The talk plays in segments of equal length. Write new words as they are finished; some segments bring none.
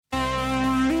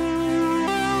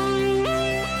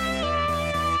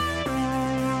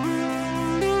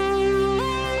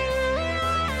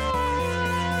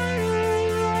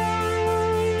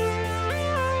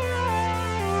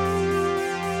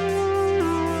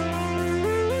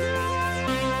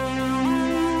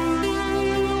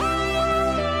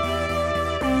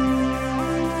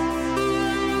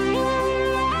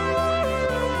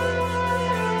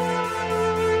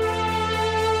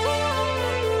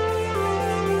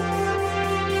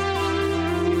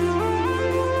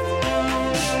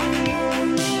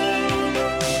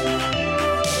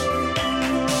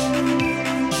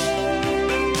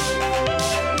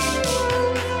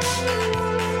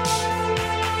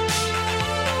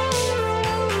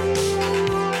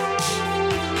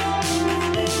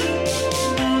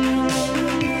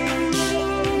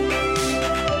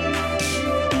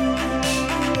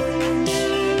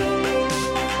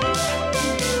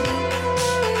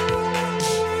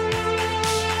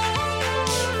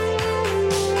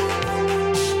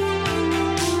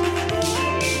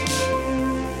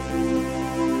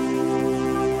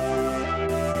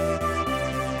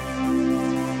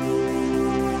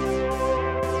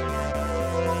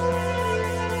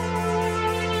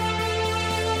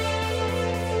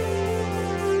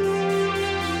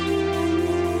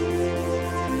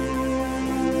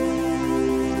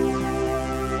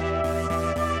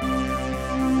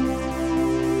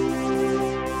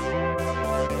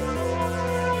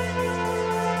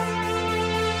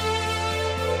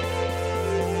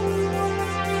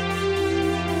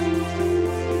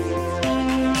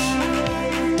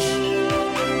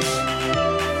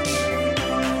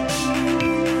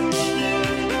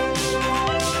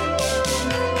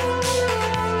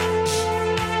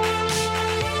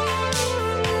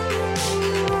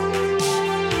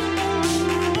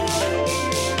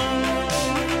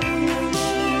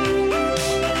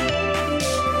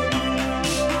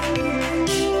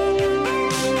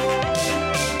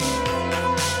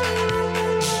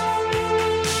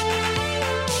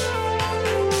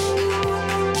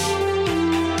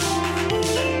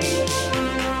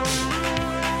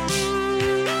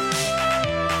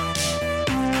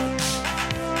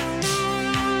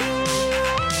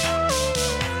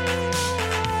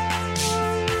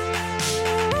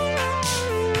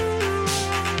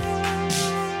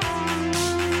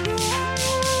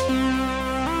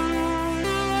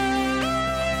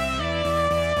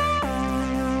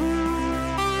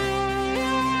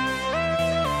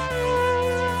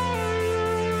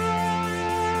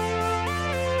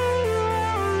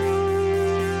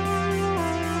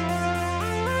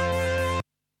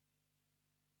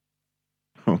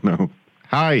Oh, no.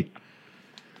 Hi.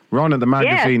 Ron at the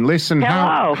magazine. Yes. Listen,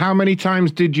 Hello. how many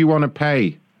times did you want to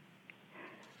pay?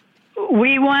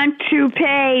 We want to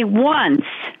pay once.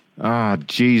 Ah,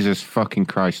 Jesus fucking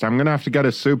Christ. I'm going to have to get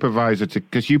a supervisor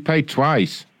because you paid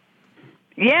twice.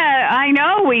 Yeah, I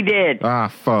know we did. Ah,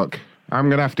 fuck. I'm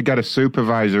going to have to get a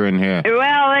supervisor in here.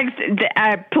 Well,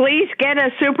 please get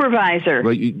a supervisor.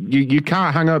 Well, you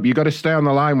can't hang up. You got to stay on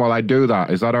the line while I do that.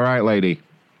 Is that all right, lady?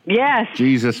 Yes.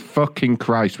 Jesus fucking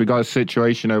Christ. We got a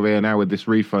situation over here now with this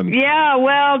refund. Yeah,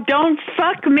 well, don't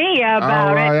fuck me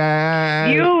about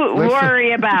it. You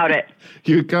worry about it.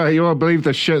 You won't believe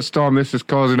the shitstorm this is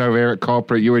causing over here at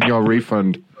corporate, you and your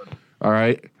refund. All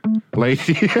right?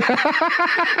 Lady.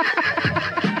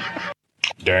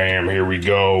 Damn, here we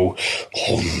go.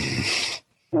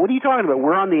 What are you talking about?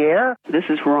 We're on the air? This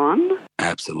is Ron?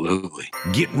 Absolutely.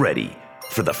 Get ready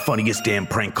for the funniest damn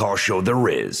prank call show there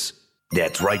is.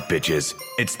 That's right, bitches.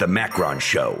 It's the Macron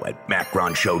Show at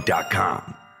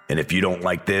macronshow.com. And if you don't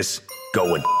like this,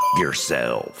 go and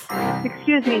yourself.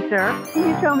 Excuse me, sir. Can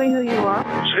you tell me who you are?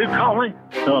 Who's calling?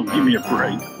 Oh, give me a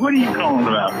break. What are you calling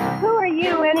about? Who are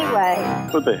you, anyway?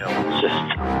 What the hell is this?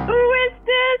 Who is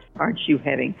this? Aren't you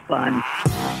having fun?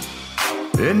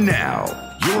 And now,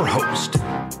 your host,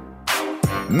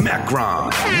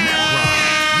 Macron.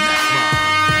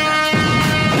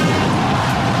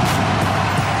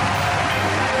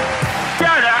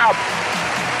 Shut up!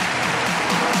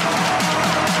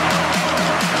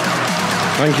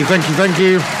 Thank you.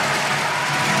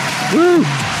 Woo!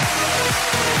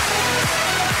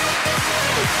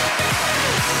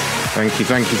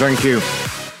 Thank you.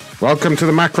 Welcome to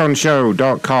the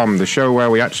macronshow.com, the show where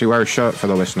we actually wear a shirt for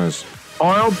the listeners.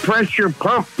 Oil pressure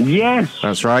pump, yes.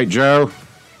 That's right, Joe.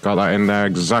 Got that in there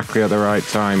exactly at the right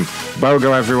time.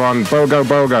 BOGO, everyone. BOGO.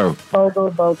 Bogo.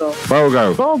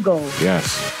 BOGO.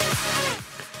 Yes.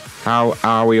 How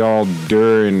are we all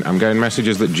doing? I'm getting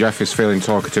messages that Jeff is feeling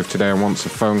talkative today and wants a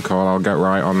phone call. I'll get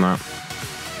right on that.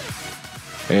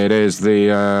 It is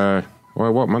the,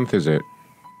 what month is it?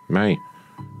 May.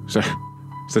 So,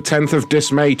 it's the 10th of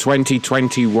Dismay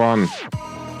 2021.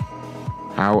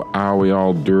 How are we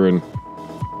all doing?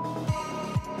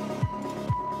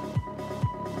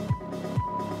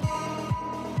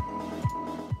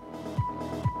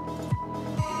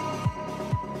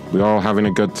 We all having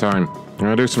a good time. I'm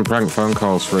going to do some prank phone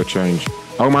calls for a change.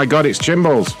 Oh my god, it's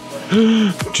Jimbles!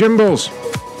 Jimbles!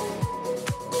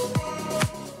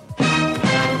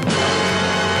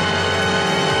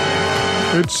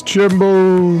 It's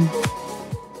Jimbo!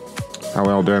 How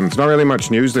well done. There's not really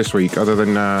much news this week other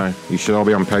than you should all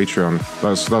be on Patreon.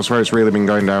 That's where it's really been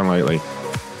going down lately.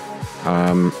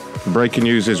 Breaking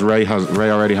news is Ray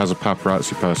already has a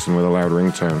paparazzi person with a loud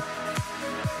ringtone.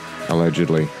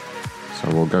 Allegedly. So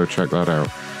we'll go check that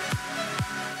out.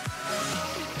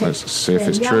 Let's see if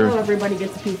it's true. Everybody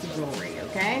gets a piece of jewelry,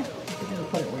 okay?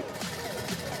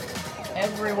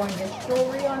 Everyone gets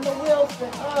jewelry on the Wilson.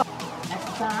 Oh,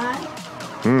 next time.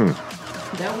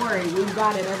 Don't worry, we've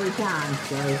got it every time,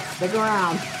 so stick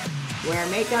around. Wear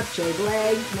makeup, shave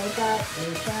legs, makeup,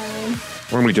 anything.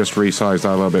 Why don't we just resize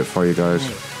that a little bit for you guys?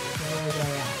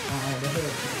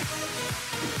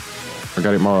 I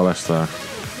got it more or less there.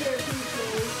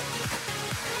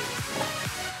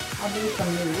 I'll do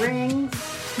some new rings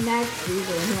next. These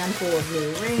are a handful of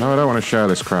new rings. No, I don't want to share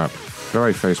this crap. Go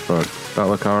away, Facebook. That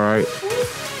look alright?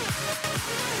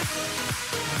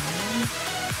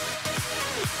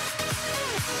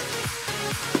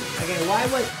 Okay, why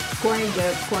was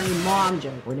corny mom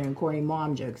joke? We're doing corny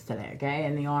mom jokes today, okay?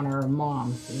 In the honor of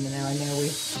moms. Even though I know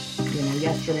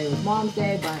yesterday was Mom's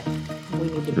Day, but we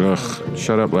need to be Ugh,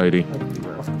 shut up, lady.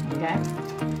 Okay?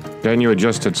 Getting you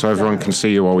adjusted so everyone can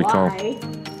see you while we call.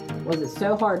 Why was it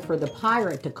so hard for the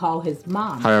pirate to call his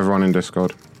mom? Hi, everyone in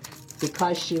Discord.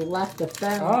 Because she left the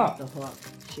phone off the hook.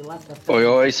 She left the phone. Oi,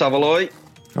 oi, Savaloy.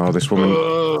 Oh, this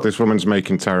woman's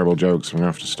making terrible jokes. I'm going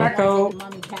to have to stop. Echo.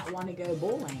 Mommy cat want to go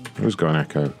bowling. Who's got an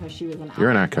echo? Because she was an You're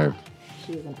an alley echo. cat.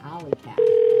 She was an alley cat.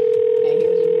 Okay,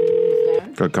 here's a new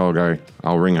moonstone. Good call, guy.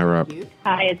 I'll ring her up.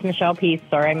 Hi, it's Michelle Peace.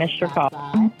 Sorry I missed your call.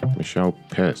 Michelle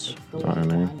Piss. Is that her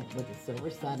name? With a silver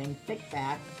setting, thick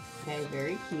back. Okay,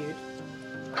 very cute.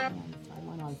 And I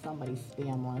went on somebody's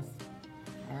spam list.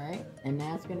 All right, and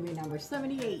that's going to be number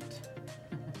 78.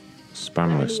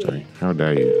 Spam list, eh? How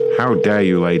dare you? How dare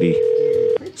you, lady?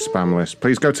 Spam list.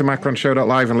 Please go to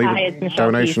macronshow.live and leave a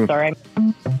donation. Sorry.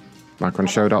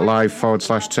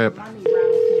 macronshow.live/tip.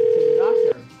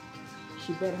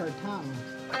 She bit her tongue.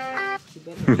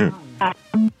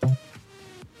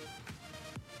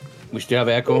 We still have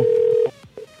echo?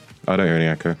 I don't hear any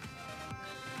echo.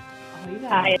 Oh, you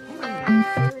got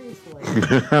seriously.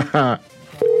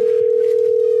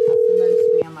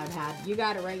 You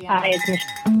got it right. Hi, it's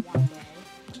Michelle.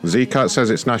 Z-Cat says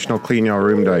it's National Clean Your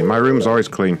Room Day. My room's always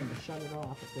clean. Shut it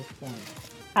off at this point.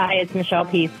 Hi, it's Michelle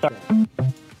Peace.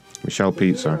 Michelle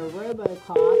Pizza.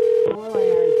 Robocop. Hold on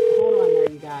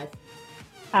there, you guys.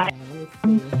 Hi. Okay,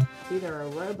 let me see. It's either a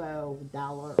robo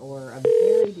dialer or a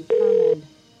very determined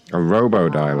A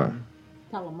robo-dialer.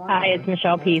 telemarketer. Hi, it's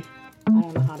Michelle Peace. I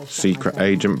don't know how to shut Secret myself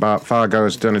Agent Bart Fargo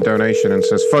has done a donation and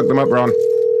says, fuck them up, Ron.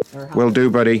 Or how Will do,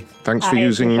 buddy. Thanks for Hi,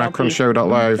 using Michelle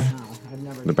macronshow.live. No, I've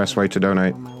never The best way to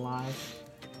donate. on my live.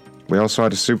 We also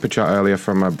had a super chat earlier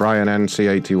from Brian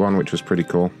NC81, which was pretty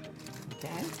cool.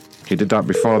 Okay. He did that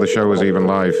before the show was even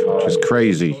live, which is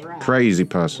crazy. Crazy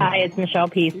person. Hi, it's Michelle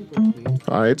Peace.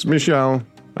 Hi, it's Michelle.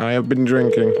 I have been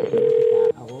drinking.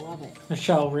 I love it.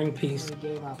 Michelle, ring piece. We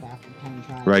gave up after 10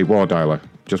 tries. Right, war dialer.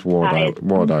 Just war Hi.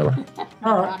 dialer.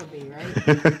 Gotta be,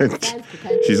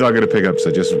 right? She's not going to pick up,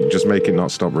 so just make it not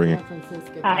stop ringing. San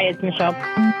Francisco. Hi, it's Michelle.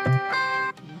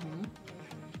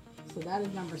 So that is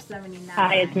number 79.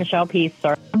 Hi, it's Michelle Peace.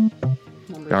 Sorry.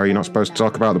 Number Are you not supposed to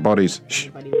talk about the bodies? Shh.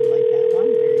 Everybody would like that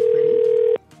one. Very pretty.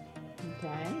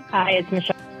 Okay. Hi, it's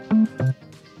Michelle.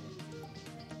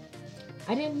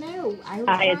 I didn't know. I was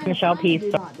Hi, trying it's to Michelle find the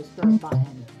Peace. Do not disturb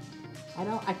button.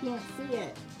 I can't see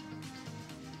it.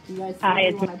 You guys see Hi, me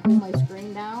it's when I pull my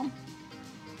screen down?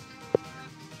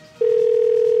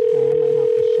 Okay, I might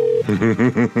have to shut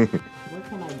it. What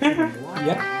can I do? What?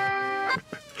 Yeah.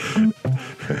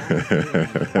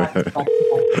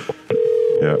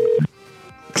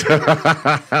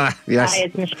 Yes. Hi,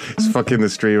 it's Michelle. It's fucking the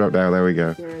stream up now. There we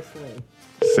go. Seriously.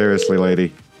 Seriously,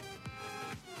 lady.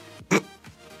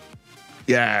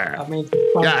 Yeah. That means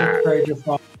Yeah.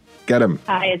 yeah. Get him.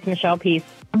 Hi, it's Michelle Peace.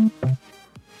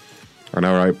 I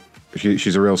know, right?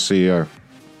 She's a real CEO.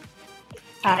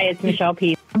 Hi, it's Michelle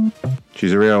Peace.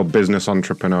 She's a real business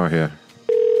entrepreneur here.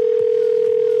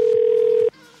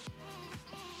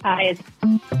 Hi, it's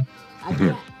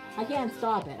I can't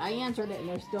stop it. I answered it and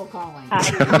they're still calling.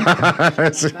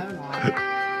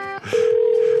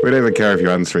 We don't even care if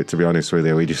you answer it, to be honest with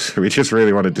you. We just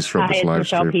really want to disrupt Hi, this it's live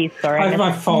Michelle stream. Peace. Sorry. I have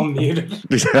my phone muted.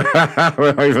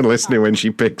 We're not even listening when she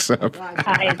picks up.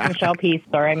 Hi, it's Michelle Peace.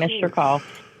 Sorry, I missed your call.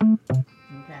 Okay.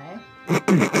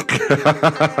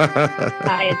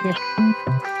 Hi, it's Michelle.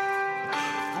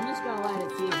 I'm just going to let it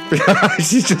see.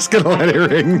 She's just going to let it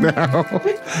ring now.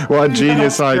 What a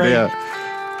genius idea.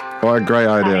 What a great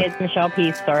Hi, idea. it's Michelle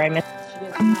Peace. Sorry, I missed.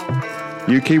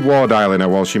 You keep war dialing her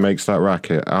while she makes that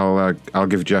racket. I'll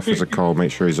give Jeff a call,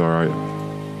 make sure he's alright.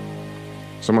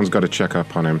 Someone's got to check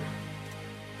up on him.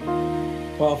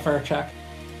 Welfare check.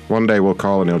 One day we'll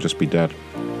call and he'll just be dead.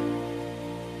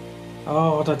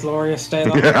 Oh, what a glorious day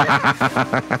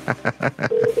that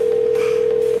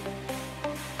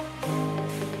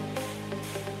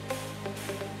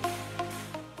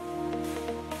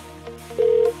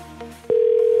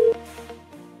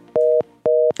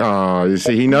Oh, you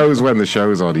see, he knows when the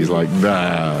show's on. He's like,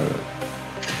 nah.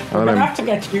 We're gonna have to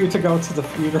get you to go to the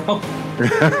funeral.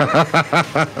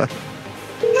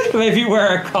 Maybe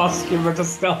wear a costume or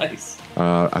disguise.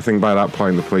 I think by that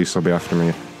point the police will be after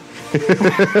me.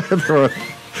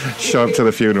 Show up to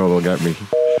the funeral, they'll get me.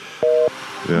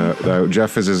 Yeah, no,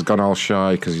 Jeff has gone all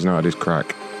shy because he's not had his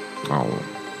crack. Oh.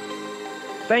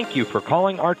 Thank you for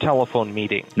calling our telephone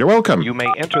meeting. You're welcome. You may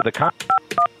enter the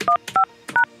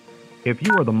If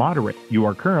you are the moderate, you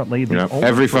are currently the only...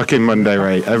 Every fucking Monday,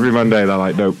 right? Every Monday they're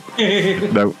like, nope.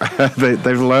 Nope.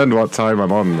 They've learned what time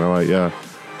I'm on. They're like, yeah.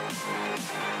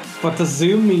 But the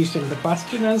Zoom meeting, the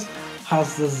question is,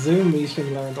 has the Zoom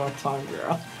meeting learned what time you're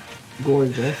on?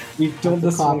 Gorgeous. We've done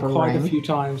this one Copper quite ring. a few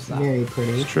times now. Very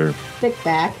pretty. It's true. Stick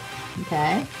back.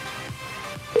 Okay.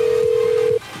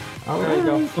 All There you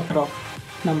go. right. Look it up.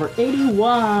 Number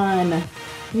 81. Yeah,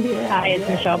 Hi, it's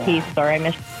Michelle Peace. Sorry, I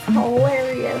missed.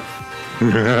 Hilarious.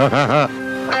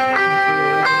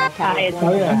 Hi, it's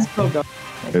Oh yeah, it's still going.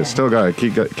 It's still got it.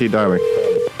 Keep dialing.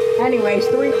 Anyways,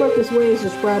 3 quickest ways to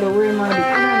spread a rumor on the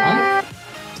internet.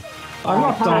 I'm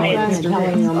not done Telling with this.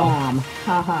 telling your mom.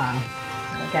 Haha.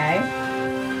 Okay.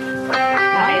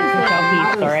 Hi, it's Michelle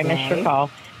Peace. Sorry, I missed your call.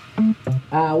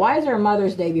 Why is there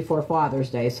Mother's Day before Father's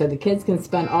Day? So the kids can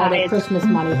spend all their Christmas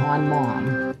money on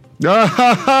mom.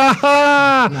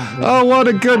 Oh, what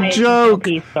a good joke!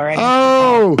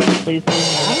 Oh! I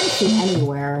don't see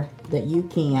anywhere that you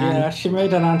can. Yeah, she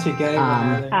made an anti-gay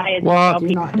one. What? Do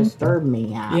not disturb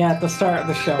me. Yeah, at the start of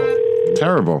the show.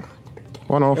 Terrible.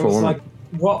 What an It awful was woman. like,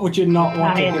 what would you not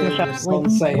want to hear your son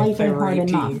say if they were 18?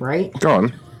 Enough, right? Go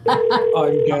on.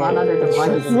 I'm gay. I'm under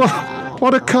device.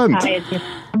 What a cunt.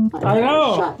 I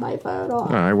know. Shut my phone off.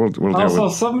 All right, we'll do Also,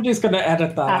 it. somebody's going to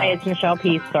edit that. Hi, it's Michelle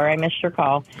Peace. Sorry, I missed your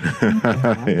call.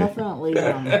 Definitely.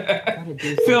 Gotta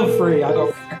do Feel free. I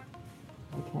don't.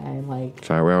 Okay, like.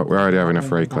 So we already have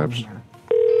enough Ray clips.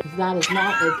 That is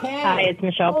not okay. Hi, it's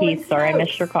Michelle Peace. Sorry, I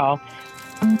missed your call.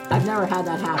 I've never had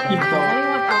that happen. Has anyone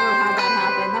ever had that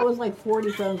happen? That was like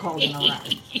 40 phone calls in a row.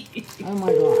 Oh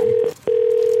my god.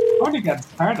 How to get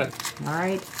started? All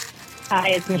right. Hi,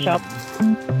 it's Michelle.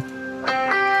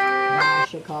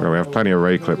 Well, we have plenty of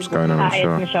Ray clips going on, I'm Hi,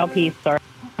 sure. it's Michelle Peace. Sorry.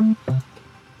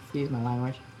 Excuse my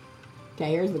language.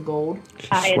 Okay, here's the gold.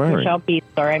 Hi, it's Michelle Peace.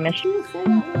 Sorry, I missed you.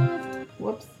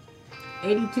 Whoops.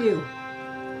 82.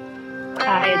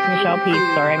 Hi, it's Michelle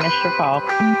Peace. Sorry, I missed your call.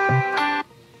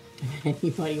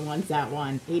 Anybody wants that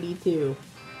one? 82.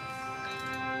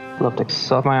 Love to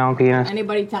suck my own penis.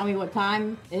 Anybody tell me what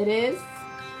time it is?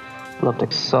 Love to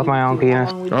suck my own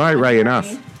penis. All right, Ray, enough.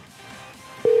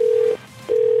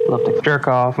 Love to jerk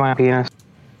off my penis.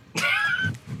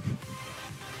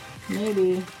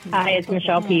 Maybe. Hi, it's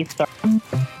Michelle Peace. Sorry.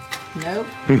 Nope.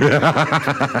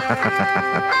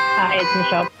 Hi, it's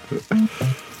Michelle.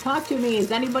 Talk to me.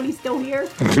 Is anybody still here?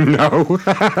 No.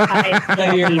 Hi, it's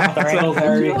Michelle Peace. Sorry. Still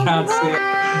there. You can't see it.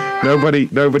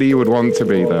 Nobody you would want to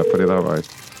be there, put it that way.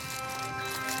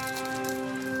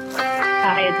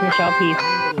 Hi, it's Michelle Peace.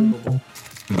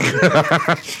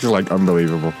 She's like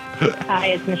unbelievable. Hi,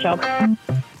 it's Michelle.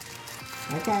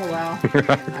 Okay, well, I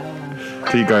don't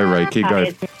know. Keep going, Ray. Keep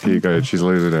going. Keep going. She's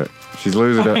losing it. She's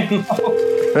losing it. It's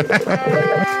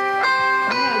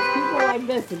people like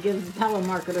this that gives the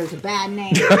telemarketers a bad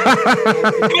name. This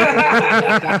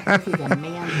is a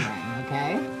man's ring,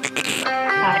 okay?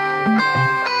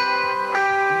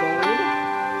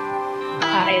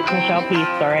 Hi, it's Michelle Peace.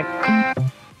 Sorry.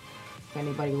 If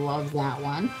anybody loves that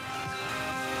one.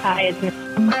 Hi, it's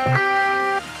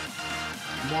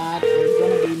That is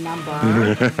going to be number.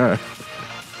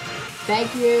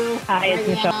 Thank you. Hi, it's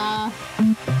Michelle.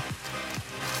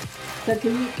 So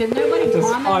can nobody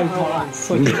comment or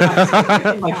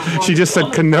what? She just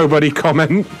said, "Can nobody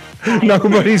comment?"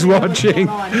 Nobody's watching.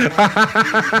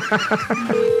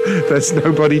 There's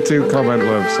nobody to comment,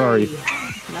 love. Sorry.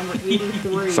 Number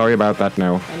 83. Sorry about that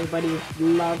now. Anybody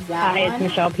loves that Hi, one? it's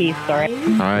Michelle Peace. Sorry.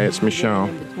 Hi, it's Michelle.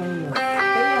 Between the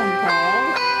spam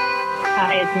calls.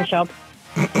 Hi, it's Michelle.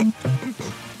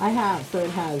 I have, so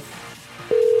it has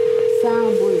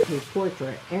sound, Bluetooth,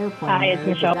 portrait, airplane Hi, it's mode,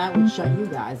 Michelle. but that would shut you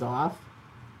guys off.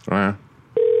 Yeah.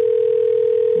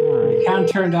 You can't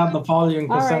turn down the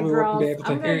volume All because right, then we wouldn't girls, be able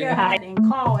to I'm hear going to you. go ahead and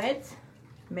call it.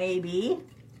 Maybe.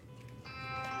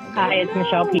 Hi, it's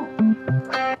Michelle Peace.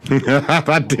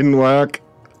 That didn't work.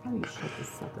 Let me shut this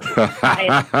sucker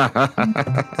off.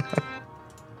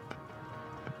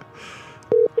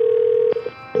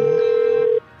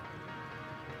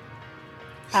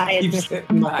 Hi, it's Keep Michelle.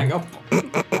 sitting back up.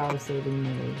 Power saving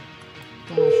mode.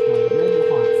 Flashlight. Mobile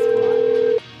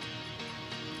hotspot.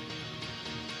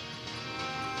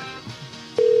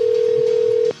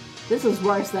 This is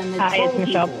worse than the Hi, it's troll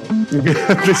Michelle. people.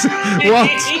 What?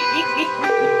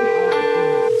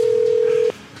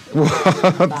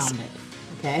 Found it.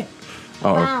 Okay.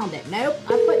 Uh-oh. Found it. Nope. I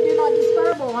put do not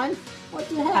disturb on. What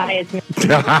the hell? Hi, it's Do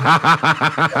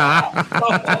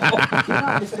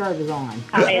not disturb is on.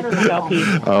 Hi, it's Michelle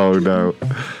Peace. Oh no.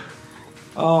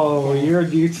 Oh, you're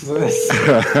used to this.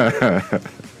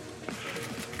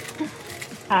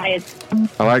 Hi, it's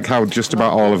I like how just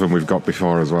about all of them we've got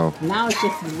before as well. Now it's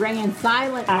just ringing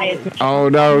silent. Hi, it's Michelle. Oh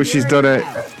no, she's done it.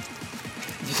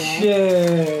 Okay.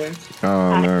 Shit.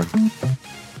 Oh no.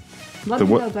 Let The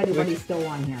me what- know if anybody's still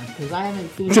on here, because I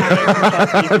haven't seen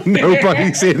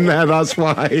Nobody's in there, that's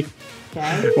why.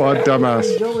 Okay. What a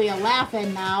dumbass. Julia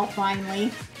laughing now,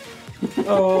 finally.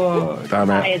 Oh, Damn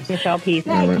Hi, it. it's Michelle Peace.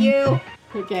 Thank you.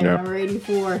 Okay, Yep. number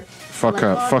 84. Fuck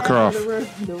her, fuck her off. The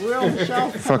real Michelle.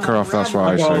 Fuck her off, that's what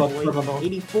I say.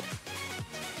 84.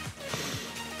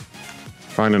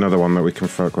 Find another one that we can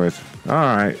fuck with.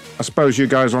 Alright, I suppose you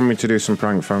guys want me to do some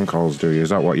prank phone calls, do you? Is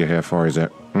that what you're here for, is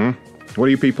it? What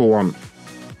do you people want?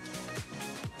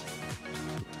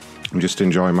 I'm just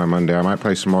enjoying my Monday. I might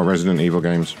play some more Resident Evil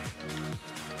games.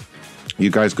 You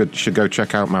guys should go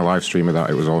check out my live stream of that.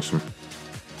 It was awesome.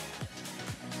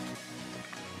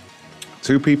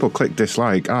 2 people clicked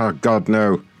dislike. Oh, God,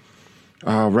 no.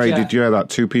 Oh, Ray, Yeah. did you hear that?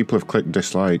 2 people have clicked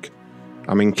dislike.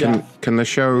 I mean, can the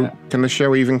show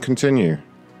even continue?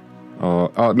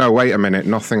 Oh, no, wait a minute.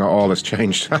 Nothing at all has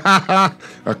changed.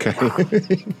 Okay.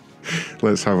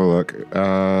 Let's have a look.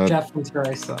 Jeff and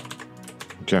Teresa.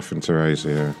 Jeff and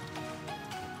Teresa,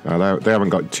 yeah. They haven't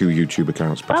got 2 YouTube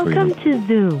accounts between Welcome them. to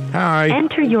Zoom. Hi.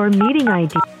 Enter your meeting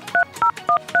ID.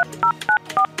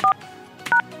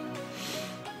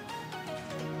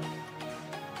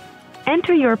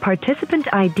 Enter your participant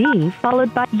ID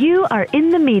followed by you are in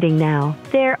the meeting now.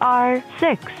 There are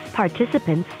 6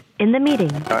 participants in the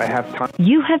meeting. I have time.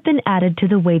 You have been added to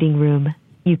the waiting room.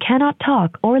 You cannot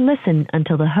talk or listen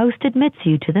until the host admits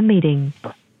you to the meeting.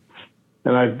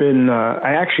 And I've been,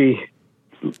 I actually,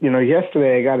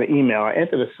 yesterday I got an email. I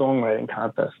entered a songwriting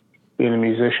contest. Being a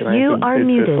musician, you are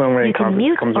muted. You can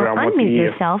mute or unmute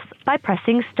yourself by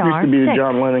pressing star. Used to be the 6.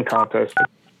 John Lennon contest.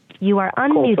 You are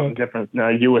Something unmuted. different.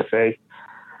 USA.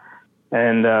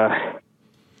 And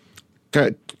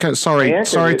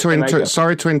sorry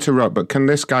to interrupt, but can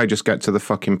this guy just get to the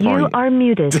fucking point? You are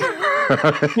muted.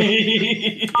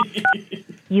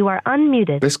 You are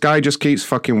unmuted. This guy just keeps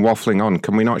fucking waffling on.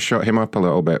 Can we not shut him up a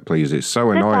little bit, please? It's so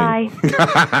annoying.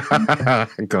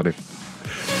 Got it.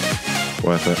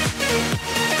 Worth it.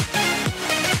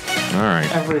 All right.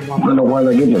 I don't know why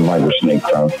they give you lighter snake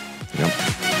tongue. Yep.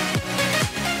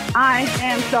 I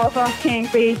am so fucking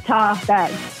retarded.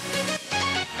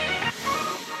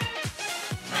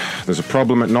 There's a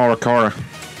problem at Nora Cora.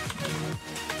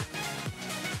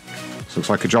 This looks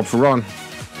like a job for Ron.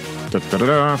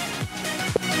 Da-da-da-da.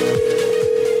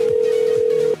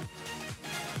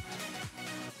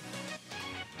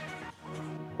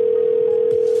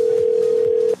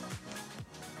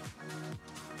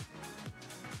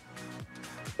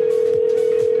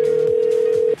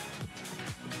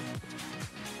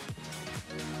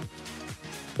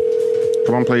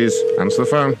 Come on, please. Answer the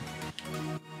phone.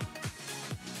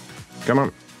 Come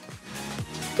on.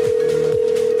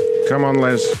 Come on,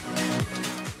 Liz.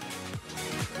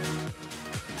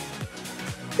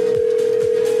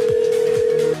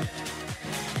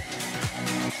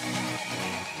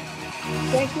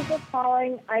 Thank you for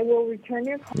calling. I will return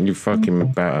your call. You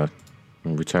fucking better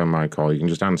return my call. You can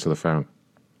just answer the phone.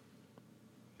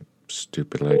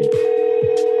 Stupid lady.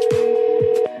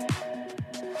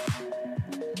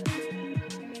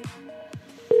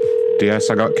 DS,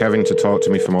 I got Kevin to talk to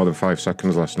me for more than 5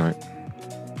 seconds last night.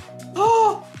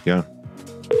 Oh! Yeah.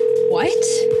 What?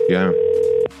 Yeah.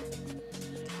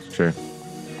 It's true.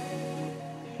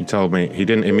 He told me, he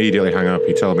didn't immediately hang up.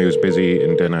 He told me he was busy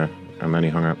eating dinner, and then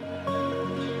he hung up.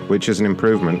 Which is an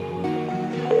improvement.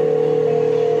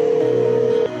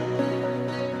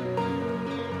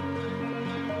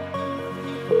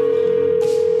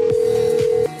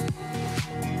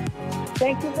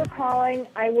 Thank you for calling.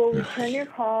 I will return your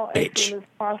call as soon as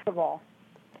possible.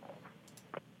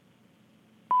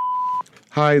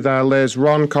 Hi there, Liz.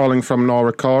 Ron calling from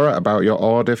Nora Cora about your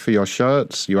order for your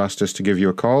shirts. You asked us to give you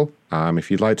a call.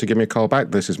 If you'd like to give me a call back,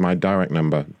 this is my direct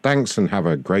number. Thanks and have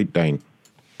a great day.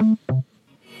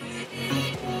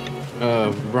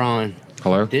 Ron.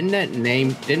 Hello? Didn't that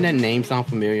name sound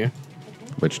familiar?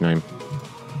 Which name?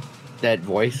 That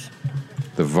voice.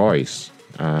 The voice.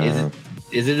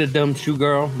 Is it a dumb shoe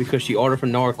girl because she ordered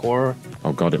from Nora Cora?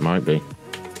 Oh God, it might be.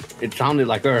 It sounded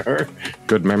like her.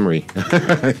 Good memory.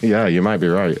 Yeah, you might be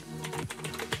right.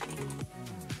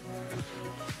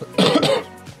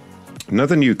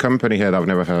 Another new company here that I've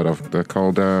never heard of. They're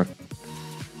called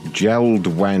Gelled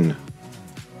Wen.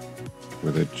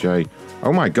 With a J.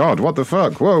 Oh my God, what the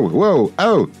fuck? Whoa, whoa,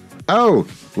 oh!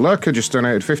 Lurker just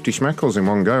donated 50 schmeckles in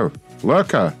one go.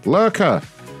 Lurker!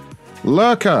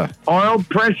 Oil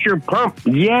pressure pump,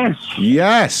 yes!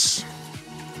 Yes!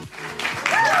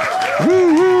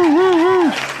 Woo, woo, woo,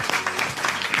 woo!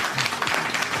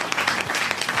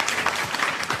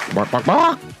 Bark, bark,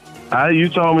 bark! You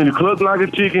told me to cluck like a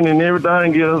chicken and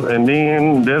everything else, and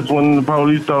then that's when the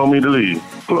police told me to leave.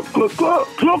 Cluck, cluck, cluck,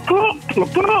 cluck, cluck,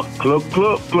 cluck, cluck, cluck,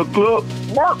 cluck, cluck, cluck,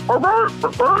 bark, bark,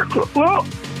 bark, bark, cluck, cluck.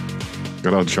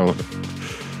 Good old Charlotte.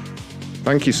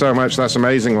 Thank you so much. That's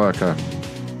amazing, Lurker.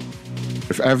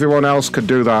 If everyone else could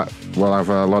do that, we'll have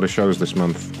a lot of shows this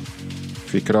month.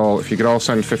 If you could all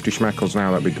send 50 schmeckles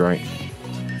now, that'd be great.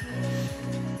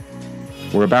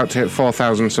 We're about to hit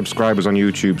 4,000 subscribers on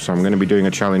YouTube, so I'm going to be doing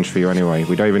a challenge for you anyway.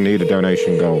 We don't even need a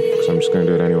donation goal, because I'm just going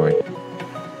to do it anyway.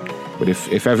 But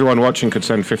if everyone watching could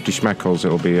send 50 schmeckles,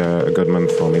 it'll be a good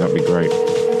month for me. That'd be great.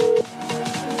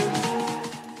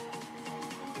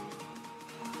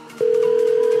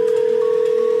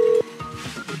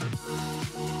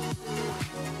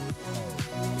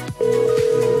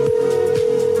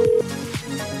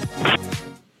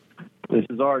 This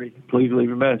is Artie. Please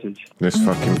leave a message. This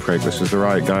fucking prick. This is the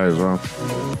right guy as well.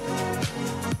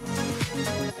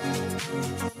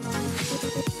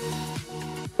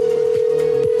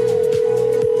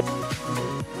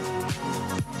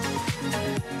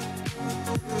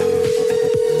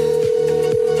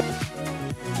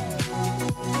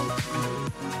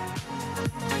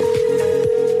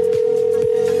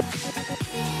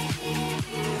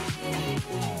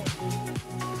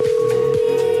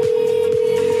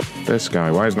 This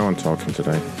guy, why is no one talking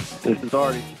today? This is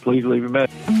Artie. Please leave a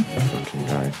message. Fucking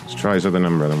guy. Let's try his other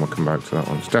number, then we'll come back to that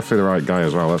one. It's definitely the right guy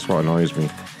as well. That's what annoys me.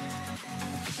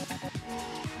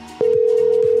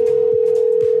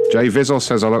 Jay Vizzle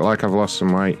says I look like I've lost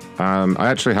some weight. I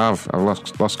actually have. I've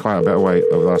lost quite a bit of weight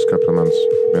over the last couple of months.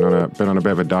 Been on a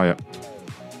bit of a diet.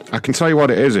 I can tell you what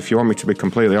it is if you want me to be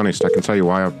completely honest. I can tell you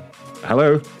why.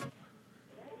 Hello?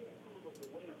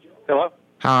 Hello?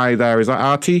 Hi there, is that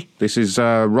Artie? This is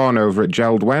Ron over at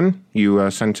Gelled Wen.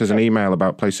 You sent us an email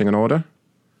about placing an order.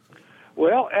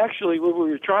 Well, actually, what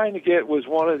we were trying to get was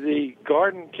one of the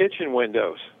garden kitchen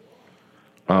windows.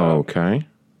 Oh, okay.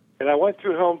 And I went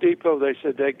through Home Depot. They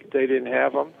said they didn't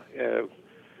have them.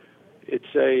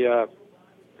 It's a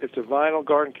vinyl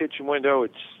garden kitchen window.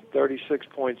 It's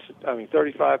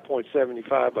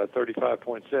 35.75 by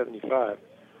 35.75.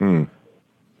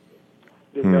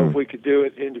 Didn't know if we could do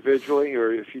it individually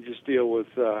or if you just deal with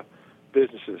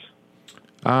businesses.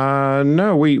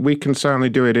 No, we can certainly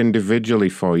do it individually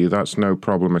for you. That's no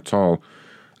problem at all.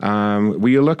 Were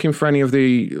you looking for any of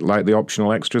the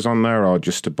optional extras on there, or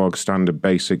just a bog standard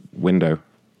basic window?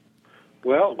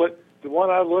 Well, but the one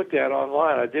I looked at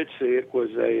online, I did see it was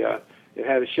it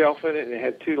had a shelf in it, and it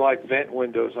had two vent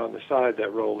windows on the side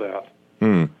that rolled out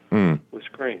with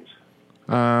screens.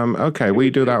 Okay, we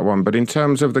do that one. But in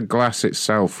terms of the glass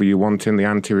itself, were you wanting the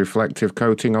anti-reflective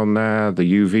coating on there, the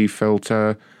UV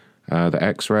filter, the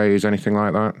X-rays, anything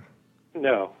like that?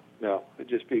 No, it'd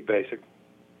just be basic.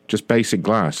 Just basic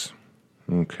glass?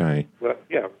 Okay. Well,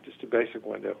 yeah, just a basic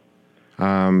window.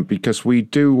 Because we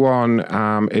do one,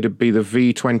 it'd be the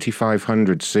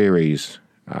V2500 series.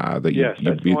 That's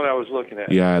the one I was looking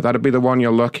at. Yeah, that'd be the one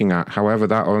you're looking at. However,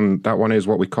 that one is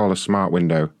what we call a smart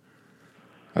window.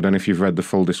 I don't know if you've read the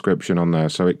full description on there.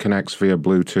 So it connects via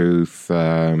Bluetooth.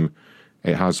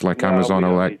 It has Amazon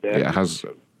Alexa. It has.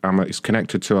 It's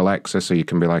connected to Alexa, so you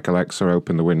can be like, Alexa,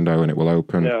 open the window, and it will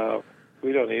open. No,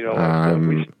 we don't need all that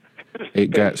stuff.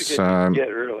 It gets.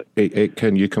 It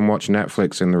can. You can watch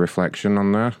Netflix in the reflection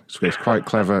on there. It's quite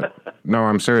clever. No,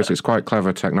 I'm serious. It's quite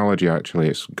clever technology. Actually,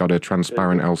 it's got a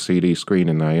transparent LCD screen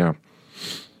in there. Yeah.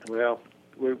 Well,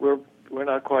 we're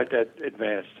not quite that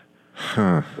advanced.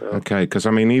 Huh. So. Okay, because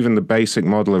even the basic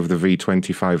model of the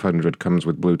V2500 comes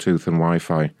with Bluetooth and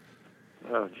Wi-Fi.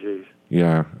 Oh, jeez.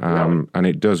 Yeah, and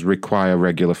it does require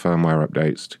regular firmware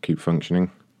updates to keep functioning.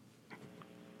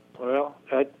 Well,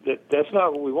 that's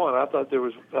not what we want. I thought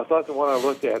the one I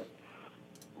looked at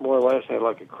more or less had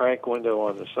like a crank window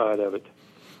on the side of it.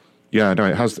 Yeah, no,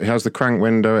 it has the crank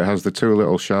window. It has the two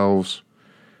little shelves.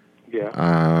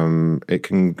 Yeah. It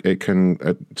can.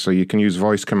 So you can use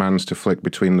voice commands to flick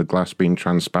between the glass being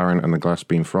transparent and the glass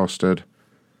being frosted.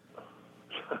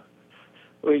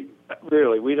 We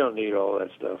don't need all that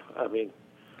stuff.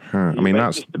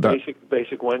 That's just the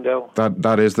basic window.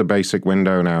 That is the basic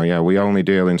window now. Yeah, we only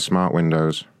deal in smart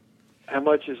windows. How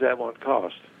much does that one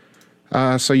cost?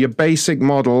 So your basic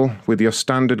model with your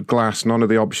standard glass, none of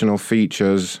the optional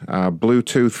features,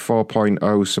 Bluetooth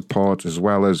 4.0 support as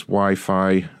well as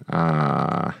Wi-Fi.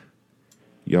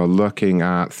 You're looking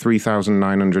at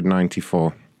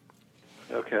 $3,994.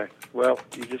 Okay. Well,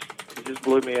 you just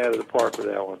blew me out of the park with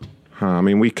that one.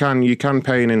 You can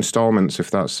pay in installments if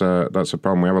that's a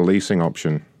problem. We have a leasing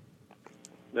option.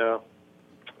 No.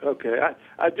 Okay.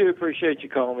 I do appreciate you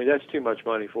calling me. That's too much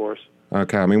money for us.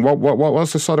 Okay.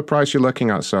 What's the sort of price you're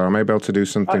looking at, sir? I may be able to do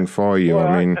something for you.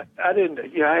 I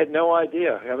didn't. Yeah, I had no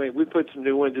idea. We put some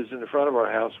new windows in the front of our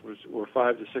house, were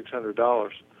 $500 to $600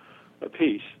 a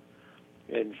piece,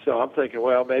 and so I'm thinking,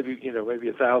 well, maybe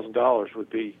 $1,000 would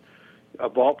be a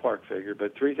ballpark figure,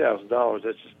 but $3,000,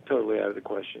 that's just totally out of the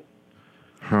question.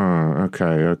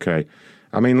 Okay.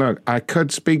 Look, I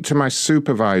could speak to my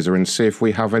supervisor and see if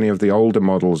we have any of the older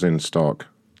models in stock,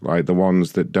 like the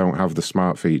ones that don't have the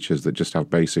smart features, that just have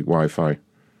basic Wi-Fi.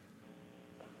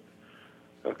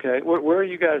 Okay. Where are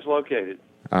you guys located?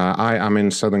 I am in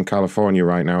Southern California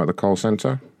right now at the call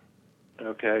center.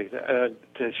 Okay. To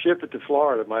ship it to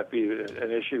Florida might be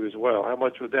an issue as well. How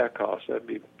much would that cost? That'd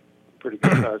be a pretty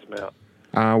good size amount.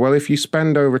 Well, if you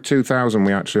spend over $2,000,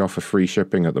 we actually offer free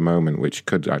shipping at the moment, which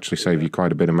could actually save you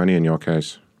quite a bit of money in your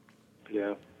case.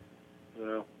 Yeah.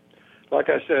 Well, like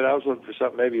I said, I was looking for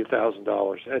something maybe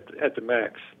 $1,000 at the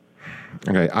max.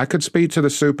 Okay, I could speak to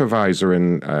the supervisor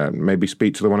and maybe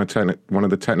speak to one of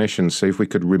the technicians, see if we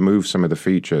could remove some of the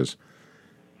features.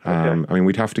 Okay.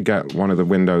 We'd have to get one of the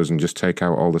windows and just take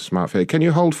out all the smart features. Can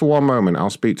you hold for 1 moment?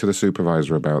 I'll speak to the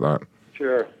supervisor about that.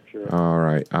 Sure. All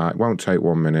right. It won't take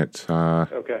 1 minute.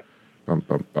 Okay.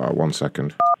 1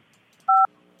 second.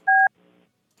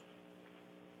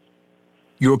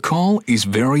 Your call is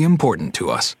very important to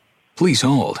us. Please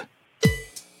hold.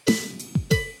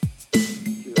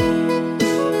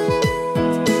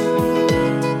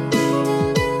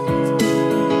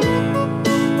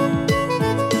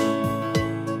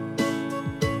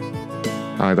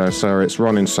 Hi there, sir. It's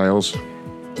Ron in sales.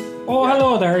 Oh,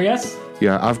 hello there, yes?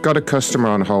 Yeah, I've got a customer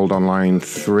on hold on line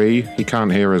 3. He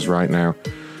can't hear us right now.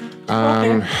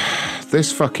 Okay.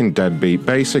 This fucking deadbeat,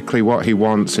 basically what he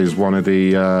wants is one of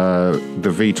the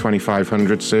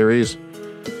V2500 series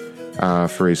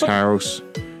for his house.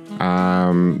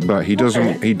 But he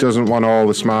doesn't want all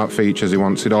the smart features. He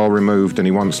wants it all removed, and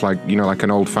he wants like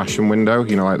an old-fashioned window,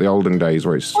 like the olden days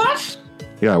where it's what?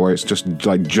 Yeah, where it's just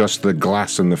the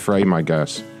glass and the frame, I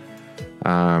guess.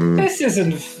 This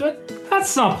isn't.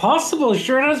 That's not possible.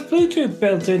 Sure, it has Bluetooth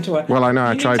built into it. Well, I know.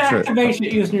 I tried to activate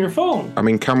it using your phone. I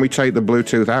mean, can we take the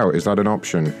Bluetooth out? Is that an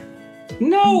option?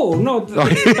 No. He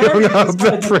hung up.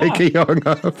 The prick, he hung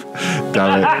up.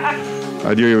 Damn it!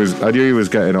 I knew he was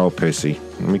getting all pissy.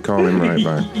 Let me call him right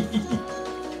back.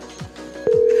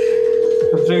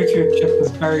 The Bluetooth chip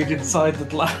is buried inside the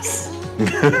glass.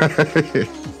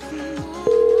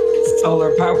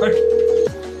 Solar powered.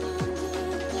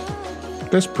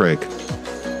 This prick.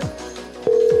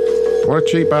 What a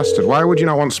cheap bastard. Why would you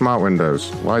not want smart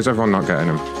windows? Why is everyone not getting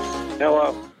them?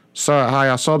 Hello. Sir,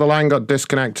 hi. I saw the line got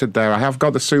disconnected there. I have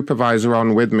got the supervisor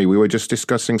on with me. We were just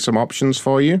discussing some options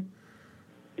for you.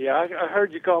 Yeah, I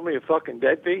heard you call me a fucking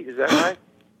deadbeat. Is that right?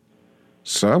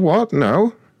 Sir, what?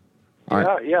 No.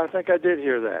 Yeah, I think I did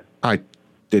hear that. I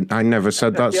never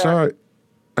said that, sir.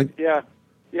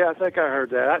 Yeah, I think I heard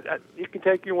that. You can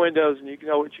take your windows and you can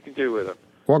know what you can do with them.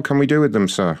 What can we do with them,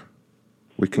 sir?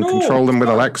 We can control them with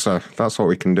Alexa. That's what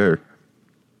we can do.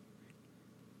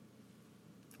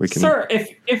 Sir,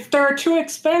 if they're too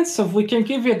expensive, we can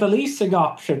give you the leasing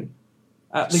option.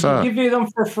 We can give you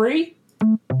them for free.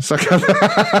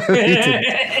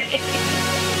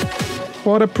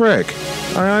 What a prick.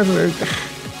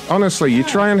 Honestly, you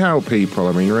try and help people.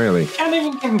 I mean, really. Can't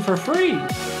even give them for free.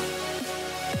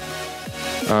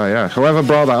 Oh, yeah. Whoever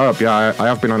brought that up, I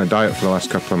have been on a diet for the last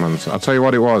couple of months. I'll tell you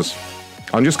what it was.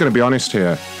 I'm just going to be honest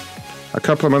here. A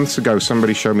couple of months ago,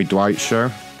 somebody showed me Dwight's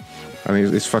show. And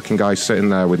this fucking guy sitting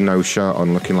there with no shirt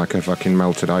on, looking like a fucking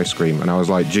melted ice cream. And I was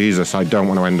like, Jesus, I don't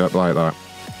want to end up like that.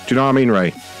 Do you know what I mean,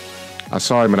 Ray? I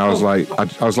saw him and I was like,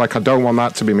 I don't want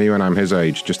that to be me when I'm his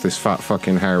age. Just this fat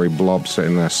fucking hairy blob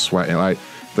sitting there sweating. Like,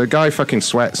 the guy fucking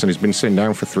sweats and he's been sitting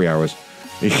down for 3 hours.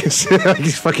 You can see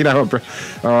he's fucking out of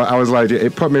breath. I was like,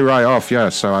 it put me right off, yeah.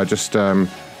 So I just,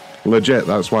 legit,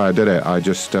 that's why I did it. I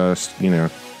just,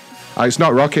 it's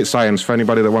not rocket science for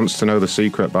anybody that wants to know the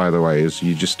secret, by the way, is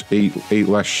you just eat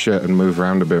less shit and move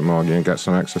around a bit more and get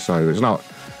some exercise. It's not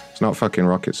fucking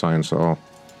rocket science at all.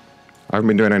 I haven't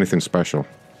been doing anything special.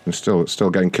 I'm still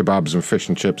getting kebabs and fish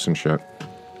and chips and shit.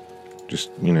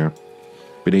 Just, been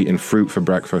eating fruit for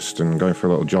breakfast and going for a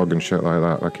little jog and shit like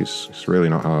that. Like, it's really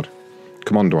not hard.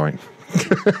 Come on, Dwight.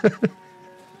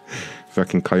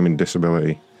 Fucking claiming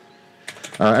disability.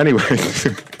 Anyway.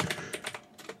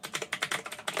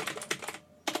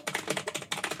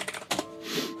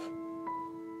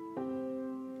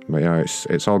 But yeah,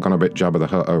 it's all gone a bit Jabba the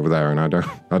Hutt over there, and I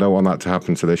don't want that to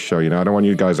happen to this show. I don't want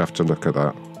you guys to have to look at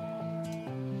that.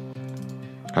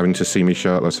 Having to see me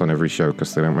shirtless on every show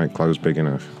because they don't make clothes big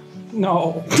enough.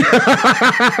 No.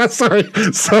 Sorry,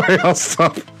 I'll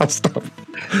stop.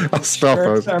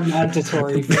 Shirts are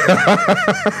mandatory.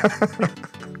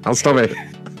 I'll stop it.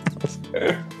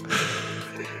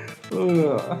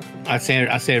 I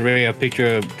sent Ray a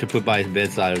picture to put by his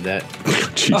bedside of that.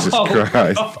 Jesus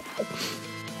Christ. God.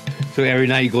 So every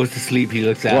night he goes to sleep, he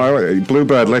looks at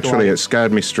Bluebird, literally, it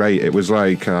scared me straight. It was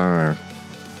like,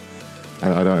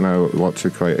 I don't know what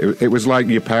to call it. It was like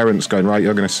your parents going, right,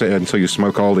 you're going to sit here until you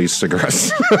smoke all these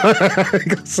cigarettes.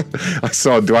 I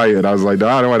saw Dwight and I was like, no,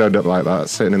 I don't want to end up like that,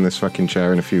 sitting in this fucking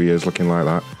chair in a few years looking like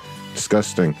that.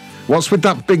 Disgusting. What's with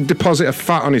that big deposit of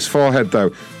fat on his forehead,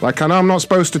 though? Like, I know I'm not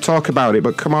supposed to talk about it,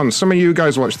 but come on, some of you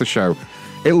guys watch the show.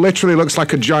 It literally looks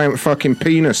like a giant fucking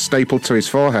penis stapled to his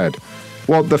forehead.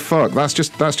 What the fuck? That's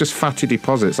just fatty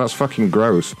deposits. That's fucking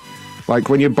gross. Like,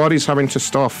 when your body's having to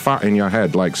store fat in your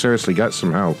head, like, seriously, get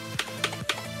some help.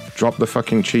 Drop the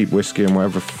fucking cheap whiskey and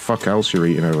whatever fuck else you're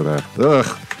eating over there.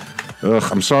 Ugh.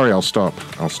 I'm sorry, I'll stop.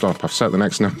 I've set the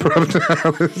next number up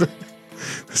now.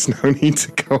 There's no need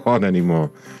to go on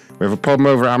anymore. We have a problem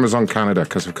over at Amazon Canada,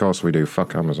 because of course we do.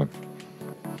 Fuck Amazon.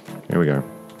 Here we go.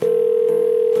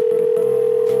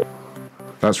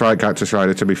 That's right, Cactus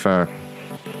Rider, to be fair.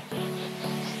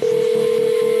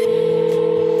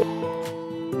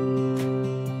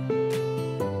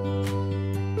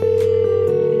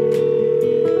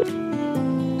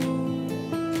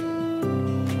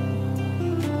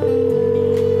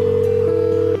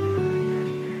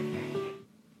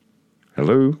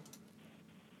 Hello?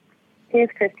 Here's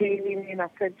Christy. Leave me a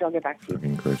message. I'll get back to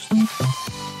you. Chris.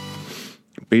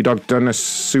 B-Dog done a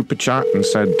super chat and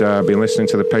said, been listening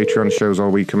to the Patreon shows all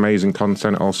week. Amazing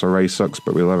content. Also, Ray sucks,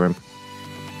 but we love him.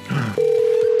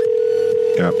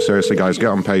 Yeah, seriously, guys, get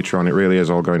on Patreon. It really is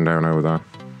all going down over there.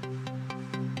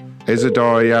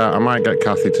 Isidore, yeah, I might get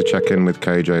Kathy to check in with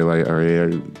KJ later.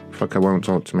 Fucker won't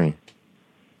talk to me.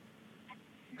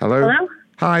 Hello? Hello?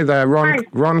 Hi there, Ron. Hi.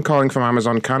 Ron calling from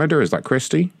Amazon Canada. Is that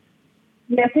Christy?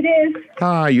 Yes, it is.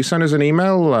 Hi, you sent us an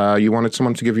email. You wanted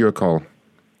someone to give you a call.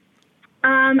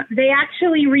 They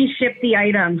actually reshipped the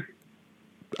item.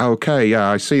 Okay, yeah,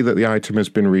 I see that the item has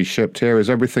been reshipped here. Is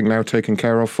everything now taken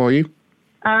care of for you?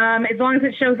 As long as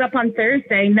it shows up on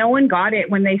Thursday. No one got it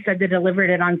when they said they delivered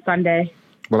it on Sunday.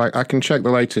 Well, I can check the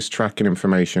latest tracking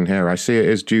information here. I see it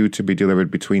is due to be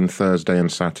delivered between Thursday and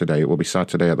Saturday. It will be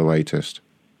Saturday at the latest.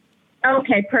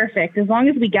 Okay, perfect. As long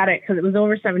as we get it, because it was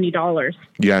over $70.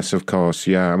 Yes, of course,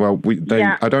 yeah. Well,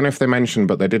 Yeah. I don't know if they mentioned,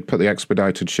 but they did put the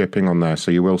expedited shipping on there,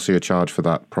 so you will see a charge for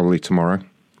that probably tomorrow.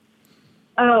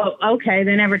 Oh, okay.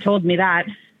 They never told me that.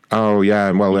 Oh,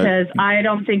 yeah, well... Because I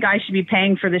don't think I should be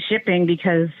paying for the shipping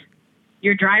because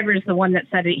your driver is the one that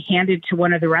said it handed to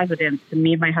one of the residents, and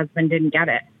me and my husband didn't get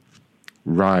it.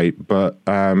 Right, but...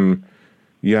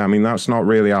 yeah, I mean, that's not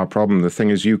really our problem. The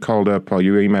thing is, you called up or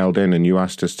you emailed in and you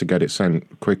asked us to get it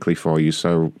sent quickly for you,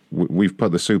 so we've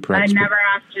put the super... I never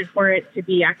asked for it to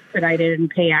be expedited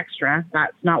and pay extra.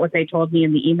 That's not what they told me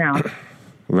in the email.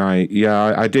 Right,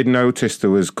 yeah, I did notice there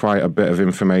was quite a bit of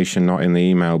information not in the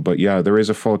email, but yeah, there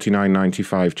is a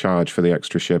 $49.95 charge for the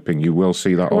extra shipping. You will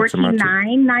see that automatically.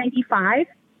 $49.95?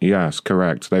 Yes,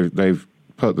 correct. They've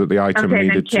put that the item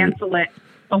needed to... Okay, then cancel it.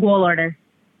 The whole order.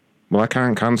 Well, I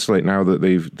can't cancel it now that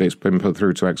it's been put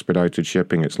through to expedited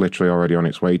shipping. It's literally already on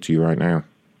its way to you right now.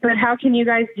 But how can you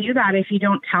guys do that if you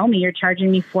don't tell me? You're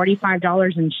charging me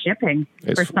 $45 in shipping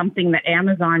for something that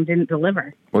Amazon didn't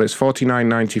deliver. Well, it's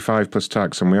 $49.95 plus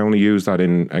tax, and we only use that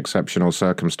in exceptional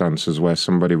circumstances where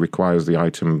somebody requires the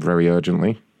item very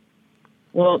urgently.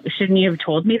 Well, shouldn't you have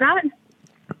told me that?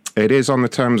 It is on the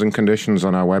terms and conditions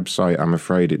on our website, I'm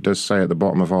afraid. It does say at the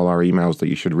bottom of all our emails that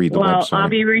you should read the website. Well, I'll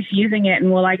be refusing it,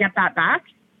 and will I get that back?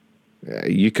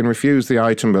 You can refuse the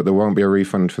item, but there won't be a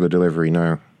refund for the delivery,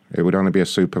 no. It would only be a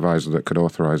supervisor that could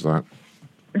authorize that.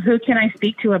 Who can I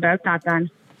speak to about that then?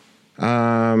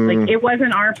 It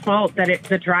wasn't our fault that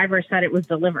the driver said it was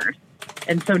delivered.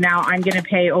 And so now I'm going to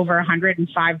pay over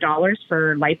 $105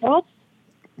 for light bulbs?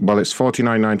 Well, it's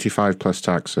 $49.95 plus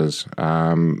taxes.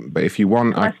 But if you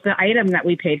want... Plus the item that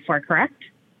we paid for, correct?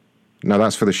 No,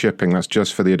 that's for the shipping. That's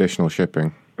just for the additional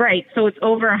shipping. Right. So it's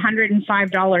over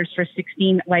 $105 for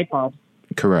 16 light bulbs.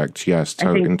 Correct. Yes,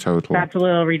 in total. That's a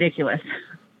little ridiculous.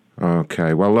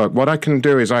 Okay. Well, look, what I can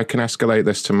do is I can escalate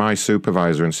this to my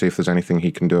supervisor and see if there's anything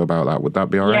he can do about that. Would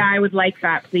that be all right? Yeah, I would like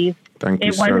that, please. Thank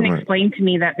you so much. It wasn't explained to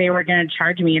me that they were going to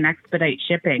charge me an expedite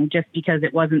shipping just because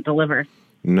it wasn't delivered.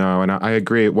 No, and I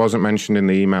agree. It wasn't mentioned in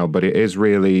the email, but it is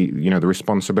really, the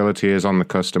responsibility is on the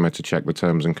customer to check the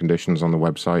terms and conditions on the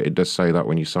website. It does say that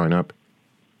when you sign up.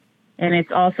 And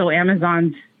it's also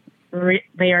Amazon's,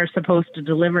 they are supposed to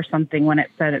deliver something when it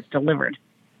said it's delivered.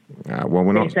 Well,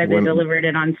 we're not. They said they delivered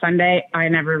it on Sunday. I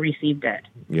never received it.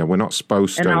 Yeah, we're not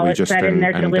supposed to. And all we it just said in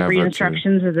their delivery endeavor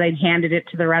instructions is they'd handed it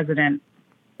to the resident.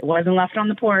 It wasn't left on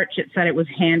the porch. It said it was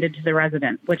handed to the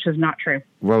resident, which is not true.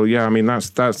 Well, yeah, I mean, that's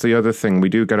the other thing. We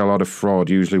do get a lot of fraud,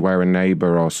 usually where a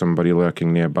neighbor or somebody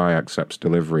lurking nearby accepts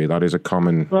delivery. That is a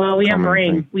common Well, we have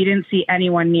rain. thing. We didn't see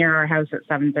anyone near our house at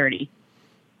 7:30.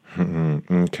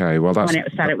 Okay, well, that's... when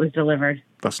it said it was delivered.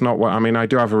 That's not what... I mean, I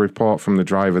do have a report from the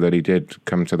driver that he did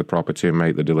come to the property and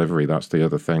make the delivery. That's the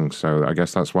other thing. So I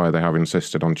guess that's why they have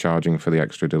insisted on charging for the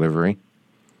extra delivery.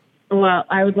 Well,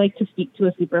 I would like to speak to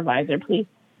a supervisor, please.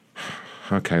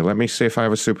 Okay, let me see if I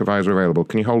have a supervisor available.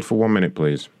 Can you hold for 1 minute,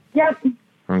 please? Yep.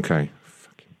 Okay.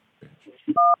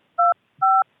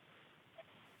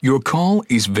 Your call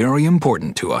is very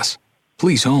important to us.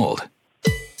 Please hold.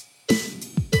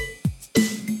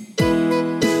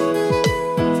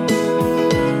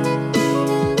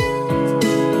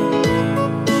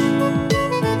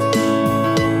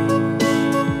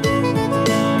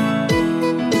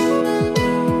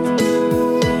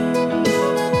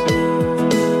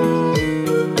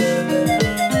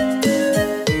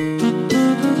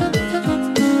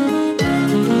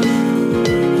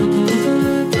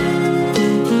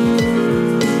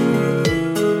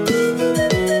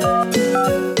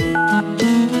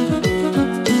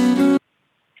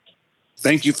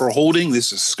 Thank you for holding.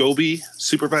 This is Scobie,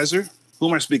 supervisor. Who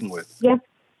am I speaking with? Yes,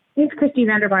 it's Christy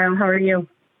Vanderbilt. How are you?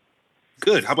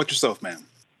 Good. How about yourself, ma'am?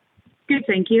 Good,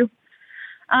 thank you.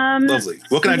 Lovely.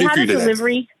 What can I do for you today? We had a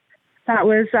delivery that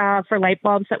was for light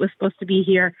bulbs that was supposed to be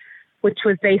here which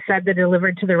was they said they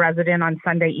delivered to the resident on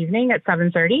Sunday evening at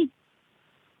 7:30.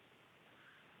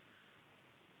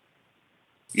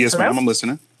 Yes, Hello? ma'am. I'm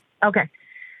listening. Okay.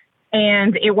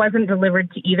 And it wasn't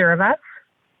delivered to either of us.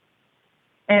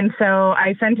 And so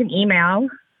I sent an email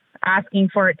asking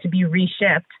for it to be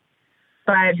reshipped,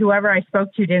 but whoever I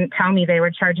spoke to didn't tell me they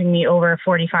were charging me over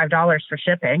 $45 for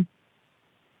shipping.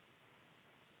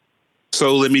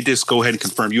 So let me just go ahead and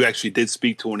confirm. You actually did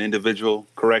speak to an individual,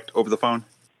 correct, over the phone?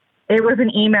 It was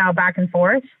an email back and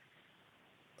forth.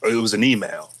 Or it was an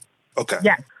email. Okay.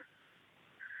 Yes.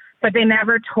 But they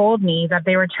never told me that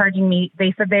they were charging me.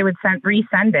 They said they would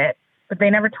resend it, but they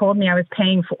never told me I was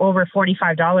paying for over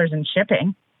 $45 in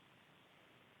shipping.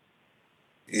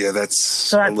 Yeah, that's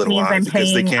so that a little means odd I'm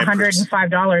because they paying can't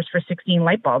 $105 for 16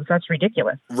 light bulbs. That's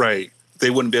ridiculous. Right. They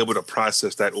wouldn't be able to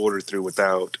process that order through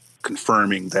without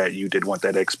confirming that you did want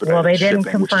that expedited Well, they didn't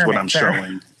shipping, which is confirm what it, I'm sir.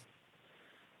 showing.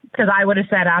 Because I would have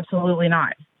said absolutely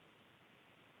not.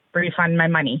 Refund my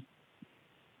money.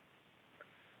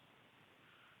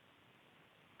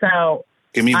 So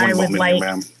Give me one I would moment like, here,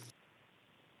 ma'am.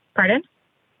 Pardon?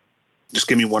 Just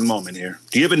give me one moment here.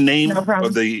 Do you have a name No problem.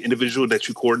 of the individual that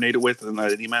you coordinated with in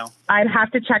that email? I'd have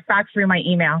to check back through my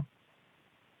email.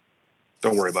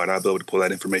 Don't worry about it. I'll be able to pull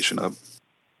that information up.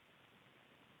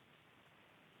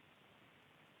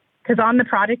 Because on the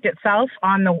product itself,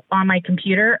 on my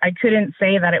computer, I couldn't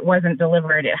say that it wasn't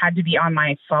delivered. It had to be on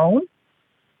my phone.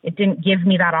 It didn't give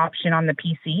me that option on the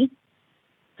PC.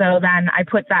 So then I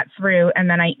put that through, and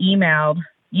then I emailed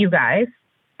you guys,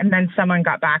 and then someone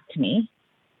got back to me.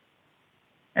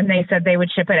 And they said they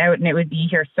would ship it out and it would be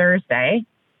here Thursday.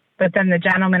 But then the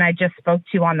gentleman I just spoke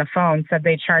to on the phone said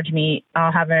they charge me,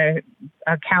 I'll have a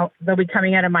account, they'll be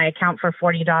coming out of my account for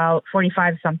 $40,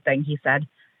 45 something, he said,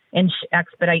 in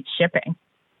expedite shipping.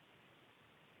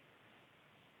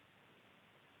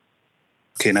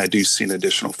 Okay, and I do see an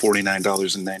additional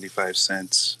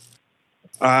 $49.95.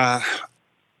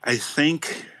 I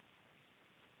think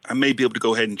I may be able to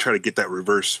go ahead and try to get that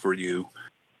reversed for you.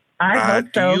 I hope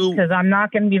so, because I'm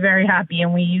not going to be very happy,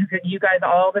 and we use it, you guys,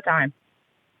 all the time.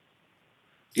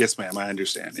 Yes, ma'am, I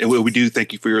understand. And we do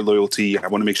thank you for your loyalty. I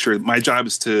want to make sure my job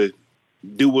is to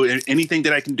do anything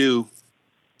that I can do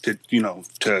to,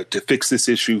 to fix this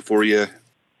issue for you.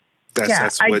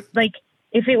 That's what.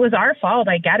 If it was our fault,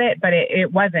 I get it, but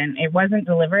it wasn't. It wasn't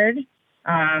delivered.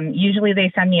 Usually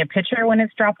they send me a picture when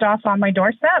it's dropped off on my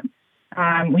doorstep.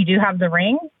 We do have the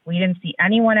ring. We didn't see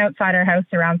anyone outside our house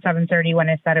around 7:30 when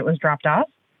it said it was dropped off.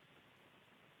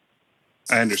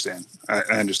 I understand.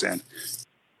 I understand.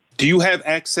 Do you have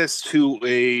access to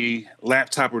a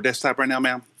laptop or desktop right now,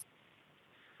 ma'am?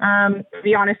 To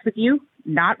be honest with you,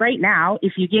 not right now.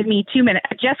 If you give me 2 minutes,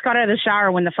 I just got out of the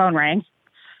shower when the phone rang.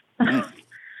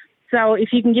 So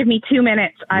if you can give me 2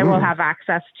 minutes, I will have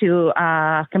access to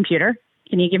a computer.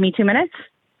 Can you give me 2 minutes?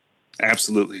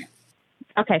 Absolutely.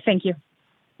 Okay, thank you.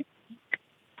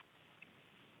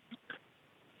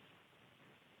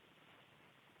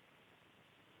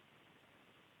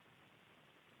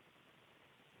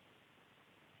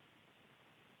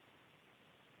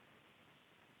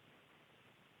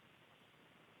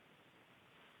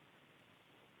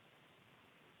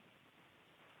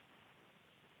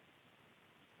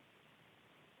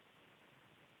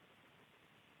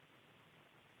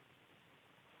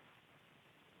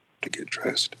 To get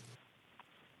dressed.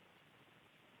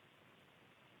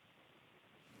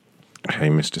 Hey,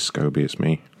 Mr. Scobie, it's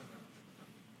me.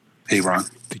 Hey, Ron.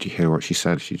 Did you hear what she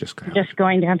said? She just Just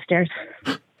going downstairs.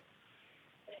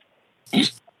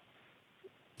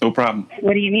 No problem.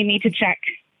 What do you need me to check?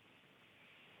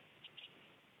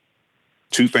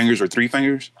 2 fingers or 3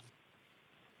 fingers?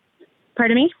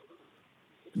 Pardon me?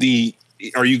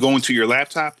 Are you going to your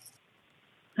laptop?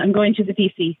 I'm going to the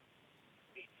PC.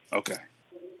 Okay.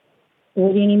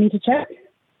 What do you need me to check?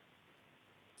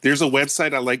 There's a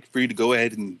website I'd like for you to go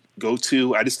ahead and go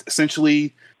to. I just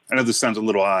essentially, I know this sounds a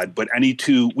little odd, but we need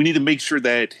to make sure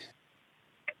that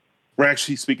we're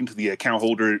actually speaking to the account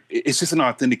holder. It's just an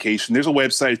authentication. There's a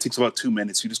website. It takes about 2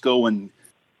 minutes. You just go and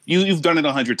you've done it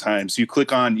 100 times. You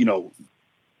click on, it'll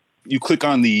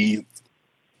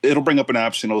bring up an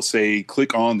option. It'll say,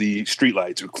 click on the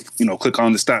streetlights or, click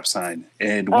on the stop sign.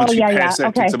 And once you pass that,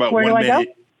 it takes about 1 minute.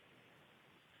 Go?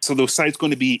 So the site's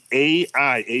going to be A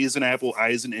is in Apple, I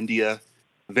is in India,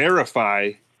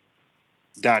 verify.com.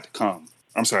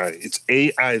 I'm sorry, it's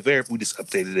AI Verify. We just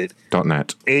updated it.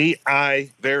 .net.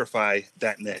 AI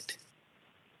Verify.net.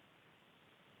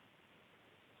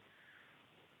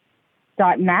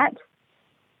 .net?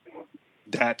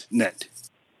 .net.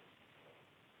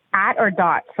 At or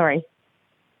dot, sorry.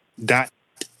 Dot.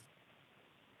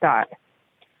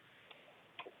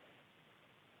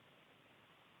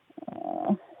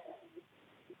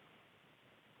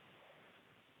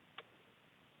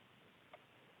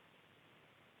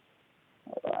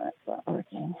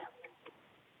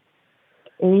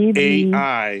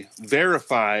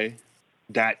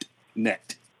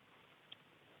 AIverify.net.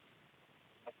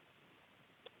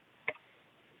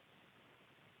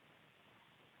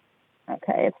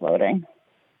 Okay, it's loading.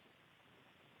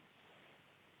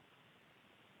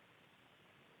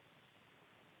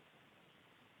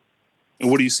 And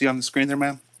what do you see on the screen there,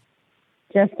 ma'am?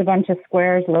 Just a bunch of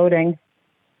squares loading.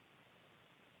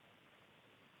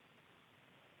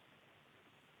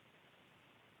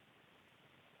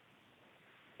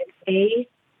 It's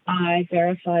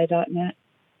AIverify.net.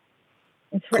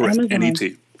 It's for Correct. Amazon. NET.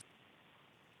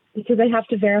 Because I have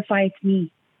to verify it's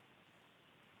me.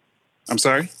 I'm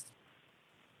sorry?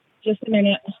 Just a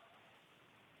minute.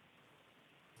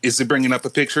 Is it bringing up a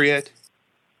picture yet?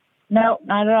 No,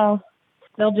 not at all.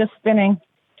 Still just spinning.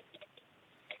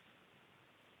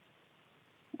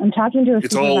 I'm talking to a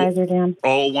supervisor, Dan.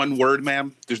 All one word,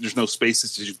 ma'am? There's no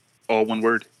spaces. It's just all one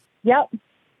word? Yep.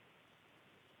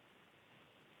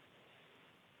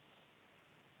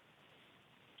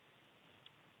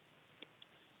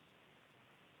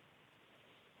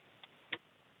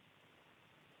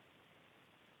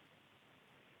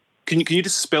 Can you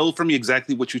just spell for me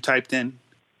exactly what you typed in?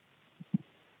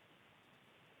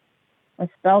 I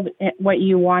spelled what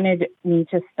you wanted me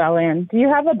to spell in. Do you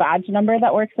have a badge number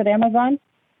that works at Amazon?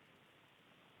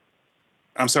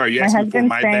 I'm sorry, you asked me for my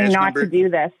badge number? My husband's saying not to do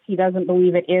this. He doesn't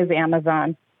believe it is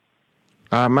Amazon.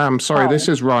 Ma'am, sorry, this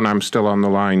is Ron. I'm still on the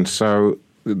line. So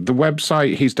the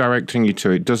website he's directing you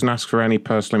to, it doesn't ask for any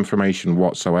personal information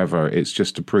whatsoever. It's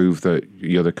just to prove that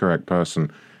you're the correct person.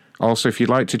 Also, if you'd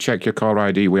like to check your caller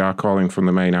ID, we are calling from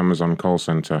the main Amazon call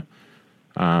center.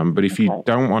 But if you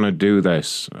don't want to do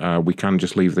this, we can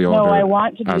just leave the order. No, I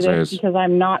want to do as this is. because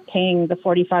I'm not paying the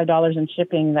 $45 in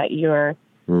shipping that you're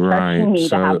charging me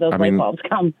to have those light bulbs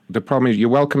come. The problem is you're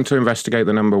welcome to investigate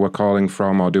the number we're calling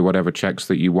from or do whatever checks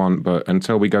that you want, but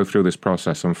until we go through this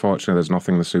process, unfortunately, there's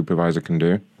nothing the supervisor can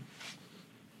do.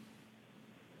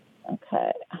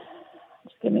 Okay.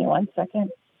 Just give me 1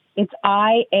 second. It's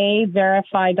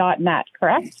IAverify.net,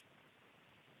 correct?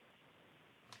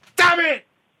 Damn it!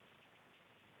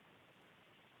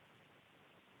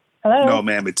 Hello? No,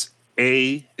 ma'am. It's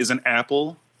A is in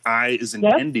Apple, I is in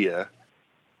India.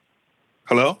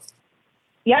 Hello?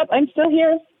 Yep, I'm still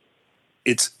here.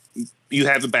 You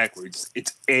have it backwards.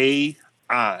 It's AI.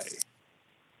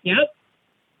 Yep.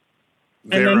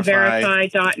 And then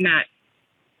verify.net.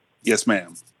 Yes,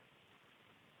 ma'am.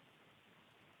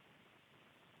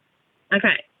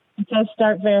 Okay. It says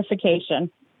start verification.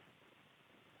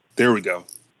 There we go.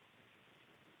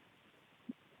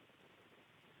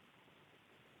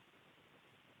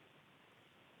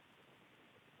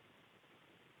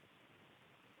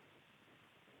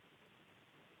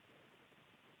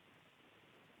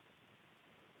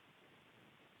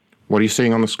 What are you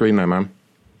seeing on the screen there, ma'am?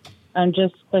 I'm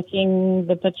just clicking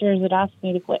the pictures it asked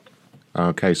me to click.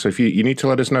 Okay, so if you need to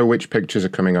let us know which pictures are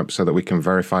coming up so that we can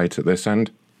verify it at this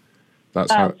end.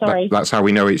 That's that's how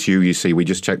we know it's you, you see. We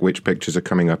just check which pictures are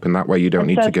coming up, and that way you don't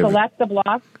need to give... select the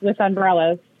block with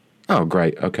umbrellas. Oh,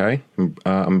 great, okay.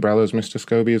 Umbrellas, Mr.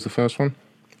 Scobie, is the first one?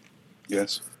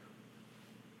 Yes.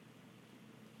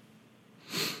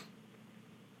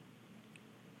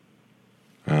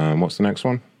 What's the next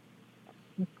one?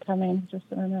 It's coming, just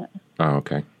a minute. Oh,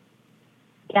 okay.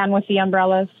 Again with the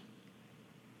umbrellas.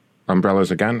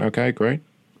 Umbrellas again? Okay, great.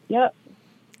 Yep.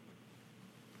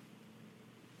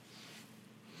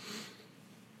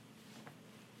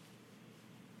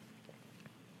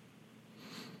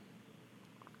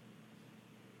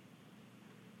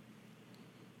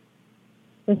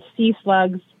 The sea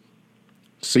slugs.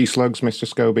 Sea slugs, Mr.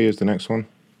 Scobie, is the next one.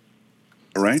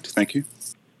 All right, thank you.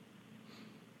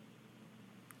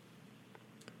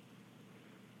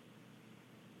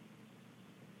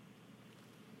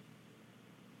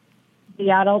 The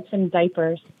adults in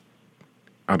diapers.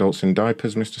 Adults in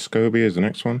diapers, Mr. Scobie, is the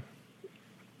next one.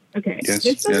 Okay,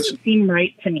 this doesn't seem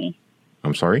right to me.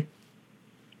 I'm sorry?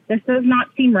 This does not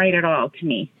seem right at all to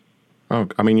me. Oh,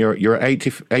 I mean, you're at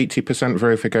 80%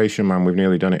 verification, ma'am. We've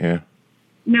nearly done it here.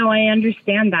 No, I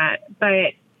understand that.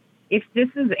 But if this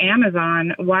is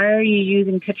Amazon, why are you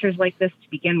using pictures like this to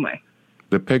begin with?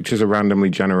 The pictures are randomly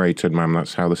generated, ma'am.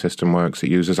 That's how the system works. It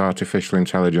uses artificial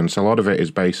intelligence. A lot of it is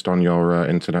based on your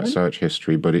internet search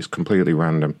history, but it's completely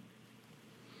random.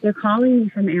 They're calling me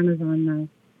from Amazon, though.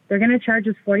 They're going to charge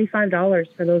us $45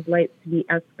 for those lights to be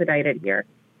expedited here.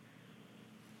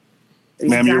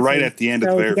 Ma'am, you're right at the end of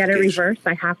the verification. So to get it reversed,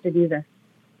 I have to do this,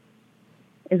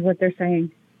 is what they're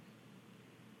saying.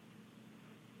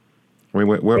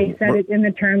 They said it's in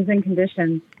the terms and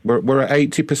conditions. We're at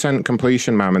 80%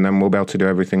 completion, ma'am, and then we'll be able to do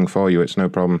everything for you. It's no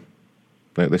problem.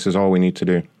 This is all we need to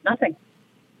do. Nothing.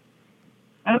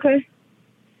 Okay.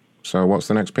 So what's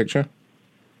the next picture?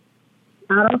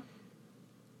 Otto?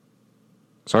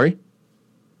 Sorry?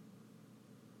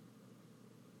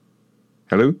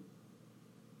 Hello?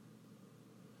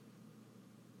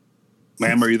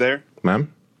 Ma'am, are you there?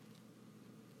 Ma'am?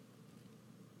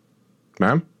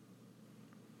 Ma'am?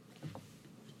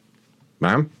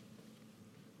 Ma'am?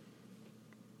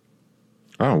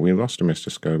 Oh, we lost her, Mr.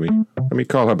 Scobie. Let me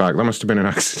call her back. That must have been an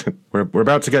accident. We're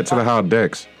about to get to the hard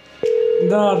dicks.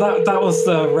 No, that was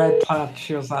the red patch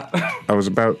she was at. I was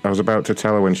about to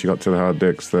tell her when she got to the hard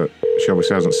dicks that she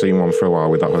obviously hasn't seen one for a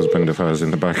while with that husband of hers in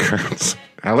the background.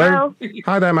 Hello?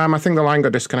 Hi there, ma'am. I think the line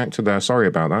got disconnected there. Sorry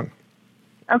about that.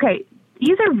 Okay,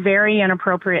 these are very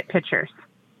inappropriate pictures.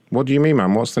 What do you mean,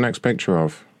 ma'am? What's the next picture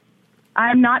of?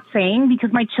 I'm not saying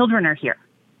because my children are here.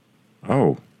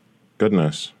 Oh,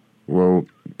 goodness. Well,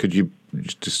 could you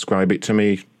just describe it to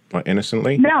me, like,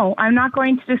 innocently? No, I'm not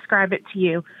going to describe it to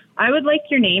you. I would like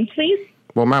your name, please.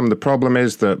 Well, ma'am, the problem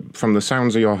is that from the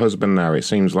sounds of your husband there, it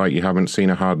seems like you haven't seen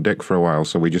a hard dick for a while,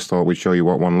 so we just thought we'd show you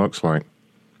what one looks like.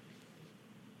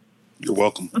 You're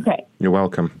welcome. Okay. You're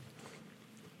welcome.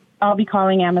 I'll be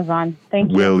calling Amazon.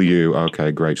 Thank you. Will you?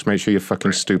 Okay, great. Just make sure your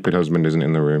fucking stupid husband isn't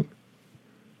in the room.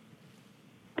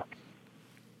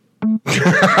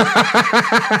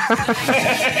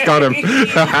 Got him.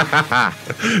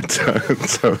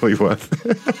 Totally worth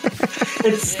it.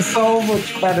 It's so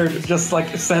much better than just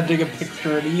like sending a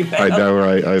picture and email. I know,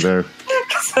 right? I know.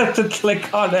 Because I have to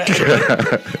click on it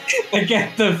and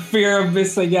get the fear of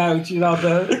missing out, you know,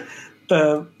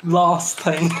 the lost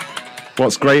thing.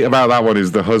 What's great about that one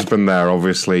is the husband there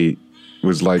obviously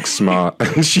was like smart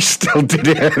and she still did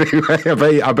it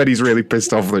anyway. I bet he's really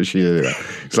pissed off that she did it.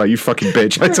 He's like, you fucking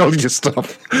bitch, I told you to stop.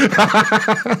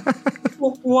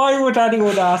 Why would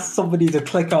anyone ask somebody to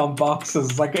click on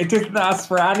boxes? Like, it didn't ask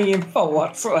for any info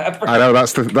whatsoever. I know,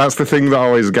 that's the thing that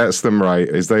always gets them right,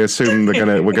 is they assume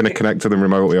we're gonna connect to them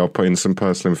remotely or put in some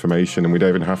personal information, and we don't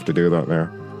even have to do that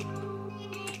there.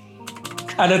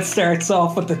 And it starts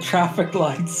off with the traffic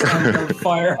lights and the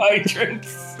fire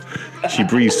hydrants. She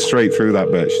breezed straight through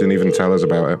that bit. She didn't even tell us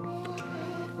about it.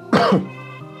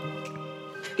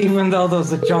 Even though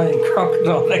there's a giant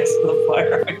crocodile next to the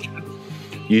fire hydrant.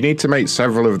 You need to make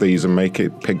several of these and make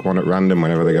it pick one at random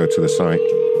whenever they go to the site.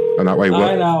 And that way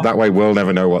we'll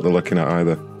never know what they're looking at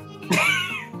either.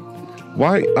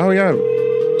 Why? Oh, yeah.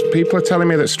 People are telling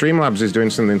me that Streamlabs is doing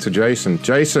something to Jason.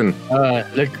 Jason.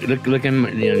 Look in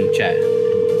the chat.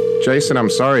 Jason, I'm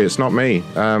sorry. It's not me.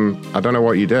 I don't know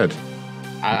what you did.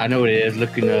 I know what it is.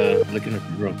 Look in the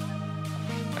room.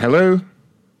 Hello?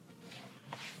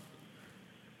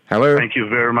 Hello? Thank you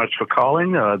very much for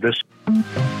calling.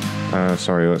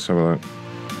 Sorry, let's have a look.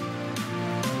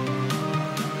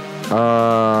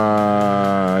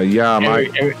 Yeah,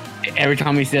 every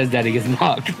time he says that, he gets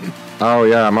mocked. Oh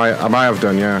yeah, I might have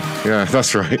done. Yeah,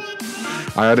 that's right.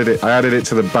 I added it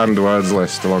to the banned words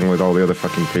list along with all the other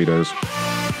fucking pedos.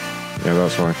 Yeah,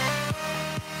 that's why.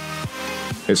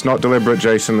 It's not deliberate,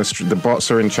 Jason. The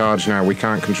bots are in charge now. We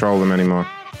can't control them anymore.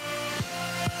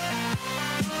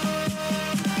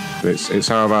 It's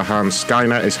out of our hands.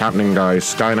 Skynet is happening, guys.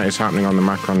 Skynet is happening on the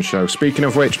Macron Show. Speaking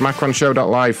of which,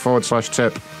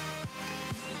 macronshow.live/tip.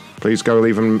 Please go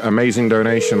leave an amazing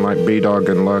donation like B-Dog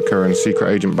and Lurker and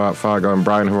Secret Agent Bart Fargo and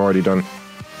Brian, who are already done.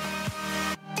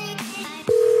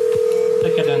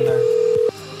 Stick it in there.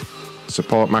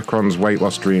 Support Macron's weight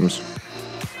loss dreams.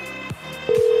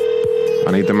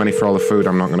 I need the money for all the food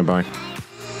I'm not going to buy.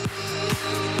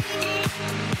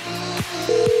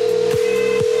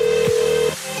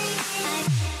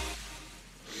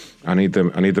 I need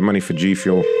the money for G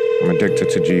Fuel. I'm addicted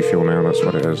to G Fuel now. That's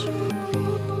what it is.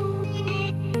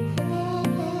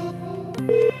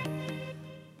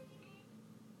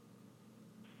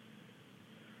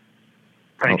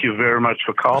 Thank you very much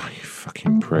for calling. You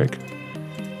fucking prick.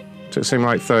 Took him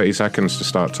like 30 seconds to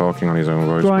start talking on his own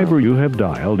voice. The driver you have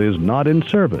dialed is not in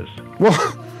service. What?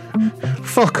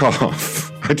 Fuck off.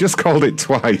 I just called it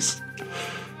twice.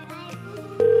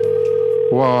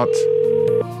 What?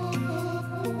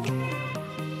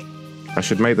 I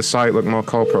should make the site look more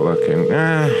corporate looking.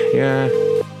 Yeah.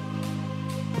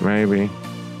 Maybe.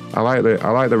 I like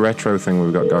the retro thing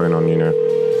we've got going on, you know.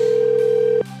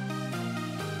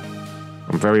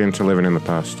 I'm very into living in the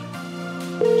past.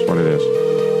 That's what it is.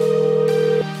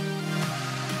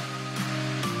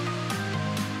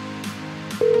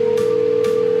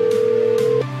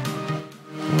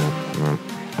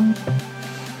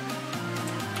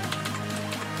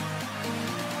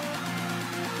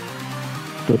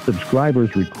 The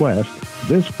subscriber's request,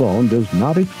 this phone does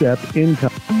not accept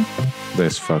income.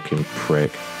 This fucking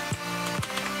prick.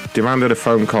 demanded a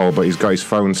phone call, but he's got his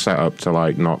phone set up to,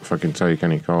 like, not fucking take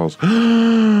any calls.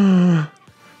 Mr.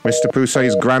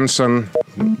 Pousset's grandson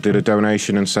did a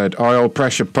donation and said, oil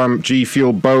pressure pump, G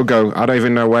Fuel BOGO. I don't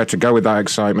even know where to go with that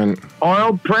excitement.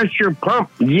 Oil pressure pump,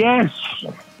 yes.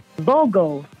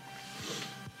 BOGO.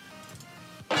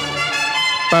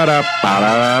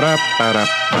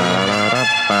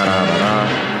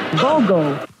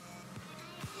 BOGO.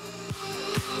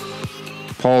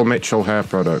 Paul Mitchell Hair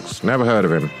Products. Never heard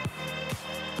of him.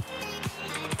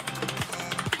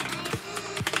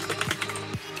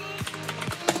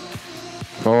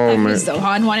 Paul Who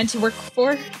Zohan wanted to work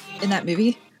for in that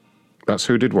movie. That's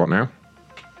who did what now?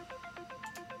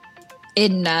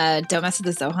 In Don't Mess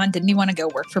with the Zohan, didn't he want to go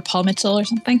work for Paul Mitchell or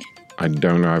something? I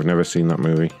don't know. I've never seen that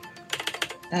movie.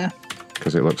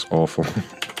 Because it looks awful.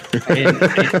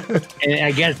 and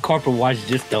I guess Corporal watched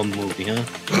this dumb movie, huh?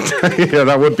 Yeah,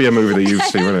 that would be a movie that you've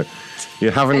seen, wouldn't it?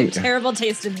 You haven't. Terrible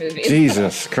taste in movies.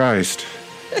 Jesus Christ.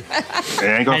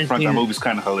 I ain't gonna front, that movie's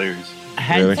kind of hilarious. I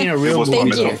hadn't seen a real movie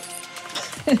before.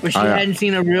 But she I- hadn't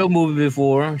seen a real movie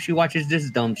before. She watches this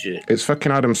dumb shit. It's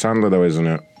fucking Adam Sandler, though, isn't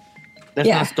it? Let's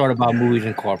not start about movies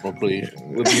and Corporal, please.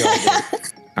 We'll be all good.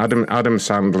 Adam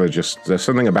Sandler just... There's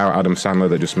something about Adam Sandler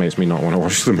that just makes me not want to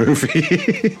watch the movie.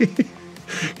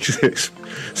 It's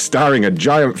starring a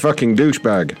giant fucking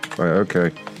douchebag. Like,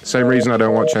 okay. Same reason I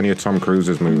don't watch any of Tom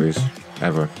Cruise's movies.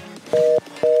 Ever.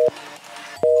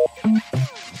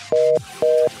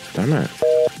 Damn it.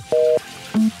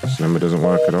 This number doesn't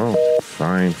work at all.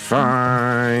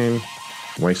 Fine.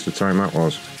 Waste of time that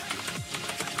was.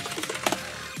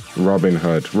 Robin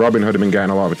Hood. Robin Hood have been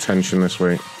getting a lot of attention this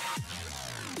week.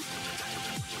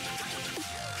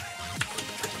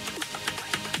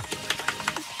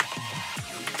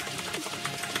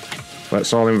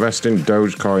 Let's all invest in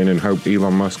Dogecoin and hope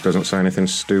Elon Musk doesn't say anything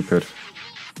stupid.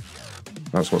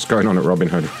 That's what's going on at Robin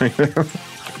Hood right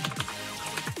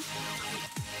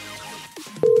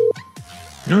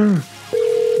now.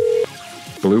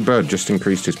 Bluebird just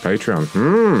increased his Patreon.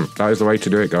 That is the way to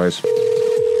do it, guys.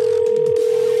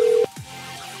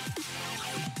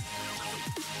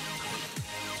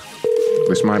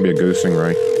 This might be a goosing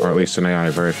ray, or at least an AI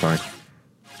verify.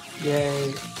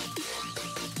 Yay.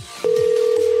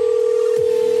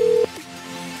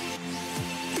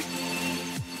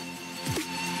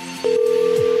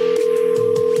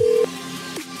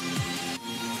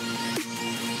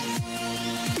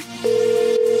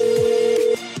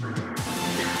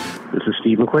 This is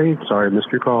Steve McQueen. Sorry, I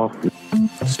missed your call.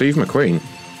 Steve McQueen?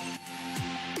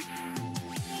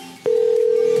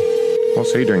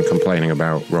 What's he doing complaining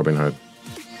about Robin Hood?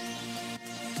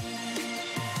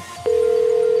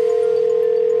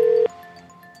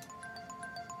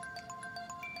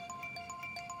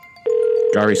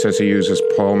 Gary says he uses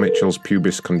Paul Mitchell's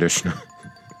pubis conditioner.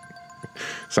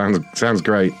 Sounds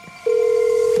great.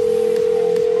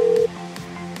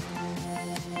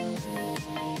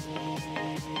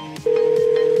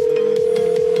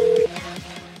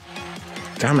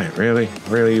 Damn it, really?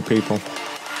 Really, you people?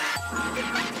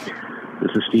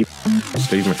 This is Steve.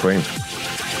 Steve McQueen.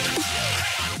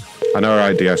 I know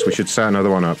our IDS. We should set another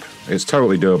one up. It's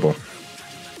totally doable.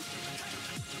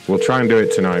 We'll try and do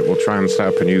it tonight. We'll try and set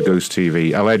up a new Goose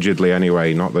TV. Allegedly,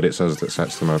 anyway. Not that it's us that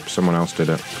sets them up. Someone else did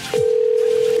it.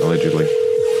 Allegedly.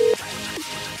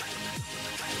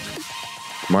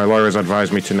 My lawyers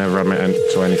advised me to never admit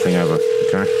to anything ever.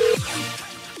 Okay?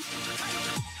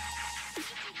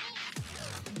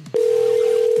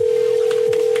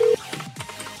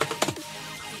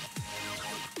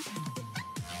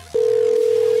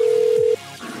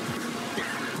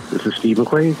 This is Steve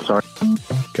McQueen. Sorry.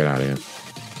 Get out of here.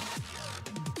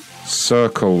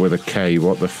 Circle with a K.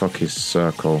 What the fuck is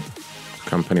Circle?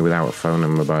 Company without a phone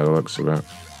number by the looks of it.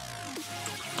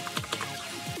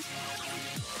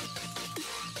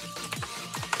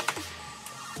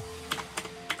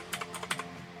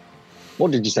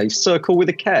 What did you say? Circle with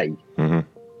a K? Mm-hmm.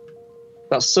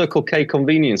 That's Circle K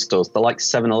convenience stores. They're like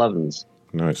 7-Elevens.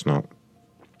 No, it's not.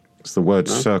 It's the word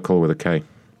circle with a K.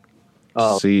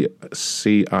 Oh.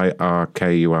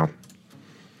 C-I-R-K-U-L.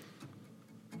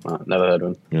 Never heard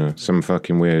of them. Yeah, some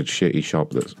fucking weird shitty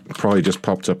shop that's probably just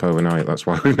popped up overnight. That's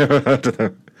why we've never heard of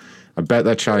them. I bet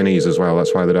they're Chinese as well.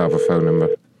 That's why they don't have a phone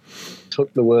number.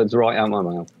 Took the words right out of my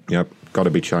mouth. Yep, got to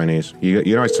be Chinese. You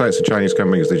know, it's a Chinese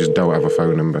companies, they just don't have a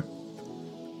phone number.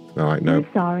 They're like, no. I'm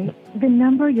sorry. The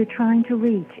number you're trying to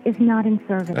reach is not in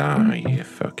service. Ah, you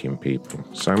fucking people.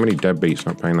 So many deadbeats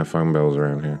not paying their phone bills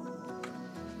around here.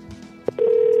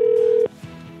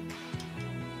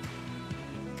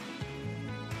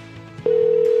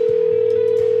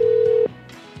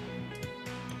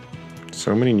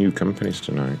 So many new companies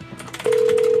tonight.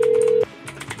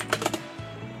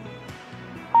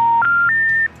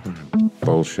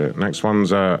 bullshit. Next one's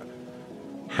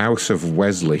House of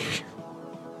Wesley.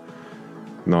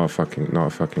 Not a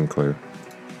fucking clue.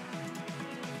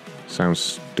 Sounds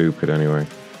stupid anyway.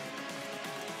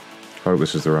 Hope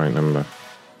this is the right number.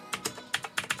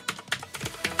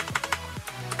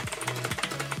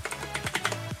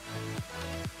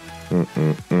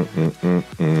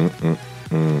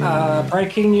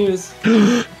 Breaking news.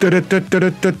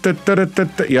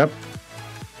 Yep.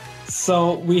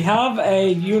 So we have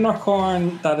a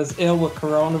unicorn that is ill with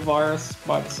coronavirus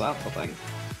by the sampling.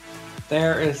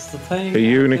 There is the thing. A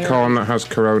unicorn that has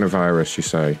coronavirus, you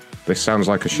say? This sounds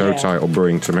like a show title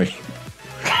brewing to me.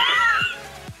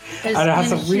 And it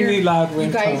has a really loud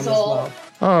ringtone as well.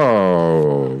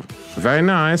 Oh, very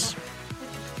nice.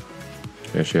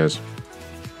 Yeah, she is.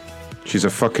 She's a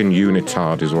fucking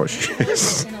unitard is what she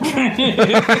is. Number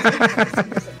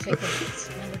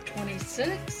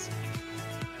 26.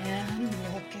 And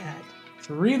look at. It's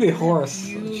really hoarse.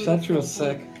 She said she was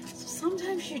sick. So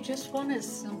sometimes you just want a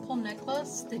simple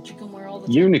necklace that you can wear all the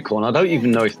time. Unicorn. I don't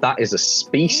even know if that is a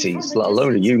species, let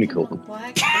alone a unicorn.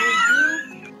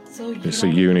 It's a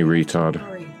uni retard.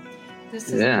 This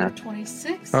is number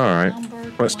 26. All right.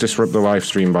 Let's disrupt the live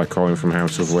stream by calling from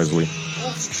House of Wesley.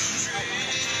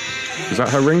 Is that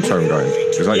her ringtone going?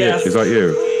 Is that you? Is that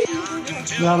you?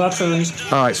 No, that's her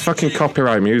ringtone. Oh, it's fucking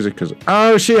copyright music.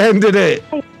 Oh, she ended it.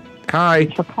 Hi.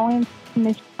 For calling.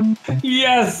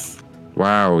 Yes.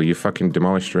 Wow, you fucking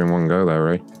demolished her in one go there,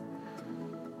 Ray.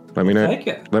 Let me know.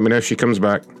 Let me know if she comes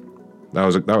back. That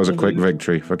was a quick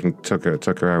victory. Fucking took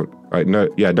her out. Right, no,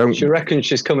 yeah, don't. She reckons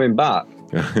she's coming back.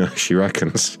 She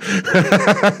reckons.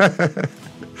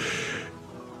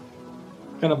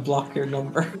 Gonna block your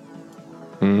number.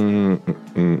 Oh,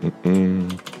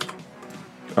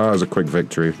 that was a quick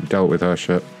victory. Dealt with her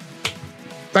shit.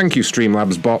 Thank you,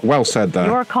 Streamlabs bot. Well said there.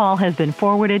 Your call has been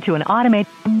forwarded to an automated...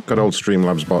 Good old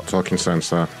Streamlabs bot talking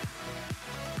sense there.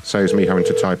 Saves me having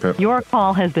to type it. Your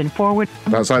call has been forwarded...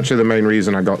 That's actually the main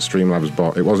reason I got Streamlabs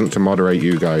bot. It wasn't to moderate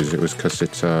you guys. It was because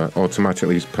it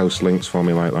automatically posts links for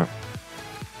me like that.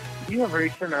 You have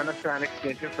reached an unassigned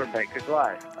extension for Baker's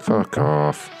Live. Fuck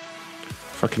off.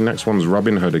 Fucking next one's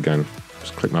Robin Hood again.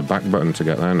 Just click my back button to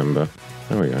get their number.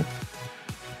 There we go.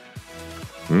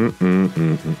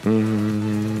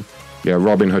 Yeah,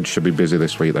 Robin Hood should be busy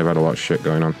this week. They've had a lot of shit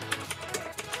going on.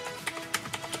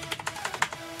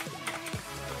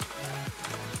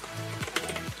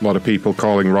 A lot of people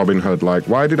calling Robin Hood like,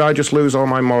 why did I just lose all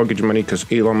my mortgage money because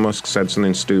Elon Musk said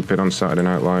something stupid on Saturday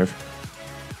Night Live?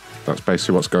 That's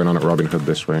basically what's going on at Robin Hood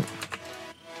this week.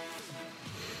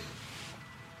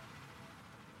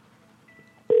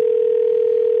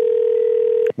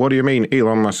 What do you mean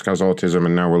Elon Musk has autism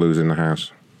and now we're losing the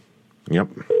house? Yep.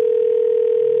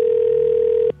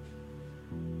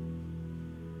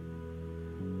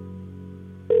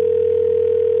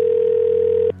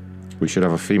 We should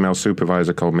have a female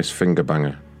supervisor called Miss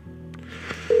Fingerbanger.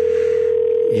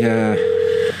 Yeah.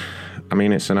 I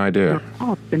mean, it's an idea. Your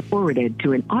call has been forwarded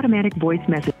to an automatic voice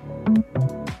message.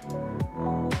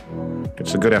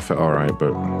 It's a good effort, all right,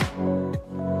 but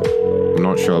I'm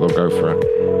not sure they'll go for it.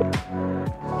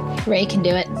 Ray can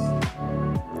do it.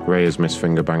 Ray is Miss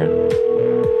Fingerbanger.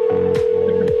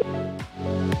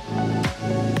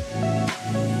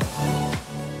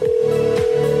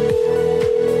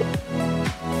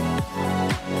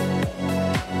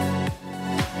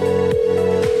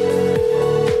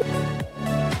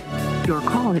 Your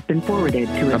call has been forwarded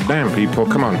to God damn, people,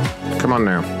 come on. Come on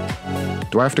now.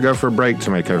 Do I have to go for a break to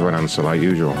make everyone answer like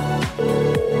usual?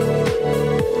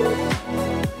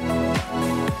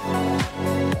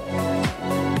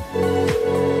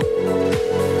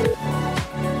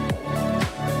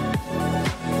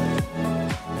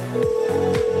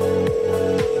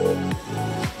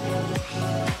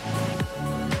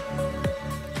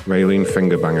 Raylene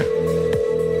Fingerbanger.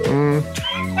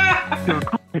 Your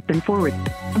call has been forwarded.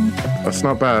 That's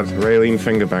not bad. Raylene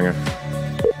Fingerbanger.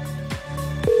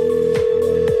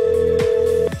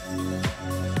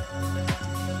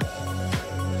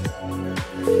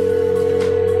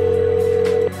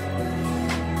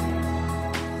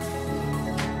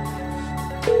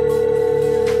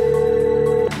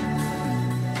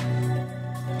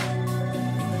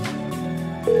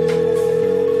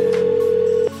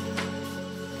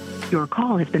 Your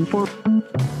call has been forwarded.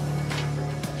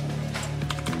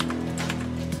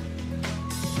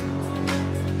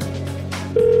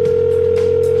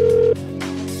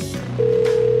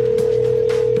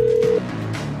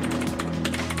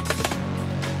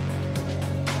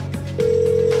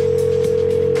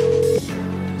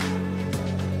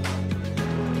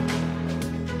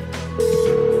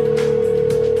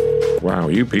 Wow,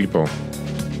 you people.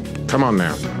 Come on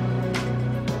now.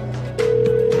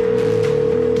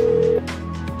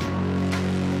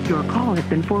 Your call has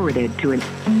been forwarded to an...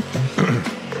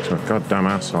 Goddamn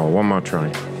asshole. One more try.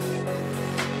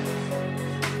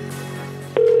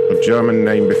 A German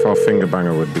name before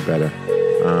Fingerbanger would be better.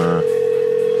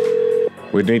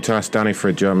 We'd need to ask Danny for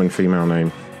a German female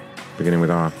name, beginning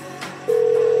with R.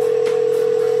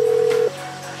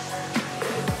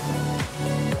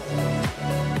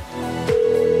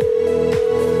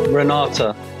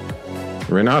 Renata.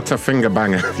 Renata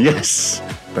Fingerbanger. Yes.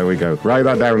 There we go. Write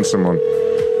that down, someone.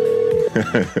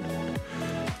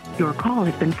 Your call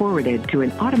has been forwarded to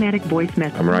an automatic voice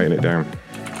message. I'm writing it down.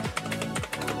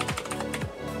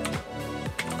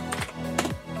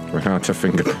 Renata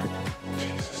Fingerbanger.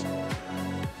 Jesus.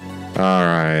 All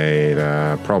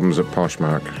right. Problems at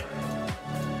Poshmark.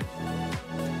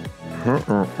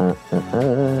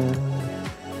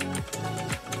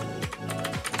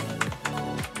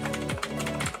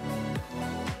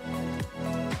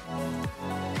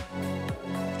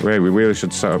 Wait, we really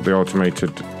should set up the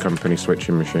automated company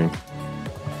switching machine.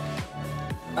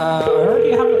 I already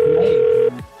have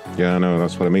it made. Yeah, I know,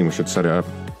 that's what I mean. We should set it up.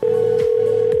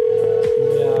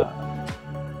 Yeah.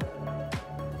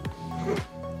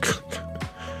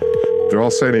 They're all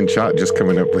saying in chat just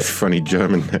coming up with funny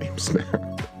German names now.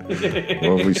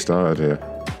 What have we started here?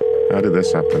 How did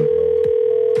this happen?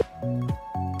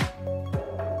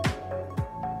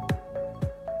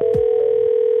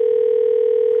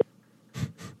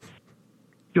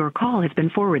 Your call has been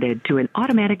forwarded to an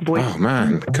automatic voice... Oh,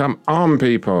 man. Come on,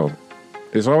 people.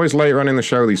 It's always later on in the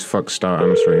show these fucks start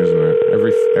answering, isn't it?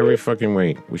 Every fucking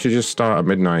week. We should just start at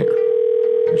midnight.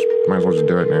 Might as well just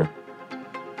do it now.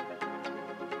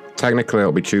 Technically,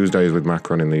 it'll be Tuesdays with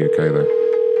Macron in the UK, though.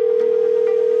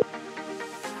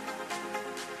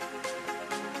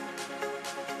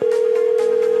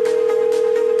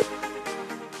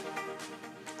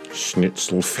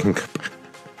 Schnitzel finger.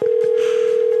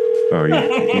 Oh,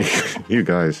 you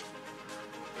guys.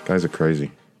 Guys are crazy.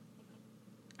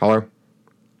 Hello?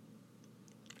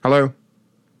 Hello?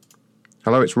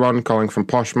 Hello, it's Ron calling from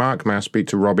Poshmark. May I speak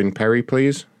to Robin Perry,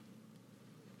 please?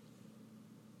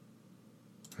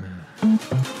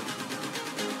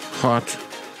 Hot.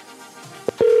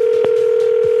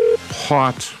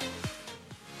 Hot.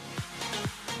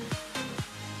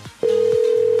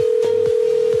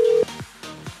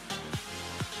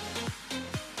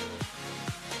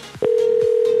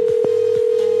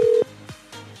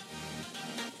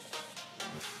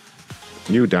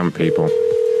 You damn people.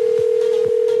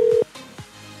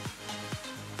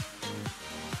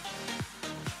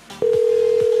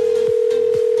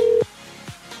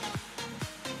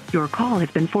 Your call has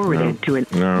been forwarded to an...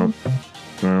 No.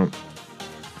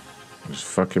 Just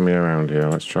fucking me around here.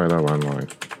 Let's try that landline.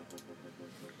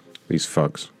 These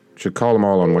fucks. Should call them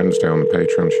all on Wednesday on the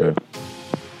Patreon show.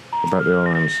 I bet they all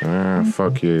answer.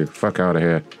 Fuck you. Fuck out of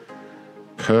here.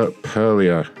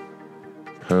 Perlia.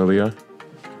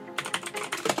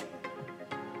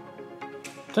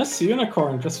 This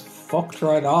unicorn just fucked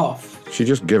right off. She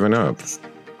just given up.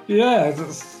 Yeah, it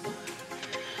just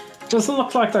doesn't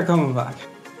look like they're coming back.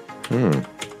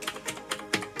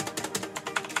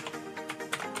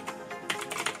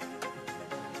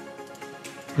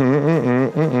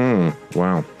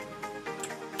 Wow.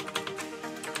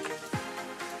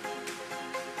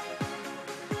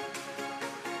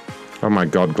 Oh my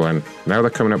God, Glenn. Now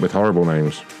they're coming up with horrible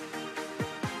names.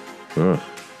 Ugh.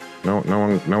 No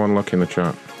one look in the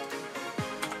chat.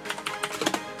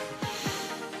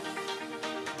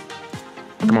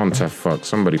 Come on, tough fuck.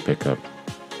 Somebody pick up.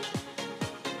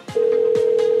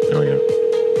 Oh, yeah.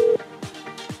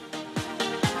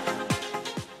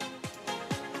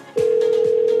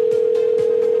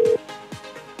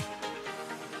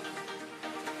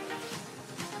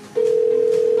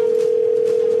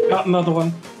 Got another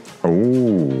one.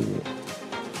 Ooh.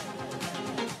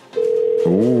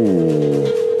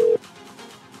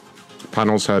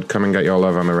 Panels heard Come and Get Your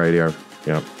Love on the radio.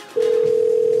 Yep.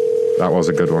 That was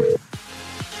a good one.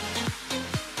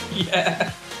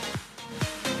 Yeah.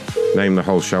 Name the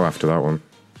whole show after that one.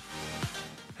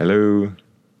 Hello?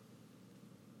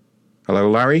 Hello,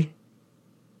 Larry?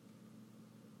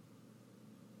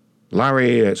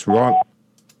 Larry, it's Ron.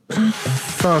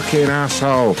 Fucking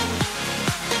asshole.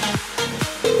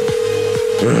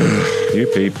 Ugh, you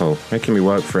people, making me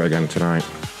work for it again tonight.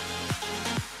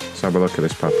 Let's have a look at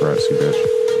this paparazzi bitch.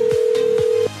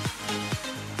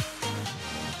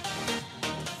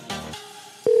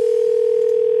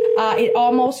 It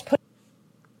almost put...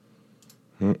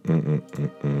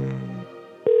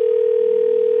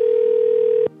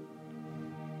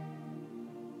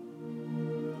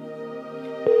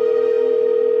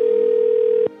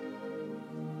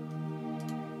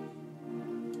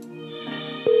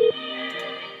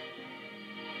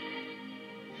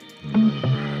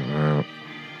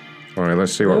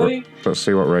 let's see Really?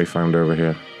 what Ray found over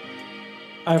here.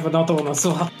 I have another one as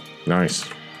well. Nice.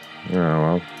 Yeah,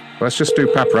 well, let's just do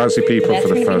paparazzi people That's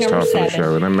for the gonna be first half number of the 7,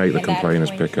 show, and then make the and that's complainers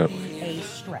going pick to up. be a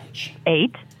stretch.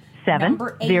 8, 7,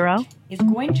 Number 8 0. is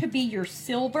going to be your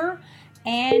silver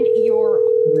and your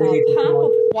pop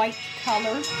of white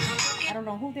color. I don't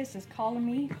know who this is calling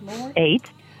me, Lord.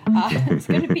 8. It's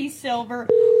going to be silver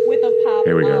with a pop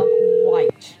Here we go. of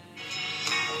white.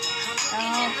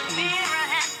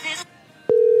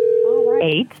 All right.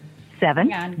 8, 7,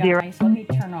 Hang on, 0. guys. Let me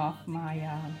turn off my.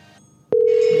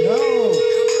 No.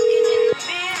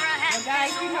 Well,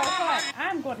 guys, you know what?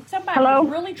 I'm going. Somebody Hello?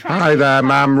 really trying. Hi there,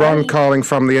 ma'am. Ron calling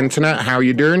from the internet. How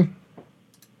you doing?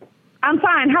 I'm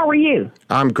fine. How are you?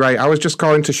 I'm great. I was just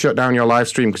calling to shut down your live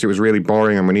stream because it was really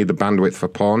boring and we need the bandwidth for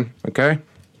porn. Okay?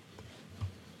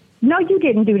 No, you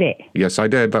didn't do that. Yes, I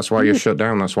did. That's why you shut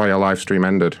down. That's why your live stream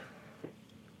ended.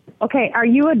 Okay, are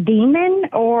you a demon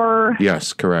or?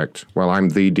 Yes, correct. Well, I'm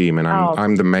the demon.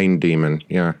 I'm the main demon.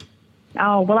 Yeah.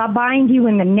 Oh, well, I bind you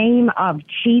in the name of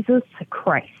Jesus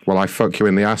Christ. Well, I fuck you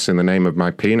in the ass in the name of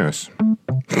my penis.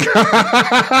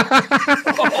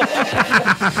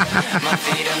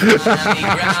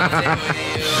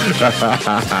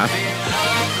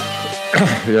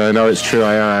 Yeah, no, it's true.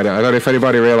 I don't know if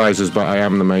anybody realizes, but I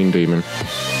am the main demon.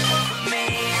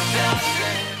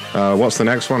 What's the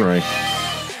next one, Ray?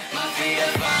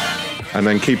 And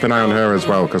then keep an eye on her as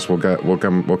well, because we'll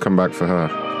come back for her.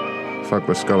 Fuck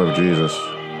the skull of Jesus.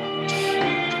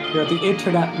 You're the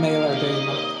internet mailer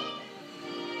demon.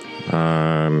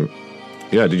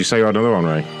 Yeah. Did you say you had another one,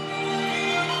 Ray?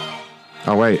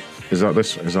 Oh wait, is that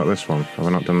this one? Have I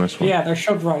not done this one? Yeah, they're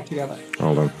shoved right together.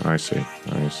 Hold on. I see.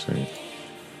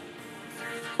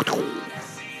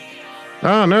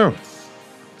 Ah, no.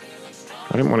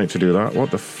 I didn't want it to do that.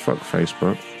 What the fuck,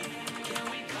 Facebook?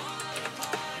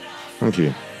 Thank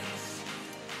you.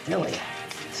 Really?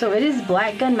 So it is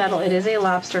black gunmetal. It is a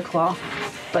lobster claw,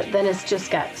 but then it's just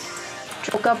got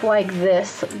stroke up like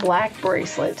this black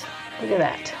bracelet. Look at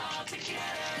that.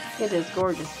 It is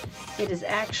gorgeous. It is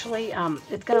actually,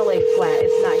 it's gonna lay flat.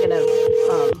 It's not gonna,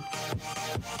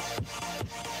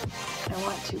 I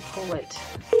want to pull it.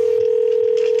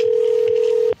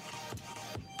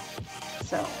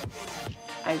 So,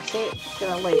 I'd say it's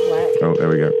gonna lay flat. Oh, there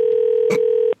we go.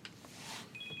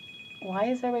 Why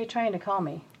is everybody trying to call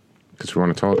me? Because we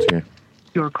want to talk to you.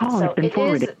 Your call So has been it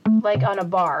forwarded. is like on a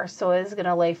bar, so it is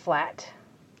gonna lay flat.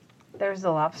 There's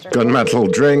the lobster.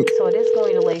 Gunmetal drink. So it is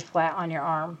going to lay flat on your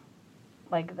arm,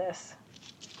 like this.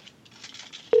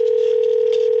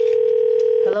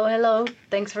 Hello, hello.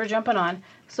 Thanks for jumping on.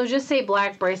 So just say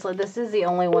black bracelet. This is the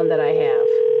only one that I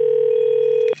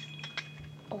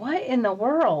have. What in the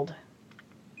world?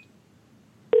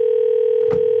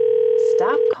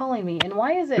 Stop calling me. And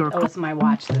why is it? Oh, it's my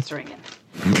watch that's ringing.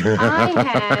 I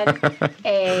had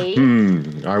a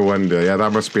I wonder. Yeah,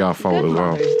 that must be our fault as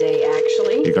well. Mother's Day,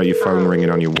 actually. You got your phone ringing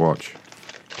on your watch.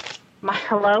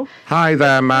 Hello? Hi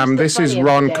there, ma'am. This is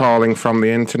Ron calling from the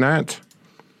internet.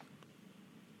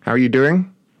 How are you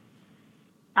doing?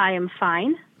 I am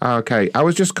fine. Okay, I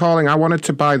was just calling. I wanted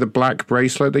to buy the black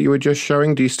bracelet that you were just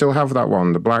showing. Do you still have that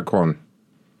one, the black one?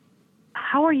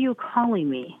 How are you calling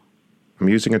me? I'm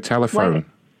using a telephone.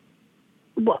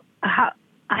 Well,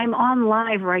 I'm on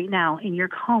live right now, and you're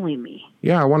calling me.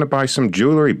 Yeah, I want to buy some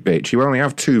jewelry, bitch. You only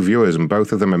have 2 viewers, and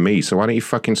both of them are me, so why don't you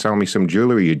fucking sell me some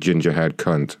jewelry, you gingerhead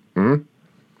cunt?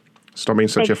 Stop being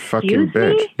such a fucking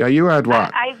bitch. Me? Yeah, you heard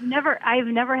what? I've never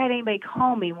had anybody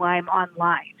call me while I'm on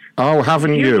live. Oh,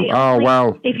 haven't you? Oh,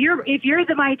 well. If you're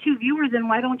my 2 viewers, then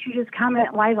why don't you just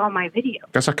comment live on my video?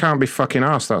 Guess I can't be fucking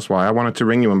arsed, that's why. I wanted to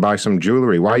ring you and buy some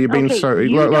jewelry. Why are you being so...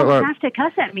 You look. don't have to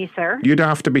cuss at me, sir. You don't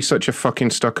have to be such a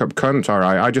fucking stuck-up cunt, all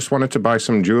right? I just wanted to buy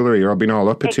some jewelry. You're being all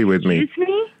uppity with me. Excuse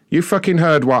me? You fucking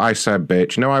heard what I said,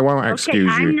 bitch. No, I won't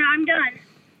excuse you. I'm done.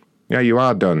 Yeah, you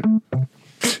are done.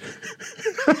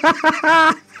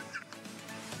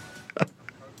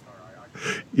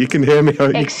 You can hear me.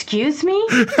 Excuse me?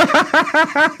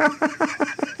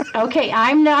 Okay,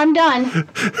 I'm done.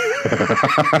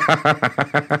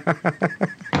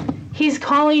 He's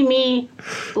calling me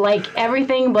like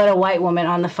everything but a white woman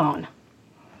on the phone.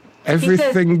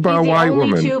 Everything but a white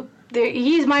woman?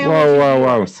 He's my only Whoa.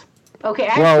 viewers. Okay,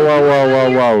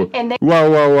 Whoa. And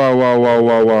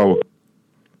Whoa.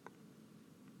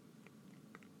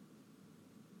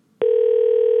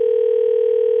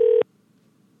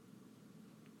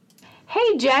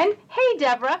 Hey, Jen. Hey,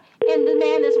 Deborah. And the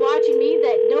man that's watching me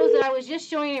that knows that I was just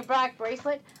showing a black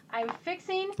bracelet. I'm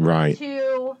fixing to...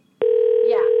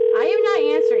 Yeah, I am not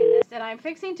answering this. And I'm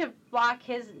fixing to block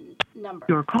his number.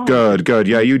 Your call. Good.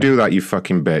 Yeah, you do that, you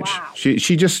fucking bitch. Wow.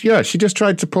 She just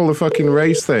tried to pull the fucking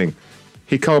race thing.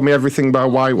 He called me everything but a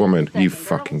white woman. You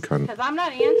fucking cunt. Because I'm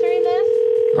not answering this.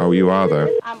 Oh, you are though.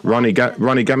 Ronnie, get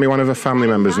me one of the family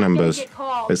members' numbers.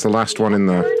 It's the last one in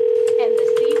there. And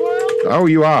the C word. Oh,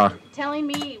 you are. Telling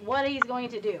me what he's going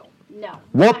to do. No.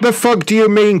 What the fuck do you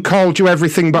mean called you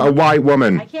everything but a white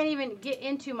woman? I can't even get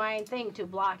into my thing to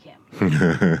block him.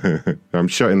 I'm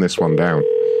shutting this one down.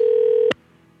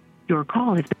 Your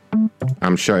call is.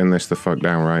 I'm shutting this the fuck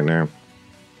down right now.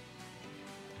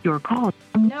 Your call.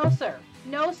 No, sir.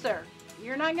 No, sir.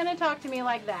 You're not going to talk to me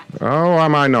like that. Oh,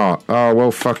 am I not? Oh,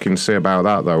 we'll fucking see about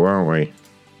that though, won't we?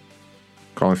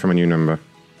 Calling from a new number.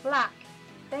 Black.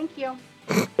 Thank you.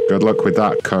 Good luck with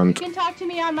that, cunt. You can talk to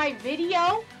me on my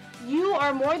video. You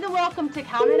are more than welcome to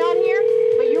comment on here,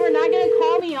 but you are not going to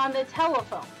call me on the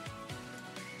telephone.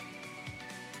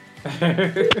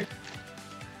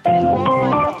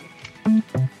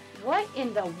 What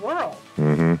in the world?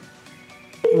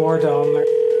 Mm-hmm. War down there.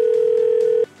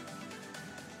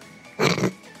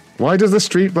 Why does the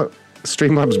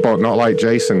Streamlabs bot not like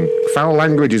Jason? Foul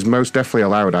language is most definitely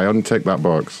allowed. I unticked that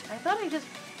box. I thought I just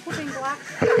flipping blocked.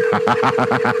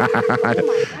 Oh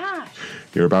my gosh.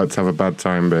 You're about to have a bad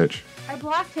time, bitch. I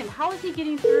blocked him. How is he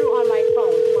getting through on my phone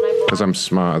when I blocked? Because I'm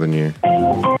smarter than you.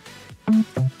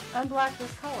 Unblock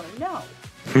this caller. No.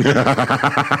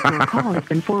 Your call has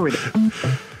been forwarded.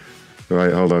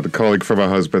 Right, hold on. Calling from my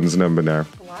husband's number now.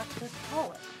 Block this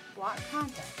caller. Block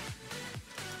contact.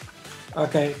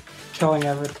 Okay, killing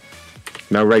everything.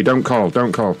 No, Ray, don't call.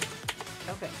 Don't call.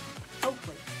 Okay.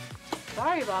 Hopefully.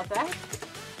 Sorry about that.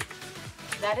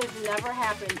 That has never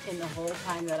happened in the whole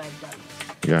time that I've done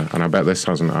this. Yeah, and I bet this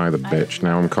hasn't either, bitch.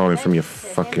 Now I'm calling from your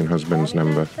fucking husband's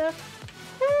number.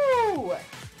 Woo!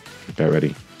 Get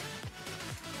ready.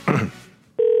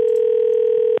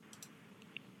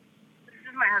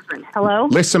 Hello?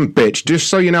 Listen, bitch, just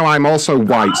so you know I'm also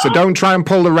white, so don't try and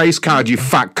pull the race card, you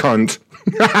fat cunt.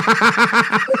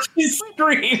 She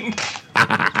screamed.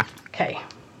 Okay.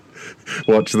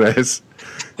 Watch this.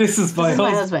 This is my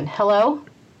husband. Hello?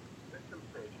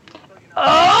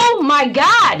 Oh my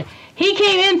God! He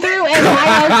came in through as my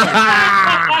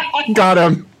husband. Got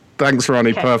him. Thanks,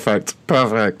 Ronnie. Okay.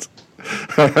 Perfect.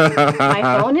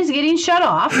 My phone is getting shut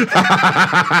off.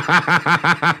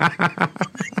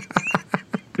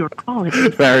 Your call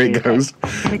is. There it goes.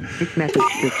 Message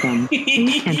system.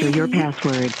 Please enter your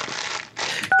password.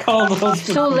 Call the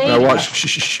husband. So lady, now watch.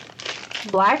 Shh.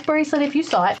 Black bracelet if you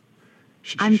saw it.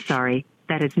 I'm sorry.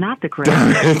 That is not the correct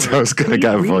Damn it, password. I was going to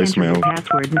get a Please re-enter voicemail. your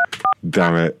password.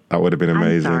 Damn it, that would have been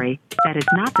amazing. I'm sorry. That is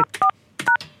not the.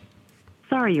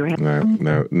 Sorry, you're.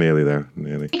 No, nearly there.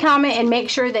 Nearly. Comment and make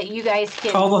sure that you guys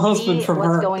can Call the husband see from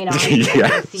what's her. going on.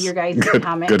 Yeah. See your guys'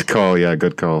 comment. Good call, yeah,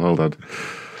 good call. Hold on.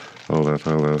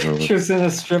 She was in a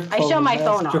strip club. I show my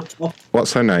phone off.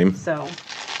 What's her name? So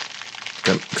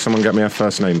Someone get me her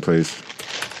first name, please.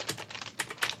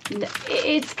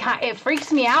 it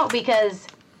freaks me out because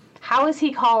how is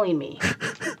he calling me?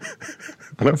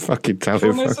 I don't fucking tell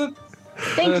you.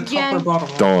 Thanks, Jen.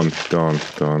 Dawn.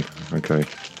 Okay.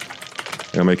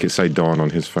 I'll make it say Dawn on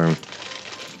his phone.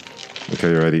 Okay,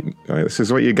 you ready? Right, this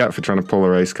is what you get for trying to pull a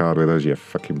race card with us, you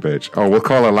fucking bitch. Oh, we'll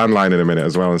call her landline in a minute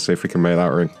as well and see if we can make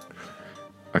that ring.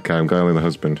 Okay, I'm calling the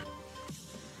husband.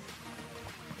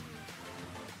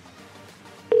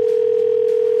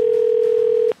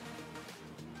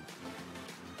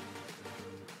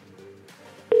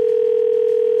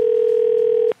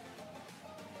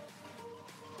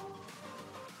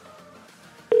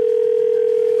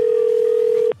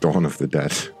 Dawn of the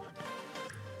Dead.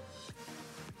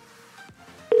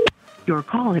 Your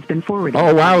call has been forwarded.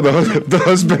 Oh wow, the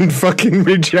husband fucking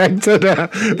rejected her.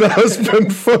 The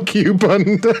husband, fuck you,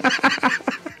 bund.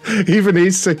 Even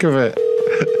he's sick of it.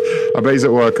 I bet he's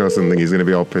at work or something. He's going to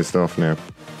be all pissed off now.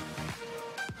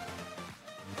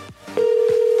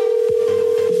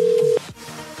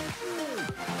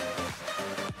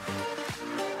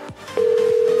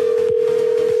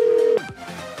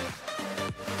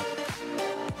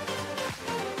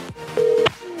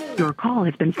 Your call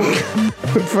has been forwarded.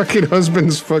 Fucking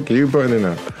husband's fuck you button in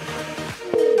her.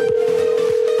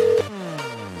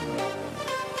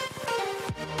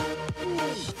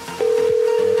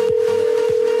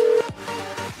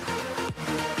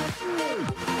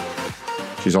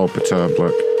 She's all perturbed,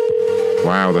 look.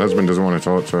 Wow, the husband doesn't want to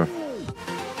talk to her.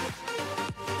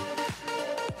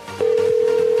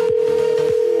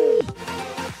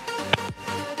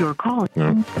 Your call.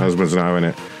 No, husband's not having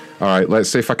it. All right, let's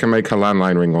see if I can make her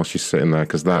landline ring while she's sitting there,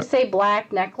 because Let's say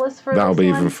black necklace for that'll this be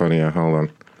one. even funnier. Hold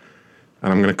on.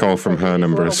 And I'm going to call from her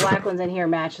number Little as well. black ones in here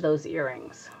match those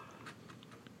earrings.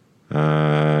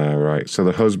 Right, so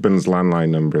the husband's landline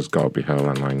number has got to be her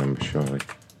landline number, surely.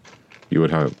 You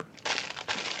would hope.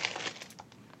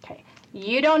 Okay.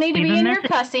 You don't need to be in your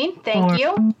cussing. Thank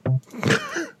you.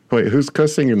 Wait, who's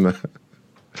cussing in there?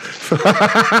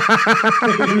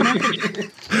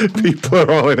 People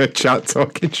are all in a chat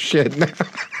talking shit now.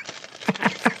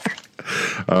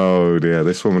 Oh dear,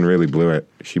 this woman really blew it.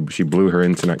 She blew her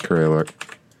internet career, look.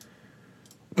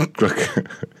 Look.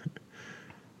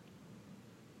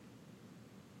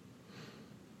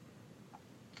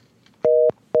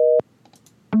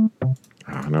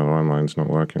 Oh no, the landline's not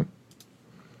working.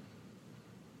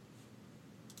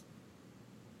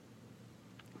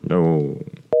 No.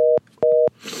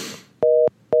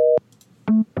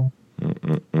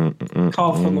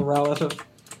 Call from the relative.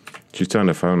 She's turned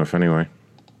her phone off anyway.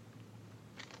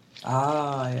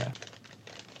 Ah, yeah.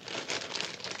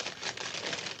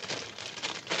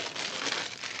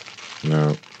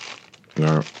 No,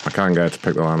 I can't get her to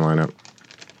pick the landline up.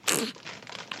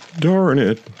 Darn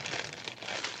it.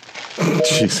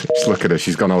 She's look at her,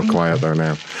 she's gone all quiet though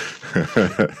now.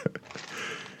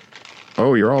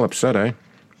 Oh, you're all upset, eh?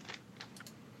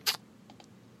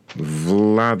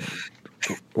 Vlad,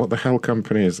 what the hell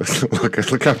company is this?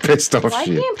 Look how pissed off Why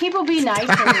she is. can't people be nice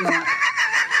anymore?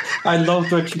 I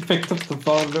loved when she picked up the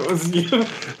phone. It was you.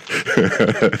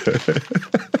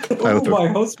 Oh, my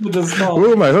husband is called.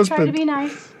 Oh, my Try to husband. be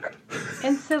nice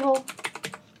and civil.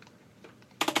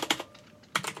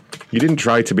 You didn't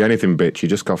try to be anything, bitch. You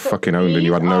just got fucking owned and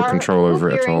you had no control over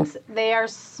it at all. They are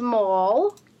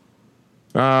small.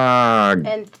 Ah,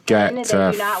 And get they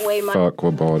do not weigh much. fuck,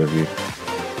 we're bored of you.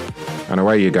 And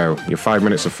away you go. Your 5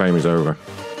 minutes of fame is over.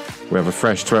 We have a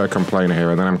fresh Twitter complainer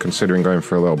here, and then I'm considering going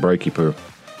for a little breaky poo.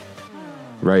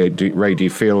 Ray, do you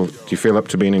feel up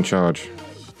to being in charge?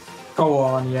 Go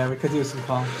on, yeah, we could do some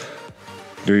comms.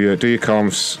 Do your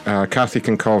comms. Kathy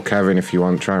can call Kevin if you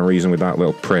want. Try and reason with that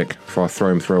little prick before I throw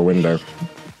him through a window.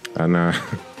 And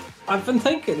I've been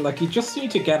thinking, like, you just need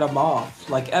to get him off.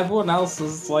 Like, everyone else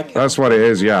is like... that's what it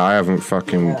is, yeah. I haven't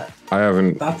phone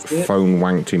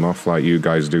wanked him off like you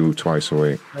guys do twice a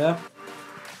week. Yeah.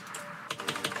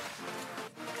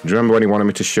 Do you remember when he wanted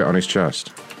me to shit on his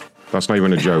chest? That's not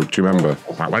even a joke. Do you remember?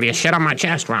 Well, you shit on my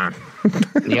chest, man.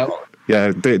 Yep.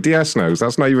 Yeah, DS knows.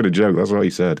 That's not even a joke. That's what he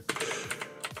said.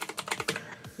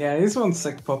 Yeah, he's one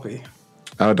sick puppy.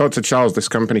 Dr. Charles, this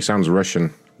company sounds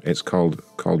Russian. It's called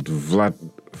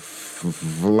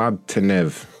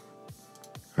Vladtenev.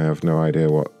 I have no idea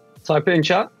what. Type it in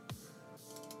chat.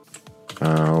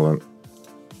 Hold on.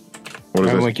 What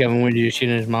is this? Kevin when you shit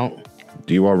in his mouth?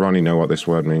 Do you or Ronnie know what this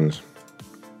word means?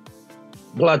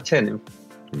 Vladtenev.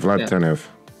 Vladtenev. Yeah.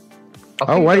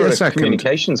 Oh, wait a second.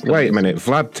 Communications Wait a minute.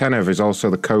 Vladtenev is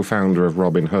also the co-founder of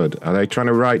Robin Hood. Are they trying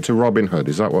to write to Robin Hood?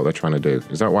 Is that what they're trying to do?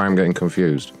 Is that why I'm getting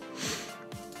confused?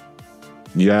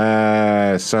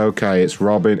 Yes, okay, it's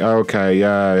Robin. Okay,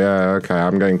 yeah, okay,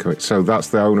 I'm getting confused. So that's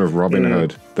the owner of Robin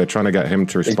Hood. They're trying to get him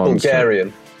to respond. He's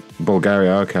Bulgarian.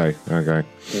 Bulgaria, okay.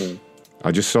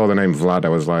 I just saw the name Vlad. I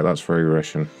was like, that's very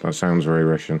Russian. That sounds very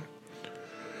Russian.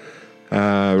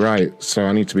 Right, so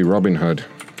I need to be Robin Hood.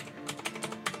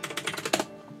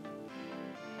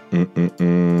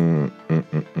 Can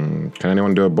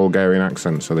anyone do a Bulgarian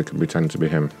accent so they can pretend to be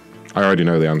him? I already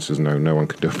know the answer's no. No one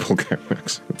can do a Bulgarian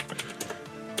accent.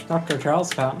 Dr.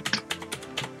 Charles can.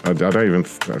 I don't even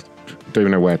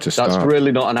know where to start. That's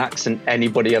really not an accent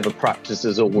anybody ever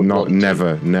practices or would want to.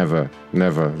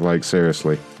 Never. Like,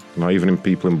 seriously. Not even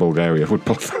people in Bulgaria would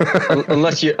bother.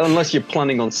 unless you're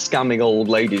planning on scamming old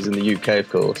ladies in the UK, of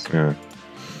course. Yeah.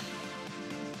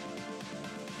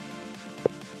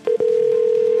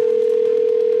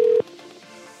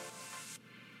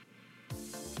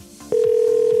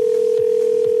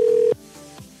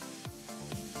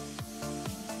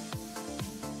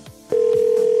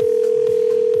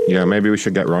 Yeah, maybe we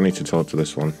should get Ronnie to talk to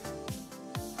this one.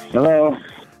 Hello.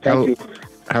 Thank you.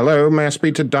 Hello, may I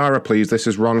speak to Dara, please? This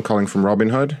is Ron calling from Robin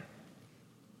Hood.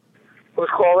 Who's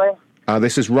calling?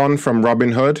 This is Ron from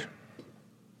Robin Hood.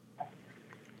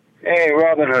 Hey,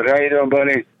 Robin Hood. How you doing,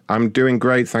 buddy? I'm doing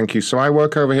great, thank you. So I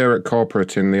work over here at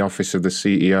corporate in the office of the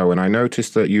CEO, and I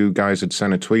noticed that you guys had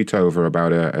sent a tweet over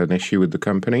about an issue with the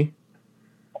company.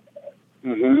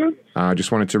 Mm-hmm. I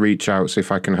just wanted to reach out, see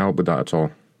if I can help with that at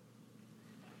all.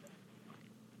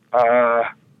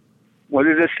 What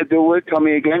is this to do with? Tell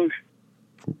me again.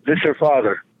 This her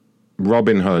father?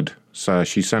 Robin Hood, sir.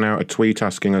 She sent out a tweet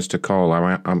asking us to call.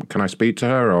 Can I speak to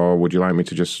her, or would you like me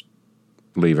to just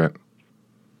leave it?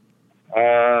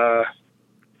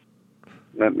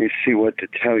 Let me see what to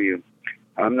tell you.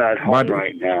 I'm not home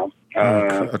right now.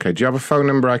 Okay, do you have a phone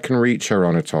number I can reach her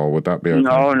on at all? Would that be okay?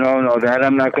 No, that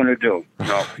I'm not going to do.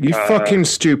 No. You fucking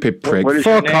stupid prick. what is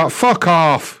your Fuck off. Fuck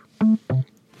off.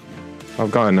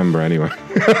 I've got a number anyway.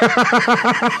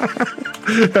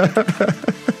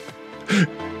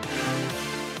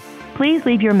 Please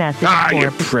leave your message for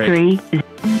you prick. 3.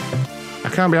 I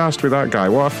can't be asked with that guy.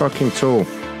 What a fucking tool.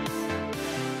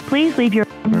 Please leave your...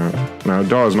 No,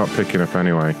 door's not picking up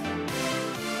anyway.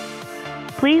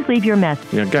 Please leave your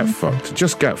message. Yeah, get fucked.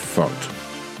 Just get fucked.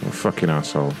 You fucking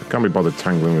asshole. I can't be bothered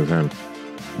tangling with him.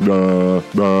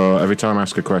 Every time I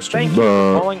ask a question. Thank you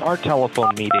for calling our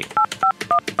telephone meeting.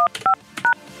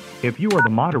 If you are the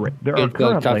moderator, there are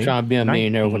currently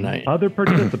 19 other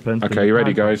participants. Okay, you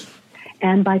ready, guys?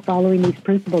 And by following these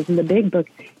principles in the big book,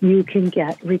 you can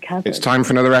get recovered. It's time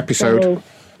for another episode. So,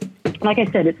 like I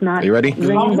said, it's not Are you ready?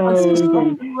 rainbows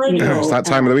and, It's that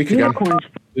time of the week again.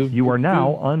 You are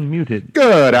now unmuted.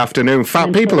 Good afternoon,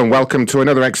 fat people, and welcome to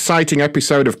another exciting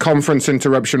episode of Conference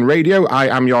Interruption Radio.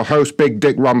 I am your host, Big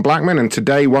Dick Ron Blackman, and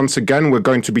today, once again, we're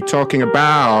going to be talking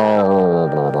about...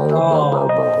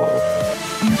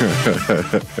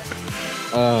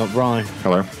 Ron.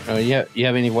 Hello. You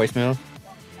have any voicemail?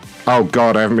 Oh,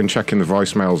 God, I haven't been checking the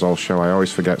voicemails all show. I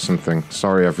always forget something.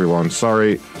 Sorry, everyone.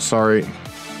 Sorry. Let's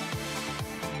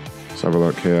have a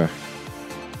look here.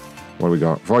 What do we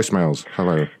got? Voicemails.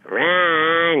 Hello.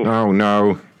 Ron. Oh,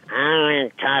 no. I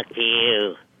want to talk to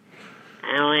you.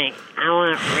 I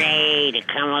want Ray to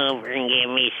come over and give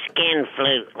me skin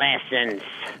flute lessons.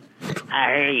 I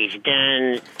heard he's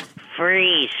done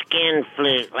free skin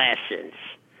flute lessons.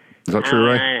 Is that true,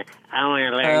 Ray? I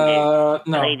want to learn to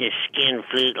play the skin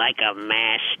flute like a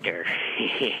master.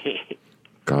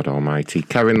 God almighty.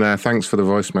 Kevin there. Thanks for the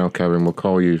voicemail, Kevin. We'll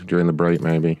call you during the break,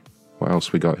 maybe. What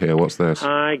else we got here? What's this?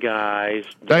 Hi, guys.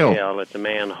 Dale at the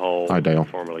Manhole. Hi, Dale.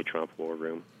 Formerly Trump War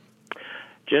Room.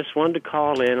 Just wanted to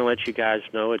call in and let you guys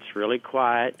know it's really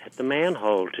quiet at the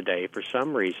Manhole today for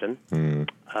some reason.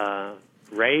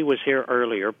 Ray was here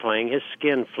earlier playing his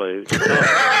skin flute. What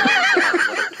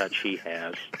a touch he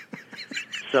has.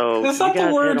 So That's not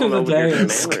the word of the day.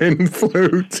 Skin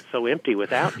flute. It's so empty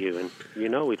without you, and you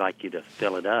know we'd like you to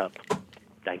fill it up.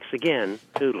 Thanks again.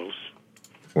 Toodles.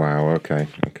 Wow, okay.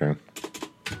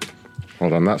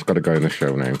 Hold on, that's got to go in the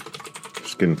show name.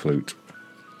 Skin flute.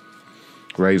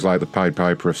 Ray's like the Pied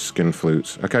Piper of skin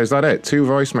flutes. Okay, is that it? 2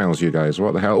 voicemails, you guys.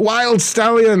 What the hell? Wild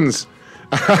Stallions!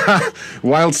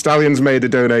 Wild Stallions made a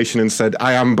donation and said,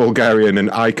 I am Bulgarian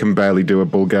and I can barely do a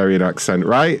Bulgarian accent,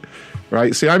 right?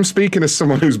 Right? See, I'm speaking as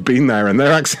someone who's been there and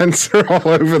their accents are all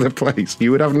over the place.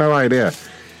 You would have no idea.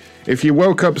 If you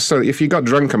got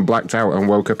drunk and blacked out and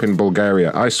woke up in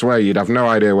Bulgaria, I swear you'd have no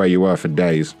idea where you were for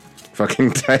days.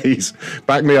 Fucking days.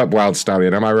 Back me up, Wild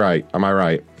Stallion. Am I right?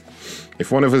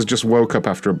 If one of us just woke up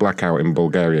after a blackout in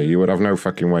Bulgaria, you would have no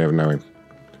fucking way of knowing.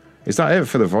 Is that it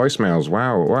for the voicemails?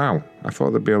 Wow. I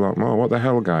thought there'd be a lot more. What the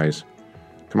hell, guys?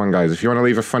 Come on, guys. If you want to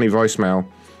leave a funny voicemail,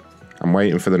 I'm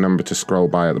waiting for the number to scroll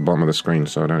by at the bottom of the screen,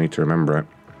 so I don't need to remember it.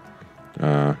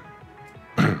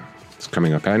 It's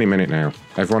coming up any minute now.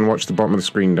 Everyone watch the bottom of the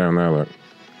screen down there, look.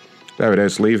 There it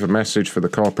is. Leave a message for the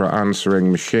corporate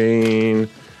answering machine.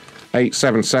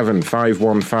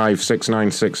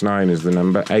 877-515-6969 is the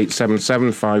number.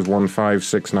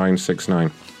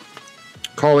 877-515-6969.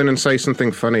 Call in and say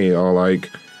something funny, or I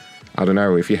don't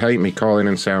know, if you hate me, call in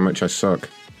and say how much I suck.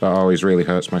 That always really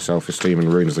hurts my self-esteem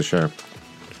and ruins the show.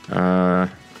 Yeah.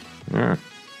 Alright,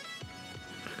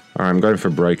 I'm going for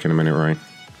a break in a minute, Ray.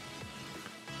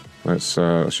 Let's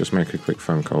just make a quick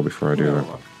phone call before I do that.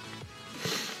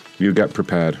 You get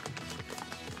prepared.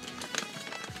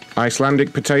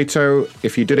 Icelandic Potato,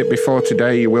 if you did it before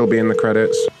today, you will be in the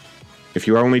credits. If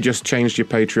you only just changed your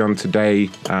Patreon today,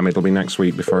 it'll be next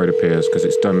week before it appears, because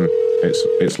it's done.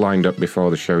 It's lined up before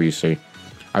the show, you see.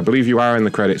 I believe you are in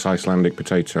the credits, Icelandic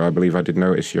Potato. I believe I did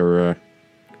notice your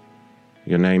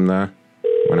name there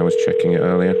when I was checking it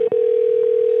earlier.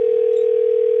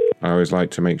 I always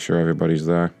like to make sure everybody's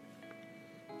there.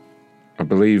 I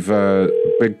believe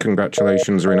big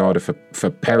congratulations are in order for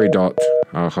Peridot,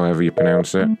 or however you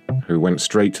pronounce it, who went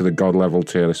straight to the God level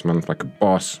tier this month like a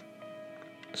boss.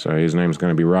 So his name's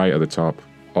going to be right at the top.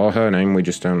 Or her name, we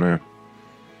just don't know.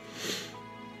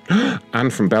 Anne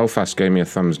from Belfast gave me a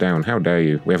thumbs down. How dare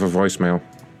you? We have a voicemail.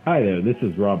 Hi there, this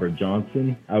is Robert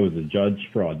Johnson. I was a judge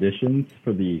for auditions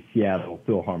for the Seattle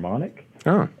Philharmonic.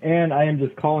 Oh. And I am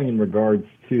just calling in regards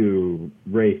to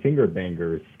Ray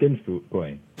Fingerbanger's skin flute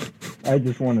playing. I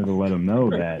just wanted to let him know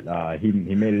that he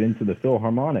made it into the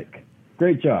Philharmonic.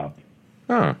 Great job.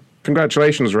 Oh,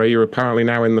 congratulations, Ray. You're apparently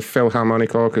now in the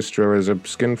Philharmonic Orchestra as a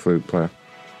skin flute player.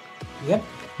 Yep.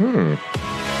 Another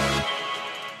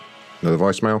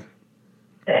voicemail?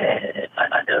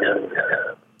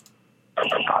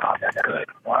 Good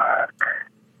work.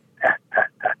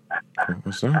 What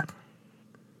was that?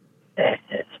 This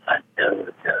is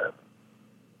Pazuzu.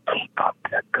 Keep up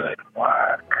the good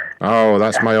work. Oh,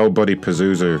 that's my old buddy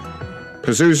Pazuzu.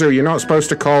 Pazuzu, you're not supposed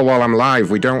to call while I'm live.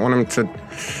 We don't want him to...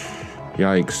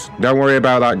 Yikes. Don't worry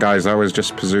about that, guys. That was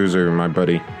just Pazuzu, my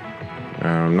buddy.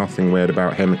 Nothing weird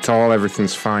about him at all.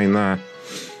 Everything's fine there.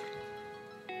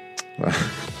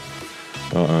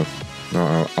 Uh-oh.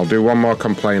 I'll do one more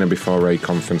complainer before Ray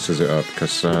conferences it up,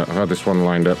 because I've had this one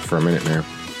lined up for a minute now.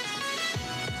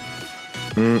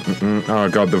 Oh,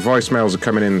 God, the voicemails are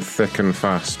coming in thick and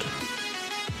fast.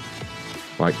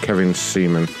 Like Kevin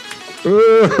Seaman.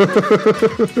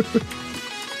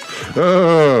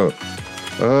 Oh,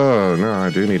 no, I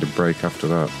do need a break after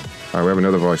that. Alright, we have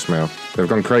another voicemail. They've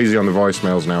gone crazy on the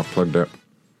voicemails now. I've plugged it.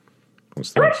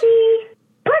 What's this?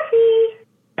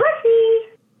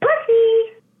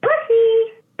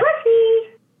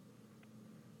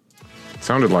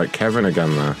 Sounded like Kevin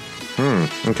again there.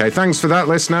 Okay, thanks for that,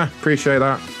 listener. Appreciate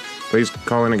that. Please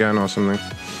call in again or something.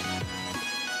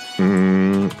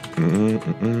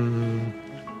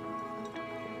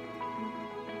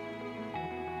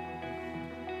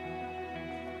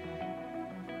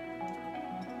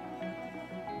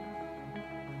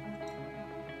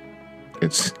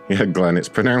 Yeah, Glenn, it's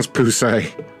pronounced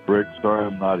Poussey. Rick, sorry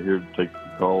I'm not here to take the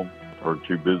call, or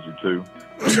too busy to.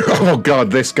 Oh,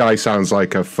 God, this guy sounds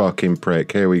like a fucking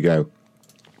prick. Here we go.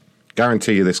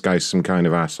 Guarantee you this guy's some kind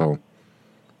of asshole.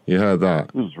 You heard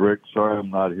that? This is Rick. Sorry I'm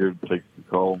not here to take the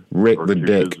call. Rick the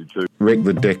Dick. Rick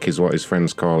the Dick is what his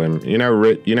friends call him. You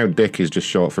know, Dick is just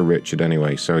short for Richard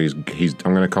anyway, so he's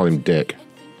I'm going to call him Dick.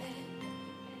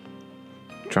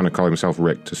 Trying to call himself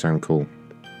Rick to sound cool.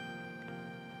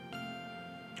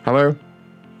 Hello?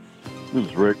 This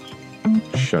is Rick.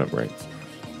 Shut up, Rick.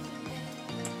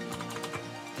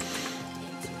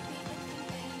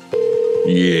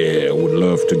 Yeah, I would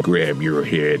love to grab your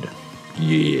head.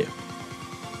 Yeah.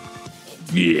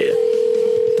 Yeah.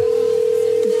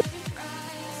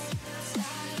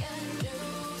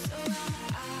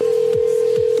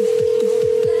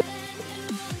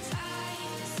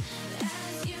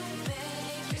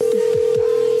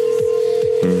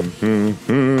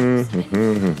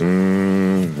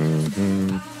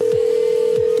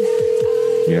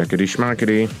 Yakety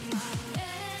schmackety.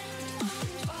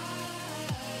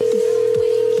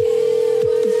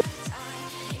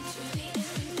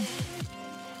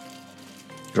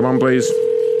 Come on, please.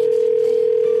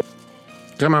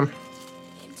 Come on.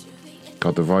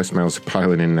 God, the voicemails are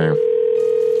piling in now.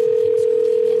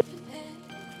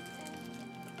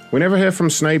 We never hear from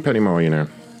Snape anymore, you know.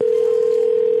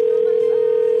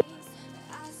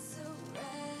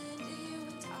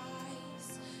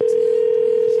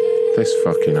 This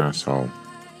fucking asshole.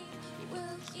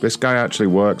 This guy actually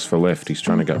works for Lyft. He's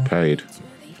trying to get paid.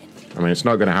 I mean, it's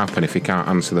not going to happen if he can't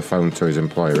answer the phone to his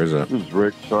employer, is it? This is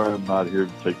Rick. Sorry I'm not here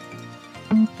to take...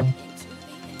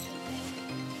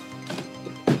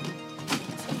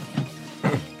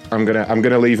 I'm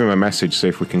gonna leave him a message, see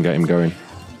if we can get him going.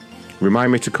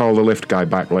 Remind me to call the Lyft guy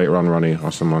back later on, Ronnie,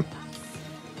 or someone.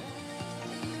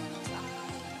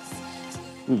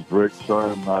 This is Rick. Sorry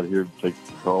I'm not here to take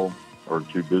the call, or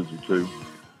too busy to.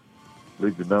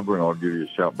 Leave your number and I'll give you a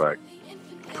shout back.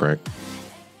 Prick.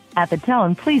 At the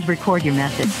tone, please record your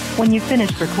message. When you've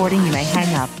finished recording, you may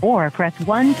hang up or press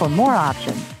 1 for more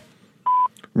options.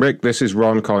 Rick, this is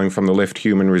Ron calling from the Lyft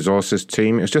Human Resources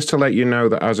team. It's just to let you know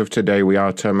that as of today, we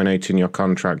are terminating your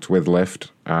contract with Lyft.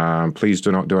 Please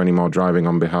do not do any more driving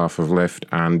on behalf of Lyft,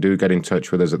 and do get in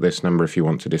touch with us at this number if you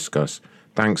want to discuss.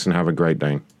 Thanks and have a great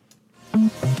day.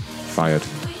 Fired.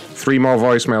 3 more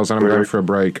voicemails and I'm going for a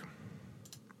break.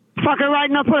 Fuck her right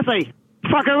in the pussy.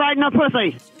 Fuck her right in the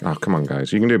pussy. Oh, come on,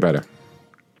 guys. You can do better.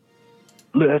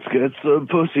 Let's get some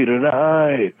pussy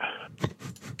tonight.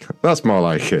 That's more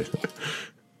like it.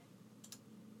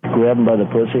 Grab him by the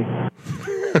pussy.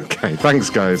 Okay, thanks,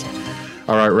 guys.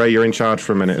 All right, Ray, you're in charge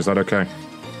for a minute. Is that okay?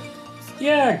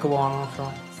 Yeah, go on, I'll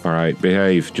try. All right,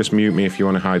 behave. Just mute me if you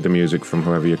want to hide the music from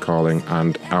whoever you're calling,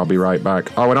 and I'll be right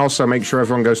back. Oh, and also make sure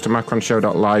everyone goes to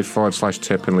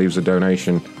macronshow.live/tip and leaves a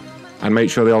donation. And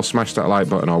make sure they all smash that like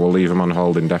button or we'll leave them on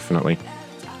hold indefinitely.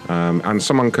 And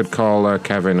someone could call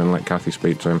Kevin and let Kathy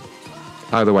speak to him.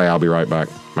 Either way, I'll be right back.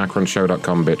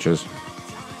 Macronshow.com, bitches.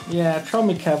 Yeah, throw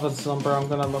me Kevin's number. I'm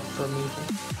going to look for a meeting.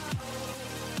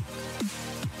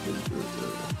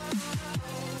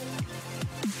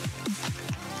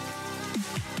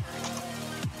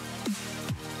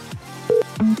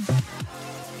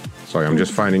 Sorry, I'm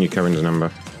just finding you Kevin's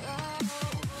number.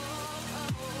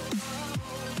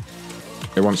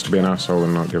 It wants to be an asshole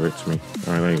and not give it to me.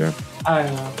 All right, there you go. I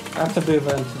know. I have to move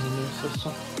into the new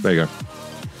system. There you go.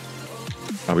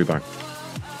 I'll be back.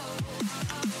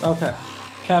 Okay.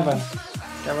 Kevin.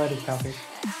 Get ready, Kathy.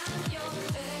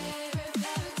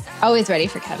 Always ready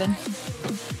for Kevin.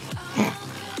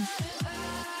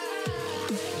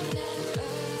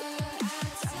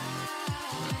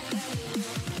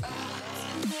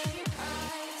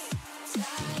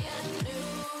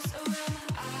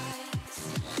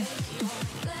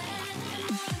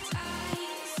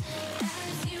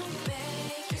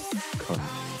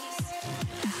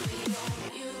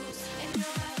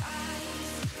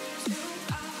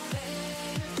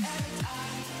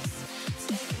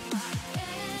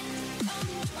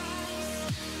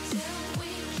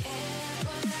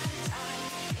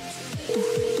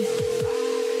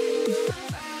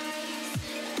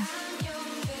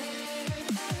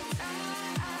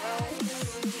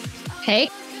 Hey.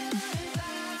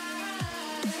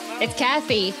 It's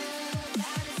Kathy.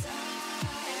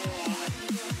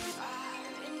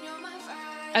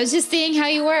 I was just seeing how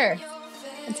you were.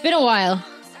 It's been a while.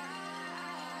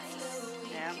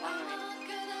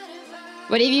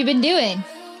 What have you been doing?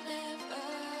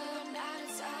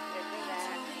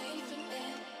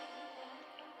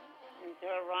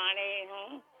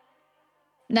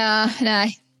 Nah.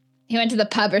 He went to the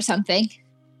pub or something.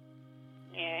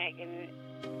 Yeah, I can.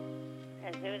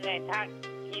 As soon as I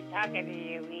keep talking to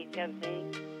you, he's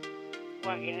something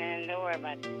walking in the door,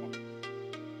 but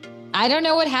I don't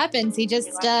know what happens. He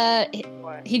just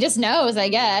knows, I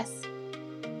guess.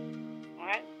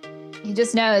 What? He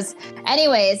just knows.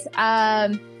 Anyways,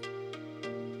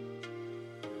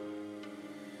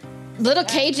 little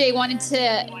KJ wanted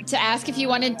to ask if you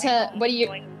wanted to. What do you?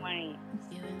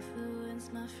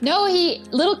 No,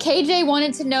 little KJ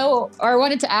wanted to know or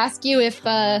wanted to ask you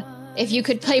if you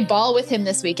could play ball with him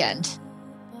this weekend.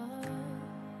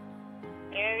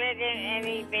 There isn't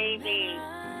any baby.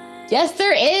 Yes,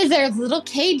 there is. There's little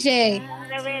KJ.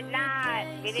 No, there is not.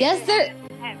 Yes,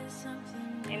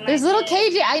 there's little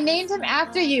KJ. I named him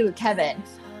after you, Kevin.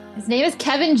 His name is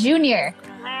Kevin Jr.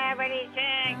 But he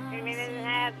checked. He doesn't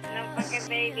have no fucking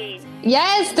baby.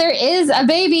 Yes, there is a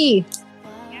baby.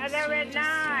 No, there is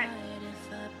not.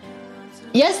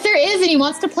 Yes, there is, and he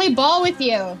wants to play ball with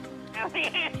you. No,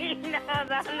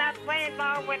 I'm not playing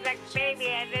ball with a baby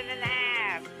I didn't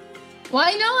have.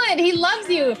 Why not? He loves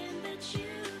you.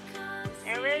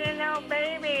 There isn't no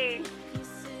baby.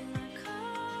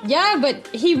 Yeah, but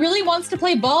he really wants to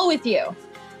play ball with you.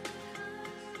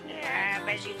 Yeah,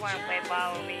 but you want to play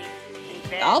ball with me.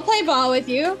 I'll play ball with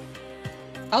you.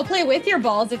 I'll play with your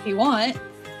balls if you want.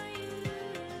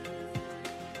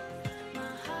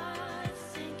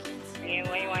 Yeah,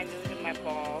 what do you want to do with my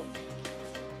balls?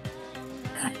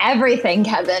 Everything,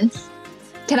 Kevin.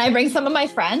 Can I bring some of my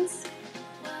friends?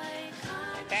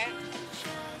 Okay.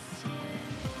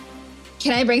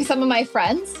 Can I bring some of my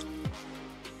friends?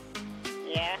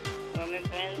 Yeah, women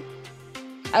friends.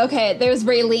 Okay, there's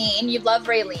Raylene. You love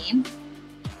Raylene.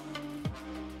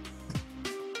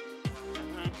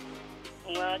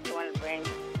 What else do you want to bring?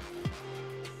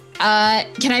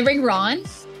 Can I bring Ron?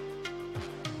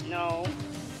 No.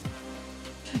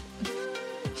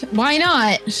 Why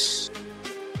not?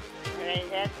 I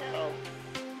guess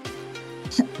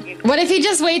so. What if he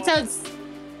just waits out?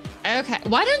 Okay.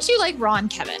 Why don't you like Ron,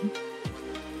 Kevin?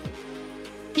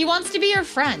 He wants to be your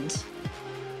friend.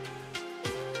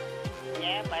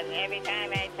 Yeah, but every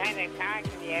time I try to talk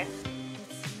to you,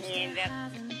 you end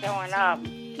up showing up.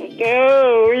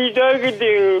 No, what are you talking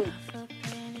to?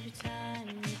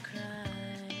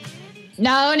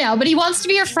 No, but he wants to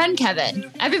be your friend,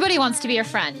 Kevin. Everybody wants to be your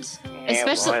friend. Yeah,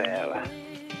 Especially. whatever.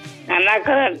 I'm not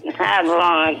gonna have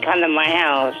Ron come to my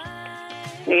house.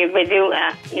 You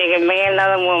can bring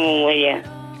another woman with you.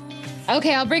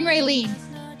 Okay, I'll bring Raylene.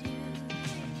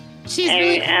 She's And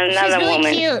really another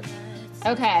woman. cute.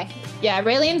 Okay. Yeah,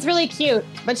 Raylene's really cute,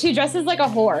 but she dresses like a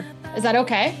whore. Is that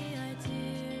okay?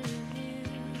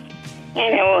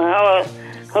 And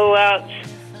who else?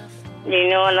 Do you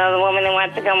know another woman that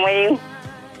wants to come with you?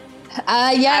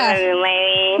 Yeah. Other than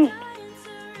Raylene?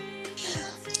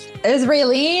 There's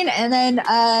Raylene, and then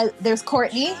there's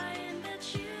Courtney.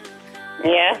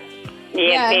 Yeah?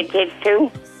 Yeah, big kids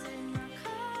too?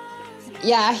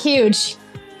 Yeah, huge.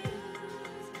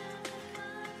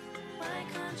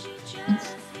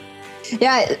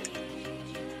 Yeah.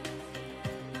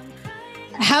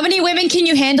 How many women can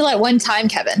you handle at one time,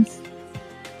 Kevin?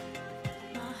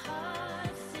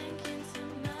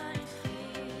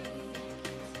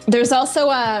 There's also,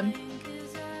 I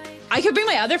could bring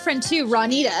my other friend too,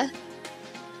 Ronita.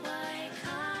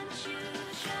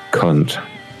 Cunt.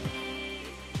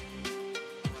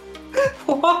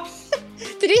 What?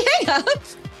 Did he hang up?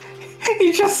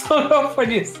 He just hung up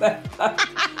when you said that.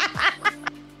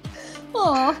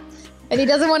 Aw. And he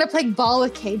doesn't want to play ball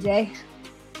with KJ.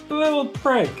 Little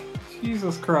prick.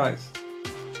 Jesus Christ.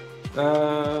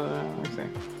 Let me see.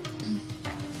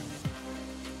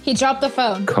 He dropped the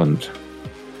phone. Cunt.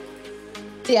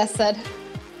 DS said.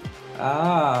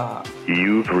 Ah.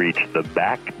 You've reached the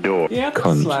back door. Yeah,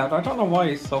 that's loud. I don't know why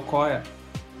he's so quiet.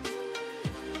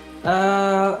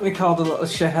 Let me call the little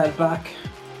shithead back.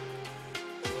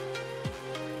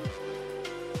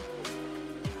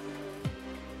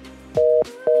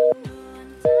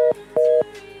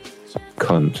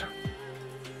 Cunt.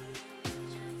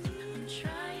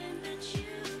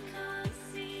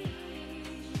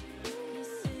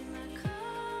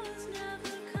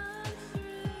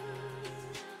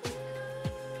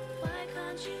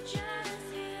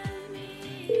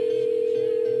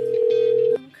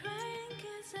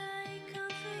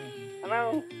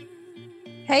 Hello?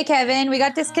 Hey, Kevin, we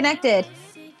got disconnected.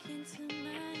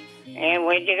 And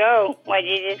where'd you go? Why'd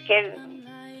you just get...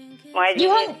 Why'd you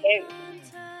just get...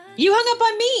 You hung up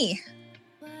on me.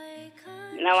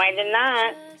 No, I did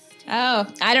not. Oh,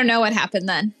 I don't know what happened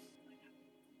then.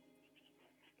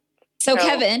 So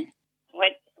Kevin.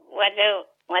 What's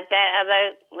that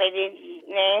other lady's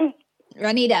name?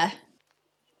 Ronita.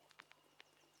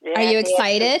 Are you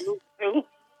excited?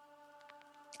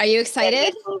 Are you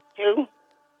excited?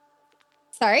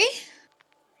 Sorry?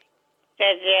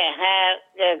 Does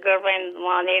the girlfriend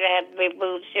Juanita have big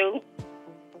boobs too?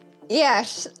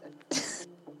 Yes.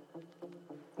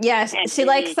 Yes, she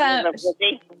likes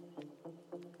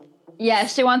yeah,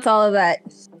 she wants all of that.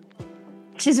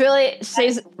 She's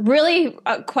really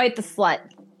quite the slut.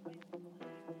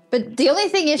 But the only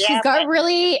thing is she's got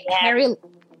really hairy... Does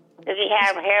he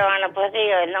have hair on the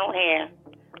pussy or no hair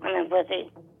on the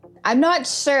pussy? I'm not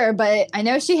sure, but I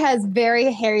know she has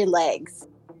very hairy legs.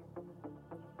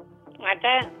 What's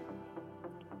that?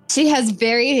 She has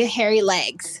very hairy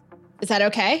legs. Is that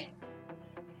okay?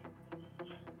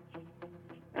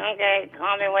 Okay,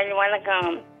 call me when you want to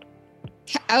come.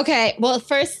 Okay, well,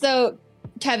 first, though,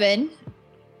 Kevin,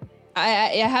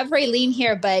 I have Raylene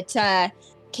here, but can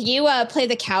you play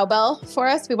the cowbell for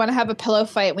us? We want to have a pillow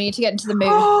fight. We need to get into the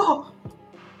mood.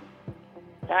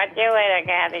 Don't do it, I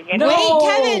got it. No!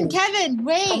 Wait, Kevin,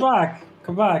 wait.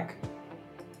 Come back.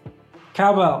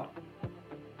 Cowbell.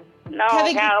 No,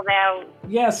 Kevin, cowbell.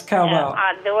 Yes, cowbell.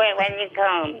 I'll do it when you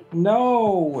come.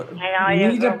 No, we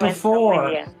need it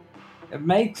before. It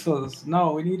makes us.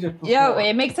 No, we need it before. Yo,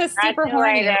 it makes us super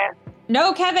horny.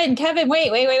 No, Kevin,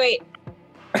 wait.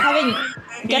 Kevin,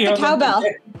 get the cowbell.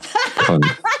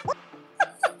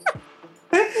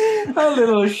 A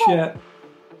little shit.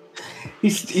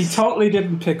 He totally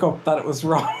didn't pick up that it was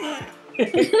wrong.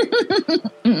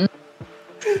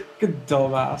 Good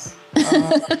dumbass.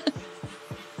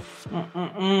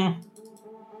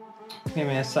 Give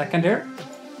me a second here.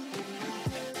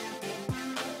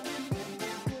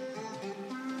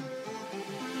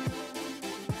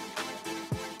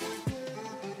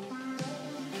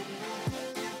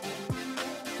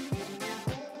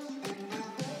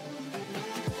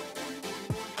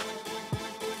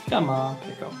 Come on,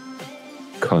 pick up.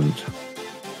 Cunt.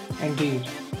 Indeed.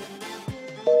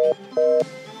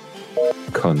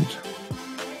 Cunt.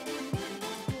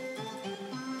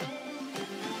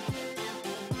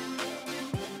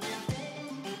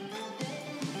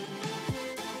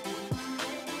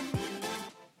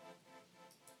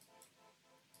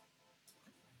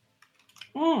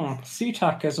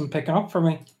 CTAC isn't picking up for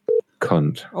me.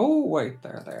 Cunt. Oh, wait,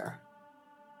 there.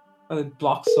 Oh, it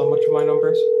blocks so much of my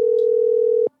numbers.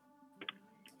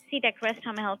 CTAC Rest,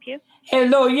 how may I help you?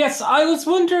 Hello, yes, I was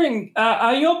wondering,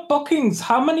 are your bookings,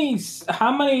 how many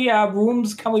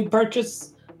rooms can we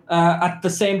purchase at the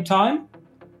same time?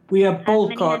 We have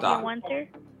bulk order.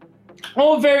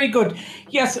 Oh, very good.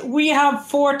 Yes, we have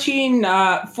 14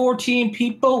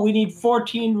 people. We need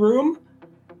 14 room.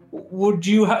 Would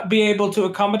you be able to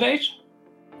accommodate?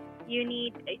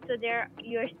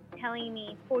 You're telling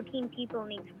me 14 people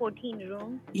needs 14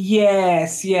 rooms?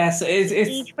 Yes.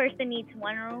 Each person needs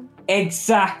one room?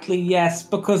 Exactly, yes.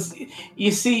 Because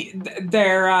you see,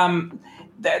 they're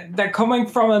coming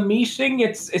from a meeting.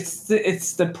 It's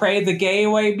the Pray the Gay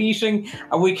Away meeting,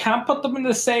 and we can't put them in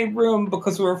the same room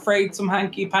because we're afraid some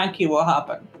hanky panky will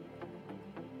happen.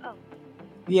 Oh.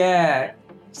 Yeah.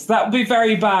 So that would be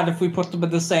very bad if we put them in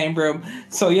the same room.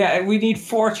 So yeah, we need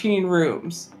 14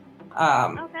 rooms.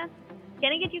 Okay.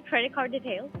 Can I get you credit card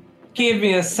details? Give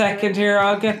me a second here.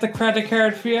 I'll get the credit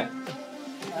card for you.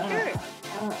 Sure.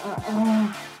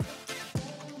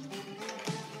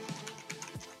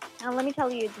 Now let me tell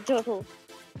you the total.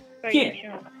 for each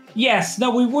room. Yes, no,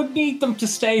 we would need them to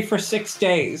stay for 6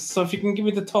 days. So if you can give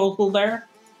me the total there.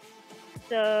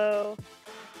 So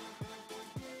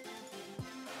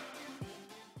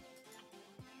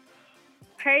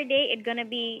per day it's gonna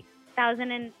be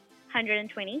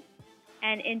 1,120,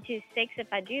 and into 6, if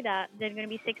I do that, there's gonna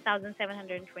be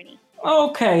 6,720.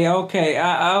 Okay.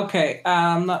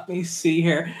 Let me see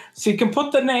here. So you can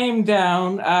put the name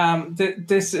down.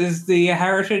 This is the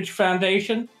Heritage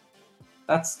Foundation.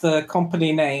 That's the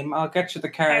company name. I'll get you the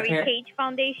card here. Heritage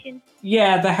Foundation?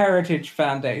 Yeah, the Heritage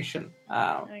Foundation.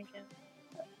 Okay.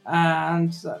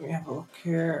 And let me have a look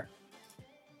here.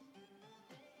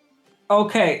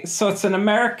 Okay, so it's an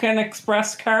American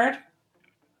Express card.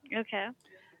 Okay.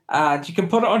 You can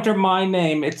put it under my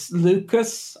name. It's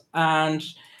Lucas, and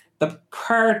the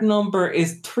card number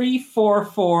is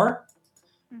 344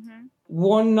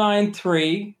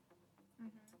 193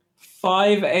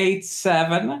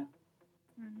 587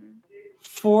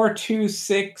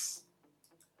 426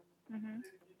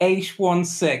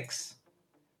 816.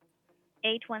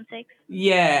 816?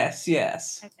 Yes.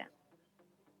 Okay.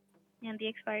 And the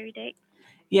expiry date?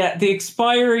 Yeah, the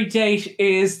expiry date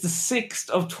is the 6th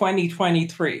of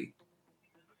 2023.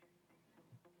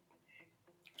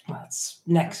 That's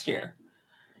next year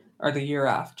or the year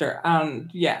after.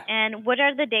 And yeah. And what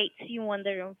are the dates you want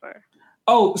the room for?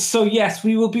 Oh, so yes,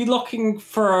 we will be looking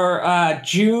for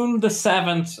June the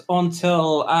 7th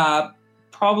until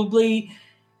probably,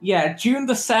 June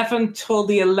the 7th till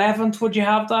the 11th. Would you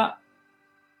have that?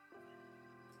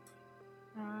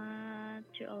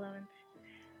 To 11th.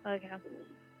 Okay.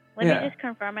 Let me just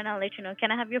confirm and I'll let you know.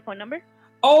 Can I have your phone number?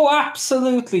 Oh,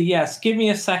 absolutely, yes. Give me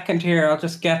a second here. I'll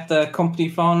just get the company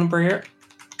phone number here.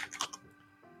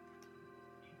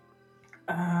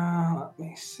 Let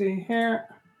me see here.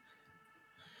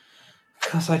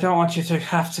 Because I don't want you to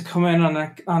have to come in on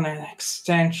an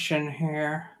extension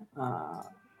here.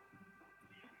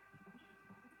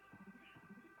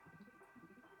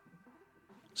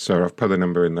 So I've put the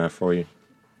number in there for you.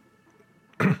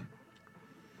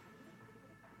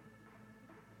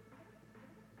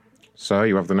 So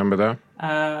you have the number there?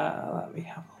 Let me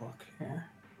have a look here.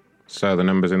 So the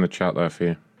number's in the chat there for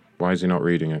you. Why is he not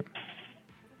reading it?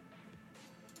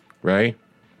 Ray?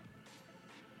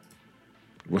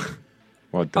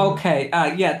 Well done. Okay,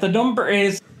 the number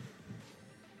is...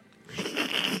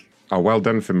 Oh, well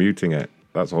done for muting it.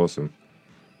 That's awesome.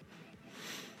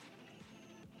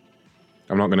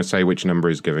 I'm not going to say which number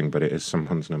he's giving, but it is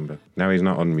someone's number. Now he's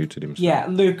not unmuted himself. Yeah,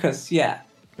 Lucas, yeah.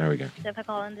 There we go. So if I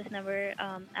call on this number,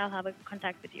 I'll have a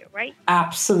contact with you, right?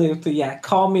 Absolutely, yeah.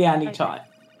 Call me anytime.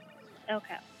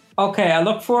 Okay. Okay, I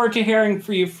look forward to hearing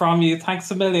from you. Thanks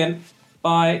a million.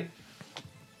 Bye.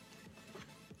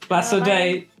 Blessed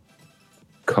day.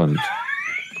 Cunt.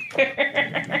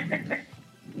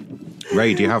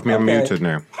 Ray, do you have me unmuted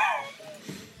now?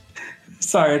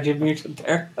 Sorry, I did mute it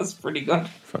there. That's pretty good.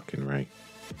 Fucking Ray.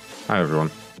 Hi, everyone.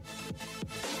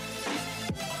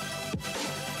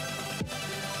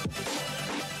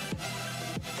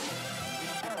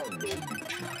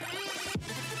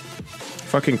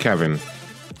 Fucking Kevin.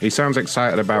 He sounds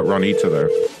excited about Ronita, though.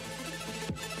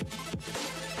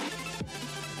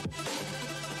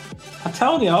 I'm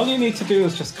telling you, all you need to do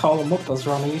is just call him up as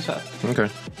Ronita. Okay.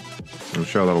 I'm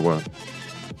sure that'll work.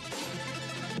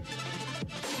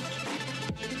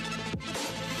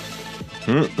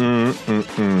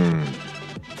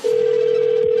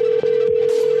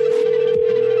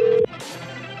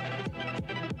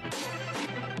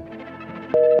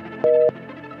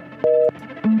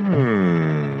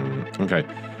 Okay.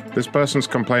 This person's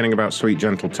complaining about Sweet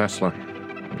Gentle Tesla.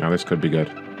 Now this could be good.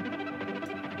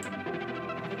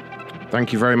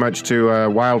 Thank you very much to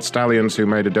Wild Stallions, who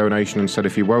made a donation and said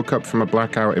if you woke up from a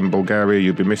blackout in Bulgaria,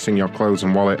 you'd be missing your clothes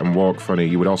and wallet and walk funny.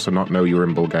 You would also not know you were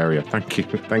in Bulgaria. Thank you.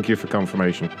 Thank you for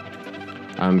confirmation.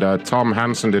 And Tom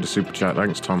Hansen did a super chat.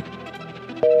 Thanks, Tom.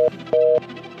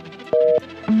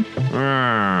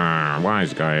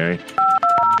 Wise guy, eh?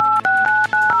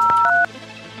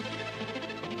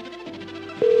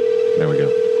 There we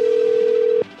go.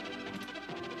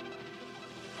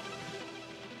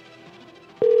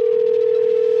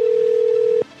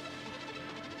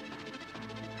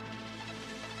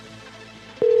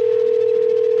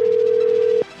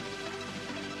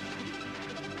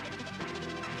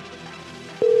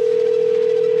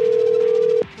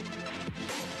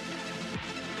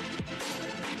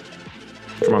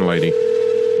 Come on, lady.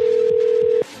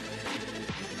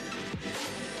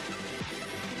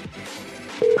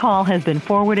 Call has been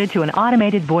forwarded to an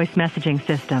automated voice messaging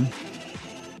system.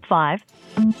 5.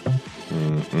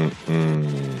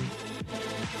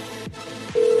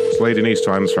 It's Lady needs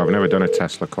to answer. I've never done a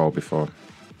Tesla call before.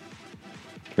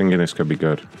 Thinking this could be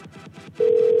good.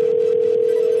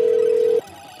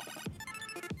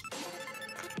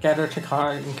 Get her to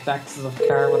car and connect to the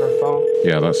car with her phone.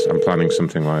 Yeah, I'm planning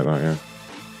something like that, yeah.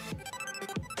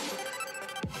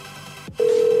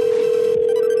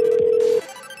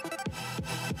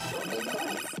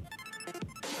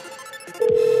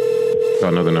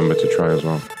 Got another number to try as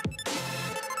well.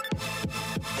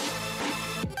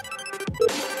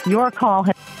 Your call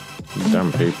has...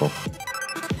 Damn people.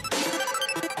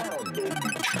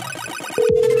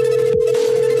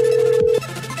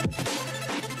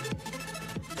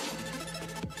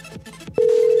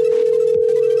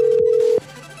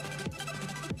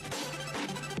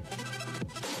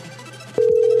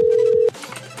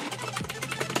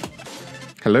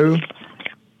 Hello?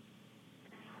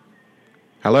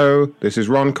 Hello, this is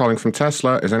Ron calling from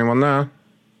Tesla. Is anyone there?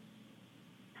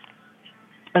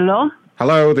 Hello?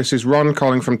 Hello, this is Ron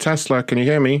calling from Tesla. Can you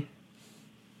hear me?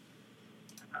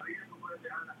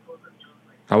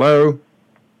 Hello?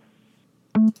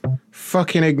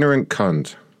 Fucking ignorant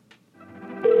cunt.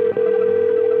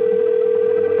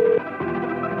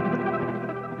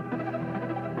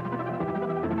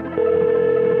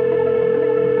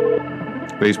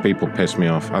 These people piss me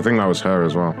off. I think that was her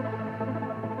as well.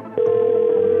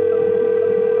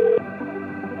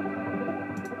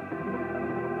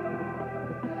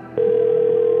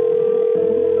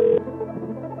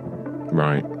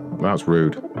 Right, that's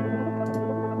rude.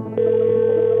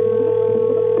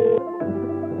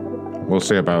 We'll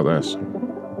see about this.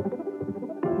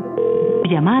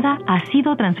 Llamada ha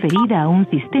sido transferida a un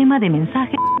sistema de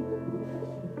mensajes.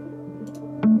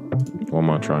 One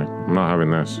more try. I'm not having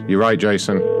this. You're right,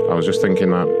 Jason. I was just thinking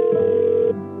that.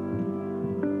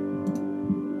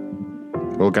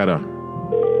 We'll get her.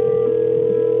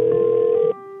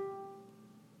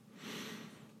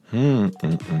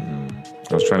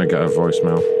 I was trying to get her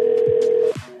voicemail.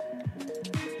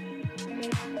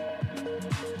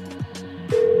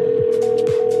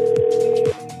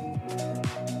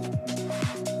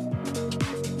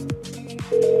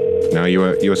 No, you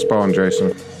were spot on,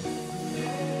 Jason.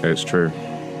 It's true.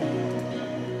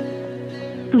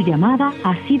 Su llamada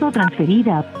ha sido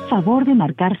transferida. Favor de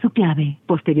marcar su clave.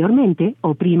 Posteriormente,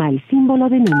 oprima el símbolo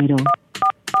de número.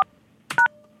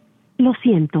 Lo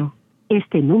siento.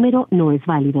 Este número no es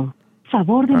válido.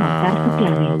 Favor de marcar su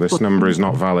clave. This number is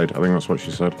not valid. I think that's what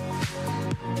she said.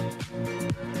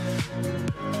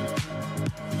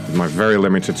 With my very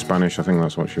limited Spanish, I think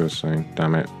that's what she was saying.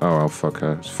 Damn it. Oh, I'll fuck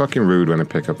her. It's fucking rude when I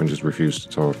pick up and just refuse to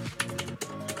talk.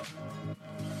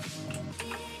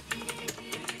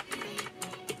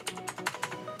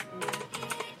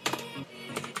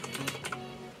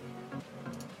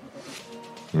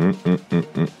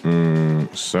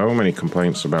 So many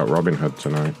complaints about Robin Hood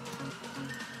tonight.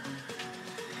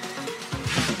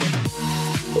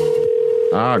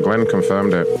 Ah, Glenn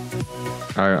confirmed it.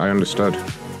 I understood.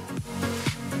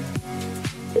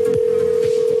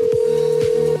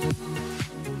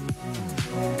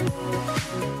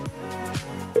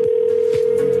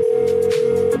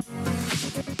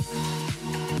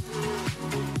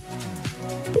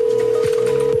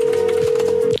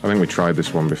 I think we tried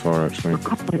this one before, actually.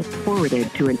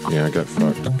 Forwarded to an... Yeah, get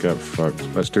fucked. Get fucked.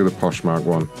 Let's do the Poshmark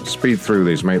one. Speed through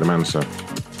these, make them answer.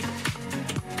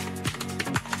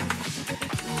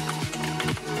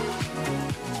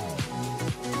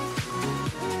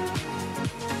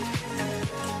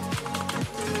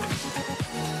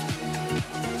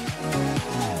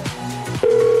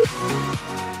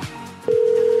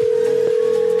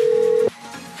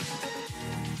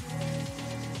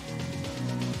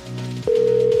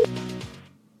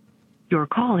 Your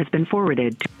call has been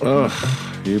forwarded to...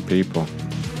 Ugh, you people.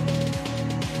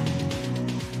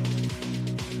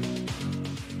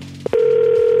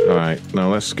 Alright, now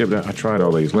let's skip that. I tried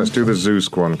all these. Let's do the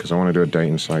Zeus one, because I want to do a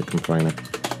dating site complainer.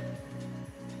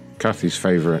 Kathy's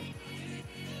favourite.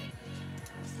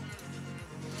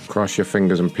 Cross your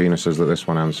fingers and penises that this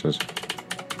one answers.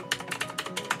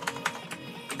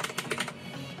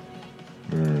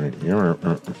 Alright,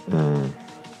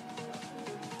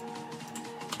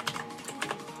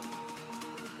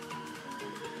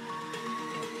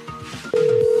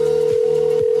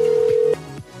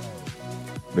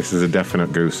 This is a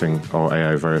definite goosing or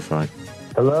AI verify.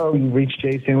 Hello, you reached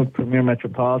Jason with Premier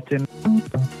Metropolitan.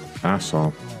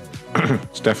 Asshole.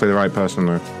 It's definitely the right person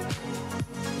though.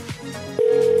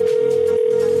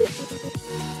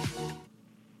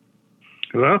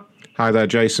 Hello? Hi there,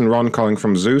 Jason. Ron calling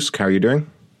from Zeus. How are you doing?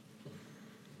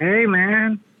 Hey,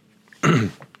 man.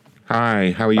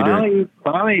 Hi, how are you doing?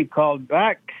 Finally called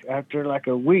back after like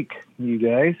a week, you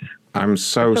guys. I'm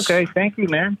so... It's okay. Thank you,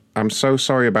 man. I'm so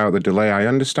sorry about the delay. I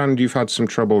understand you've had some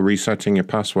trouble resetting your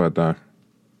password there.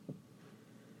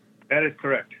 That is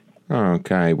correct.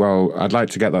 Okay, well, I'd like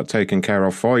to get that taken care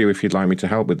of for you if you'd like me to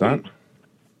help with that.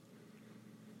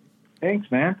 Thanks,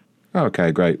 man.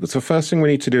 Okay, great. So first thing we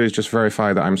need to do is just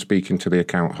verify that I'm speaking to the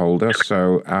account holder.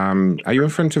 So are you in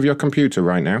front of your computer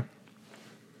right now?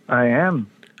 I am.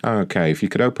 Okay, if you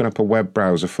could open up a web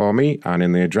browser for me, and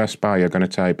in the address bar, you're going to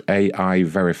type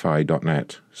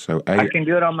aiverify.net. So I can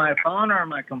do it on my phone or on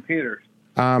my computer.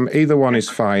 Either one is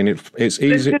fine. It's easy.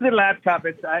 Let's do the laptop.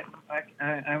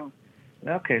 I'm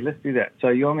okay, let's do that. So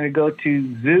you want me to go to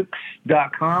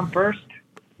Zooks.com first?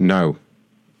 No.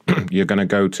 You're going to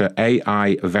go to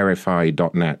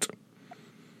aiverify.net.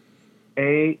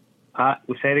 Say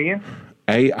it again?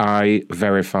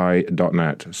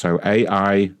 aiverify.net. So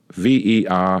AIVERIFY.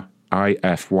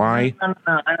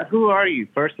 Who are you,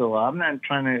 first of all? I'm not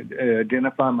trying to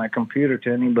identify my computer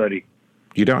to anybody.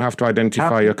 You don't have to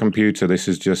identify your computer. This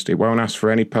is just, it won't ask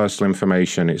for any personal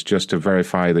information. It's just to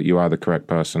verify that you are the correct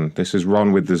person. This is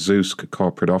Ron with the Zeus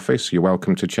corporate office. You're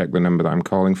welcome to check the number that I'm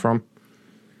calling from.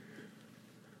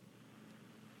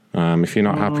 If you're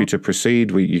not happy to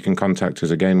proceed, you can contact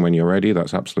us again when you're ready.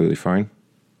 That's absolutely fine.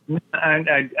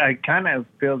 I kind of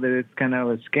feel that it's kind of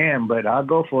a scam, but I'll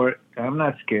go for it. I'm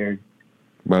not scared.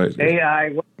 Well, it's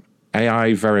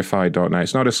aiverify.net.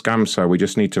 It's not a scam, sir. We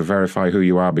just need to verify who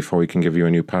you are before we can give you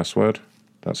a new password.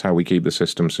 That's how we keep the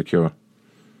system secure.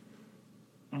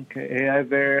 Okay,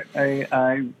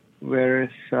 aiverify.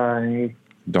 .net.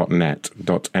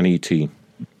 .net.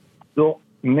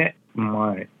 .net,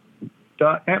 my.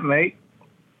 .net, mate.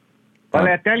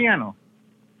 Parla italiano.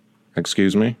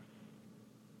 Excuse me?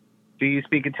 Do you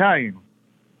speak Italian?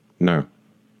 No.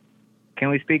 Can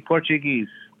we speak Portuguese?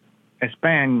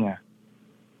 España.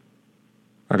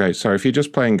 Okay, so if you're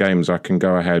just playing games, I can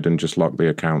go ahead and just lock the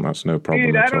account. That's no problem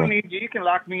Dude, at all. I don't need you. You can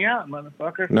lock me out,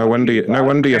 motherfucker. No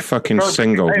wonder you're fucking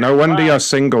single. No wonder you're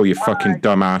single, you fucking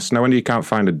dumbass. No wonder you can't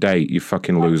find a date, you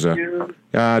fucking loser.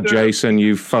 Jason,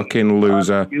 you fucking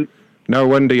loser. No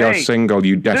wonder you're single,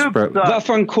 you desperate...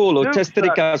 Vaffanculo, testa di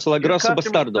cazzo, la grosso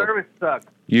bastardo.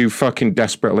 You fucking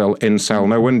desperate little incel.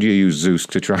 No wonder you use Zeus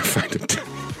to try and find it.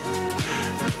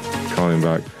 Call him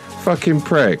back. Fucking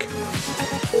prick.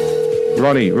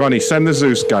 Ronnie, send the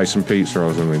Zeus guy some pizza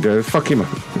or something. Fuck him up.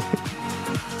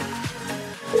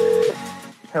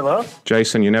 Hello?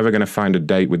 Jason, you're never going to find a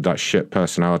date with that shit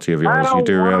personality of yours. You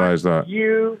do realize that?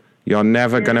 You're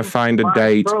never going to find a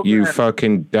date, you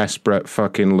fucking desperate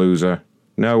fucking loser.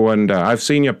 No wonder. I've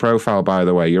seen your profile, by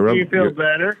the way. Do you feel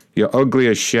better? You're ugly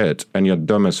as shit, and you're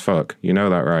dumb as fuck. You know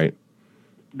that, right?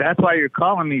 That's why you're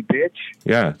calling me, bitch.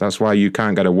 Yeah, that's why you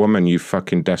can't get a woman, you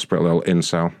fucking desperate little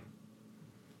incel.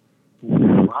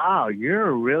 Wow, you're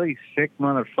a really sick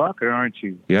motherfucker, aren't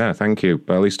you? Yeah, thank you.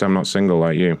 But at least I'm not single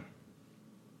like you.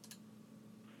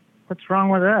 What's wrong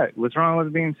with that? What's wrong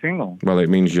with being single? Well, it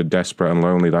means you're desperate and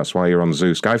lonely. That's why you're on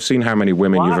Zeus. I've seen how many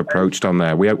women you've approached on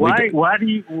there. What gives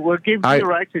you the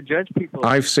right to judge people?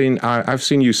 I've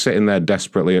seen you sitting there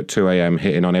desperately at 2 a.m.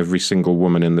 hitting on every single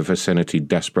woman in the vicinity,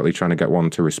 desperately trying to get one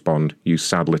to respond. You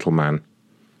sad little man.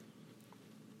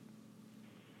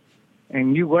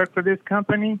 And you work for this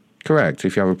company? Correct.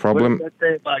 If you have a problem... What does that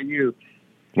say about you?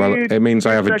 Well, Dude, it means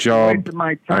I have a job,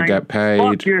 I get paid.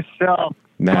 Fuck yourself.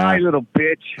 Nah. Bye, little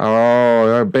bitch. Oh,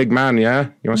 you're a big man, yeah?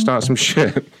 You want to start some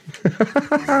shit?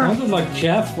 Sounded like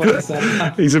Jeff when he said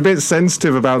that. He's a bit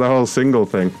sensitive about the whole single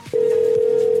thing.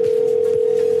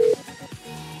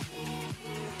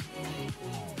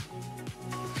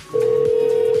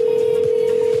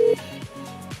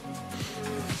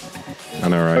 I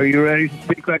know, right? Are you ready to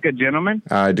speak like a gentleman?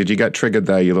 Did you get triggered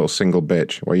there, you little single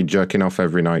bitch? Why are you jerking off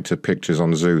every night to pictures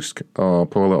on Zeus? Oh,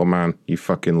 poor little man. You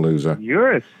fucking loser.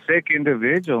 You're a sick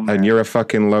individual, man. And you're a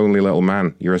fucking lonely little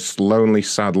man. You're a lonely,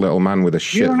 sad little man with a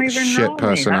shit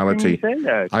personality. How can you say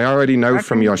that? I already know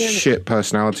from your shit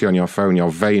personality on your phone,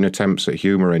 your vain attempts at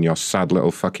humor and your sad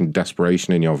little fucking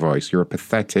desperation in your voice. You're a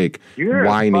pathetic,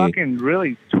 whiny... You're a fucking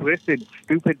really twisted,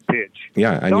 stupid bitch.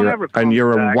 Yeah, and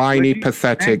you're a whiny,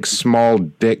 pathetic,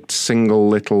 small-dicked, single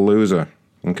little loser.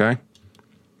 Okay?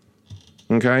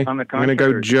 Okay? I'm gonna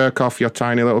go jerk off your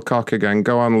tiny little cock again.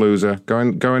 Go on, loser. Go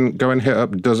and hit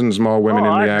up dozens more women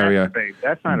in the area.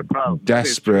 That's not a problem.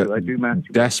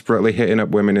 Desperately hitting up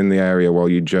women in the area while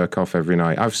you jerk off every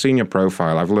night. I've seen your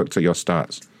profile. I've looked at your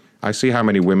stats. I see how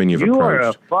many women you've approached. You are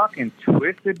a fucking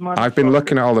twisted motherfucker. I've been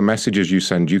looking at all the messages you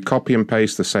send. You copy and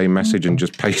paste the same message and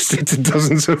just paste it to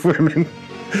dozens of women.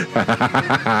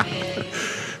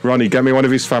 Ronnie, get me one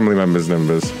of his family members'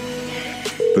 numbers.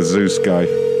 The Zeus guy.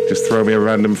 Just throw me a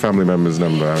random family member's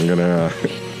number. I'm gonna...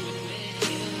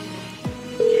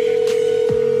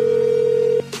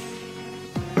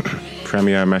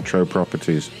 Premier Metro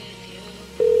Properties.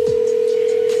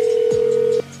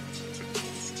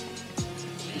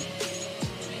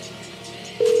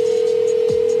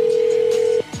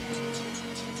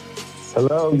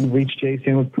 Hello, you reached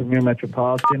Jason with Premier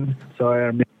Metropolitan. Sorry,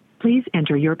 I'm... Please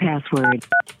enter your password.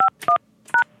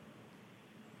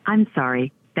 I'm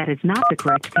sorry, that is not the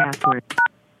correct password.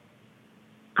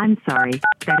 I'm sorry,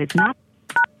 that is not...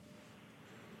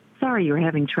 Sorry you're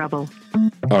having trouble.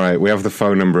 All right, we have the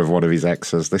phone number of one of his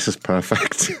exes. This is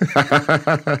perfect.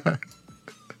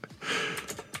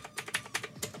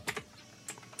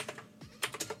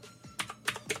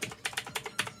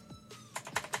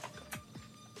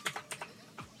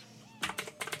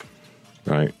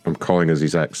 Right, I'm calling as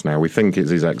his ex now. We think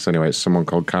it's his ex anyway. It's someone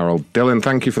called Carol. Dylan,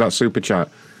 thank you for that super chat.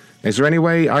 Is there any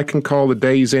way I can call the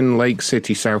Days Inn, Lake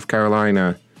City, South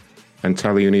Carolina, and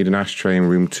tell you need an ashtray in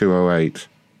room 208?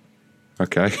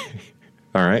 Okay.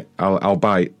 All right, I'll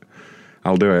bite.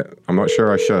 I'll do it. I'm not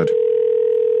sure I should.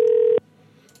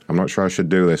 I'm not sure I should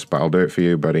do this, but I'll do it for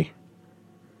you, buddy.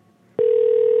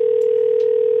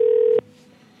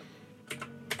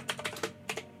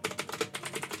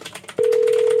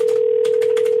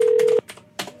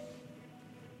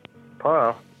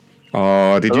 Hello.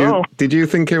 Oh, did you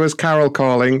think it was Carol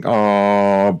calling?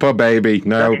 Oh, but baby,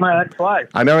 no. That's my ex-wife.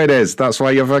 I know it is. That's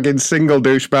why you're fucking single,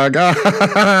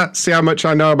 douchebag. See how much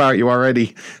I know about you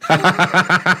already.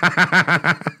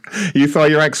 You thought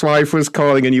your ex-wife was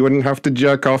calling and you wouldn't have to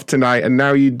jerk off tonight, and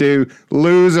now you do.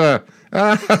 Loser.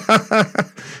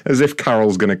 As if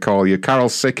Carol's going to call you.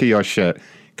 Carol's sick of your shit.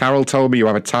 Carol told me you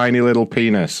have a tiny little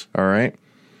penis, all right?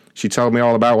 She told me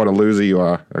all about what a loser you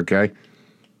are, okay?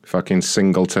 Fucking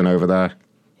singleton over there.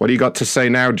 What do you got to say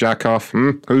now, Jackoff?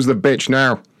 Who's the bitch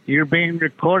now? You're being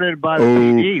recorded by the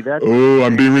PD.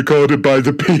 I'm being recorded by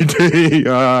the PD.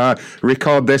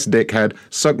 Record this, dickhead.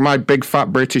 Suck my big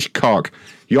fat British cock.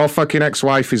 Your fucking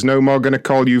ex-wife is no more going to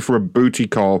call you for a booty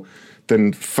call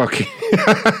than fucking...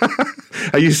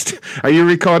 Are you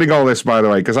recording all this, by the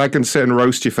way? Because I can sit and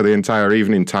roast you for the entire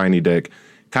evening, tiny dick.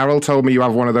 Carol told me you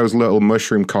have one of those little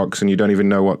mushroom cocks and you don't even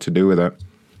know what to do with it.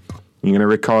 You're going to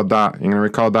record that. You're going to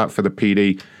record that for the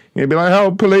PD. You're going to be like,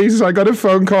 help, police, I got a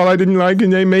phone call I didn't like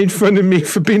and they made fun of me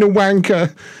for being a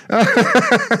wanker.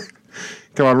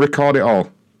 Come on, record it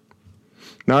all.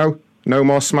 No? No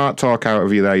more smart talk out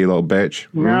of you there, you little bitch.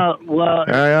 No, well,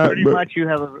 pretty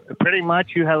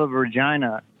much you have a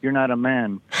vagina. You're not a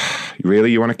man.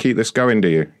 Really? You want to keep this going, do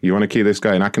you? You want to keep this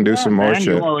going? I can do some more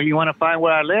shit. Well, you want to find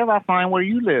where I live? I'll find where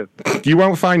you live. You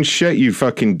won't find shit, you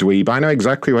fucking dweeb. I know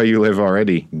exactly where you live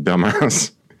already,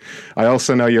 dumbass. I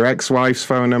also know your ex-wife's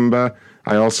phone number.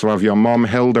 I also have your mom,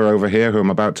 Hilda, over here, who I'm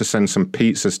about to send some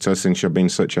pizzas to since you've been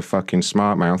such a fucking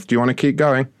smart mouth. Do you want to keep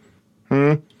going?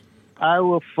 I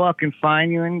will fucking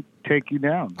find you and take you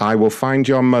down. I will find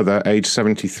your mother, age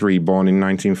 73, born in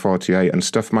 1948, and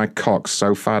stuff my cock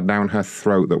so far down her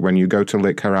throat that when you go to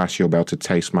lick her ass, you'll be able to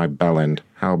taste my bell end.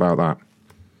 How about that?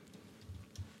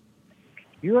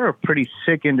 You are a pretty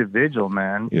sick individual,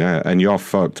 man. Yeah, and you're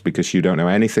fucked because you don't know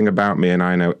anything about me and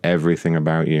I know everything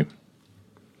about you.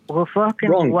 Well, fucking...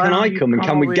 Ron, can I come and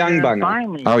can we gangbang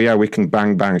her? Oh, yeah, we can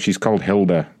bang. She's called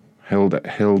Hilda. Hilda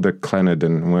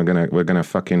Clenardon. We're gonna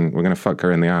fuck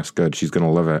her in the ass good. She's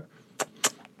gonna love it.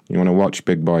 You wanna watch,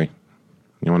 big boy?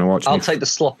 You wanna watch? I'll take the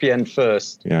sloppy end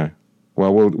first. Yeah.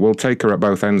 Well, we'll take her at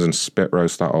both ends and spit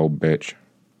roast that old bitch.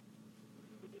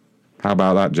 How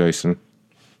about that, Jason?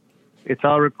 It's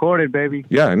all recorded, baby.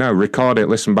 Yeah, no, record it,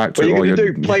 listen back to it. What are you going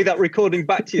to do? Play that recording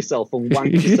back to yourself and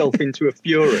wank yourself into a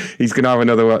fury. He's gonna have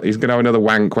another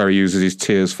wank where he uses his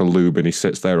tears for lube and he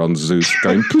sits there on Zeus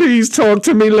going, please talk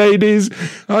to me, ladies.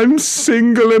 I'm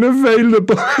single and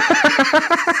available.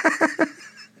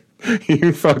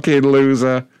 You fucking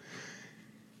loser.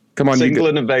 Come on, single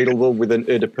and available with an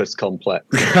Oedipus complex.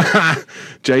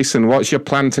 Jason, what's your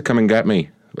plan to come and get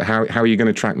me? How are you going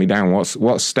to track me down?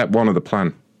 What's step one of the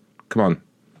plan? Come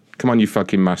on, you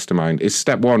fucking mastermind. Is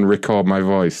step one record my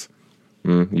voice?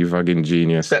 You fucking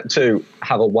genius. Step two,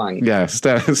 have a wank. Yeah,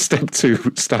 step two,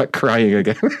 start crying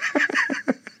again.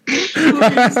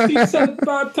 Please, he said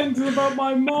bad things about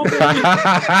my mom.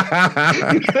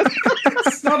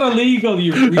 It's not illegal,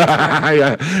 you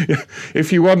yeah.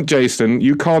 If you want, Jason,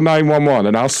 you call 911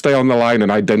 and I'll stay on the line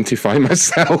and identify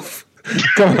myself.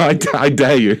 Come on, I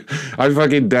dare you. I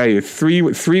fucking dare you.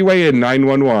 Three-way in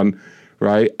 911,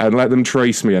 right? And let them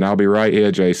trace me and I'll be right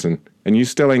here, Jason. And you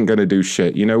still ain't gonna do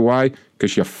shit. You know why?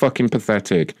 Because you're fucking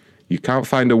pathetic. You can't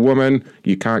find a woman,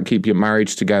 you can't keep your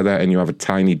marriage together, and you have a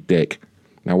tiny dick.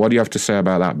 Now, what do you have to say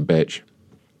about that, bitch?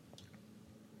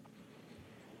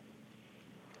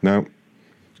 No?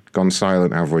 Gone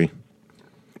silent, have we?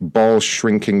 balls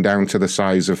shrinking down to the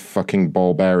size of fucking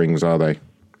ball bearings, are they?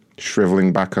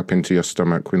 Shriveling back up into your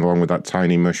stomach along with that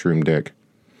tiny mushroom dick.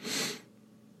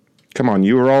 Come on,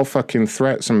 you were all fucking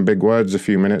threats and big words a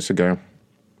few minutes ago.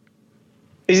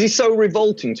 Is he so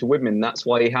revolting to women? That's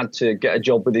why he had to get a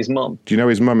job with his mum. Do you know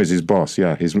his mum is his boss?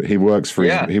 Yeah, he works for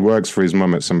his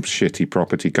mum at some shitty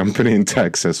property company in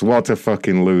Texas. What a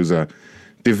fucking loser.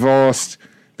 Divorced.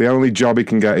 The only job he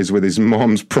can get is with his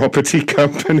mum's property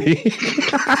company.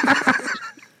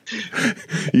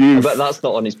 I bet that's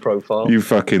not on his profile. You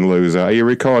fucking loser. Are you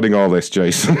recording all this,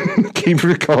 Jason? Keep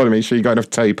recording. Make sure you got enough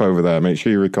tape over there. Make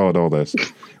sure you record all this.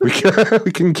 We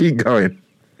can keep going.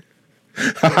 Do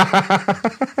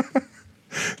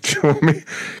you want me?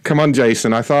 Come on,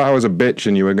 Jason. I thought I was a bitch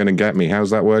and you were going to get me.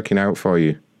 How's that working out for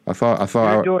you? I thought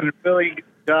You're doing a really good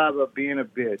job of being a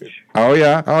bitch. Oh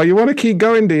yeah. Oh, you want to keep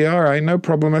going, do you? All right, no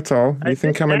problem at all. You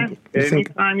think I'm a?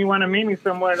 Anytime you want to meet me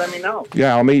somewhere, let me know.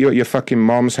 Yeah, I'll meet you at your fucking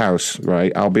mom's house,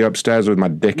 right? I'll be upstairs with my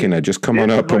dick in her. Just come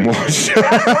on up and watch.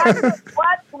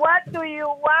 What do you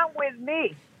want with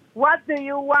me? What do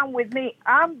you want with me?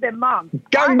 I'm the mom.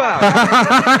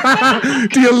 Gangbang!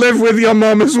 Do you live with your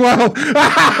mom as well?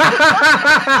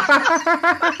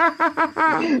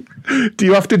 Do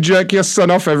you have to jerk your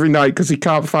son off every night because he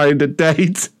can't find a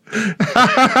date?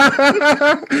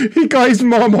 He got his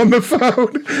mom on the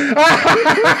phone.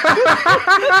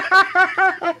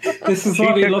 This is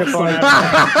what he looks like.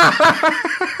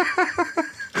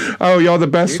 Oh, you're the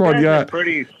best one yet.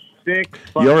 Pretty sick.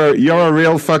 You're a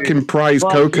real fucking prize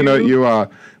coconut. You are.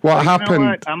 What happened?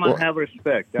 What? I'm gonna have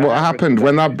respect. What happened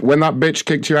when that bitch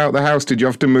kicked you out of the house? Did you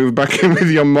have to move back in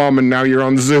with your mom, and now you're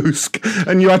on Zeusk,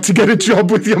 and you had to get a job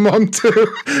with your mom too?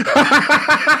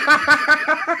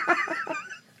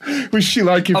 Was she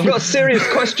like? I've got a serious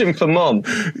question for Mom.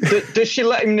 Does she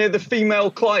let him near the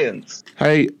female clients?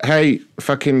 Hey,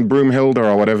 fucking Broomhilda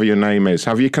or whatever your name is.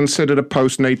 Have you considered a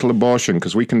postnatal abortion?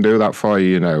 Because we can do that for you.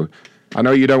 You know. I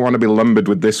know you don't want to be lumbered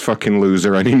with this fucking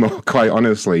loser anymore. Quite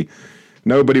honestly.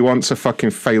 Nobody wants a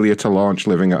fucking failure to launch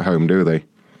living at home, do they?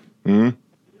 You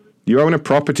own a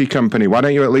property company. Why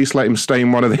don't you at least let him stay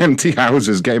in one of the empty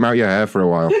houses? Get him out your hair for a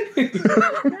while.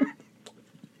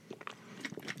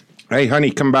 Hey,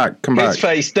 honey, come back. His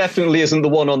face definitely isn't the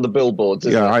one on the billboards,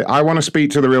 is it? I want to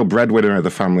speak to the real breadwinner of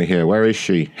the family here. Where is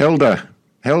she? Hilda.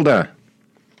 Come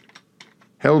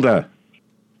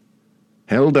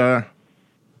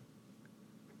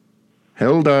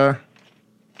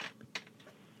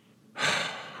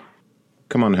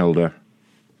on, Hilda.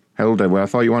 Well, I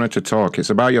thought you wanted to talk.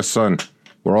 It's about your son.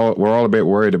 We're all a bit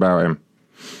worried about him.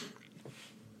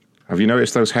 Have you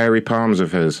noticed those hairy palms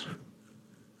of his?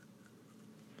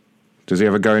 Does he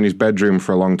ever go in his bedroom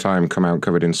for a long time, come out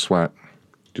covered in sweat,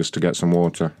 just to get some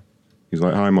water? He's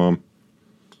like, "Hi, Mom."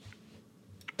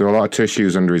 There are a lot of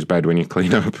tissues under his bed when you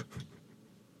clean up.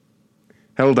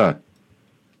 Hilda,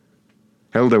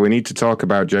 we need to talk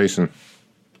about Jason.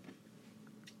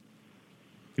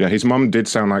 Yeah, his mum did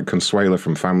sound like Consuela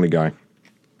from Family Guy.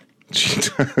 She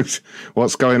does.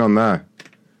 What's going on there?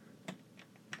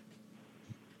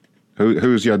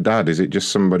 Who's your dad? Is it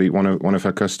just somebody, one of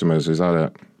her customers? Is that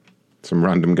it? Some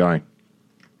random guy?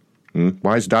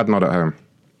 Why is Dad not at home?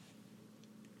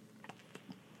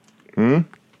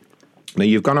 Now,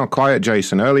 you've gone all quiet,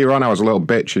 Jason. Earlier on, I was a little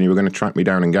bitch and you were going to track me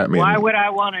down and get me. Why would I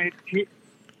want to...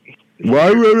 Why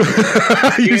would...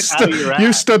 you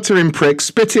stuttering prick.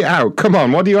 Spit it out. Come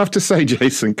on. What do you have to say,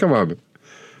 Jason? Come on,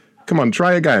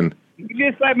 try again. You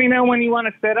just let me know when you want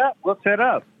to set up. We'll set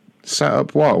up. Set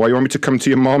up what? Why, you want me to come to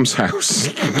your mom's house?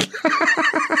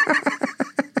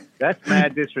 That's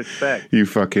mad disrespect. You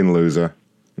fucking loser.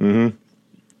 I'm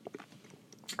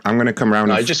going to come round.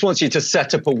 No, I just want you to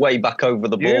set up a way back over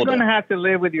the border. You're going to have to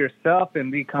live with yourself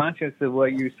and be conscious of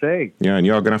what you say. Yeah, and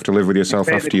you're going to have to live with yourself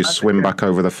after you swim back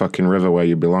over the fucking river where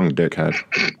you belong, dickhead.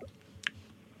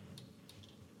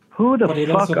 Who the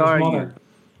fuck are you?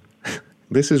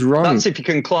 This is wrong. That's if you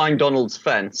can climb Donald's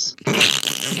fence.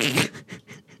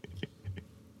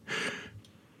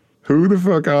 Who the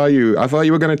fuck are you? I thought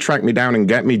you were going to track me down and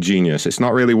get me, genius. It's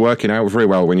not really working out very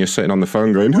well when you're sitting on the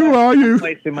phone going, "Who are you?" I'm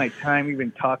wasting my time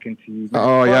even talking to you.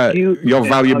 Oh, yeah, your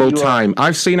valuable time.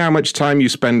 I've seen how much time you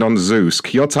spend on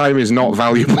Zeusk. Your time is not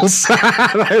valuable.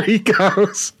 There he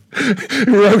goes.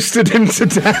 Roasted him to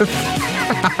death.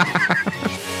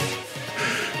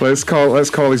 Let's call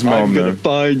his mom. I'm going to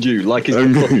find you like he's the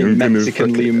fucking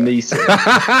Mexican Liam Neeson.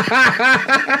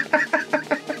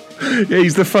 Yeah,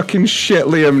 he's the fucking shit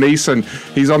Liam Neeson.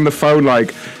 He's on the phone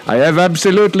like, "I have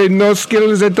absolutely no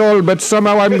skills at all, but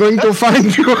somehow I'm going to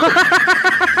find you."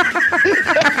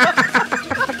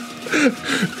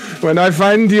 When I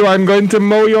find you, I'm going to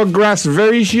mow your grass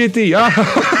very shitty.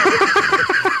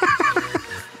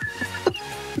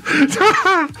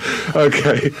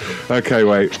 Okay,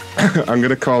 wait. I'm going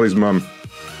to call his mum.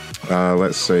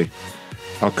 Let's see.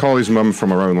 I'll call his mum from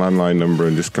her own landline number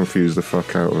and just confuse the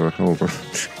fuck out of her. Hold on.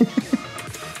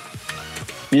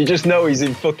 You just know he's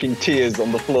in fucking tears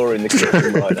on the floor in the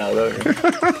kitchen right now, don't you?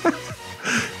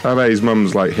 I bet his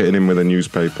mum's like hitting him with a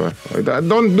newspaper. Like,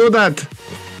 don't do that.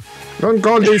 Don't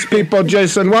call these people,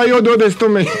 Jason. Why you do this to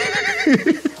me?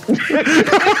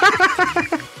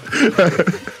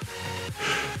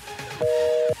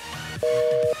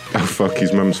 Oh fuck,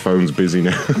 his mum's phone's busy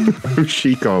now. Who's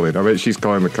she calling? I bet she's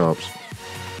calling the cops.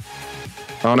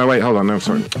 Oh no, wait, hold on, no,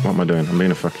 sorry. What am I doing? I'm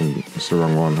being a fucking... It's the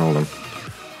wrong one, hold on.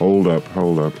 Hold up.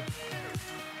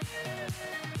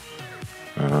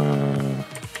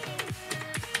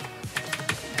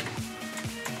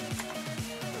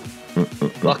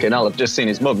 Fucking hell, I've just seen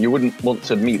his mum. You wouldn't want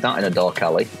to meet that in a dark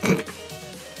alley.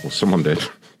 Well, someone did.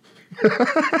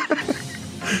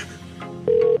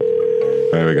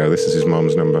 There we go, this is his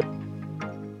mum's number.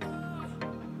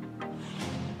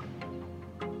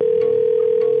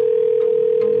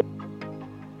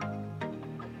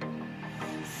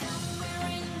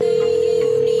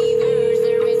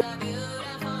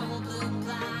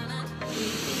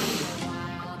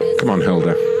 Come on,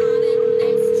 Hilda.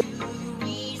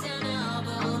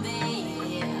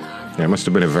 Yeah, it must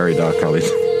have been a very dark alley.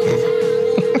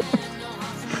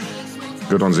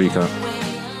 Good on Zika.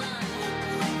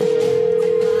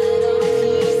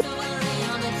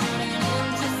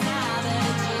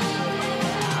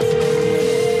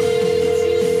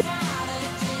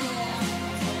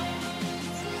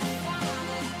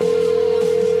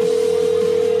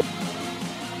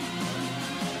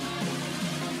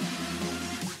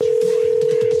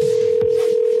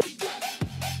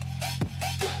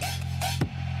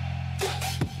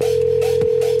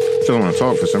 Still don't want to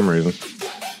talk for some reason.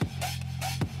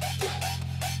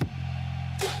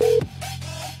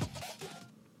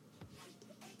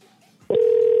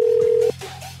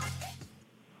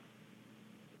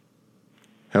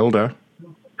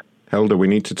 Hilda, we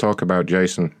need to talk about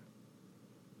Jason.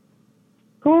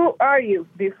 Who are you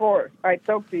before I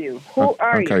talk to you? Who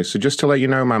are you? Okay, so just to let you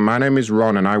know, ma'am, my name is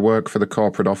Ron and I work for the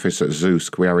corporate office at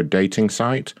Zeusk. We are a dating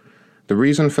site. The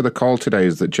reason for the call today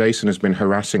is that Jason has been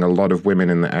harassing a lot of women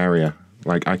in the area.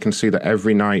 Like, I can see that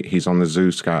every night he's on the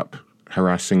Zeusk app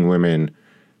harassing women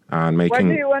and making...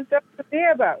 What do you want to talk to me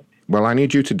about? Well, I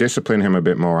need you to discipline him a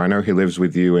bit more. I know he lives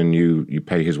with you and you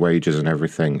pay his wages and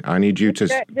everything. I need you to...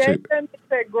 Jason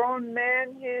is a grown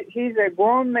man. He's a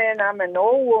grown man. I'm an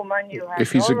old woman. You have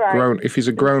if he's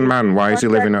a grown man, why is he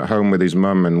living at home with his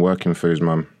mum and working for his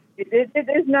mum? It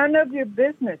is none of your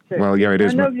business, sir. Well, yeah, it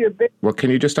is. None of your business. Well, can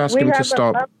you just ask him to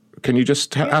stop? Can you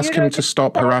just ask him to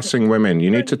stop harassing women?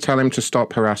 You need to tell him to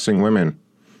stop harassing women.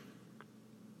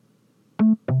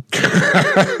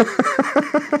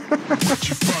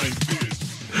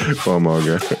 Oh,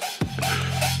 Margaret.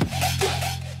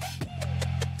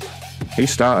 He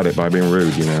started it by being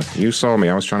rude, you know. You saw me,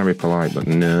 I was trying to be polite, but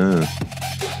no.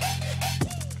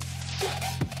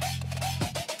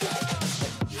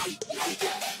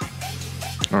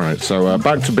 Alright, so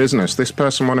back to business. This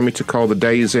person wanted me to call the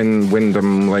Days in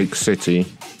Wyndham, Lake City,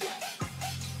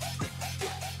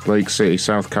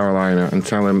 South Carolina, and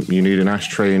tell him you need an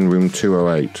ashtray in room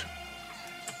 208.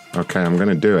 Okay, I'm going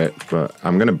to do it, but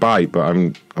I'm going to bite, but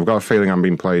I've got a feeling I'm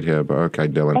being played here, but okay,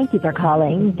 Dylan. Thank you for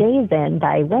calling Days Inn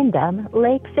by Wyndham,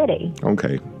 Lake City.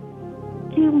 Okay.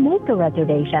 To make a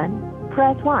reservation,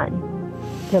 press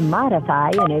 1. To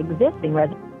modify an existing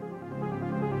reservation.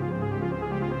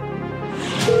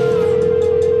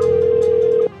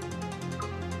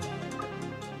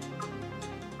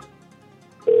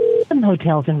 In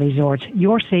hotels and resorts,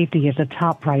 your safety is a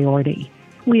top priority.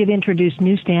 We have introduced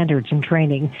new standards and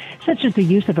training, such as the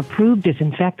use of approved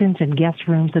disinfectants in guest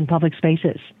rooms and public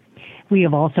spaces. We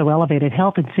have also elevated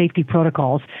health and safety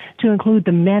protocols to include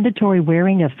the mandatory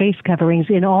wearing of face coverings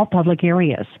in all public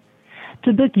areas.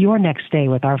 To book your next stay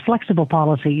with our flexible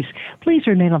policies, please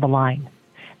remain on the line.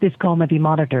 This call may be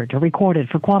monitored or recorded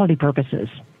for quality purposes.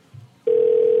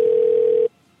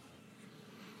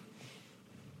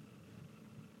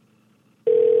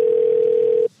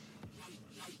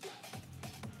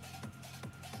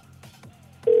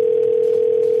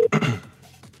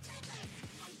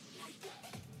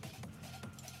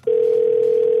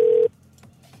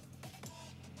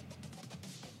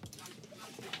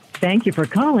 Thank you for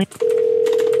calling.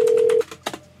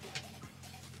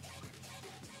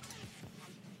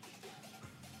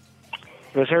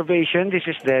 Reservation, this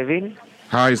is Devin.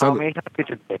 Hi, is How may I help you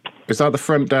today? that the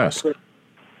front desk?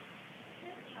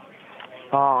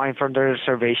 I'm from the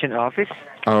reservation office.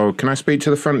 Oh, can I speak to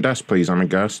the front desk, please? I'm a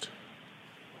guest.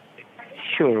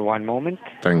 Sure, one moment.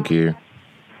 Thank you.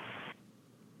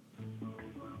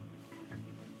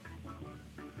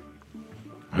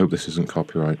 I hope this isn't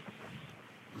copyright.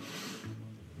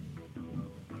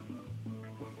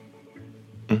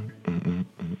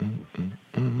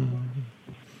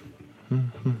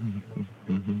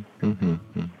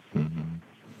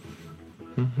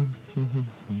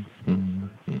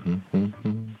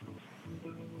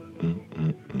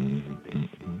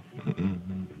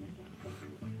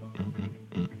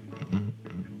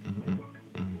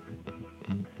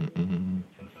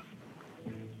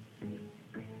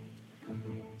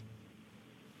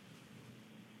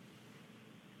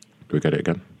 Do we get it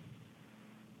again?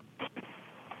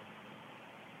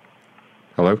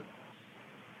 Hello?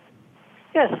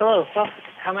 Yes, hello. Well,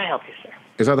 how may I help you, sir?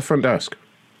 Is that the front desk?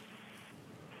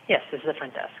 Yes, this is the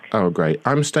front desk. Oh, great.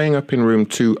 I'm staying up in room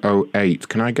 208.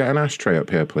 Can I get an ashtray up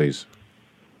here, please?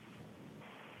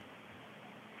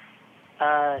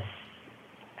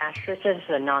 Asterisk, this is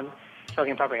a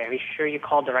non-smoking property. Are you sure you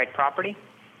called the right property?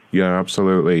 Yeah,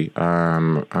 absolutely.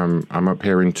 I'm up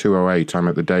here in 208. I'm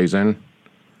at the Days Inn.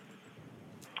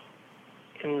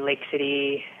 In Lake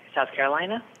City, South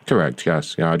Carolina? Correct,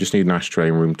 yes. Yeah, I just need an ashtray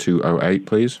in room 208,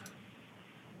 please.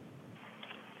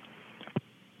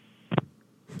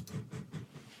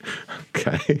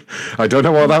 Okay. I don't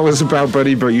know what that was about,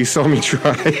 buddy, but you saw me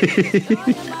try.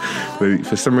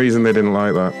 For some reason, they didn't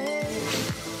like that.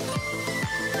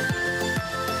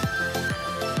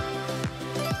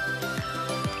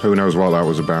 Who knows what that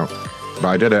was about. But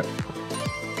I did it.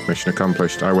 Mission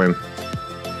accomplished. I win.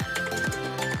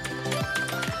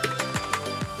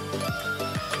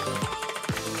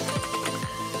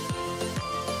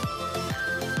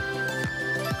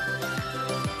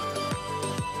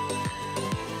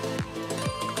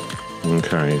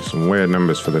 Okay, some weird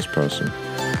numbers for this person.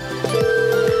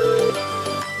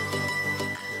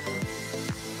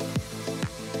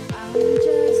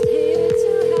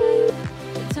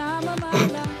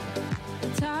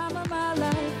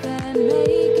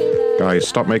 Guys,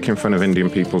 stop making fun of Indian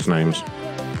people's names.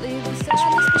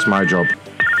 That's my job.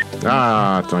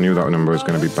 Ah, I knew that number was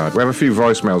going to be bad. We have a few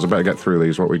voicemails. I better get through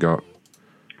these. What we got?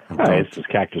 Oh, Hi, this is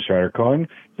Cactus Rider calling.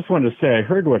 Just wanted to say I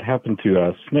heard what happened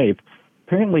to Snape.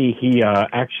 Apparently, he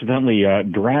accidentally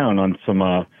drowned on some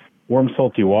warm,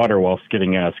 salty water whilst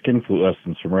getting skin flute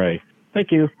lessons from Ray.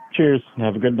 Thank you. Cheers.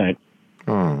 Have a good night.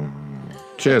 Oh,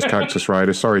 cheers, Cactus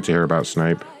Rider. Sorry to hear about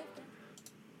Snape.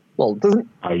 Well, doesn't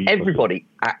everybody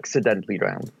accidentally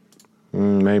drown?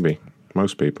 Maybe.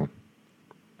 Most people.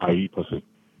 I eat pussy.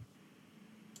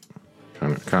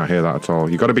 Can't hear that at all.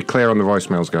 You got to be clear on the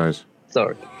voicemails, guys.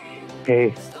 Sorry.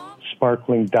 Hey,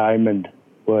 Sparkling Diamond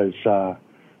was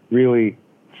really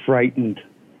frightened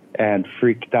and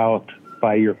freaked out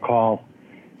by your call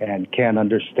and can't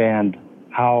understand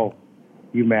how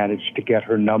you managed to get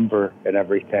her number and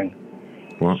everything.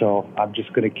 What? So I'm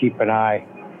just going to keep an eye,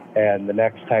 and the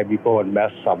next time you go and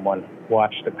mess someone,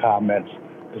 watch the comments,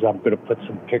 because I'm going to put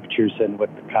some pictures in with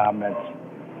the comments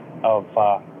of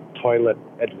toilet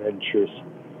adventures.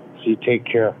 So you take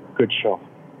care. Good show.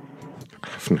 I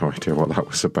have no idea what that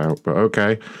was about, but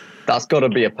okay. That's got to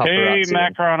be a paparazzi. Hey,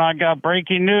 Macron, I got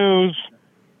breaking news.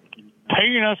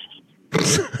 Penis.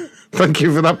 Thank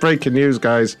you for that breaking news,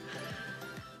 guys.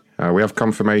 We have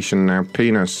confirmation now.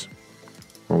 Penis.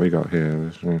 What we got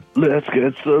here? Let's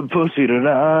get some pussy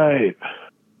tonight.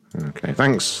 Okay,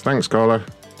 thanks, caller.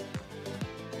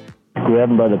 Grab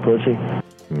him by the pussy.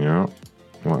 Yeah.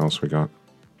 What else we got?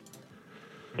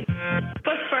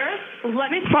 But first,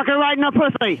 let me fuck her right in the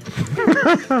pussy.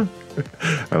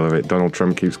 I love it. Donald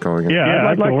Trump keeps calling it. Yeah,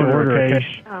 I'd like to order a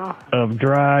case of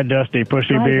dry, dusty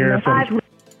pussy beer from...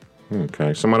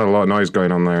 Okay, someone had a lot of noise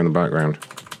going on there in the background.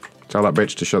 Tell that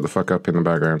bitch to shut the fuck up in the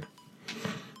background.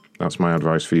 That's my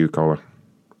advice for you, caller.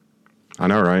 I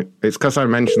know, right? It's because I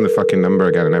mentioned the fucking number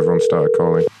again and everyone started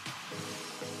calling.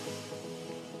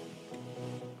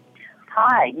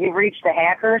 Hi, you've reached the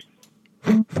hackers.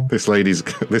 This lady's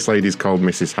called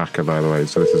Mrs. Hacker, by the way,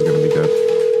 so this is going to be good.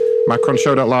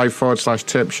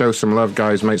 MacronShow.live/tip. Show some love,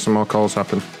 guys. Make some more calls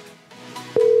happen.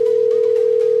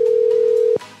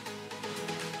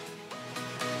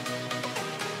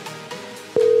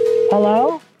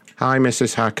 Hello? Hi,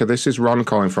 Mrs. Hacker. This is Ron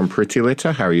calling from Pretty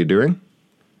Litter. How are you doing?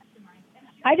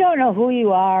 I don't know who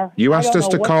you are. You asked us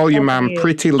to call you, ma'am.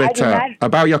 Pretty Litter.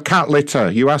 About your cat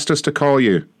litter. You asked us to call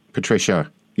you,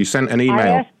 Patricia. You sent an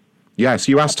email. Yes,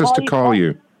 you asked us to call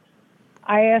you.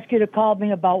 I asked you to call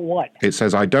me about what? It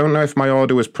says, I don't know if my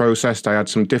order was processed. I had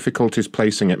some difficulties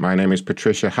placing it. My name is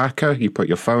Patricia Hacker. You put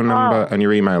your phone number and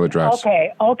your email address.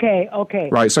 Okay.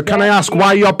 Right, so can I ask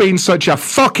why you're being such a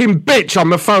fucking bitch on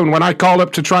the phone when I call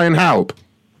up to try and help?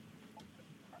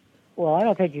 Well, I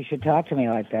don't think you should talk to me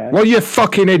like that. Well, you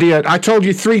fucking idiot. I told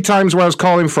you 3 times where I was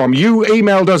calling from. You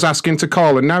emailed us asking to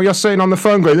call, and now you're saying on the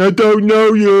phone going, I don't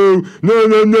know you.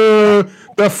 No.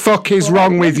 The fuck is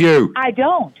wrong with you? I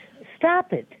don't.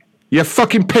 Stop it. You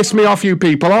fucking piss me off, you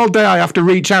people. All day I have to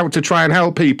reach out to try and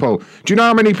help people. Do you know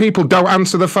how many people don't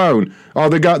answer the phone? Or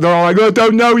they're all like, I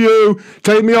don't know you.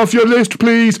 Take me off your list,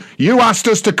 please. You asked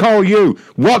us to call you.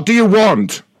 What do you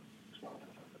want?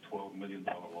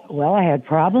 Well, I had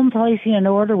problem placing an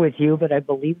order with you, but I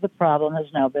believe the problem has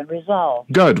now been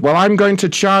resolved. Good. Well, I'm going to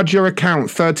charge your account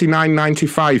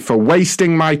 $39.95 for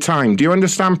wasting my time. Do you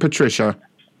understand, Patricia?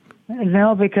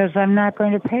 No, because I'm not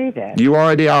going to pay that. You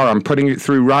already are. I'm putting it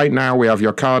through right now. We have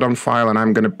your card on file, and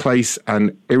I'm going to place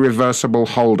an irreversible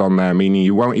hold on there, meaning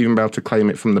you won't even be able to claim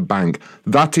it from the bank.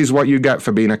 That is what you get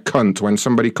for being a cunt when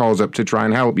somebody calls up to try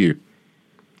and help you.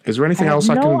 Is there anything else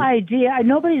I can... No idea.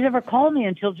 Nobody's ever called me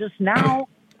until just now.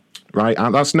 Right,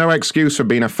 that's no excuse for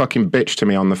being a fucking bitch to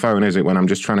me on the phone, is it, when I'm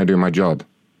just trying to do my job?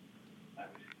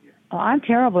 Oh, I'm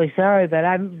terribly sorry, but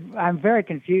I'm very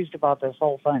confused about this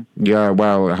whole thing. Yeah,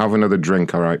 well, have another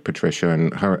drink, all right, Patricia,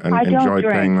 and I don't enjoy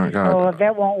drink, paying that card. so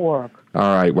that won't work.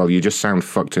 All right, well, you just sound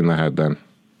fucked in the head then.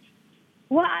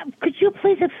 Well, could you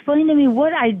please explain to me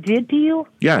what I did to you?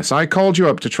 Yes, I called you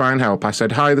up to try and help. I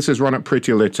said, hi, this is Ron at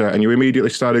Pretty Litter, and you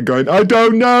immediately started going, I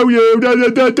don't know you,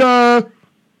 da-da-da-da.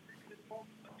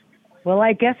 Well,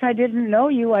 I guess I didn't know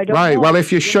you. I don't Right, know. well,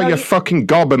 if you shut your fucking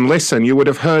gob and listen, you would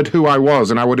have heard who I was,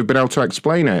 and I would have been able to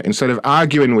explain it, instead of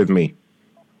arguing with me.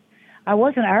 I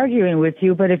wasn't arguing with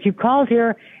you, but if you called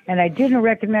here and I didn't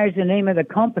recognize the name of the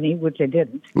company, which I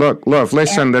didn't. Look, love,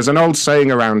 listen, there's an old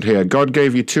saying around here, God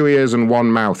gave you 2 ears and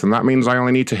 1 mouth, and that means I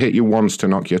only need to hit you once to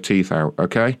knock your teeth out,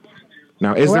 okay?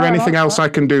 Now, is there anything else I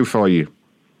can do for you?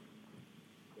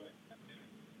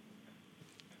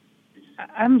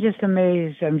 I'm just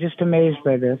amazed. I'm just amazed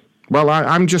by this. Well,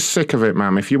 I'm just sick of it,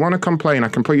 ma'am. If you want to complain, I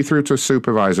can put you through to a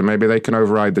supervisor. Maybe they can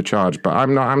override the charge, but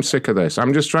I'm not. I'm sick of this.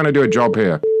 I'm just trying to do a job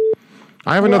here.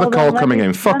 I have another call coming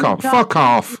in. Fuck off. Fuck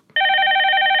off.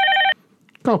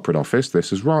 Corporate office,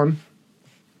 this is Ron.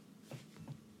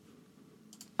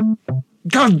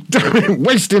 God damn it,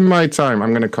 wasting my time.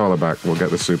 I'm going to call her back. We'll get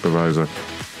the supervisor.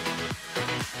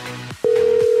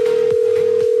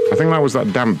 I think that was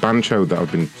that damn bancho that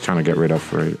I've been trying to get rid of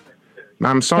for you.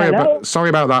 Ma'am, sorry about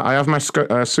that. I have my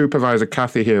supervisor,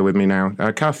 Kathy, here with me now.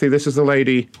 Kathy, this is the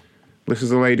lady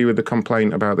with the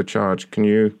complaint about the charge. Can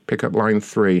you pick up line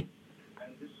 3?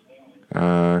 Go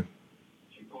ahead.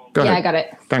 I got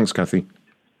it. Thanks, Kathy.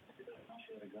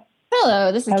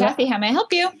 Hello, this is Kathy. How may I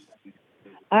help you?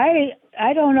 I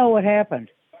don't know what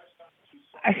happened.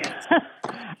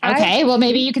 Okay, well,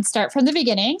 maybe you could start from the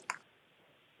beginning.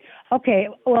 Okay,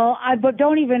 well, I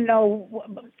don't even know.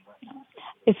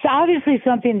 It's obviously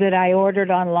something that I ordered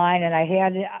online, and I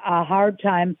had a hard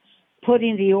time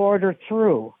putting the order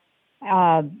through.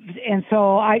 And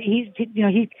so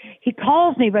he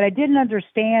calls me, but I didn't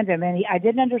understand him, and I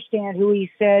didn't understand who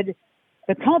he said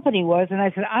the company was. And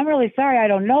I said, I'm really sorry, I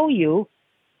don't know you.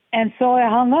 And so I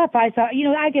hung up. I thought,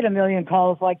 I get a million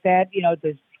calls like that,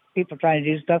 there's people trying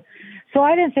to do stuff. So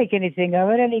I didn't think anything of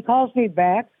it, and he calls me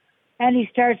back. And he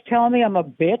starts telling me I'm a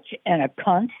bitch and a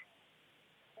cunt.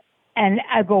 And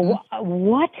I go,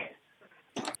 what?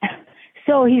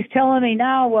 So he's telling me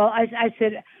now, well, I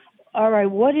said, all right,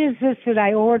 what is this that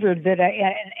I ordered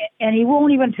and he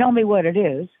won't even tell me what it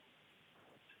is.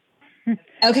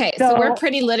 Okay, so we're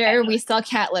Pretty Litter. We sell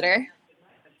cat litter.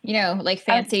 Like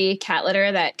fancy cat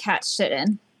litter that cats shit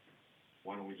in.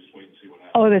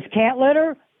 Oh, this cat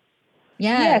litter?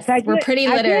 Yes, we're Pretty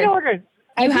Litter.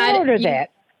 I did order that.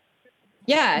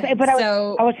 Yeah, but I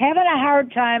was having a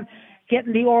hard time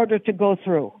getting the order to go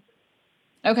through.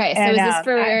 Okay, so is this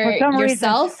for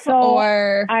yourself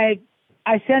or? I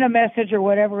sent a message or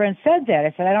whatever and said that.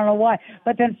 I said, I don't know why.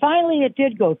 But then finally it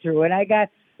did go through, and I got,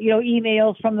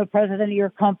 emails from the president of your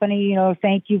company,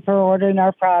 thank you for ordering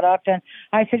our product. And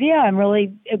I said, yeah, I'm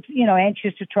really,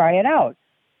 anxious to try it out.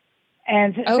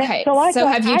 And okay, so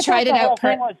have you tried it out?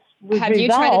 Have you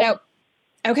tried it out?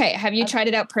 Okay, have you tried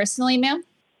it out personally, ma'am?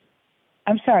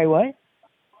 I'm sorry, what?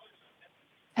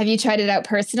 Have you tried it out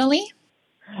personally?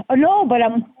 No, but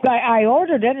I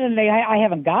ordered it and I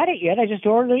haven't got it yet. I just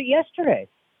ordered it yesterday.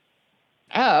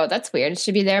 Oh, that's weird. It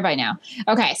should be there by now.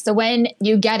 Okay, so when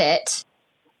you get it,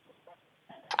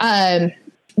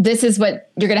 this is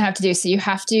what you're going to have to do. So you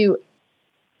have to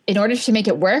in order to make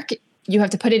it work, you have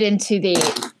to put it into the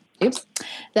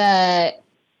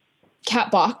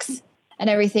cat box and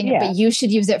everything, but you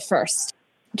should use it first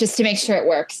just to make sure it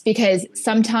works, because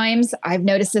sometimes I've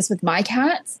noticed this with my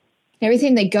cats and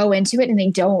everything, they go into it and they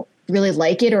don't really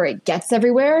like it, or it gets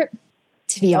everywhere.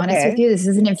 To be honest with you, this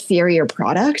is an inferior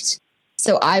product.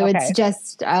 So I would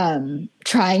suggest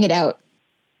trying it out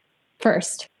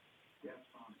first.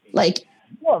 Like,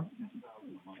 well,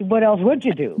 what else would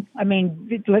you do? I mean,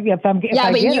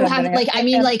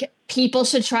 people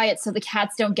should try it so the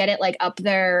cats don't get it like up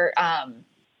their,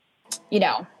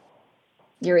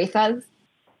 urethras.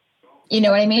 You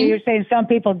know what I mean? So you're saying some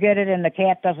people get it and the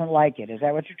cat doesn't like it. Is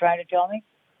that what you're trying to tell me?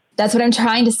 That's what I'm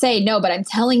trying to say. No, but I'm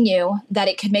telling you that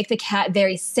it could make the cat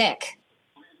very sick.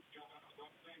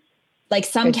 Like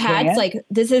some cats, like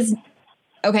this is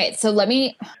okay. So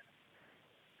the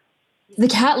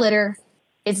cat litter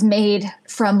is made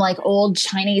from like old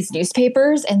Chinese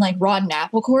newspapers and like rotten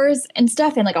apple cores and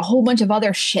stuff, and like a whole bunch of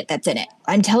other shit that's in it.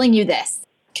 I'm telling you this.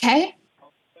 Okay.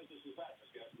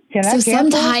 So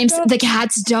sometimes the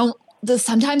cats don't.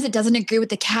 Sometimes it doesn't agree with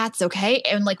the cats, okay?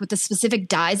 And like with the specific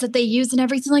dyes that they use and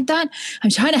everything like that. I'm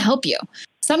trying to help you.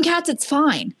 Some cats it's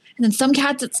fine, and then some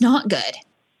cats it's not good.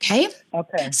 Okay?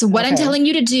 Okay. So what I'm telling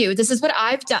you to do, this is what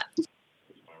I've done.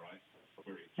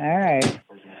 All right.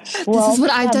 Well, this is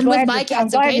what I've done with my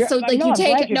cats, okay? So like you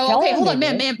take hold on,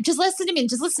 ma'am. Just listen to me.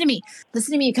 Listen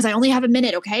to me because I only have a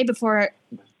minute, okay? Before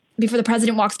the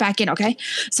president walks back in, okay?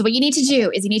 So what you need to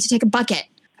do is you need to take a bucket,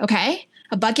 okay?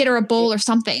 A bucket or a bowl or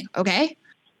something, okay?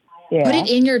 Yeah. Put it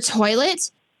in your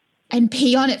toilet and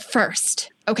pee on it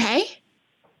first, okay?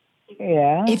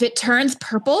 Yeah. If it turns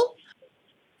purple,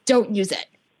 don't use it.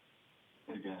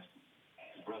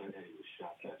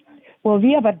 Well,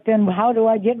 yeah, but then how do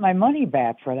I get my money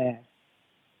back for that?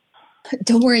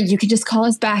 Don't worry, you can just call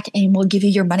us back and we'll give you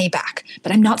your money back.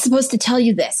 But I'm not supposed to tell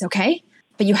you this, okay?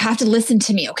 But you have to listen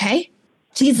to me, okay?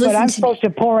 Please listen to me. But I'm supposed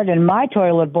to pour it in my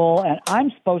toilet bowl, and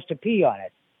I'm supposed to pee on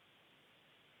it.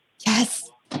 Yes,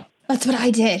 that's what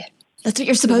I did. That's what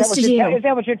you're supposed to do. Is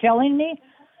that what you're telling me?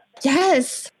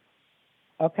 Yes.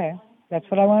 Okay, that's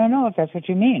what I want to know, if that's what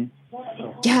you mean.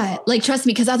 Yeah, like trust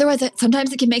me, because otherwise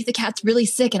sometimes it can make the cats really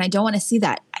sick, and I don't want to see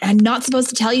that. I'm not supposed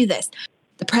to tell you this.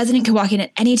 The president can walk in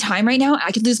at any time right now.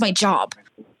 I could lose my job.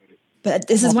 But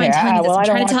this is why I'm telling you this. I'm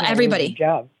trying to tell everybody.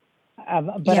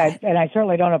 I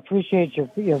certainly don't appreciate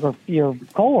your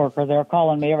coworker there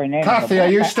calling me every name. Kathy, are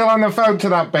you still on the phone to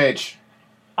that bitch?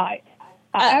 I'm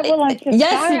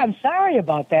sorry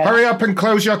about that. Hurry up and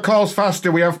close your calls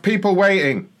faster. We have people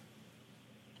waiting.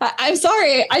 I'm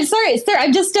sorry, sir.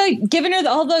 I'm just giving her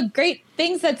all the great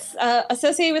things that's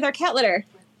associated with our cat litter.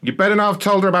 You better not have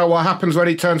told her about what happens when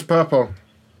he turns purple.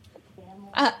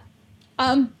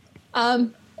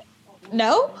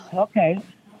 No? Okay.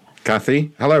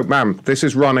 Kathy? Hello, ma'am. This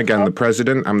is Ron again, the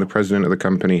president. I'm the president of the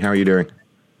company. How are you doing?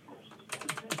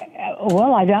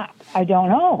 Well, I don't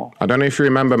know. I don't know if you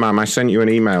remember, ma'am. I sent you an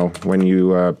email when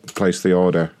you placed the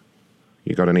order.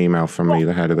 You got an email from me,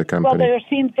 the head of the company. Well,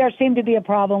 there seemed to be a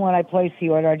problem when I placed the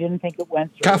order. I didn't think it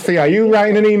went through. Kathy, are you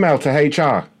writing an email to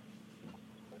HR?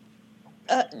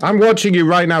 I'm watching you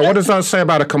right now. What does that say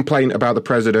about a complaint about the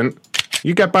president?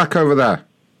 You get back over there.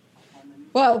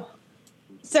 Whoa.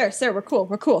 Sir, we're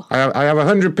cool. I have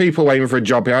 100 people waiting for a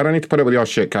job here. I don't need to put up with your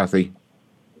shit, Kathy.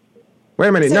 Wait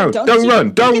a minute. Sir, no, don't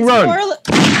run. Don't run.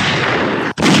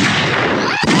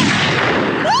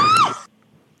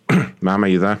 Ma'am, are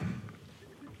you there?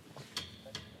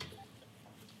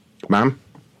 Ma'am?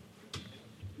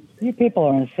 You people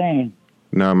are insane.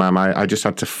 No, ma'am. I just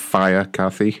had to fire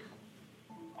Kathy.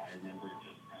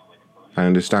 I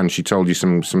understand she told you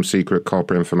some secret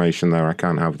corporate information there. I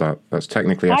can't have that. That's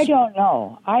technically... I don't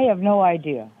know. I have no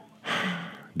idea.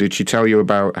 Did she tell you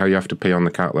about how you have to pee on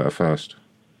the cat litter first?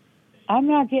 I'm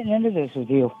not getting into this with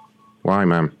you. Why,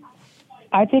 ma'am?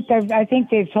 I think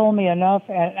they've told me enough,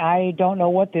 and I don't know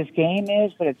what this game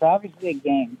is, but it's obviously a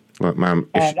game. Look, ma'am,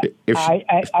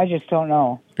 I just don't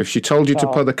know. If she told you to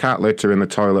put the cat litter in the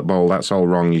toilet bowl, that's all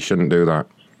wrong. You shouldn't do that.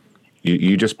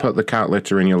 You just put the cat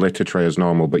litter in your litter tray as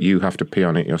normal, but you have to pee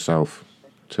on it yourself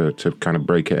to kind of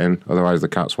break it in. Otherwise, the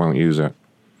cats won't use it.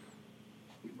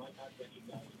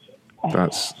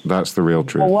 That's the real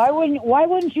truth. Well, why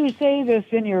wouldn't you say this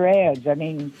in your ads? I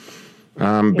mean,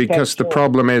 because the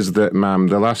problem is that, ma'am,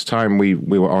 the last time we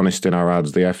were honest in our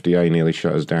ads, the FDA nearly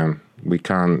shut us down. We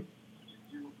can't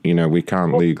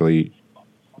legally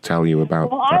tell you about.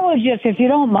 Well, I would just, if you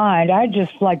don't mind, I'd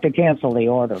just like to cancel the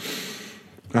order.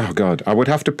 Oh, God. I would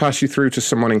have to pass you through to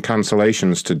someone in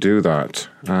cancellations to do that.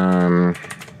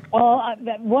 Well,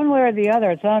 one way or the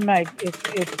other, it's on my.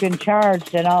 It's been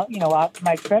charged, and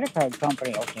my credit card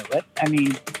company will do it. I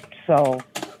mean, so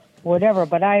whatever.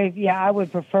 But I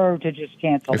would prefer to just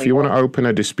cancel. If you want to open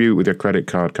a dispute with your credit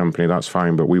card company, that's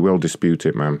fine, but we will dispute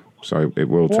it, ma'am. So it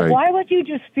will take. Why would you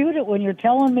dispute it when you're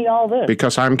telling me all this?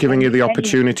 Because I'm giving you the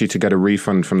opportunity to get a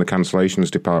refund from the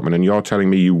cancellations department, and you're telling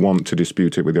me you want to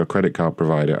dispute it with your credit card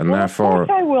provider, and therefore. Of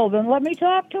course I will. Then let me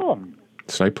talk to him.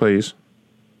 Say please.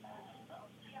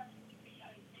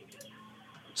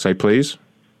 Say please.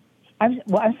 I'm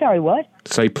sorry. What?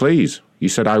 Say please. You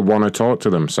said I want to talk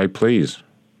to them. Say please.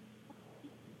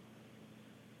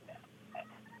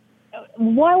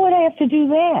 Why would I have to do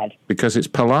that? Because it's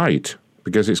polite.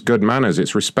 Because it's good manners.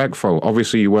 It's respectful.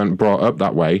 Obviously, you weren't brought up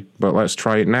that way, but let's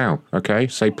try it now. Okay?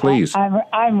 Say please.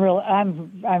 I'm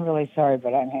really sorry,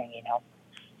 but I'm hanging up.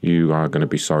 You are going to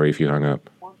be sorry if you hang up.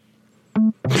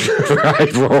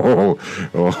 Right. Whoa.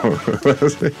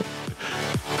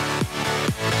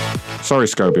 Sorry,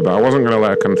 Scobie, but I wasn't going to let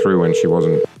her come through when she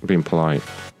wasn't being polite.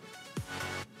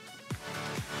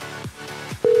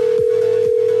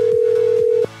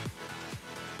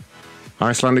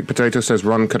 Icelandic Potato says,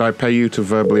 Ron, could I pay you to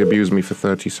verbally abuse me for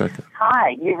 30 seconds?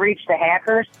 Hi, you've reached the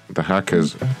hackers. The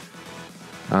hackers.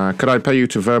 Could I pay you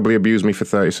to verbally abuse me for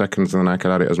 30 seconds and then I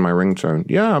could add it as my ringtone?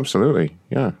 Yeah, absolutely.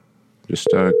 Yeah. Just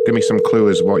give me some clue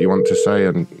as what you want to say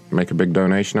and make a big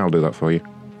donation. I'll do that for you.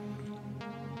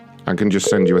 I can just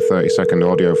send you a 30-second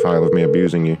audio file of me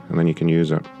abusing you, and then you can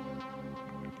use it.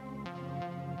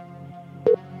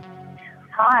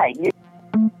 Hi.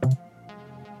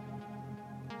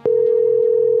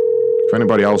 If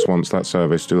anybody else wants that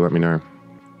service, do let me know.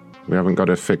 We haven't got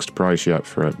a fixed price yet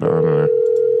for it, but I don't know.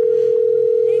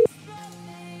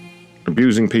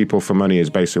 Abusing people for money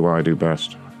is basically what I do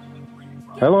best.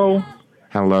 Hello.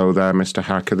 Hello there, Mr.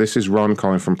 Hacker. This is Ron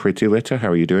calling from Pretty Litter. How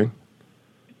are you doing?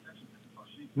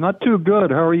 Not too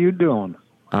good. How are you doing?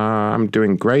 I'm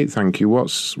doing great, thank you.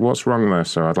 What's wrong there,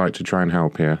 sir? I'd like to try and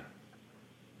help here.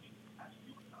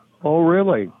 Oh,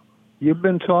 really? You've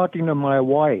been talking to my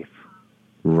wife.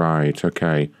 Right,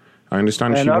 okay. I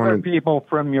understand and she other wanted... people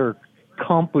from your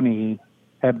company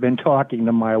have been talking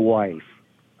to my wife.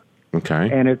 Okay.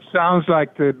 And it sounds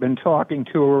like they've been talking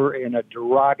to her in a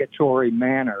derogatory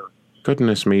manner.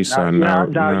 Goodness me, sir.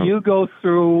 Now you go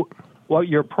through what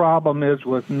your problem is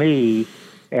with me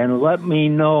and let me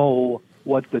know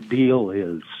what the deal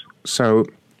is. So,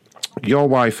 your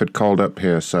wife had called up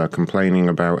here, sir, complaining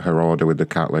about her order with the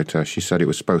cat litter. She said it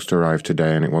was supposed to arrive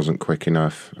today and it wasn't quick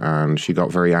enough. And she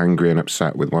got very angry and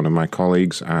upset with one of my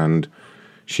colleagues. And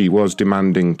she was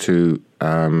demanding to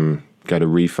get a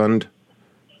refund.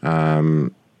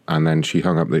 And then she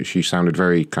hung up. She sounded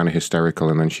very kind of hysterical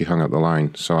and then she hung up the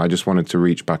line. So I just wanted to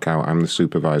reach back out. I'm the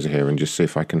supervisor here and just see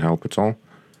if I can help at all.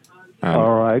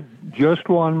 All right. Just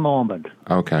one moment.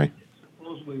 Okay.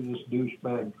 Supposedly this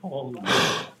douchebag called me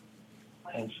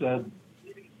and said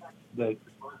that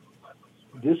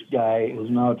this guy is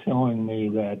now telling me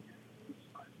that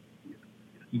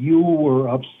you were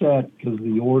upset because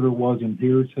the order wasn't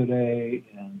here today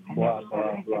and blah,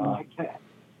 blah, blah.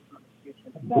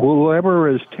 Whoever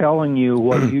is telling you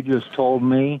what you just told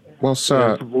me well,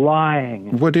 sir, is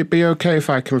lying. Would it be okay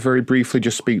if I can very briefly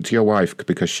just speak to your wife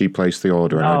because she placed the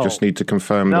order and I just need to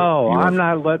confirm that... No, I'm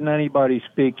not letting anybody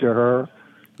speak to her.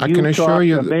 I can assure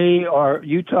you...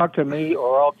 You talk to me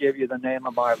or I'll give you the name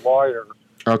of my lawyer.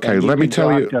 Okay, let me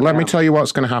tell you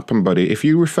what's going to happen, buddy. If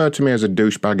you refer to me as a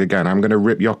douchebag again, I'm going to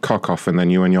rip your cock off and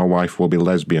then you and your wife will be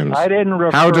lesbians. I didn't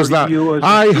refer How does that... to you as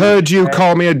I heard you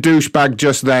call me a douchebag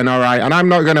just then, all right? And I'm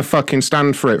not going to fucking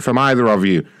stand for it from either of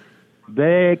you.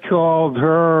 They called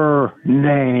her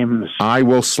names. I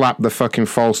will slap the fucking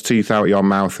false teeth out of your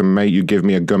mouth and make you give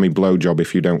me a gummy blowjob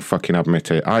if you don't fucking admit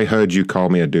it. I heard you call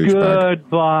me a douchebag.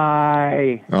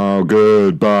 Goodbye. Oh,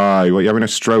 goodbye. What, you having a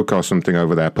stroke or something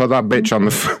over there? Put that bitch on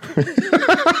the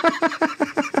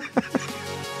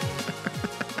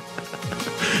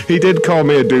He did call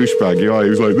me a douchebag. Yeah, he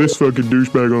was like, this fucking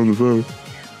douchebag on the phone.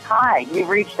 Hi, you've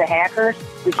reached the hackers.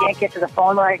 We can't get to the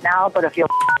phone right now, but if you'll...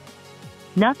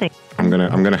 Nothing. I'm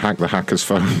gonna hack the hacker's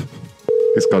phone.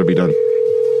 It's got to be done.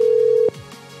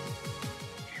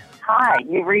 Hi,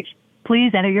 you've reached...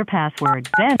 Please enter your password.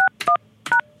 Then...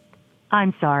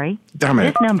 I'm sorry. Damn it.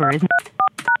 This number is...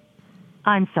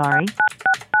 I'm sorry.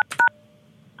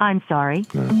 I'm sorry.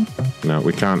 No,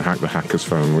 we can't hack the hacker's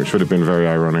phone, which would have been very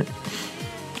ironic.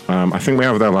 I think we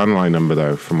have their landline number,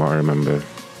 though, from what I remember.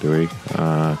 Do we?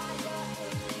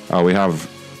 Oh, we have...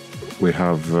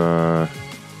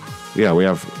 Yeah, we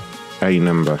have a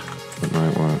number. That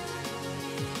might work.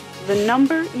 The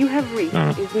number you have reached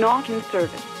is not in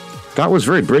service. That was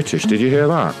very British. Did you hear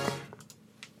that?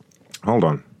 Hold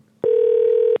on.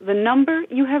 The number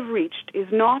you have reached is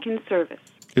not in service.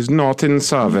 Is not in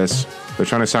service. They're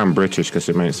trying to sound British because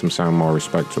it makes them sound more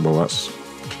respectable.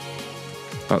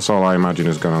 That's all I imagine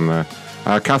has gone on there.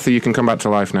 Kathy, you can come back to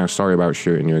life now. Sorry about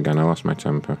shooting you again. I lost my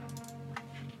temper.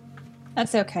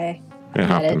 That's okay. It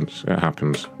happens. It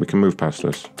happens. We can move past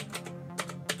this.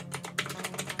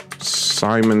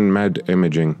 Simon Med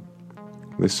Imaging.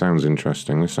 This sounds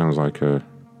interesting. This sounds like a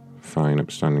fine,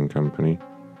 upstanding company.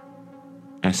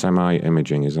 SMI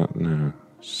Imaging, is that? No.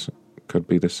 Could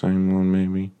be the same one,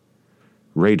 maybe.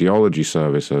 Radiology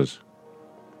Services.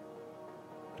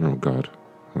 Oh, God.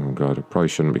 Oh, God. I probably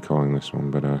shouldn't be calling this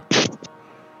one, but...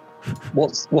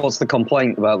 What's the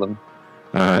complaint about them?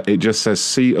 It just says,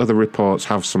 see other reports,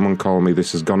 have someone call me.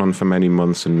 This has gone on for many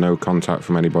months and no contact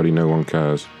from anybody. No one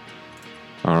cares.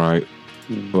 All right.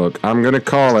 Look, I'm going to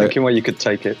call it. Thinking where you could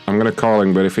take it. I'm going to call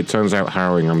him, but if it turns out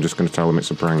harrowing, I'm just going to tell them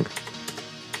it's a prank.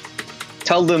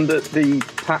 Tell them that the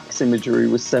PAX imagery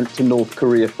was sent to North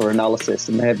Korea for analysis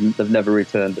and they've never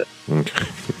returned it. Okay.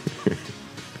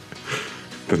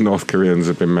 The North Koreans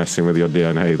have been messing with your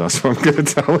DNA, that's what I'm going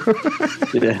to tell them.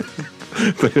 Yeah.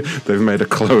 They've made a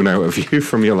clone out of you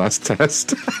from your last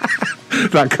test.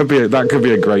 That could be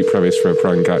a great premise for a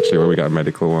prank, actually, when we get a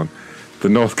medical one. The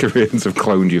North Koreans have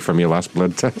cloned you from your last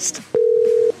blood test.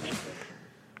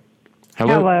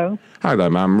 Hello. Hi there,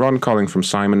 ma'am. Ron calling from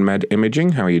Simon Med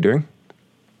Imaging. How are you doing?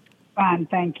 Fine,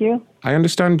 thank you. I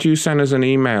understand you sent us an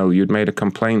email. You'd made a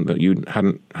complaint that you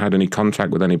hadn't had any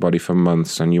contact with anybody for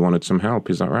months and you wanted some help.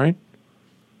 Is that right?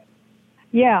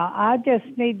 Yeah, I just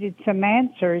needed some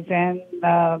answers, and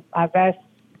I've asked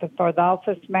for the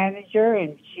office manager,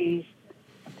 and she's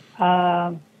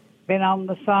been on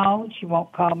the phone. She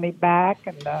won't call me back.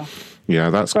 And yeah,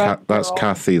 that's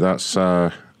Kathy. That's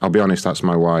I'll be honest, that's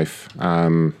my wife.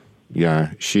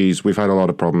 Yeah, we've had a lot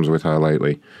of problems with her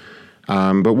lately.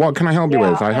 But what can I help you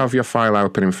with? I have your file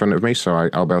open in front of me, so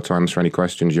I'll be able to answer any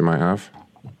questions you might have.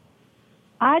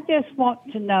 I just want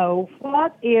to know,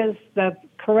 what is the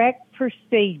correct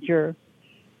procedure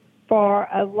for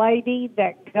a lady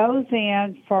that goes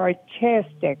in for a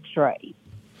chest x-ray?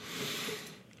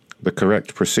 The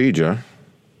correct procedure?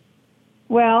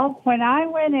 Well, when I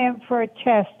went in for a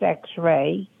chest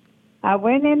x-ray, I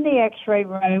went in the x-ray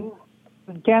room,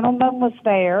 the gentleman was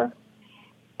there,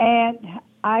 and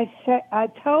I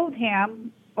told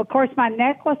him, of course, my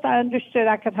necklace, I understood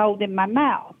I could hold in my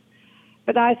mouth.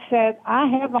 But I said, I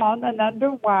have on an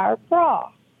underwire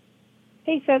bra.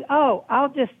 He said, oh, I'll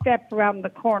just step around the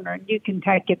corner and you can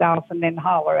take it off and then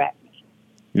holler at me.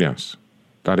 Yes,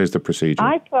 that is the procedure.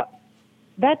 I thought,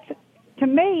 to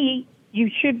me, you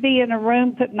should be in a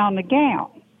room putting on a gown.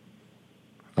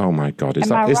 Oh my God,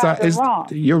 Am I right or wrong?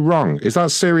 You're wrong. Is that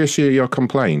seriously your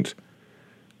complaint?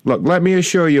 Look, let me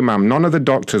assure you, ma'am, none of the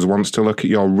doctors wants to look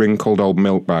at your wrinkled old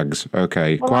milk bags,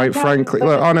 okay? Well, quite frankly,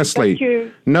 look,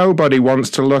 honestly, nobody wants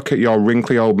to look at your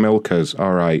wrinkly old milkers,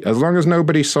 all right? As long as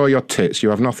nobody saw your tits, you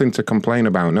have nothing to complain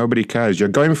about. Nobody cares. You're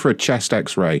going for a chest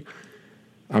x-ray.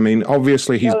 I mean,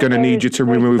 obviously, he's going to need you to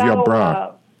remove your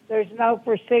bra. There's no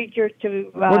procedure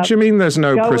to... what do you mean there's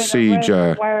no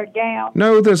procedure? Wear a gown?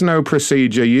 No, there's no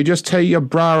procedure. You just take your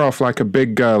bra off like a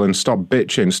big girl and stop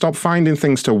bitching. Stop finding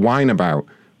things to whine about.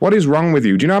 What is wrong with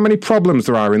you? Do you know how many problems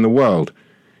there are in the world?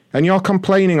 And you're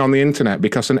complaining on the internet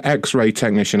because an x-ray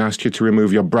technician asked you to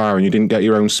remove your bra and you didn't get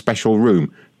your own special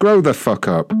room. Grow the fuck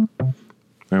up.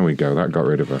 There we go, that got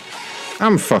rid of her.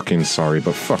 I'm fucking sorry,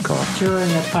 but fuck off.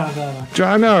 During a pandemic.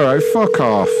 I know, right? Fuck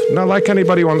off. Not like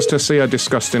anybody wants to see her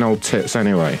disgusting old tits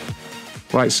anyway.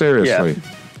 Like, seriously.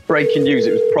 Yeah. Breaking news,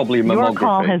 it was probably a mammography. Your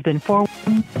call has been forwarded.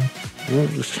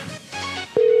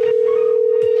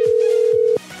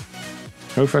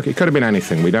 Oh, fuck, it could have been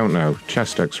anything. We don't know.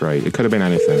 Chest x-ray. It could have been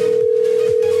anything.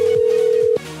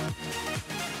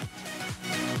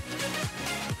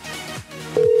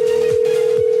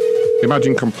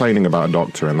 Imagine complaining about a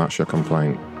doctor and that's your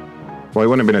complaint. Well, it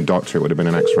wouldn't have been a doctor. It would have been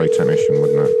an x-ray technician,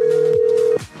 wouldn't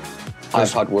it?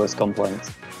 I've had worse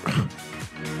complaints.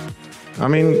 I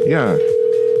mean, yeah.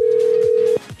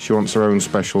 She wants her own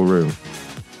special room.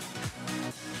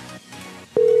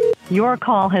 Your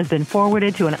call has been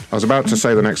forwarded to an... I was about to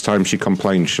say the next time she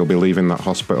complains, she'll be leaving that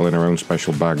hospital in her own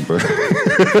special bag, but...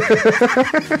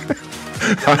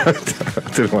 I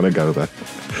didn't want to go there.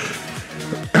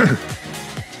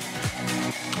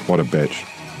 What a bitch.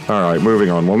 All right, moving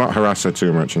on. We'll not harass her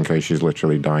too much in case she's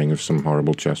literally dying of some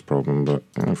horrible chest problem, but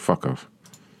fuck off.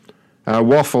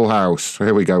 Waffle House.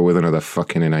 Here we go with another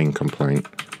fucking inane complaint.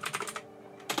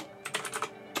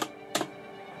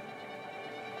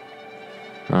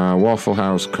 Waffle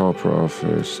House corporate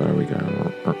office. There we go.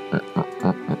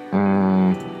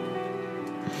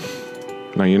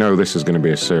 Now you know this is going to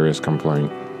be a serious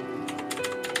complaint.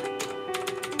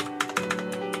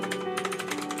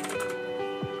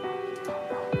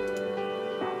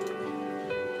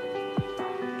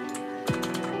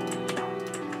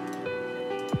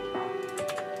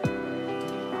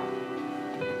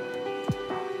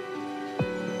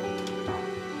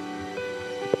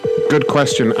 Good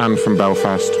question, Anne from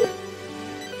Belfast.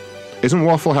 Isn't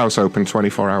Waffle House open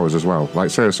 24 hours as well? Like,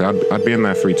 seriously, I'd be in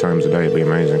there 3 times a day. It'd be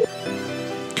amazing.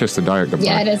 Kiss the diet goodbye.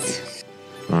 Yeah, it is.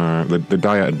 The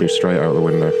diet would be straight out the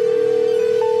window.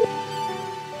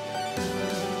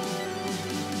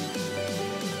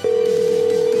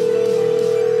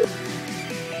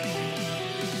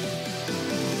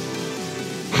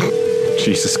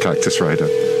 Jesus, Cactus Rider.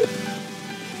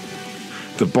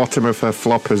 The bottom of her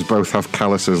floppers both have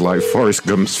calluses like Forrest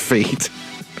Gump's feet.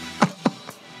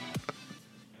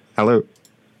 Hello?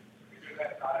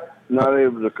 Not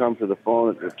able to come to the phone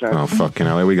at the time. Oh, fucking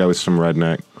hell. Here we go with some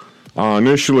redneck. I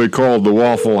initially called the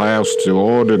Waffle House to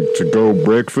order to-go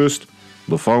breakfast.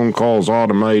 The phone call's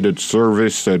automated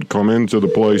service said come into the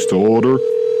place to order.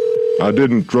 I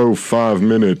didn't drove 5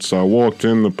 minutes. I walked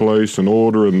in the place and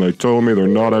ordered, and they told me they're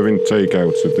not having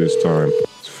takeouts at this time.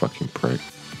 It's fucking prick.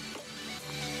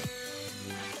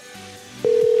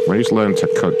 Please learn to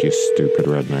cook, you stupid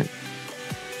redneck.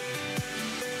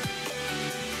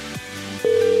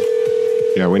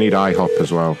 Yeah, we need IHOP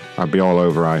as well. I'd be all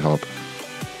over IHOP.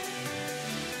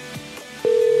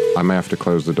 I may have to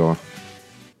close the door.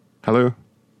 Hello?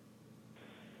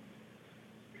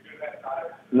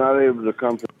 Not able to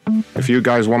come. If you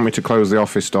guys want me to close the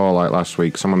office door like last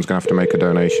week, someone's going to have to make a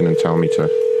donation and tell me to.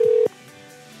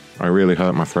 I really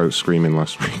hurt my throat screaming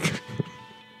last week.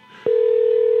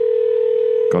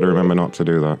 Gotta remember not to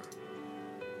do that.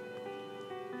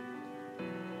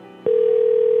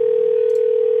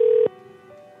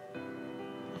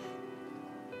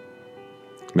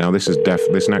 Now this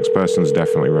next person's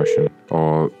definitely Russian,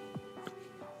 or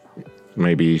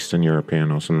maybe Eastern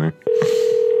European or something.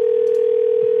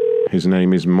 His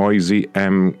name is Moisey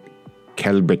M.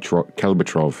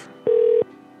 Kelbetrov.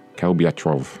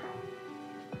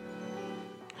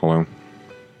 Hello?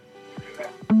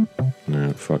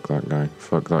 No, fuck that guy.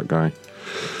 Fuck that guy.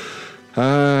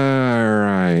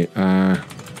 Alright,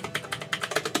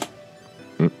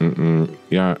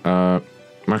 yeah,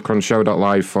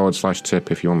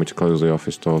 macronshow.live/tip if you want me to close the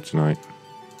office door tonight.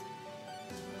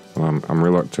 Well, I'm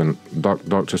reluctant.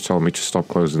 Doctors told me to stop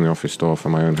closing the office door for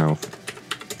my own health.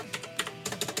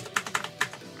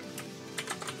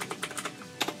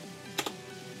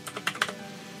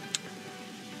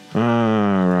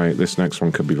 Alright, this next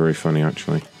one could be very funny,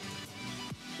 actually.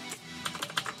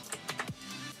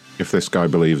 If this guy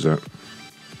believes it.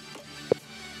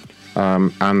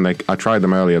 And I tried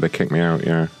them earlier, they kicked me out,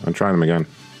 yeah. I'll try them again.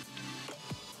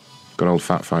 Good old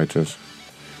fat fighters.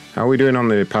 How are we doing on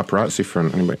the paparazzi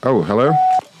front? Anybody? Oh, hello?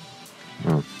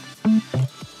 Oh.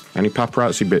 Any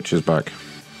paparazzi bitches back?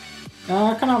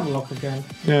 I can have a look again.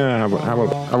 Yeah, have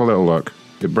a little look.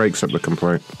 It breaks up the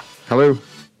complaint. Hello?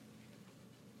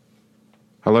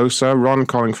 Hello, sir. Ron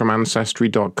calling from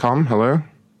Ancestry.com. Hello?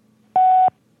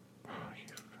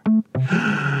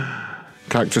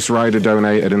 Cactus Rider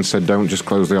donated and said, don't just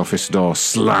close the office door.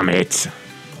 Slam it.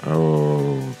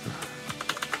 Oh.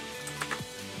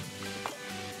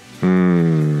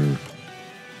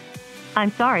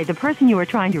 I'm sorry, the person you are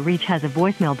trying to reach has a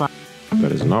voicemail box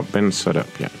that has not been set up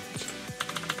yet.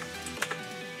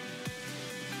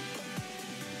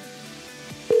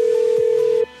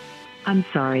 I'm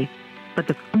sorry, but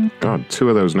the... God, 2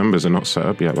 of those numbers are not set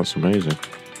up yet. That's amazing.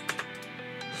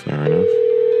 Fair enough.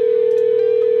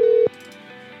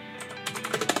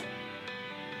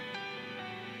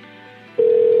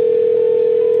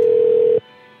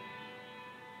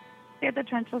 The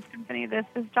Trenchless Company. This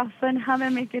is Jocelyn. How may I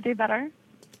make your day better?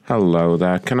 Hello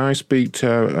there. Can I speak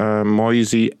to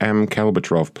Moisey M.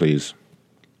 Kelbetrov, please?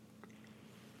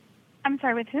 I'm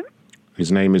sorry, with whom?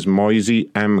 His name is Moisey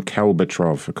M.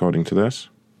 Kelbetrov, according to this.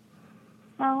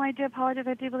 Oh, I do apologize.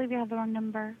 I do believe you have the wrong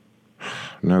number.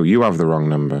 No, you have the wrong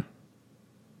number.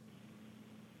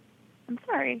 I'm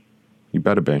sorry. You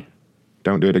better be.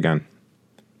 Don't do it again.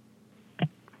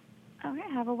 Okay,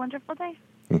 have a wonderful day.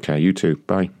 Okay, you too.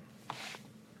 Bye.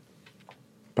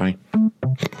 Bye.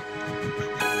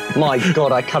 My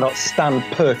God, I cannot stand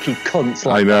perky cunts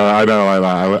like I know,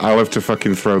 I'll have to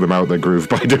fucking throw them out their groove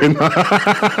by doing that.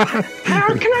 How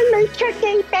can I make your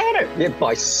day better? Yeah,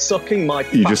 by sucking my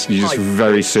You just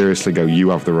very seriously go, you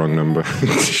have the wrong number.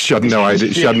 She had no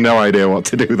idea what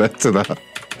to do there to that.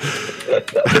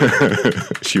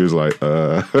 She was like,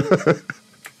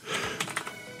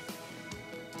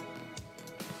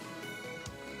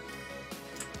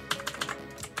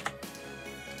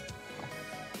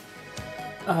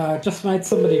 Just made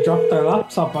somebody drop their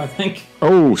laptop, I think.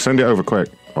 Oh, send it over quick.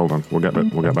 Hold on, we'll get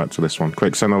back to this one.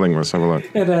 Quick, send the link. Let's have a look.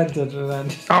 It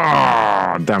ended.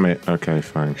 Ah, damn it. Okay,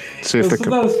 fine. See if they can.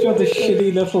 Those got the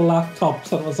shitty little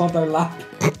laptops and it was on their lap.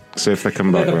 See if they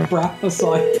come back. Made a With. brat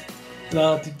aside.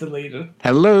 No, to delete it.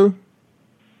 Hello,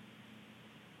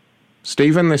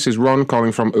 Stephen. This is Ron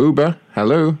calling from Uber.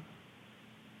 Hello.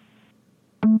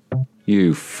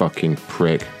 You fucking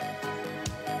prick.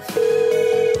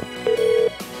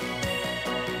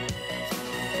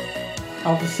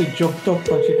 Obviously jumped up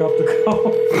when she got the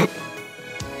call.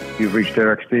 You've reached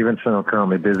Eric Stevenson. I'm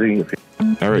currently busy.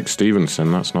 Eric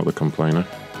Stevenson, that's not the complainer.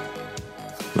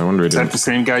 No wonder he Is didn't. that the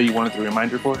same guy you wanted the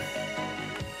reminder for?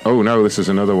 Oh no, this is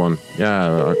another one.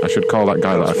 Yeah, I should call that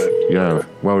guy yeah,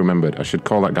 well remembered. I should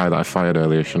call that guy that I fired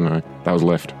earlier, shouldn't I? That was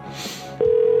Lyft.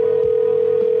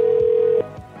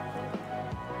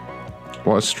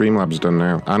 What has Streamlabs done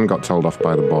now? Anne got told off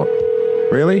by the bot.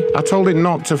 Really? I told it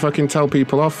not to fucking tell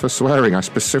people off for swearing.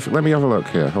 Let me have a look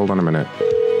here. Hold on a minute.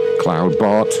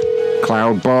 Cloudbot.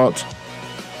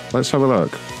 Let's have a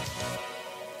look.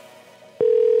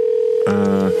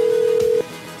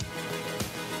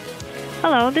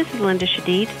 Hello, this is Linda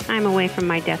Shadid. I'm away from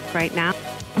my desk right now.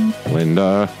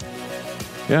 Linda.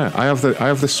 Yeah, I have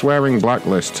the swearing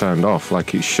blacklist turned off.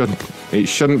 Like it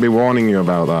shouldn't be warning you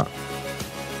about that.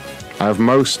 I have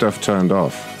most stuff turned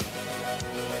off.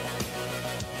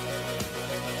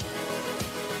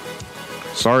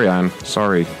 Sorry, Anne.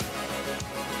 Sorry.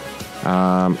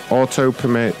 Auto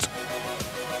permit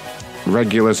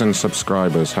regulars and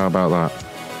subscribers. How about that?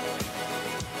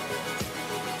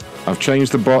 I've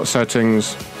changed the bot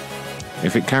settings.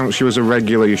 If it counts you as a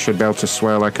regular, you should be able to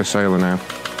swear like a sailor now.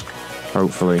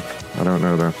 Hopefully. I don't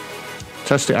know though.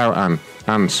 Test it out, Anne.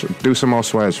 Anne, do some more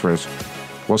swears for us.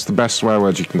 What's the best swear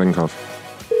words you can think of?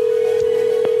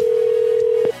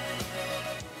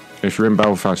 If you're in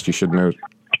Belfast, you should know.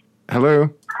 Hello?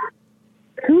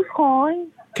 Who's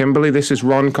calling? Kimberly, this is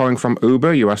Ron calling from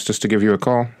Uber. You asked us to give you a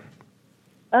call.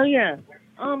 Oh, yeah.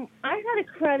 I had a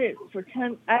credit for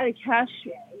 10, I had a cash,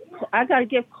 I got a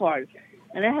gift card,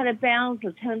 and I had a balance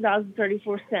of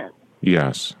 $10.34.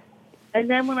 Yes. And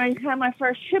then when I had my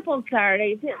first trip on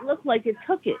Saturday, it didn't look like it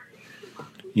took it.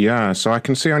 Yeah, so I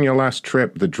can see on your last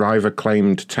trip, the driver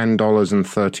claimed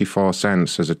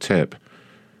 $10.34 as a tip.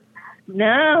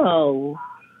 No.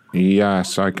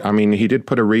 Yes, I mean, he did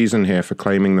put a reason here for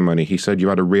claiming the money. He said you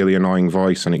had a really annoying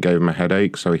voice and it gave him a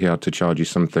headache, so he had to charge you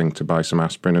something to buy some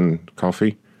aspirin and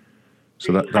coffee.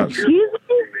 So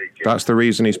that's the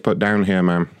reason he's put down here,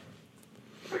 ma'am.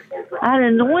 I had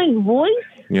an annoying voice?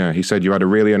 Yeah, he said you had a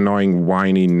really annoying,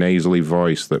 whiny, nasally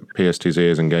voice that pierced his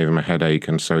ears and gave him a headache,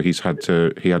 and so he had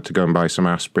to go and buy some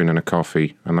aspirin and a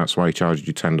coffee, and that's why he charged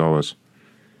you $10.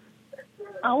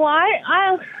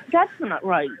 Well, that's not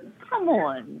right. Come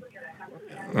on.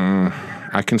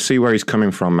 I can see where he's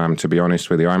coming from, ma'am, to be honest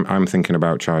with you. I'm thinking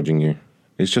about charging you.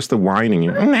 It's just the whining.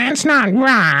 That's not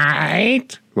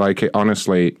right. Like, it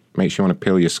honestly makes you want to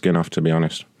peel your skin off, to be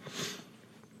honest.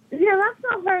 Yeah, that's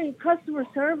not very customer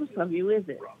service of you, is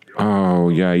it? Oh,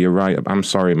 yeah, you're right. I'm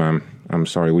sorry, ma'am. I'm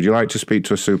sorry. Would you like to speak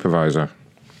to a supervisor?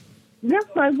 Yes,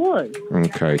 I would.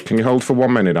 Okay. Can you hold for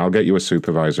 1 minute? I'll get you a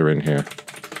supervisor in here.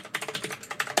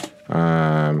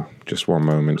 Just 1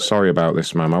 moment. Sorry about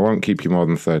this, ma'am. I won't keep you more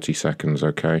than 30 seconds,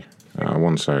 okay?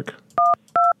 1 sec.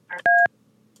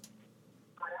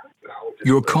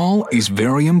 Your call is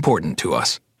very important to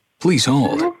us. Please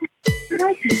hold.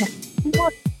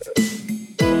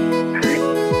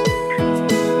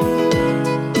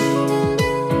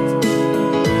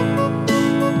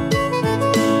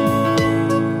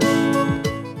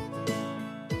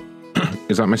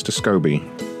 Is that Mr. Scobie?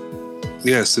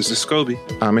 Yes, this is Scobie.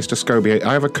 Mr. Scobie,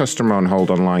 I have a customer on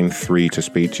hold on line 3 to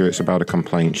speak to you. It's about a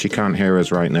complaint. She can't hear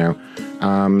us right now.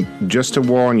 Just to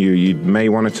warn you, you may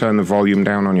want to turn the volume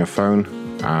down on your phone.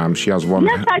 She has one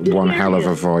hell of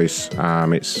a voice.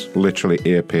 It's literally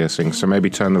ear piercing. So maybe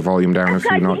turn the volume down a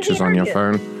few notches on your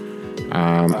phone.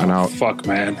 Fuck,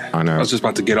 man. I know. I was just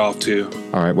about to get off too.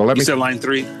 All right. Well, You said line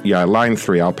 3? Yeah, line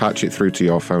 3. I'll patch it through to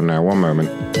your phone now. 1 moment.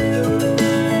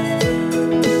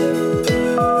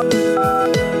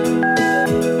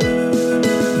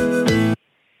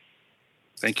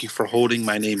 Thank you for holding.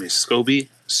 My name is Scobie,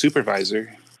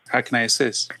 supervisor. How can I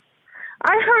assist?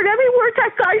 I heard every word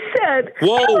that guy said.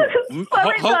 Whoa!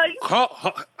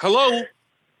 Hello?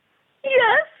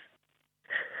 Yes.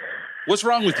 What's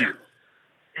wrong with you?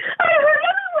 I heard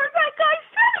every word that guy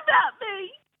said about me.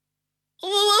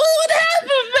 What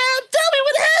happened, ma'am? Tell me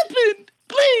what happened,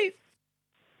 please.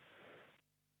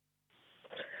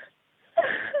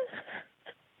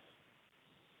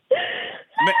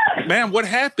 Ma'am, what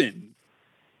happened?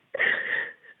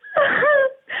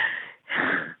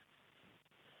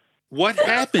 What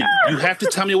happened? You have to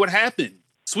tell me what happened,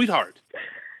 sweetheart.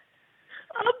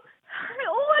 All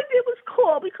I did was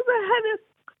call because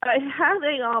I had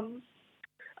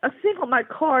a thing on my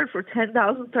card for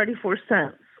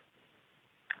 $10.34,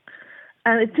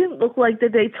 and it didn't look like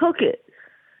that they took it.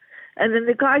 And then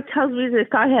the guy tells me the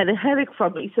guy had a headache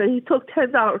from me, so he took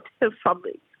 $10 tip from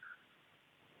me.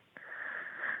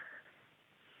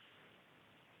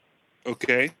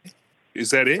 Okay, is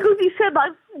that it? Because he said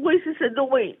my voice is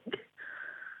annoying.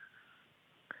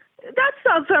 That's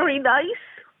not very nice.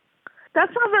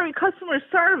 That's not very customer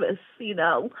service, you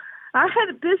know. I had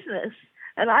a business,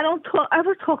 and I don't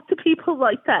ever talk to people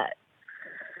like that.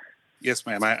 Yes,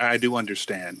 ma'am, I do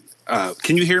understand.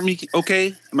 Can you hear me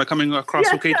okay? Am I coming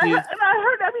across okay to you? And I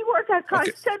heard every word that guy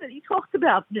said that he talked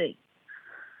about me.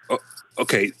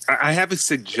 Okay, I have a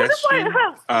suggestion. I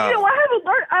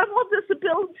have a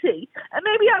disability, and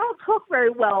maybe I don't talk very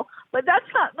well, but that's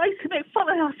not nice to make fun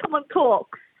of how someone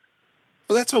talks.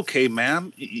 Well, that's okay,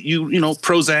 ma'am. You know,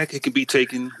 Prozac, it can be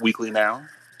taken weekly now.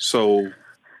 So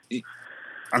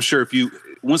I'm sure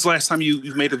when's the last time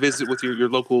you made a visit with your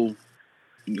local,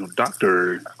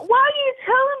 doctor? Why are you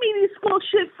telling me this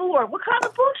bullshit for? What kind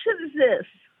of bullshit is this?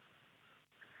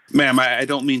 Ma'am, I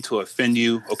don't mean to offend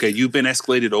you. Okay, you've been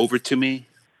escalated over to me.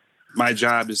 My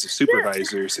job as a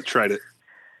supervisor is to try to...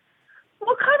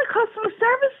 What kind of customer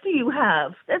service do you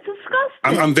have? That's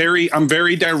disgusting. I'm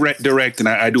very direct, and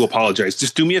I do apologize.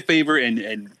 Just do me a favor,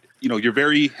 and you're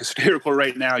very hysterical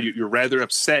right now. You're rather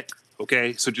upset.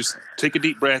 Okay, so just take a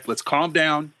deep breath. Let's calm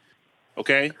down.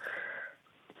 Okay.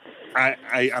 I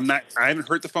haven't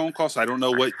heard the phone call, so I don't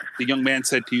know what the young man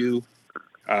said to you.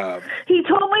 He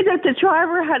told me that the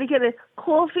driver had to get a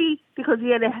coffee because he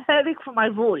had a headache from my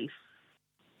voice.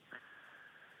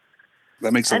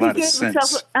 That makes a lot of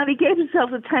sense. And he gave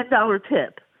himself a $10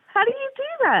 tip. How do you do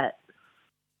that?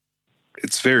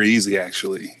 It's very easy,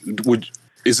 actually.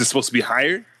 Is it supposed to be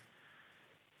higher?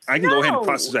 I can go ahead and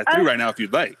process that through right now if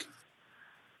you'd like.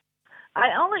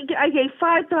 I gave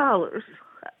 $5.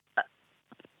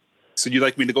 So you'd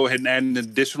like me to go ahead and add an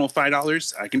additional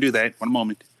 $5? I can do that. One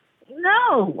moment.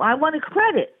 No, I want a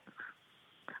credit.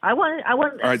 I want. All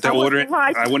right,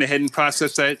 I went ahead and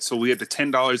processed that. So we had the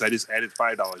 $10. I just added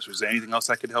 $5. Was there anything else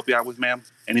I could help you out with, ma'am?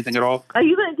 Anything at all? Are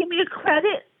you going to give me a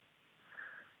credit?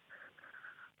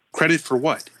 Credit for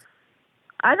what?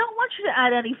 I don't want you to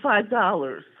add any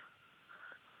 $5.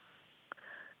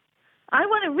 I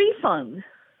want a refund.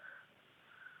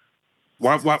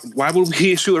 Why would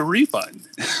we issue a refund?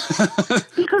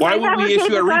 Because why would we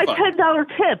issue a refund? $10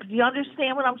 tip. Do you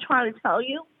understand what I'm trying to tell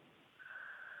you?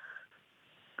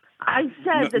 I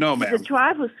said the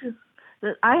drive was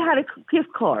that I had a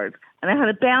gift card and I had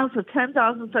a balance of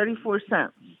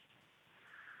 $10.34,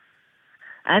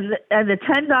 and the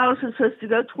 $10 was supposed to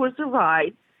go towards the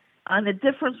ride, and the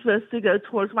difference was supposed to go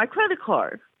towards my credit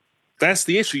card. That's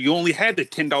the issue. You only had the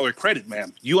 $10 credit,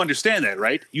 ma'am. You understand that,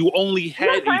 right? You only had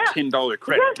a $10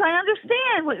 credit. Yes, I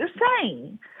understand what you're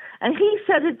saying. And he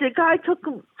said that the guy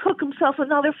took himself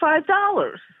another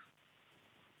 $5.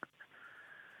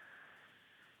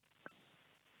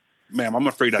 Ma'am, I'm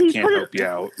afraid I can't help you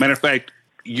out. Matter of fact,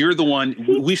 you're the one.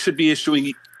 We should be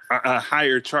issuing a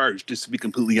higher charge, just to be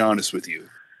completely honest with you.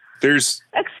 There's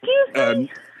a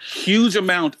huge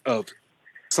amount of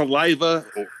saliva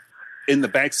in the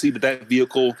backseat of that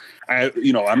vehicle.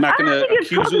 I'm not going to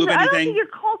accuse you of anything. I don't think you're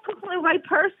talking to the right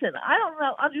person. I don't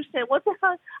understand what the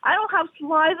hell. I don't have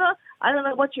saliva. I don't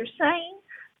know what you're saying.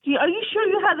 Are you sure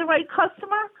you have the right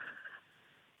customer?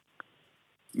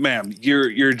 Ma'am,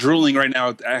 you're drooling right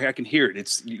now. I can hear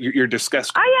it. You're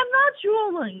disgusting. I am not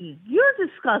drooling. You're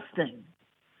disgusting.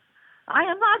 I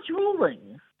am not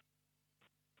drooling.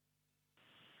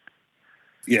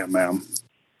 Yeah, ma'am.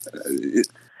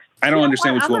 I don't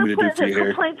understand what you want me to do for you here.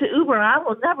 I'm going to complain to Uber, and I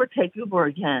will never take Uber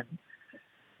again.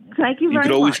 Thank you very much.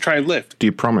 You could always try Lyft. Do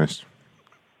you promise?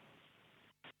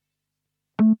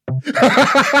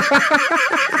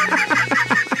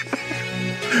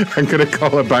 I'm going to call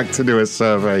her back to do a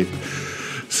survey.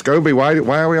 Scobie, why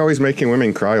are we always making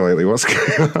women cry lately? What's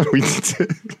going on?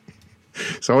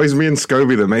 It's always me and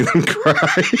Scobie that make them cry.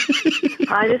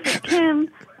 Hi, this is Kim.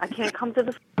 I can't come to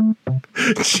the...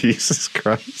 Jesus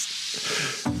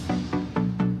Christ.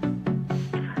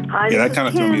 Hi, yeah, that kind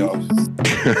of threw me off.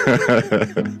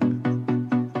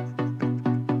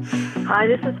 Hi,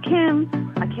 this is Kim.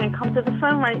 I can't come to the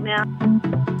phone right now.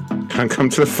 Can't come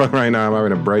to the phone right now. I'm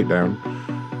having a breakdown.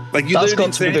 Like you That's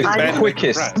got to be the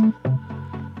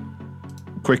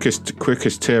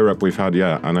quickest tear up we've had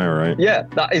yet. I know, right? Yeah,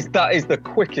 that is the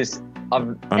quickest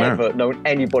I've ever known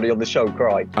anybody on the show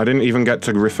cry. I didn't even get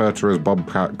to refer to her as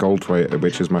Bobcat Goldthwait,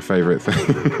 which is my favourite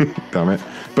thing. Damn it.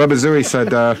 Bubba Zooey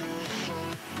said,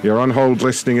 "You're on hold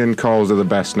listening in. Calls are the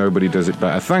best. Nobody does it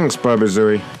better." Thanks, Bubba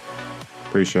Zooey.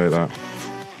 Appreciate that.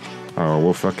 Oh,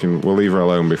 we'll leave her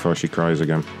alone before she cries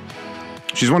again.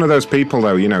 She's one of those people,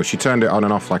 though, you know, she turned it on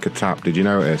and off like a tap. Did you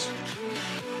notice?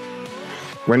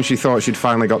 When she thought she'd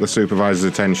finally got the supervisor's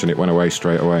attention, it went away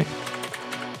straight away.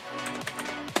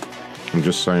 I'm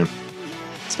just saying.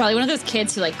 It's probably one of those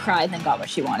kids who like cried and then got what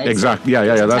she wanted. Exactly.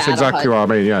 Yeah. That's exactly what I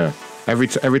mean. Yeah. Every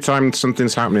time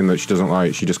something's happening that she doesn't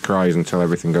like, she just cries until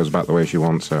everything goes back the way she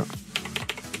wants it.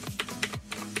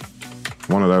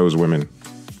 One of those women.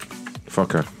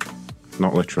 Fuck her.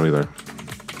 Not literally, though.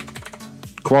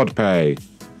 Quad pay.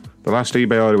 The last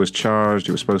eBay order was charged.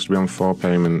 It was supposed to be on 4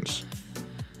 payments.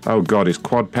 Oh, God. Is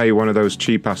quad pay one of those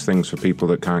cheap-ass things for people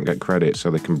that can't get credit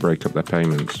so they can break up their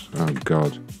payments? Oh,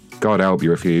 God. God help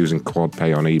you if you're using quad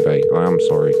pay on eBay. I am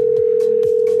sorry.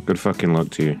 Good fucking luck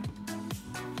to you.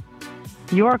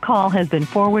 Your call has been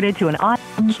forwarded to an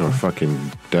So a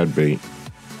fucking deadbeat.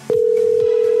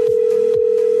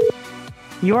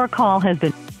 Your call has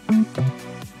been...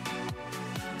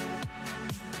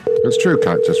 It's true,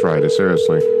 Cactus Rider,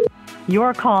 seriously.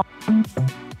 Your call...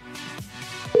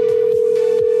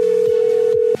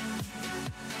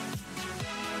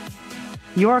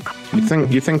 You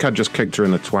think I'd just kicked her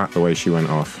in the twat the way she went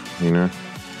off, you know?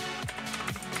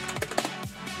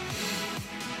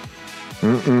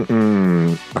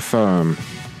 Affirm.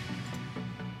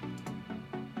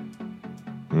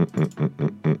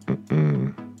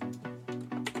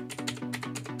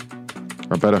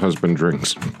 I bet her husband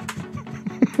drinks.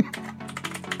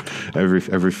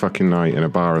 every fucking night in a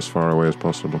bar as far away as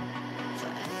possible.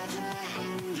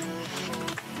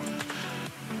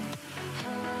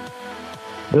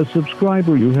 The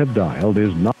subscriber you have dialed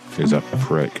is not... Is a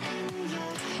prick.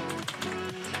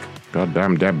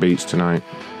 Goddamn deadbeats tonight.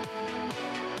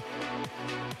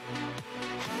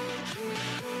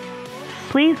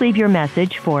 Please leave your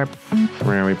message for...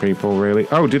 Really, people, really?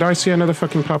 Oh, did I see another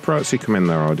fucking paparazzi come in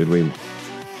there, or did we...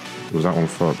 Was that one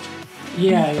fucked?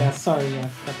 Yeah, sorry, yeah.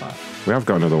 We have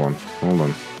got another one. Hold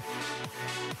on.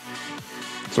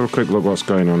 Let's have a quick look what's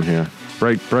going on here.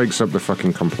 Breaks up the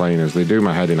fucking complainers. They do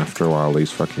my head in after a while,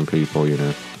 these fucking people, you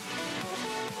know.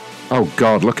 Oh,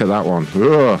 God, look at that one.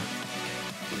 Ugh.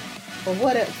 For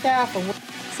what it style for what?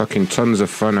 Fucking tons of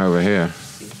fun over here.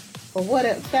 For what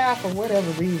it style for whatever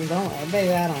reason,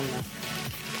 baby, I don't know.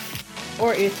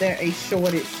 Or is there a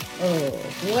shortage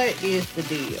of? What is the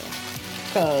deal?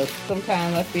 Because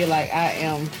sometimes I feel like I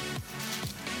am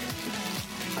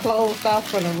closed off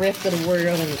from the rest of the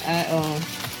world, and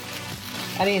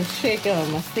I didn't check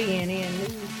on my CNN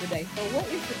news today. So what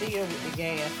is the deal with the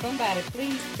gas? Somebody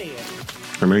please tell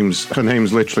me. Her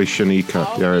name's literally Shanika.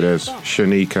 There it is.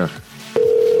 Shanika.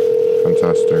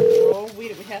 Fantastic. Oh, we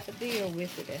have to deal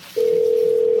with it. That's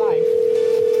life.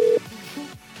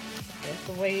 That's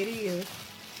the way it is.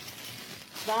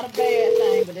 It's not a bad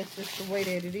thing, but that's just the way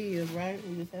that it is, right?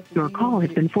 We just have to Your call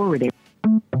has been forwarded.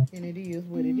 And it is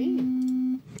what it is.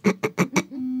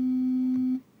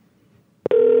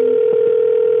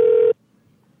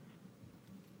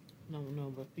 No,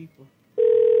 but people,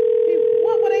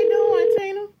 what were they doing,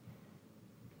 Tina?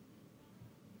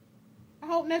 I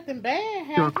hope nothing bad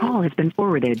happened. Your call has been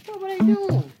forwarded. What were they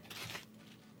doing?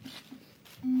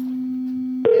 They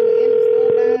were in the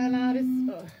store buying all this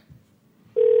stuff.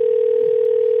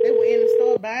 They were in the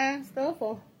store buying stuff,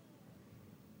 or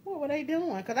what were they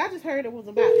doing? Because I just heard it was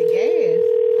about the gas.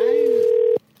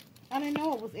 I didn't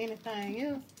know it was anything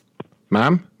else.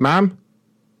 Ma'am?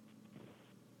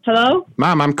 Hello?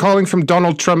 Ma'am, I'm calling from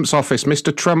Donald Trump's office.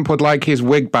 Mr. Trump would like his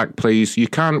wig back, please. You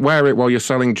can't wear it while you're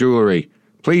selling jewelry.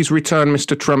 Please return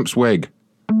Mr. Trump's wig.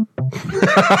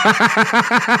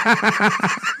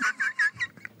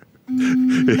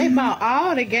 They bought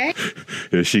all the gas.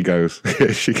 Here she goes.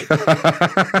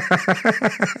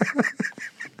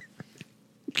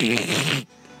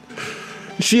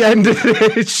 She ended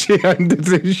it.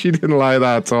 She didn't like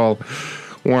that at all.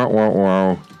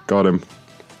 Wow. Got him.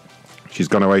 She's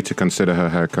gone away to consider her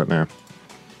haircut now.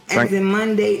 And then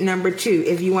Monday, number 2,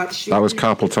 if you want to shoot... That was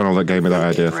Carpal Tunnel that gave me that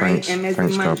idea. Right?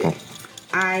 Thanks, Carpal.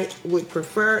 I would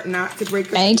prefer not to break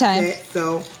up Anytime. the set,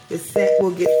 so the set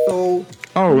will get sold.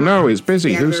 Oh, no, it's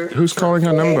busy. Who's calling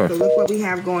her number? So look what we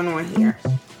have going on here.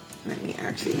 Let me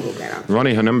actually move that up.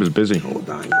 Ronnie, her number's busy. Hold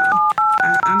on, y'all.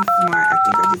 I'm smart. I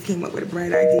think I just came up with a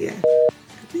bright idea.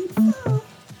 think so.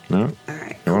 No. All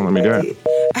right. You won't let me do it.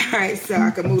 All right, so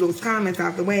I can move those comments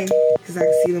out the way because I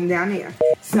can see them down there.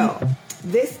 So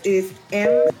this is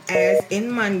M as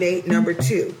in Monday, number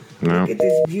 2. No. Look at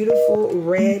this beautiful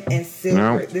red and silver.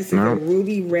 No. This is a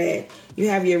ruby red. You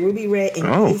have your ruby red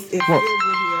encased in silver here.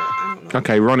 I don't know.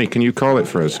 Okay, Ronnie, can you call it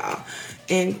for us?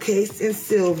 Encased in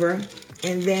silver.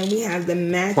 And then we have the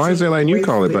matching. Why is it letting you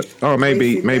call it? But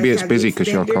maybe it's busy because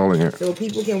you're calling it. So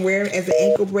people can wear it as an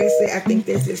ankle bracelet. I think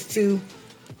this is too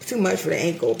much for the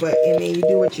ankle, but I mean, you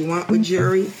do what you want with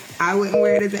jewelry. I wouldn't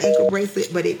wear it as an ankle bracelet,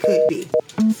 but it could be.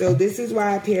 So this is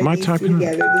why I paired these two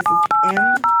together. This is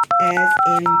M as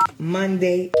in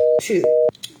Monday 2.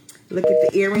 Look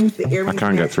at the earrings. The earrings I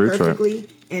can't get through perfectly, to it.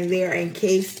 and they are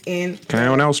encased in. Can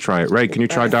anyone else try it? Ray, can you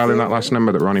try dialing that last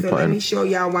number that Ronnie put Let in? me show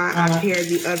y'all why I paired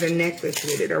the other necklace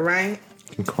with it. All right.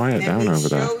 You can quiet down over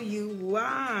there. Let me show you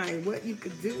why. What you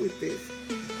could do with this.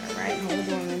 All right. Hold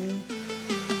on. Let me.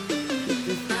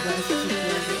 And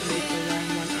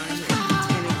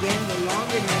again, the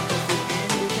longer necklace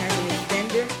is has an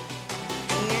extender,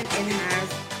 and it has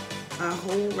a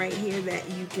hole right here that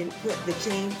you can put the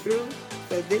chain through.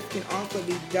 So this can also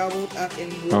be doubled up in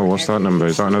worn. Oh, what's that number?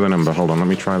 Is that another number? Hold on, let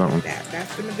me try that one.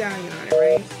 That's the medallion on it,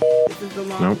 right? This is the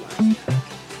long one.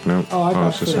 Nope. Oh, I got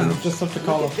it's just it. Just have to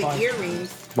call it 5.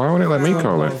 Earrings. Why won't it let me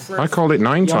call it? I called it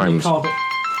 9 times. Called it.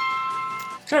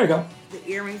 There you go. The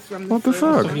earrings from What the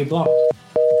fuck? You blocked.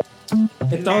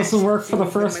 It doesn't work for the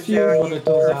first few, but it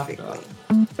does after that.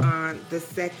 On the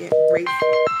second bracelet.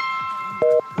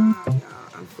 Oh my God, y'all.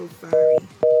 I'm so sorry.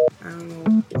 I don't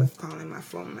know what's calling my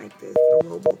phone like this. A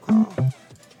robocall.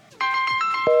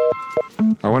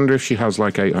 I wonder if she has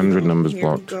like 800 numbers Here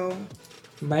blocked. we go.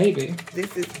 Maybe.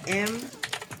 This is M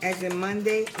as in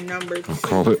Monday, number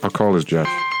 2. I'll call us Jeff.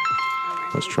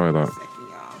 Let's try that.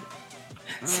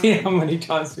 See how many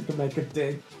times we can make it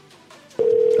dig.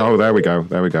 Oh, there we go.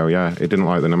 There we go. Yeah, it didn't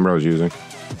like the number I was using.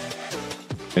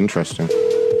 Interesting.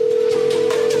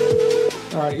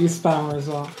 Alright, you spammer as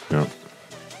well. Yeah.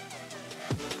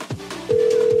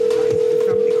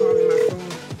 Somebody calling my phone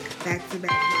back to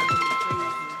back.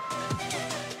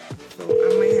 So I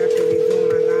might have to resume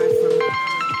my live from.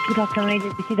 Good afternoon,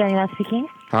 agency. Daniela speaking.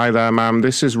 Hi there, ma'am.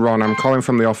 This is Ron. I'm calling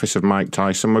from the office of Mike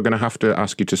Tyson. We're going to have to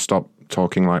ask you to stop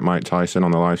talking like Mike Tyson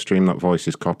on the live stream. That voice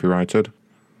is copyrighted.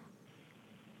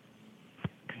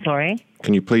 Sorry?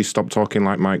 Can you please stop talking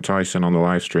like Mike Tyson on the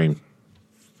live stream?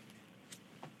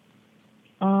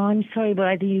 I'm sorry, but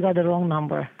I think you got the wrong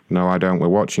number. No, I don't. We're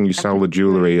watching you sell the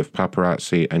jewellery of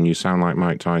paparazzi and you sound like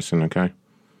Mike Tyson, okay?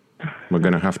 We're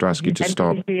going to have to ask you to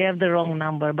stop. You have the wrong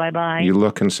number. Bye-bye. You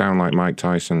look and sound like Mike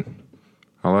Tyson.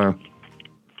 Hello?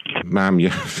 Ma'am,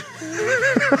 you...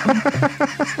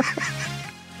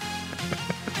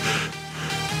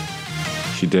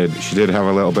 She did have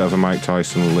a little bit of a Mike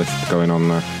Tyson lift going on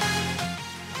there.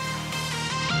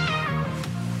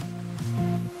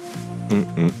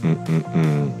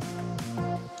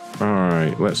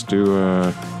 Alright, let's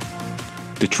do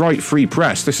Detroit Free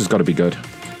Press. This has got to be good.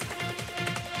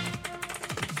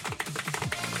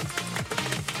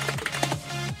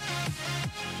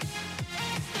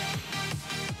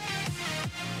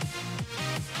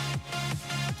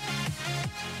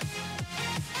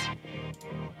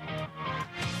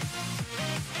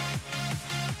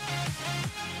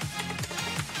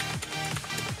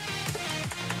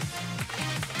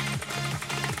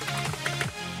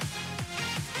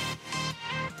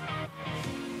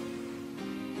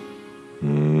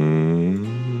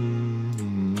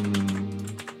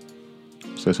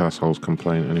 What's this asshole's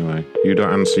complaint anyway? You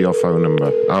don't answer your phone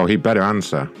number. Oh, he better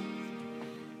answer.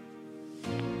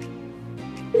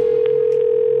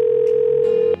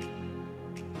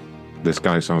 This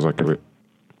guy sounds like a...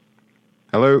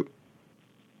 Hello?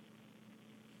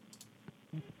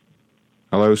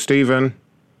 Hello, Stephen?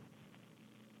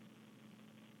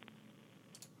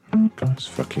 This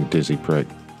fucking dizzy prick.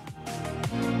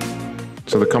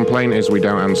 So the complaint is we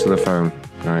don't answer the phone.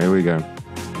 Alright, here we go.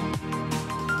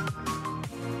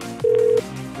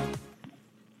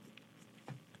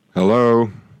 Hello?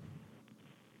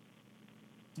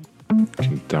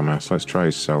 Fucking dumbass. Let's try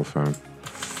his cell phone.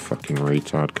 Fucking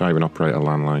retard. Can't even operate a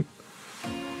landline.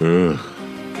 Ugh.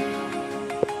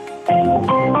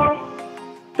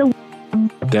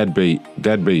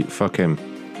 Deadbeat. Fuck him.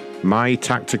 My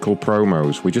Tactical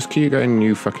Promos. We just keep getting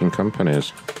new fucking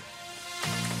companies.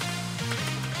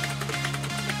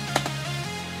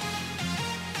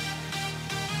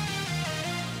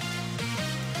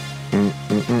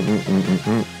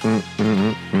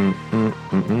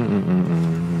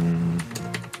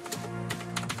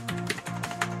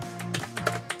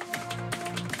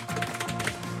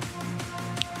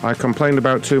 I complained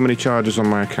about too many charges on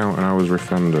my account and I was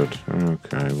refunded.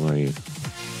 Okay,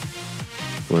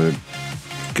 we're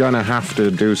gonna have to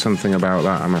do something about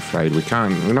that, I'm afraid.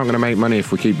 We're not gonna make money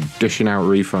if we keep dishing out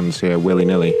refunds here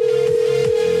willy-nilly.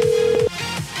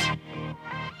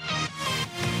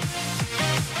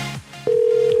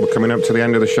 We're coming up to the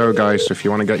end of the show, guys, so if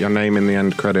you want to get your name in the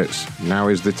end credits, now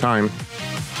is the time.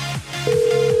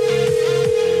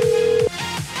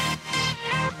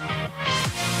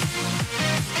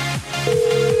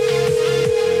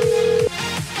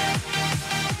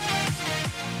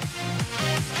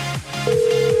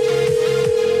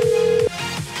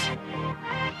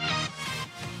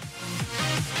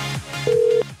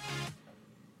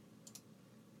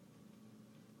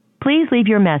 Please leave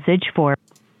your message for...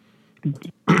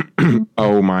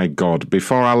 Oh my god,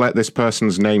 before I let this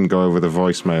person's name go over the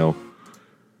voicemail,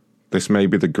 this may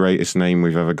be the greatest name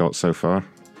we've ever got so far.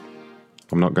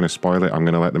 I'm not going to spoil it, I'm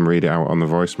going to let them read it out on the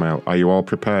voicemail. Are you all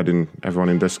prepared, everyone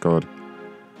in Discord?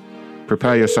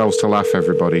 Prepare yourselves to laugh,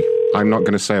 everybody. I'm not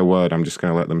going to say a word, I'm just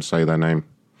going to let them say their name.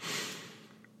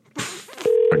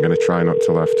 I'm going to try not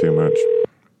to laugh too much.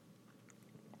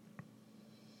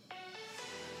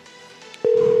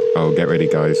 Oh, get ready,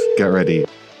 guys. Get ready.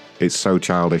 It's so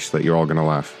childish that you're all going to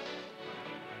laugh.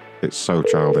 It's so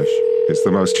childish. It's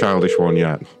the most childish one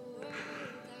yet.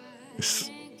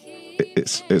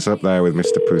 It's up there with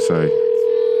Mr. Poussey.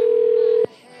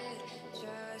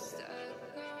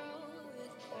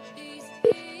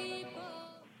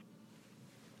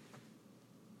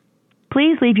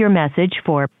 Please leave your message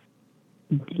for...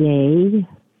 Gay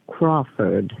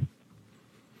Crawford.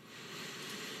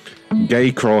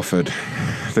 Gay Crawford.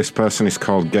 This person is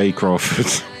called Gay Crawford.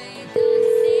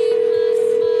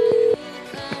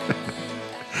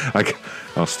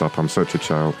 I'll stop, I'm such a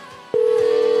child.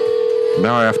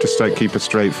 Now I have to keep a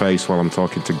straight face while I'm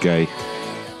talking to Gay.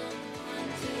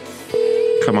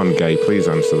 Come on, Gay, please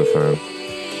answer the phone.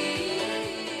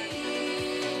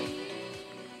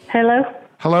 Hello?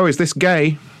 Hello, is this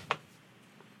Gay?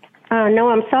 No,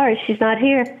 I'm sorry, she's not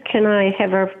here. Can I have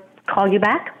her call you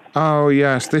back? Oh,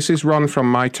 yes, this is Ron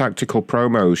from My Tactical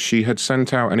Promos. She had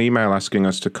sent out an email asking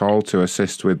us to call to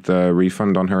assist with the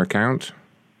refund on her account.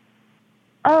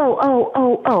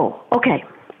 Oh, okay.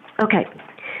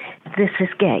 This is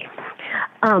Gay.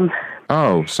 Yeah.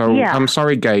 I'm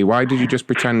sorry, Gay. Why did you just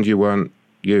pretend you weren't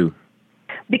you?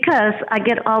 Because I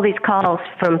get all these calls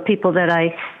from people that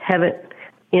I haven't,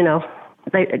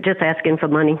 they're just asking for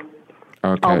money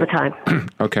all the time.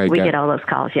 Okay, we Gay. get all those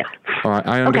calls, yeah. All right,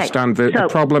 I understand. Okay, the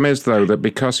problem is, though, that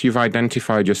because you've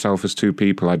identified yourself as two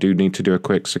people, I do need to do a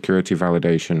quick security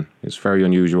validation. It's very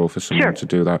unusual for someone to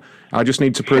do that. I just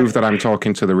need to prove that I'm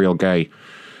talking to the real Gay.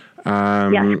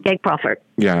 Yes, Gay Crawford.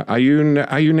 Yeah. Are you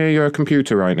near your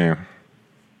computer right now?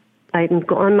 I'm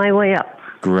on my way up.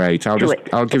 Great.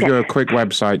 I'll give you a quick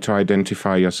website to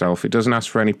identify yourself. It doesn't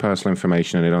ask for any personal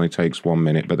information, and it only takes 1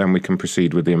 minute, but then we can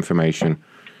proceed with the information.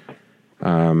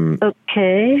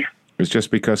 Okay. It's just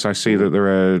because I see that there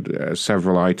are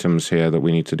several items here that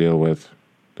we need to deal with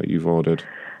that you've ordered.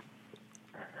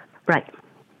 Right.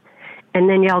 And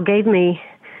then y'all gave me,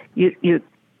 you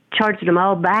charged them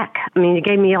all back. I mean, you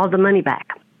gave me all the money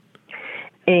back.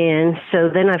 And so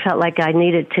then I felt like I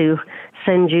needed to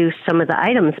send you some of the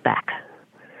items back.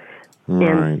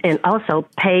 Right. And also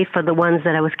pay for the ones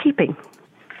that I was keeping.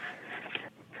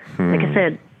 Like I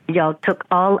said, y'all took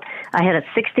all, I had a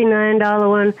 $69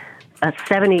 one, a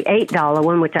 $78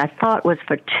 one, which I thought was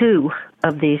for two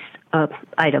of these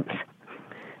items.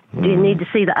 Do you need to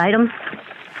see the items?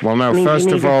 Well, no,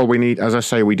 first of all, we need, as I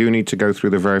say, we do need to go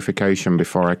through the verification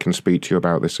before I can speak to you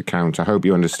about this account. I hope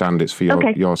you understand it's for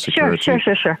your security.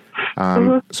 Sure.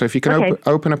 So if you can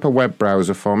open up a web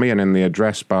browser for me, and in the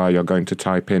address bar, you're going to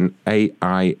type in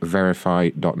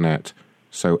aiverify.net.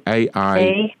 So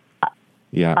AI,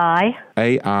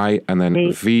 and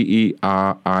then VERIFY,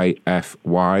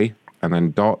 and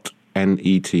then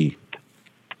 .net.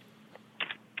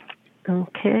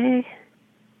 Okay.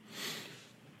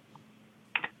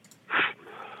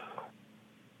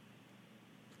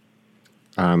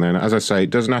 And then, as I say, it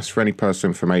doesn't ask for any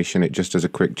personal information. It just does a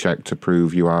quick check to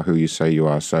prove you are who you say you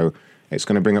are. So it's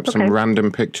going to bring up some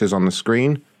random pictures on the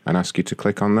screen and ask you to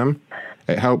click on them.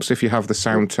 It helps if you have the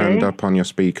sound turned up on your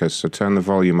speakers, so turn the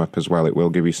volume up as well. It will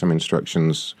give you some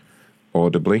instructions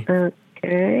audibly.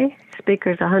 Okay.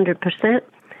 Speaker's 100%.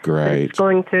 Great. It's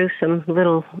going through some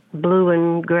little blue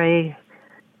and gray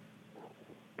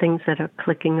things that are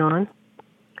clicking on.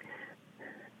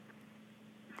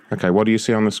 Okay, what do you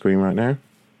see on the screen right now?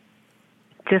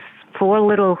 Just 4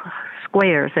 little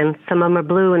squares, and some of them are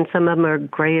blue and some of them are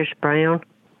grayish brown,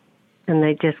 and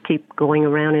they just keep going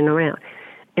around and around.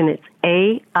 and it's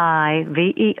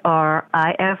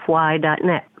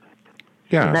AIVERIFY.net.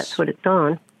 Yes. So that's what it's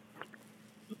on.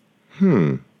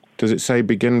 Does it say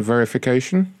begin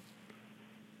verification?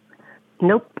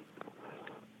 Nope.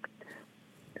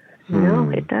 No,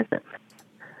 it doesn't.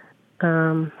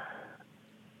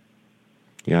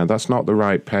 Yeah, that's not the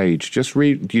right page. Just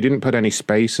read. You didn't put any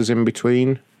spaces in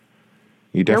between.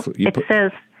 You definitely. Nope. It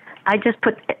says, I just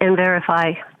put and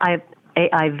verify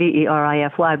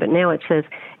AIVERIFY, but now it says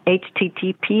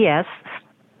HTTPS :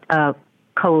 //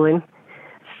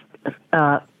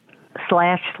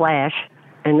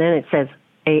 and then it says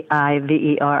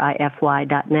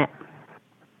AIVERIFY.net.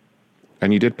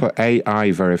 And you did put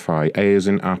AI verify. A as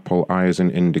in apple, I as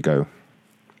in indigo.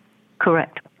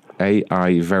 Correct.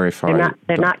 AI verify.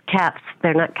 They're not caps.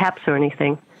 They're not caps or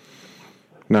anything.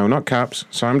 No, not caps.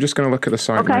 So I'm just going to look at the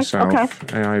site myself.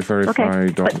 AI verify.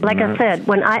 But like I said,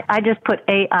 when I just put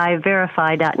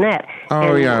AIVerify.net.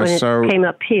 Oh, and yeah. when So it came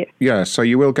up here. Yeah, so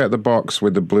you will get the box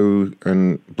with the blue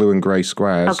and grey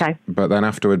squares. Okay. But then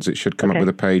afterwards it should come up with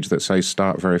a page that says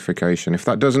start verification. If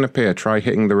that doesn't appear, try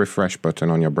hitting the refresh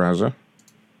button on your browser.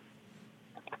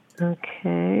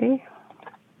 Okay.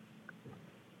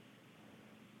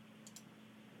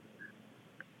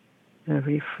 A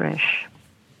refresh.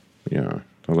 Yeah,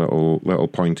 a little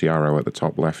pointy arrow at the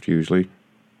top left usually.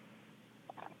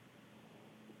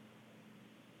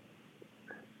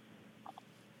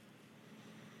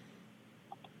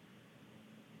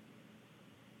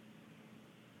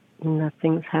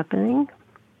 Nothing's happening.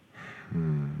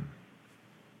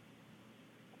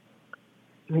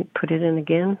 Let me put it in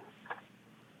again.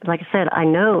 Like I said, I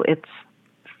know it's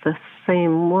the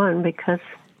same one because...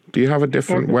 Do you have a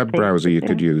different web browser you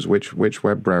could use? Which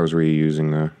web browser are you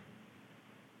using there?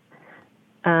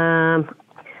 I'm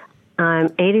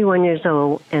 81 years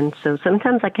old, and so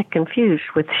sometimes I get confused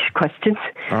with these questions.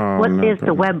 What is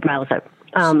the web browser?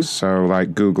 So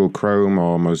like Google Chrome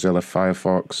or Mozilla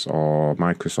Firefox or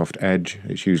Microsoft Edge.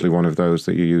 It's usually one of those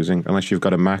that you're using, unless you've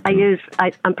got a Mac.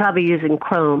 I'm probably using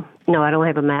Chrome. No, I don't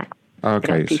have a Mac.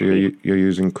 Okay, so you're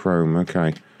using Chrome.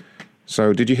 Okay.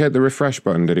 So did you hit the refresh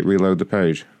button? Did it reload the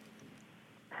page?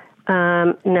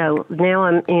 No. Now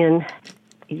I'm in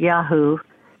Yahoo.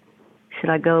 Should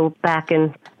I go back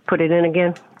and put it in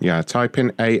again? Yeah, type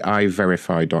in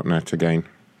AIVerify.net again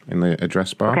in the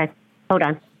address bar. Okay, hold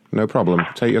on. No problem.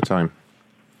 Take your time.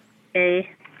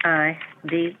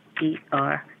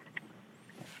 AIVERIFY.net.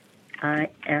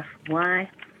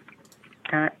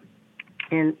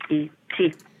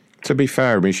 To be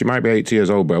fair, I mean, she might be 80 years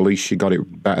old, but at least she got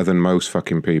it better than most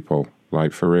fucking people.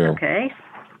 Like, for real. Okay.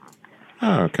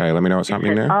 Oh, okay, let me know what's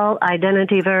happening now. All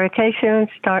identity verification,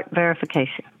 start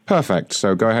verification. Perfect.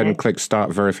 So go ahead and click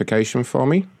start verification for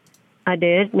me. I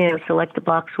did. Now select the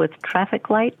box with traffic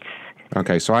lights.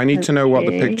 Okay, so I need to know what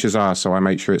the pictures are so I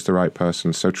make sure it's the right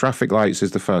person. So traffic lights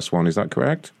is the first one, is that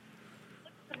correct?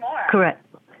 Correct.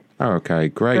 Oh, okay,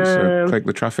 great. So click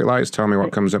the traffic lights, tell me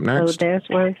what comes up next. Oh, there's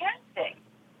one.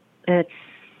 It's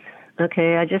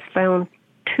okay, I just found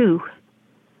two.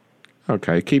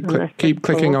 Okay, keep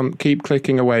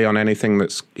clicking away on anything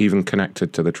that's even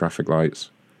connected to the traffic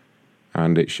lights.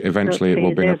 And eventually it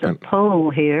will bring up there's a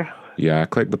poll here. Yeah,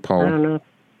 click the poll. I don't know.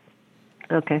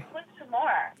 Okay. Click some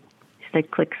more. Say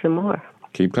click some more.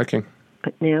 Keep clicking.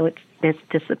 But now it's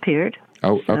disappeared.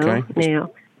 Oh, okay.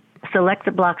 Now, select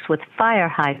the blocks with fire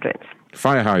hydrants.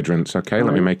 Fire hydrants, okay,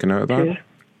 let me make a note of that. 2,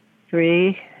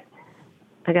 3.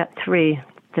 I got 3.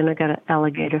 Then I got an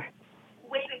alligator.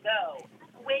 Way to go.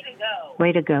 Way to go.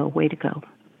 Way to go. Way to go.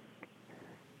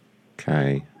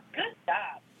 Okay. Good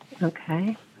job.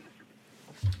 Okay.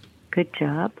 Good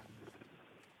job.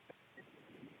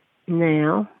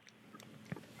 Now,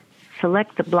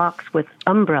 select the blocks with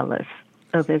umbrellas.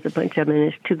 Oh, there's a bunch of them, and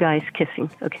there's 2 guys kissing.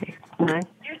 Okay. 9.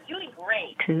 You're doing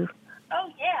great. 2. Oh,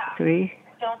 yeah. 3.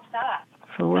 Don't stop.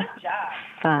 4. Good job.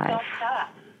 5. Don't stop.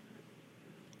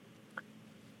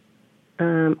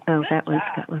 That one's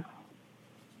got one.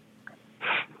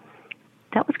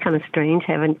 That was kind of strange,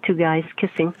 having 2 guys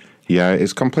kissing. Yeah,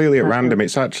 it's completely at random.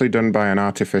 It's actually done by an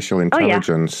artificial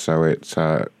intelligence, so it's,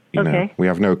 you know, we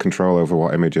have no control over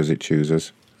what images it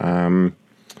chooses. So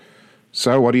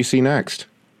what do you see next?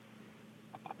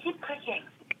 Keep clicking.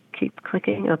 Keep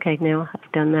clicking. Okay, now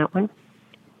I've done that one.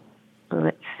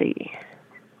 Let's see.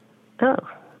 Oh.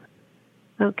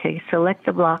 Okay, select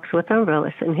the blocks with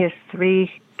umbrellas. And here's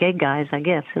 3 gay guys, I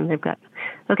guess, and they've got...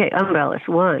 Okay, umbrellas.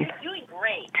 1, You're doing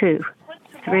great. 2,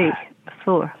 3,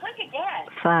 4, Click again.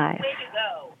 5. Way to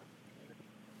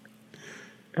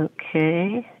go.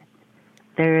 Okay.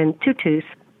 They're in tutus.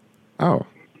 Oh.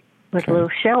 With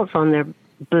little shells on their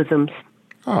bosoms.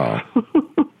 Oh.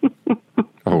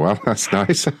 Oh, well, that's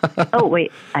nice. Oh,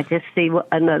 wait. I just see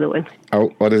another one.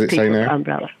 Oh, what does it say People's now?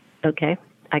 Umbrella. Okay.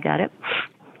 I got it.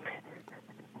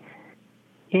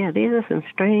 Yeah, these are some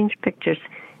strange pictures.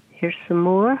 Here's some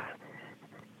more.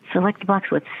 Select the box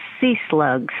with sea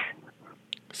slugs.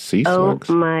 Sea slugs?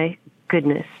 Oh, my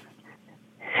goodness.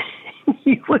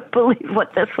 You wouldn't believe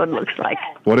what this one looks like.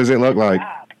 What does it look like?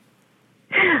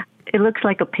 It looks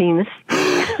like a penis.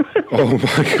 Oh,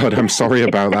 my God. I'm sorry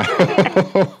about that.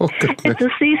 Oh, it's a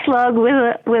sea slug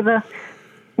with a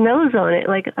nose on it.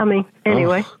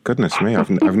 Anyway. Oh, goodness me. I've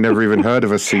never even heard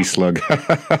of a sea slug.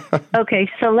 Okay,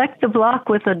 select the block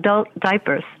with adult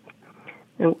diapers.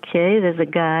 Okay, there's a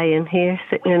guy in here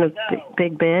sitting in a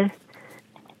big bed.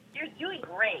 You're doing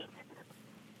great.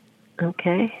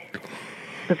 Okay.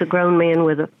 There's a grown man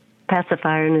with a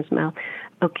pacifier in his mouth.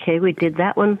 Okay, we did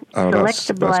that one. Oh, select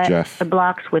that's Jeff. the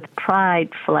blocks with pride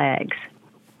flags.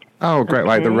 Oh, great. Okay.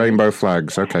 Like the rainbow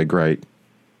flags. Okay, great.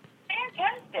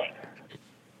 Fantastic.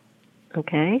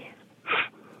 Okay.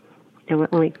 There were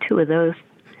only 2 of those.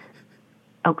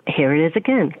 Oh, here it is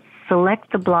again.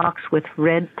 Select the blocks with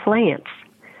red plants.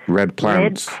 Red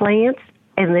plants. Red plants,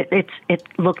 and it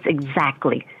looks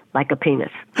exactly like a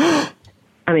penis.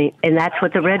 And that's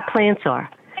what the red plants are.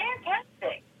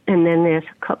 Fantastic. And then there's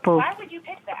a couple. Why would you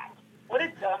pick that? What a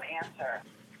dumb answer.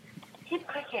 Keep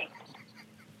clicking.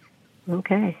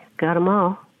 Okay, got them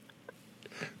all.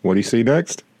 What do you see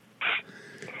next?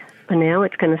 And now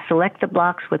it's going to select the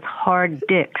blocks with hard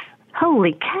dicks.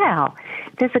 Holy cow!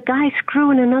 There's a guy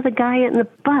screwing another guy in the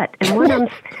butt, and one of them.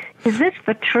 Is this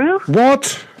for true?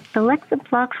 What? Select the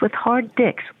blocks with hard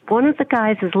dicks. One of the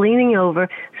guys is leaning over,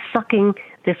 sucking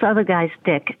this other guy's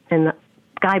dick, and the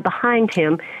guy behind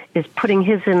him is putting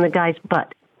his in the guy's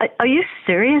butt. Are you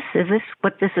serious? Is this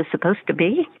what this is supposed to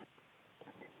be?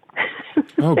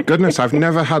 Oh, goodness, I've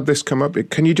never had this come up.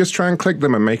 Can you just try and click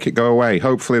them and make it go away?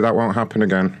 Hopefully that won't happen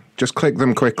again. Just click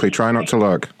them quickly. Try not to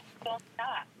look.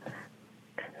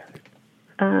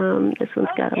 This one's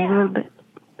got a little bit.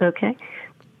 Okay.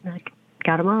 I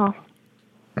got them all.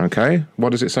 Okay.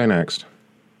 What does it say next?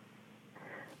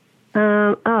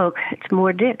 It's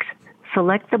more dicks.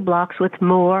 Select the blocks with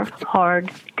more hard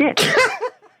dicks.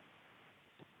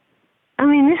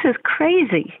 This is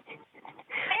crazy.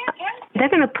 They're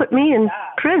going to put me in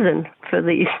prison for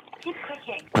these.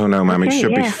 Oh, no, ma'am.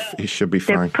 Okay, it should be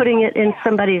fine. They're putting it in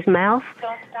somebody's mouth.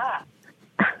 Don't stop.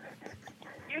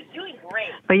 You're doing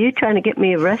great. Are you trying to get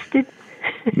me arrested?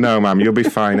 No, ma'am. You'll be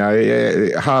fine.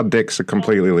 Hard dicks are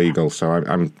completely legal, so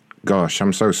I'm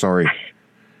so sorry.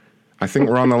 I think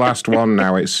we're on the last one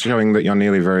now. It's showing that you're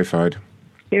nearly verified.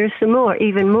 Here's some more,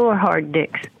 even more hard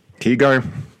dicks. Keep going.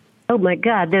 Oh, my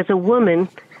God. There's a woman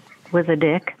with a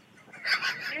dick.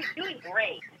 You're doing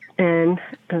great. And,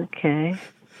 okay.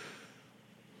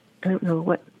 I don't know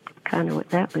what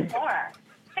that was. More.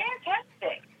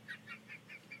 Fantastic.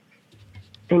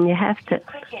 And you have to...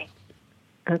 Clicking.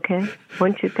 Okay.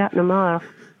 Once you've gotten them off.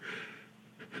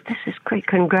 This is great.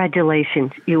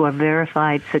 Congratulations. You are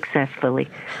verified successfully.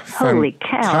 Holy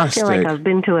cow. I feel like I've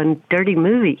been to a dirty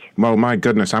movie. Well, my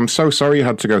goodness. I'm so sorry you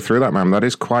had to go through that, ma'am. That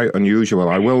is quite unusual.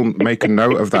 I will make a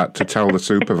note of that to tell the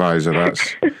supervisor.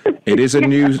 It is a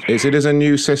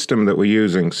new system that we're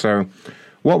using. So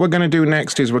what we're going to do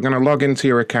next is we're going to log into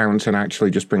your account and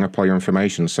actually just bring up all your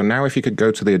information. So now if you could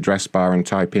go to the address bar and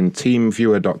type in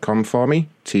teamviewer.com for me,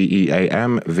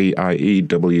 TEAMVIEWER.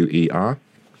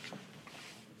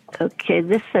 Okay,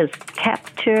 this says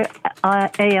capture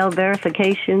AL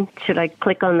verification. Should I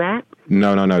click on that?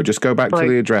 No. Just go back to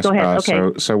the address bar.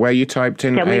 Okay. So where you typed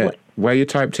in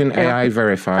AI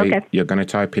verify, you're going to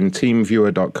type in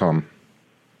teamviewer.com.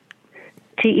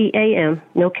 TEAM,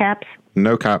 no caps.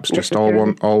 No caps, just all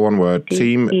one word.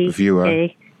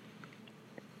 TeamViewer.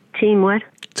 Team what?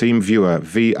 TeamViewer,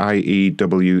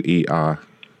 VIEWER.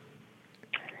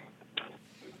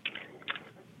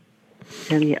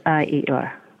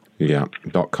 WIER. Yeah,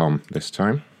 .com this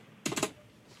time.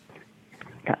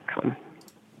 .com.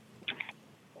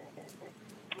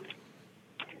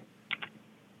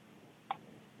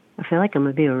 I feel like I'm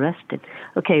going to be arrested.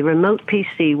 Okay, remote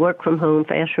PC, work from home,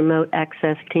 fast remote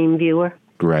access, team viewer.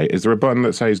 Great. Is there a button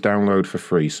that says download for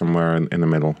free somewhere in the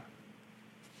middle?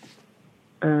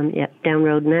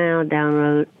 Download now,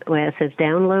 it says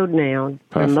download now,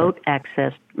 Perfect. Remote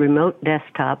access, remote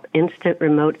desktop, instant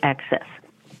remote access.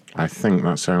 I think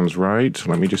that sounds right.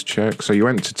 Let me just check. So you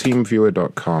went to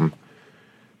teamviewer.com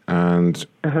and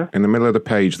in the middle of the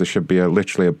page there should be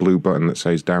literally a blue button that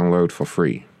says download for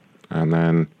free. And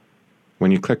then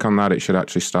when you click on that, it should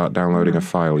actually start downloading a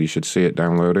file. You should see it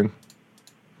downloading.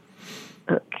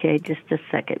 Okay, just a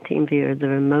second. TeamViewer, the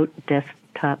remote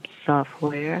desktop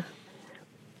software.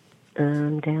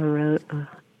 Download,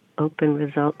 open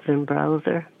results in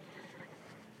browser.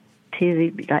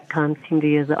 TV.com seemed to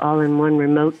use the all-in-one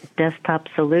remote desktop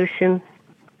solution.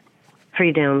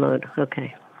 Free download.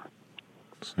 Okay.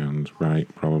 Sounds right,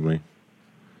 probably.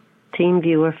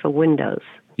 TeamViewer for Windows.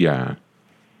 Yeah.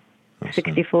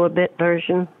 64-bit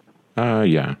version.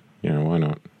 Yeah. Yeah, why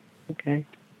not? Okay.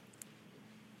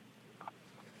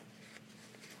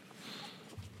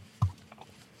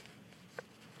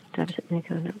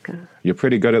 You're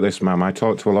pretty good at this, ma'am. I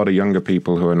talk to a lot of younger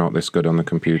people who are not this good on the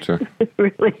computer.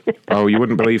 Really? Oh, you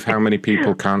wouldn't believe how many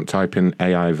people can't type in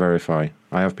AI verify.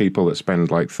 I have people that spend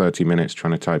like 30 minutes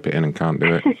trying to type it in and can't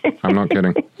do it. I'm not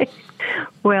kidding.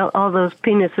 Well, all those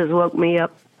penises woke me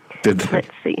up. Did they? Let's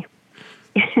see.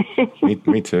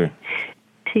 me too.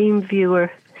 TeamViewer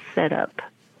setup.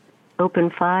 Open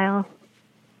file.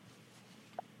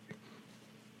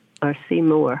 Or see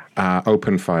more.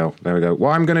 Open file. There we go.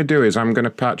 What I'm going to do is I'm going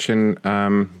to patch in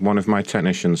one of my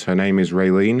technicians. Her name is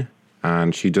Raylene,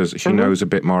 and she knows a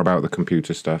bit more about the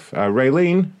computer stuff.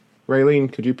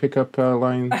 Raylene, could you pick up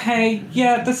line? Hey,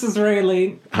 yeah, this is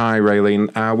Raylene. Hi,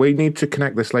 Raylene. We need to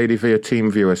connect this lady via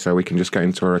TeamViewer so we can just get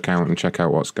into her account and check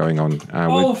out what's going on.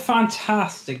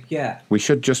 Fantastic, yeah. We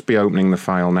should just be opening the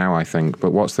file now, I think.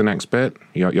 But what's the next bit?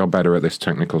 You're better at this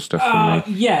technical stuff than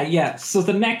me. Yeah. So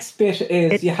the next bit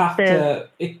is you have to...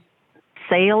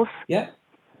 Sales? Yeah.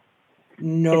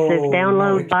 No. It says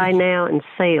download buy now and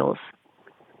sales.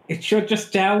 It should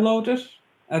just download it,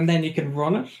 and then you can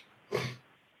run it.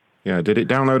 Yeah, did it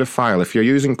download a file? If you're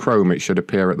using Chrome, it should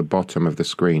appear at the bottom of the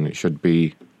screen. It should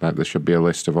be, like, there should be a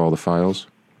list of all the files.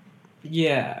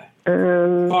 Yeah.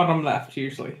 Bottom left,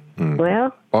 usually.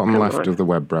 Well, bottom left of the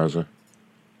web browser.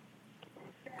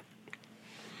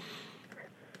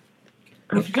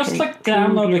 If you just click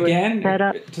download again...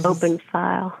 Setup, open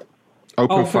file.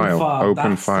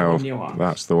 Open file.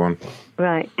 That's the one.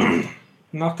 Right.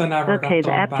 Nothing ever got Okay, the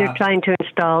done app bad. you're trying to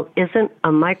install isn't a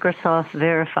Microsoft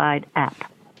verified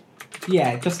app.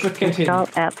 Yeah, just look at it. Install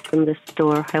apps from the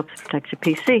store helps protect your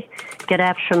PC. Get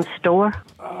apps from store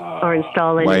or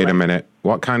install anyway. Wait a minute.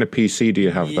 What kind of PC do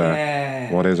you have there?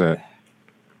 What is it?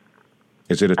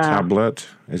 Is it a tablet?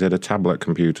 Is it a tablet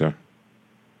computer?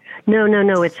 No.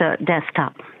 It's a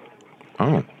desktop.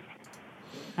 Oh.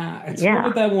 It's one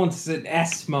of them ones in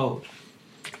S mode.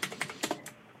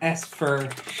 S for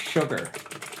sugar.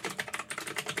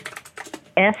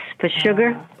 S for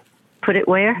sugar? Put it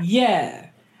where? Yeah.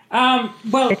 Well,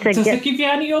 does it give you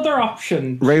any other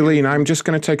option? Raylene, I'm just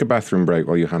going to take a bathroom break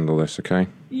while you handle this, okay?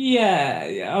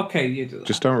 Yeah, okay, you do that.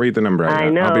 Just don't read the number out. I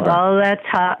know, I'll be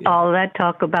back. all that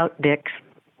talk about dicks.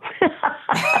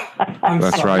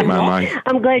 That's right, ma'am.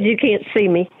 I'm glad you can't see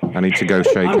me. I need to go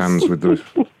shake hands with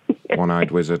the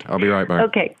one-eyed wizard. I'll be right back.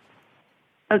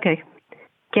 Okay.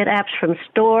 Get apps from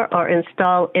store or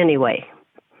install anyway.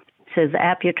 It says the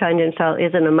app you're trying to install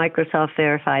isn't a Microsoft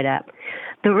verified app.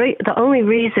 The only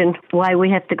reason why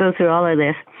we have to go through all of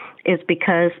this is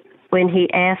because when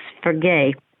he asked for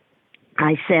Gay,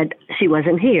 I said she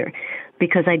wasn't here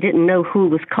because I didn't know who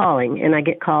was calling, and I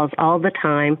get calls all the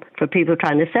time for people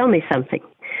trying to sell me something.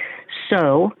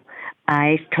 So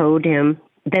I told him,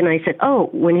 then I said,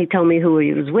 when he told me who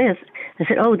he was with, I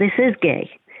said, this is Gay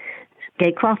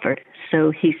Crawford. So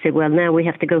he said, well, now we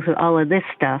have to go through all of this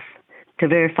stuff to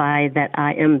verify that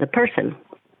I am the person.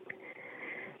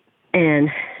 And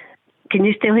can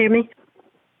you still hear me,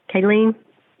 Kayleen?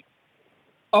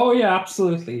 Oh, yeah,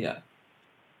 absolutely, yeah.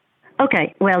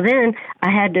 Okay, well, then I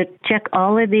had to check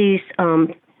all of these,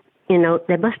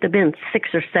 there must have been 6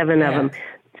 or 7 of them,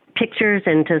 pictures,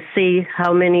 and to see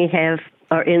how many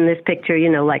are in this picture,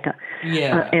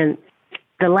 and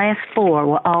the last 4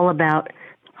 were all about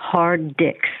hard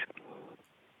dicks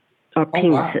or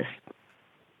penises. Wow.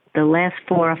 The last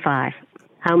 4 or 5.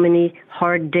 How many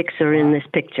hard dicks are in this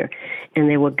picture? And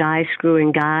there were guys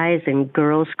screwing guys and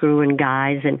girls screwing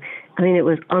guys. And, I mean, it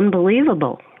was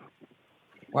unbelievable.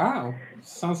 Wow.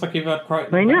 Sounds like you've had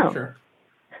quite an adventure.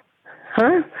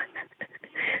 Huh?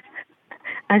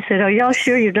 I said, are y'all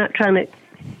sure you're not trying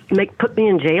to put me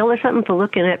in jail or something for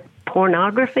looking at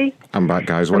pornography? I'm back,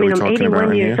 guys. What are we talking about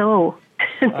I'm 81 here? years old.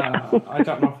 I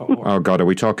don't know if it was. Oh, God, are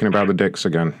we talking about the dicks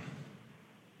again?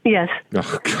 Yes.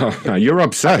 Oh, God. No, you're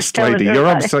obsessed, lady. You're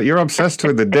obsessed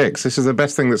with the dicks. This is the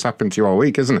best thing that's happened to you all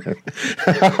week, isn't it?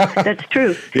 That's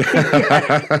true.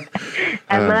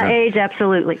 At my age,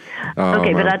 absolutely.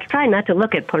 But I try not to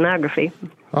look at pornography.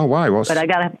 Oh, why? But I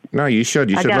gotta. No, you should.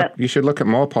 You should look at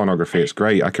more pornography. It's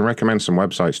great. I can recommend some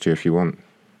websites to you if you want.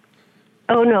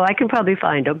 Oh no, I can probably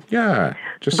find them. Yeah,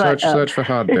 just search for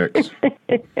hard dicks.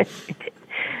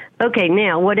 Okay,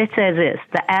 now what it says is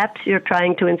the apps you're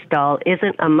trying to install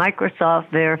isn't a Microsoft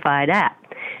verified app.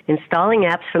 Installing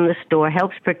apps from the store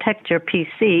helps protect your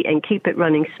PC and keep it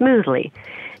running smoothly.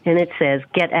 And it says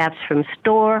get apps from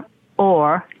store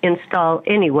or install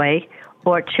anyway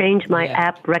or change my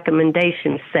app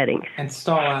recommendation settings.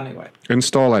 Install anyway.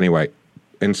 Install anyway.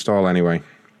 Install anyway.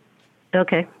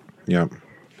 Okay. Yeah.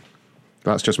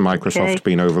 That's just Microsoft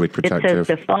being overly protective.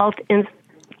 It says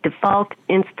default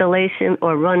installation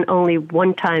or run only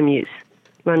one-time use.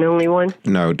 Run only one?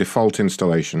 No, default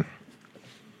installation.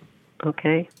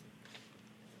 Okay.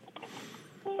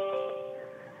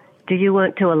 Do you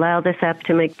want to allow this app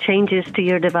to make changes to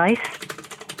your device?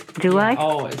 Do I?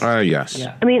 Always. Yes.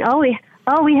 Yeah. I mean, all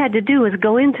we had to do was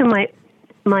go into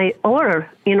my order,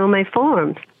 my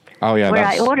forms. Oh yeah, where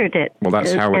I ordered it. Well,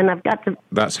 that's how. And I've got the.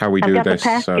 That's how we do I've got this. the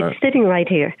package sitting right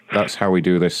here. That's how we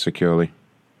do this securely.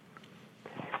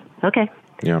 Okay.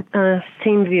 Yeah.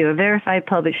 TeamViewer, verified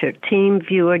publisher.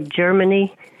 TeamViewer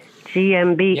Germany,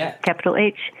 GmbH, capital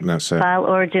H. That's it. File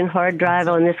origin, hard drive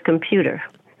on this computer.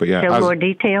 But yeah, Show more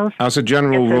details. As a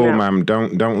general Yes or rule, no? ma'am,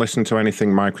 don't listen to anything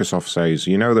Microsoft says.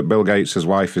 You know that Bill Gates'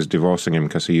 wife is divorcing him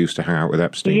because he used to hang out with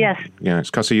Epstein. Yes. Yeah,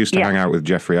 it's because he used to hang out with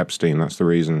Jeffrey Epstein. That's the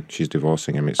reason she's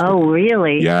divorcing him. Oh,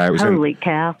 really? Yeah, it was. Holy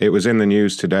cow! It was in the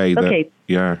news today. That, Okay.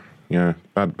 Yeah.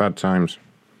 Bad times.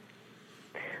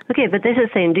 Okay, but this is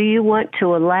saying, do you want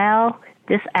to allow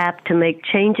this app to make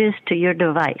changes to your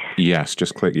device? Yes.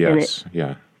 Just click yes.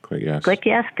 Yeah. Click yes. Click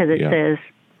yes, because it says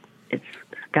it's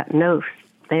got no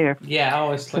there. Yeah,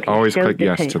 always click. Always Show click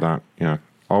yes details. to that. Yeah.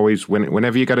 Always,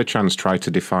 whenever you get a chance, try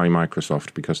to defy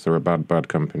Microsoft because they're a bad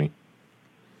company.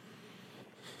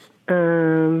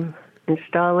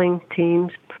 Installing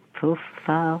Teams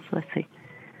profiles. Let's see.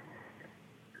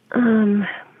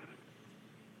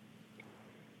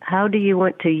 How do you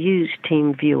want to use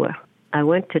TeamViewer? I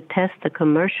want to test the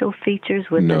commercial features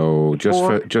with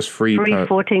just free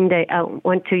 14-day. I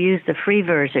want to use the free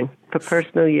version for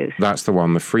personal use. That's the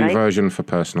one, the free Right? version for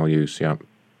personal use. Yeah.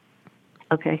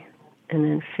 Okay, and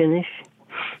then finish.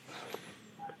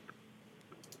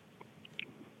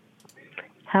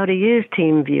 How to use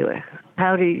TeamViewer.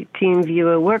 How do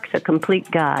TeamViewer works, a complete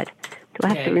guide. Do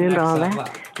I have to remember all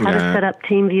that? How to set up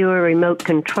TeamViewer remote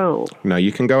control. No,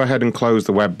 you can go ahead and close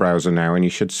the web browser now, and you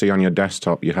should see on your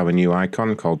desktop you have a new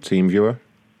icon called TeamViewer.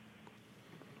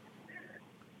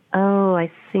 Oh, I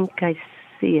think I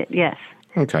see it, yes.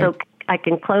 Okay. So I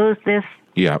can close this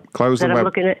Yeah, close that the I'm web.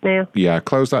 looking at now? Yeah,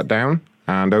 close that down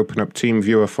and open up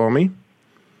TeamViewer for me.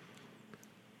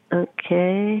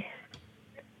 Okay.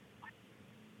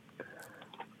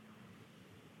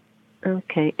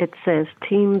 Okay, it says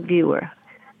TeamViewer.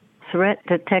 Threat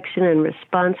detection and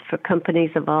response for companies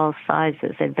of all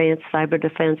sizes. Advanced cyber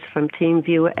defense from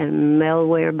TeamViewer and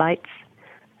malware bytes.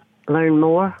 Learn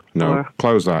more? No,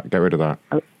 close that. Get rid of that.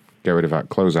 Get rid of that.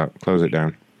 Close that. Close it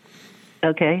down.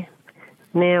 Okay.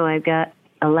 Now I've got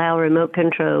allow remote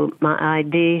control. My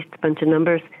ID, a bunch of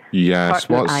numbers. Yes.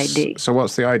 Partner ID. So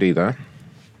what's the ID there?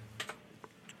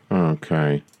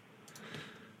 Okay.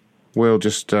 We'll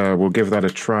just we'll give that a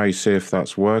try, see if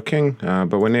that's working.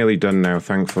 But we're nearly done now,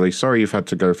 thankfully. Sorry you've had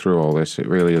to go through all this. It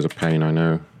really is a pain, I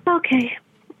know. Okay.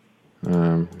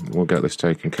 We'll get this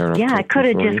taken care of. Yeah, I could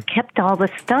have for you. just kept all the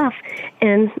stuff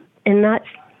and not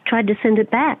tried to send it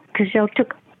back because y'all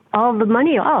took all the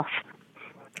money off.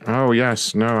 Oh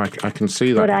yes, no, I can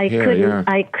see that But I here. couldn't. Yeah.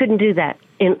 I couldn't do that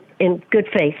in good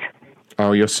faith.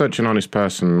 Oh, you're such an honest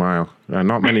person, Mile.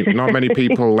 Not many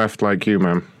people left like you,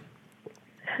 ma'am.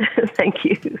 Thank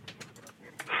you.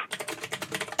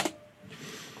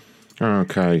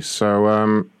 Okay,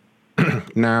 so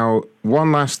now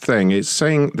one last thing. It's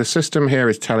saying the system here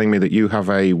is telling me that you have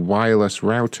a wireless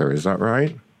router. Is that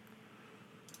right?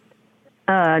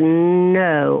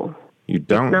 No. You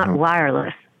don't. It's not have-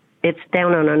 wireless. It's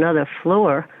down on another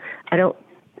floor.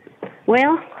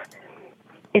 Well,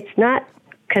 it's not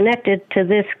connected to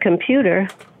this computer.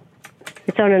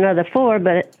 It's on another floor,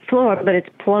 but it's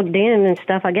plugged in and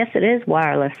stuff. I guess it is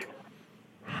wireless.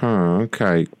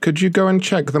 Okay. Could you go and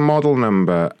check the model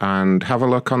number and have a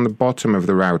look on the bottom of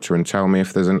the router and tell me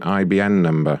if there's an IBN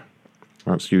number?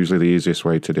 That's usually the easiest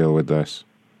way to deal with this.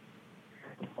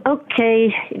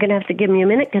 Okay, you're gonna have to give me a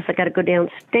minute because I got to go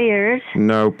downstairs.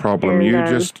 No problem.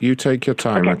 And, You take your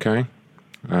time, okay?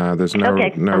 There's no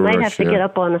okay, no I might rush have to here. get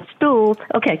up on a stool.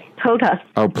 Okay, hold on.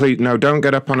 Oh, please, no, don't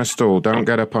get up on a stool. Don't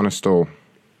get up on a stool.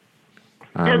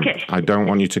 Okay. I don't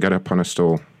want you to get up on a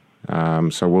stool.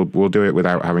 So we'll do it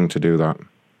without having to do that.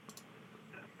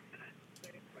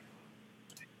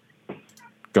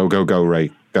 Go,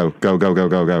 Ray. Go.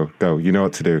 You know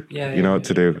what to do. Yeah, you know what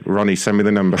to do. Ronnie, send me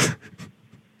the number.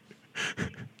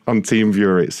 On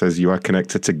TeamViewer, it says you are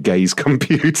connected to Gay's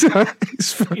computer.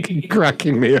 It's fucking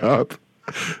cracking me up.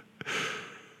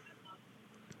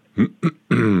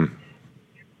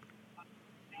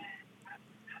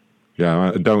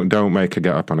 Yeah, don't make her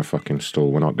get up on a fucking stool.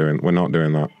 We're not doing that. We're not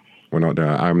doing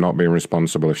that. I'm not being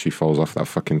responsible if she falls off that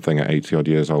fucking thing at 80 odd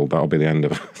years old. That'll be the end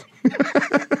of it.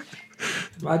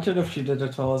 Imagine if she did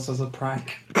it to us as a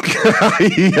prank.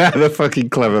 Yeah, the fucking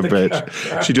clever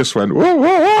bitch. She just went, whoa,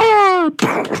 whoa, whoa.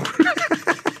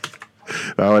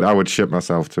 I would shit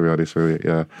myself, to be honest with you,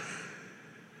 yeah.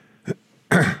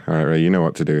 All right, Ray, you know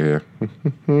what to do here.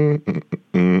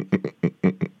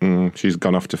 She's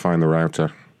gone off to find the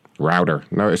router.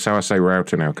 Notice how I say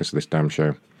router now because of this damn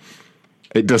show.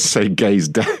 It does say Gay's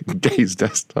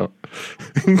desktop.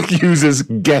 Users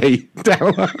Gay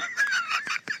download.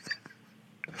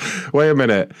 Wait a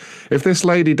minute. If this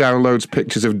lady downloads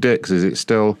pictures of dicks, does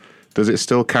it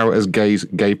still count as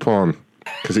gay porn?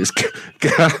 Because it's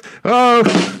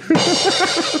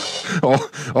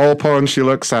all porn she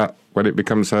looks at when it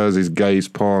becomes hers is gay's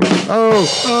porn.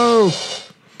 Oh.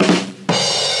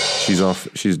 She's off.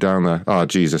 She's down there. Oh,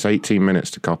 Jesus. 18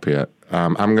 minutes to copy it.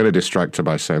 I'm going to distract her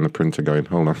by saying the printer going.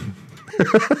 Hold on.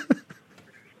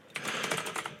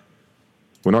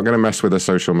 We're not going to mess with her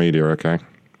social media, okay?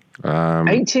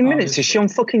 18 minutes? Is she on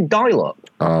fucking dial-up?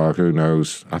 Oh, who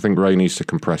knows? I think Ray needs to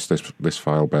compress this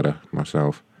file better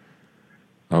myself.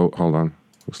 Oh, hold on.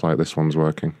 Looks like this one's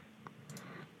working.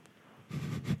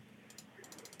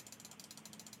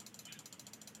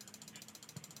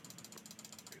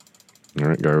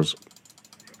 There it goes.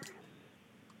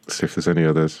 See if there's any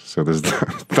others. So there's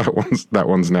that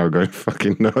one's now going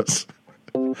fucking nuts.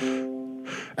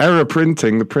 Error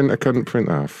printing. The printer couldn't print.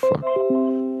 Oh fuck.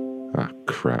 Ah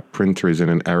crap. Printer is in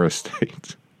an error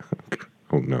state.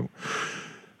 Oh no.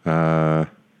 That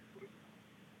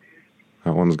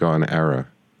one's got an error.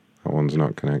 That one's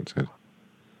not connected.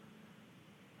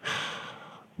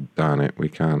 Darn it. We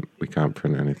can't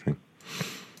print anything.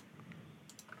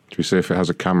 Should we see if it has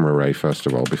a camera, Ray, first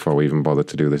of all, before we even bother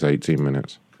to do this 18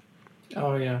 minutes?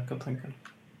 Oh, yeah, good thinking.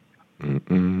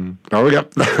 Oh,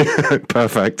 yep.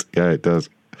 Perfect. Yeah, it does.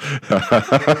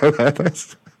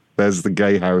 There's the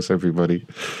gay house, everybody.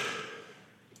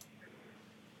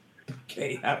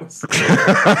 Gay house.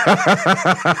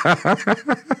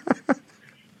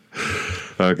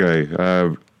 Okay.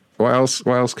 What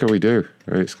else can we do?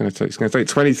 It's going to take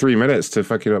 23 minutes to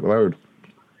fucking upload.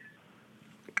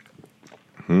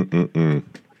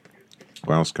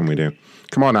 What else can we do?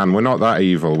 Come on, Anne, we're not that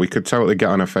evil. We could totally get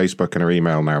on her Facebook and her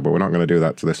email now, but we're not going to do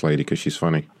that to this lady because she's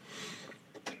funny.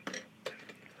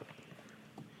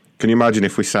 Can you imagine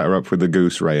if we set her up with the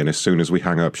goose, Ray, and as soon as we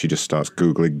hang up, she just starts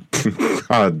Googling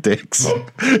hard dicks?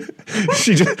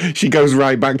 She goes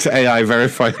right back to AI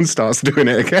Verify and starts doing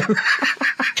it again.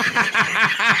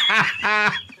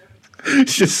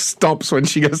 She just stops when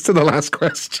she gets to the last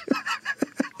question.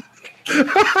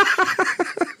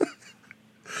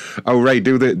 Oh, Ray,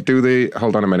 do the.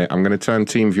 Hold on a minute. I'm going to turn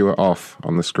TeamViewer off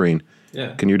on the screen.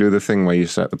 Yeah. Can you do the thing where you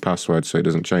set the password so it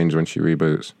doesn't change when she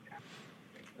reboots?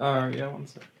 Yeah, one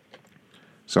sec.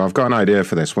 So I've got an idea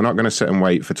for this. We're not going to sit and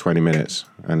wait for 20 minutes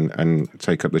and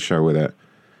take up the show with it.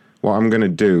 What I'm going to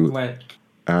do. Wait.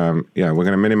 Yeah, we're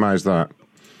going to minimize that.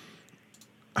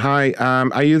 Hi,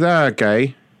 are you there,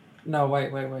 Gay? No,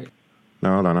 wait.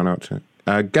 No, hold on, I know what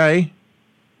to. Gay?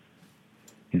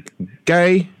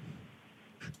 Gay?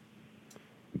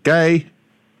 Gay?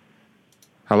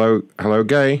 Hello,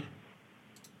 Gay?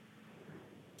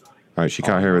 All right, she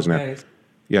can't hear us now. Okay.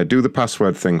 Yeah, do the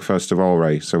password thing first of all,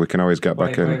 Ray, so we can always get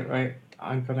back in. Wait.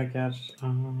 I'm gonna get.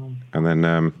 And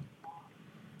then,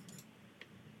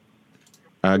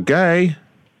 Gay?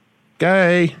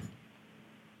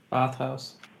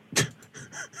 Bathhouse.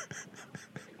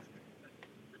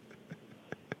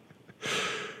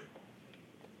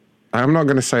 I'm not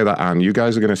going to say that, Anne. You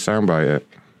guys are going to soundbite it.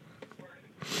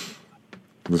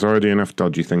 There's already enough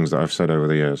dodgy things that I've said over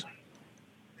the years.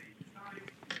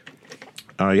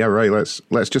 Yeah, Ray, let's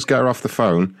just get her off the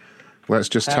phone. Let's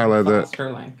just tell her that.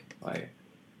 Link. Wait.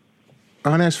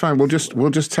 Oh, no, it's fine. We'll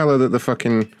just tell her that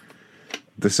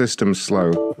the system's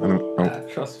slow.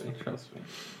 Trust me.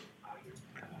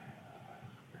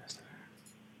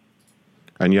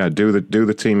 And yeah, do the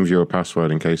TeamViewer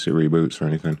password in case it reboots or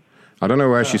anything. I don't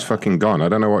know where she's fucking gone. I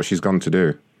don't know what she's gone to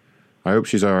do. I hope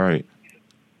she's all right.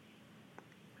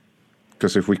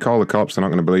 Because if we call the cops, they're not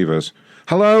going to believe us.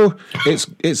 Hello,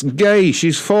 it's Gay.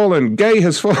 She's fallen. Gay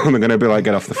has fallen. They're going to be like,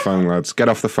 get off the phone, lads. Get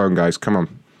off the phone, guys. Come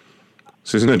on.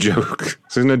 This isn't a joke.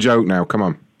 This isn't a joke now. Come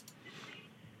on.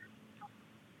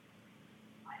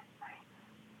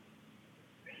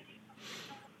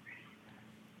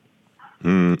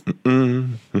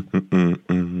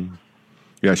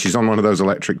 Yeah, she's on one of those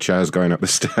electric chairs going up the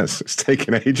stairs. It's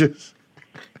taking ages.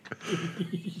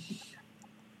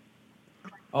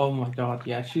 Oh my god,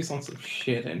 yeah, she's on some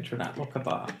shit internet. Look at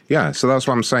that. Yeah, so that's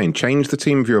what I'm saying. Change the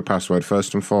team viewer password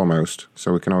first and foremost,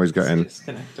 so we can always get in.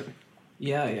 Disconnected.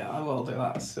 Yeah, I will do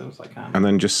that as soon as I can. And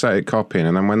then just set it copying,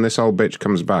 and then when this old bitch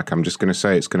comes back, I'm just going to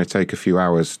say it's going to take a few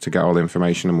hours to get all the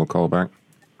information, and we'll call back.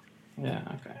 Yeah,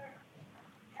 okay.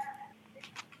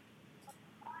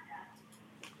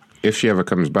 If she ever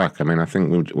comes back, I mean, I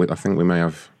think we may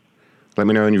have. Let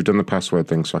me know when you've done the password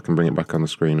thing, so I can bring it back on the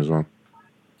screen as well.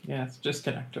 Yeah, it's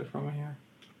disconnected from here.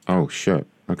 Oh shit!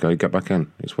 Okay, get back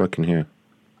in. It's working here.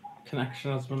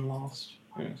 Connection has been lost.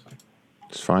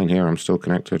 It's fine here. I'm still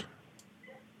connected.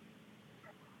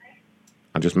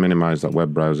 I just minimized that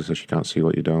web browser so she can't see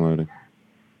what you're downloading.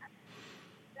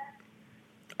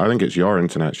 I think it's your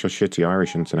internet. It's your shitty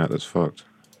Irish internet that's fucked.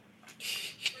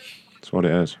 That's what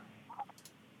it is.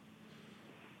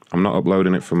 I'm not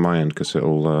uploading it from my end because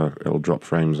it'll drop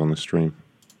frames on the stream.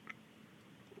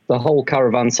 The whole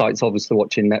caravan site's obviously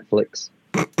watching Netflix.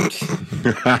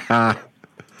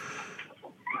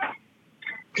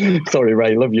 Sorry,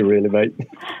 Ray. Love you really, mate.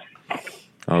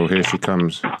 Oh, here she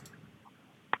comes.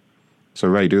 So,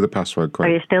 Ray, do the password quick.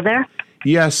 Are you still there?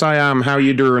 Yes, I am. How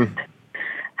you doing?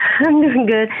 I'm doing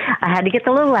good. I had to get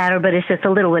the little ladder, but it's just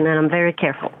a little one, and I'm very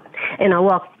careful. And I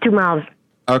walked 2 miles.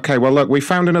 Okay, well, look, we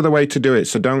found another way to do it,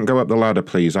 so don't go up the ladder,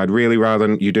 please. I'd really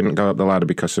rather you didn't go up the ladder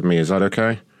because of me. Is that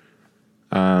okay?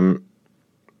 Ma'am?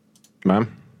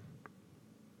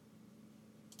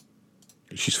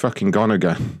 She's fucking gone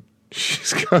again.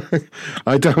 She's going.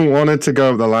 I don't want her to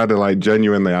go up the ladder, like,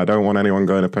 genuinely. I don't want anyone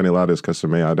going up any ladders because of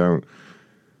me. I don't.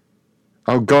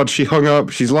 Oh, God, she hung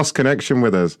up. She's lost connection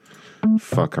with us.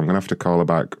 Fuck, I'm going to have to call her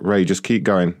back. Ray, just keep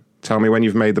going. Tell me when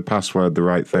you've made the password the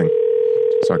right thing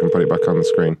so I can put it back on the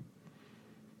screen.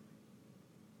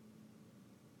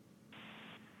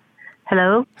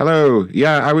 Hello? Hello.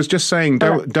 Yeah, I was just saying,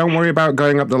 don't worry about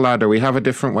going up the ladder. We have a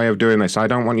different way of doing this. I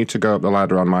don't want you to go up the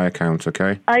ladder on my account,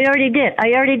 okay? I already did. I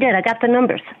got the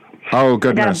numbers. Oh,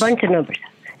 goodness. I got a bunch of numbers.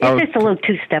 It's just a little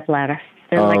 2-step ladder.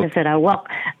 And like I said, I walk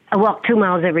 2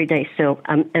 miles every day, so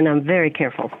I'm very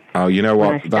careful. Oh, you know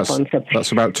what?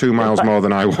 That's about 2 miles more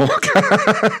than I walk.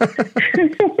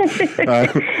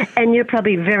 And you're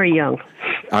probably very young.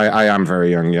 I am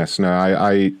very young. Yes. No.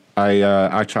 I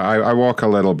try. I walk a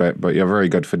little bit, but you're very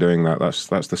good for doing that. That's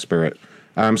the spirit.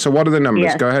 So what are the numbers?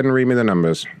 Yes. Go ahead and read me the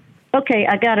numbers. Okay,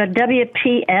 I got a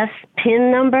WPS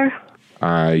PIN number.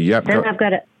 Yep. Then I've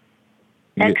got a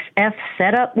XF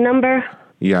setup number.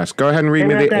 Yes, go ahead and read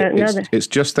me it's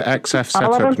just the XF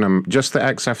setup number. Just the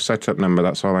XF setup number.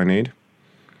 That's all I need.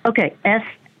 Okay, X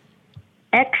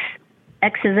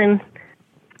is in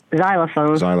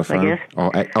xylophone. I guess.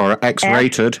 Or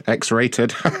X-rated.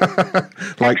 X-rated.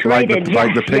 like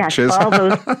the pictures. Yes, all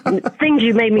those things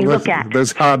you made me look at.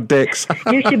 Those hard dicks.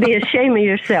 You should be ashamed of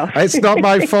yourself. It's not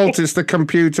my fault. It's the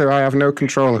computer. I have no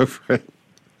control over it.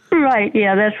 Right.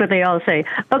 Yeah, that's what they all say.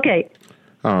 Okay.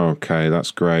 Okay, that's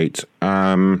great.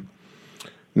 Now...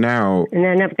 And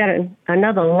then I've got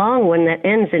another long one that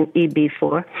ends in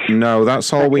EB4. No,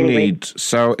 that's all we need.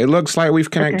 So it looks like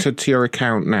we've connected to your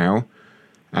account now,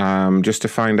 just to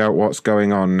find out what's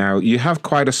going on. Now, you have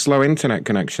quite a slow internet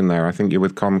connection there. I think you're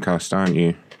with Comcast, aren't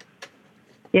you?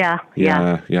 Yeah.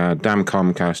 Damn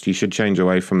Comcast. You should change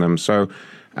away from them. So...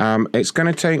 it's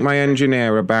going to take my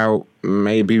engineer about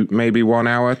maybe 1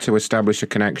 hour to establish a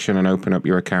connection and open up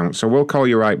your account. So we'll call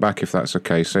you right back if that's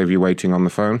okay. Save you waiting on the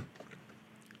phone.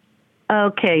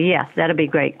 Okay, yeah, that'll be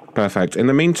great. Perfect. In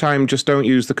the meantime, just don't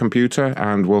use the computer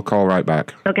and we'll call right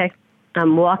back. Okay,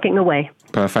 I'm walking away.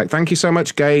 Perfect. Thank you so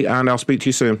much, Gay, and I'll speak to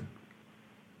you soon.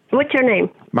 What's your name?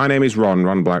 My name is Ron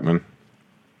Blackman.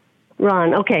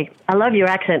 Ron, okay. I love your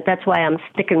accent. That's why I'm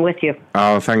sticking with you.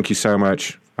 Oh, thank you so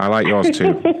much. I like yours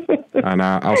too. And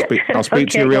I'll speak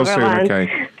to you real soon,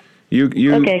 okay?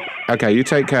 Okay, you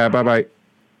take care. Bye-bye.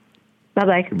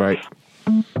 Bye-bye. Bye.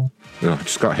 Oh,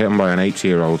 just got hit by an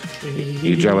 80-year-old.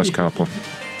 You jealous couple.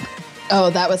 Oh,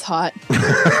 that was hot.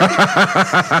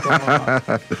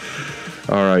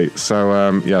 All right,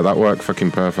 so yeah, that worked fucking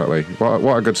perfectly.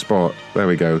 What a good sport. There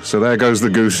we go. So there goes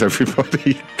the goose,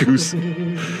 everybody. Goose.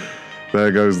 There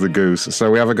goes the goose.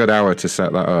 So we have a good hour to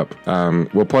set that up.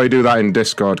 We'll probably do that in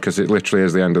Discord because it literally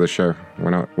is the end of the show.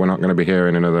 We're not going to be here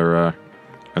in another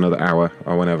hour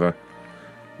or whenever.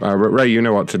 Ray, you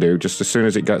know what to do. Just as soon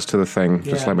as it gets to the thing,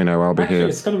 just let me know. I'll be here.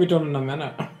 It's going to be done in a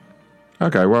minute.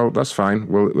 Okay, well that's fine.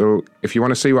 We'll if you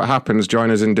want to see what happens,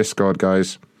 join us in Discord,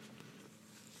 guys.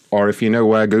 Or if you know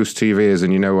where Goose TV is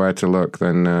and you know where to look,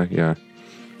 then yeah.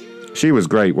 She was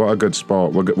great. What a good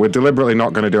sport. We're deliberately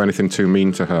not going to do anything too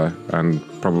mean to her and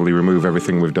probably remove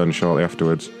everything we've done shortly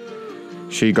afterwards.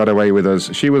 She got away with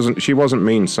us. She wasn't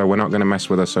mean, so we're not going to mess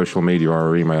with her social media or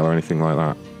her email or anything like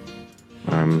that.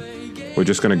 We're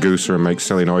just going to goose her and make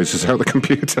silly noises out the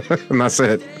computer, and that's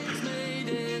it.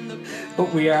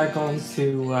 But we are going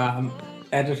to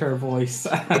edit her voice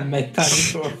and make that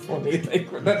into a funny thing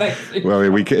for the next video. Well,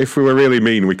 if we were really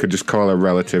mean, we could just call her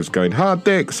relatives going, hard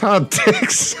dicks, hard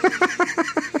dicks.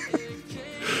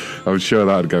 I'm sure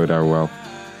that would go down well.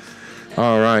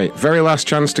 All right, very last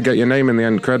chance to get your name in the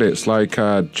end credits, like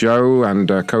Joe and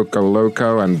Coco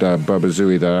Loco and Bubba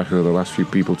Zooey there, who are the last few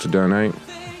people to donate.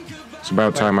 It's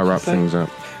about time I wrap things up.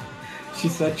 She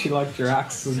said she liked your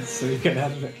accent, so you can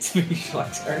edit it to me. She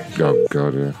likes her. Oh,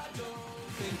 God, yeah.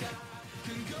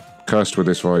 Cursed with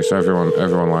this voice.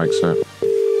 Everyone likes it.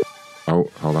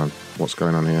 Oh, hold on. What's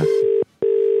going on here?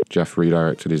 Jeff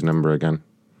redirected his number again.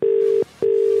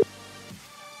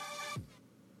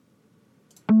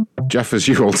 Jeff, as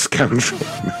you old scoundrel.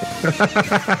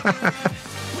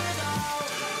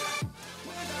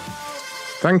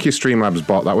 Thank you, Streamlabs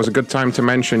bot. That was a good time to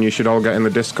mention. You should all get in the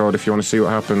Discord if you want to see what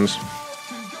happens.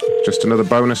 Just another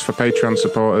bonus for Patreon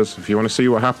supporters. If you want to see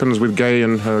what happens with Gay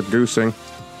and her goosing,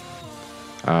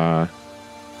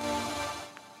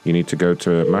 you need to go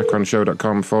to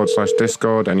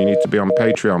macronshow.com/Discord, and you need to be on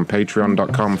Patreon,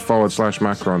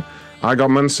 patreon.com/Macron. I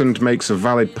Got Munson makes a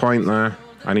valid point there.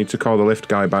 I need to call the lift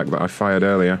guy back that I fired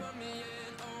earlier.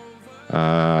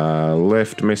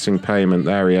 Lift missing payment.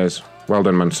 There he is. Well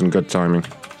done, Munson. Good timing.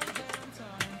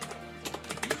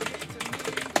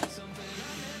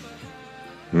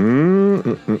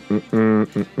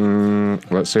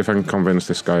 Let's see if I can convince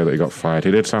this guy that he got fired. He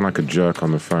did sound like a jerk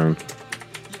on the phone.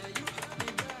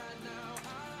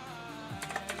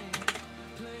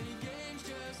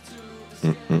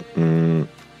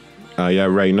 Yeah,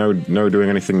 Ray, no doing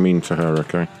anything mean to her,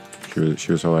 okay?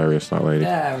 She was hilarious, that lady.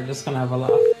 Yeah, we're just gonna have a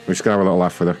laugh. We're just gonna have a little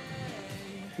laugh with her.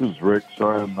 This is Rick.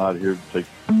 Sorry I'm not here to take...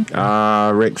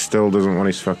 Rick still doesn't want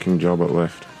his fucking job at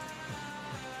Lyft.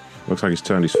 Looks like he's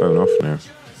turned his phone off now.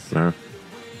 No.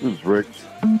 This is Rick.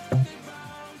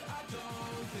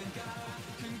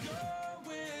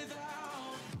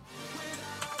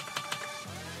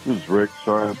 This is Rick.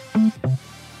 Sorry.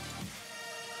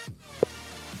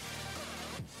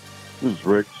 This is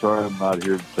Rick. Sorry I'm not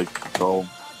here to take the call,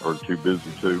 or too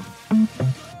busy to.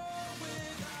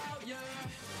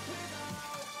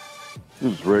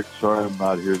 This is Rick. Sorry I'm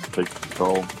not here to take the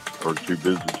call, or too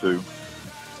busy to.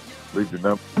 Leave your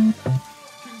number.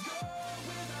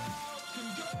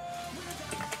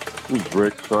 This is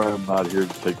Rick. Sorry I'm not here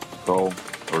to take the call,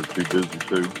 or too busy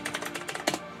to.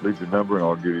 Leave your number and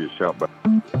I'll give you a shout back.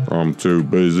 I'm too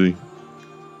busy.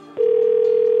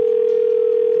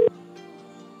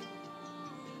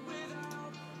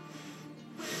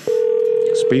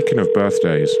 Speaking of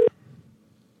birthdays,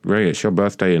 Ray, it's your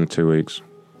birthday in 2 weeks.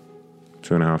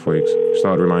 2.5 weeks. Just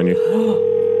thought I'd remind you.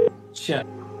 Shit.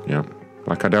 Yeah.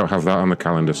 Like I don't have that on the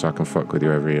calendar so I can fuck with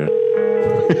you every year.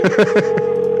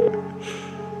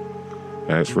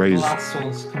 Yeah, it's Ray's. The last one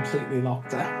was completely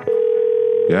locked out.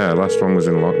 Yeah, last one was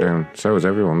in lockdown. So was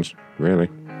everyone's, really.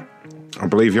 I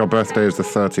believe your birthday is the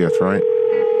 30th, right?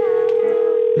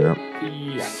 Yeah.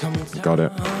 Got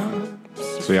it.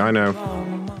 See, I know.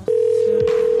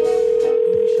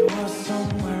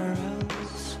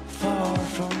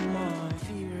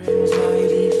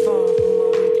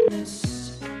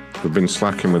 We've been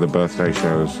slacking with the birthday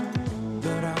shows.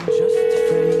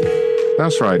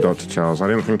 That's right, Dr. Charles. I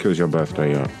didn't think it was your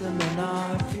birthday yet.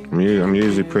 I'm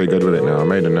usually pretty good with it now. I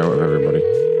made a note of everybody.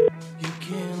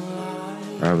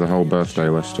 I have the whole birthday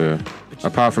list here.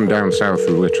 Apart from down south,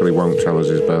 who literally won't tell us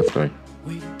his birthday.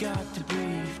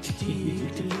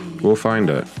 We'll find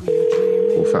it.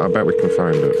 I bet we can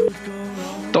find it.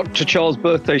 Dr. Charles'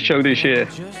 birthday show this year.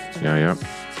 Yeah.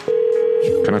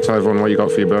 Can I tell everyone what you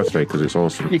got for your birthday? Because it's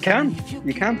awesome. You can.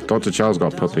 Dr. Charles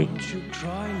got a puppy.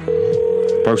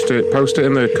 Post it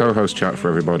in the co-host chat for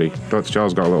everybody. Dr.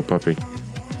 Charles got a little puppy.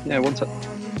 Yeah, one sec.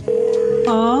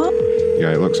 Aww.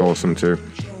 Yeah, it looks awesome too.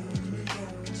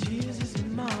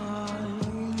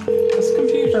 This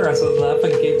computer has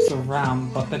 11 gigs of RAM,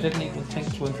 but they didn't even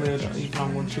think to include even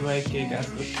on 128 gig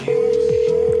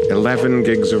SSD. 11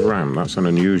 gigs of RAM. That's an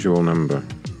unusual number.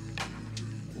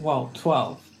 Well,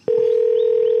 12.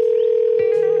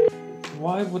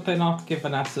 Why would they not give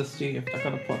an SSD if they're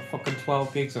gonna put fucking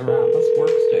 12 gigs of RAM? That's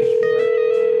workstation, right?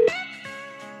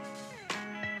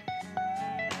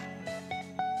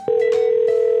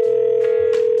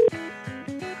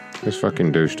 This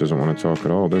fucking douche doesn't want to talk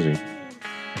at all, does he?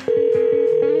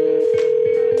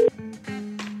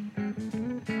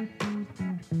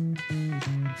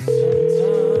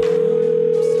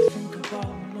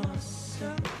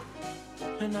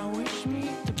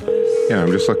 Yeah,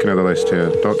 I'm just looking at the list here.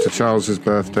 Dr. Charles's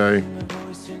birthday,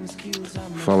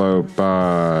 followed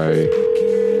by...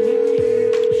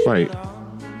 Wait.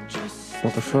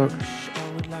 What the fuck?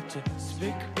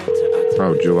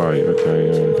 Oh, July.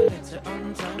 Okay,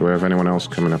 do we have anyone else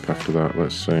coming up after that?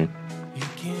 Let's see.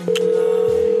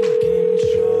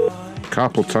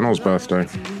 Carpal Tunnel's birthday.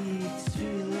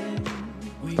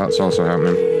 That's also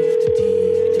happening.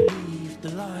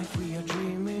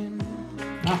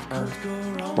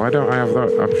 Why don't I have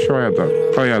that? I'm sure I had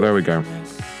that. Oh yeah, there we go.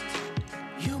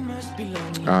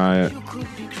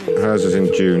 Hers is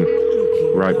in June,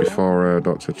 right before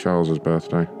Dr. Charles's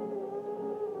birthday.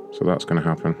 So that's going to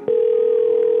happen.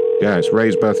 Yeah, it's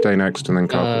Ray's birthday next, and then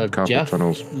Carpal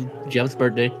Tunnel's. Jeff's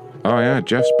birthday. Oh yeah,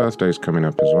 Jeff's birthday's coming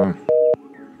up as well.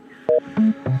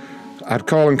 I'd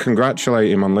call and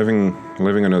congratulate him on living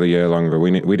another year longer.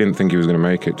 We didn't think he was going to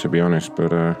make it, to be honest,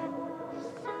 but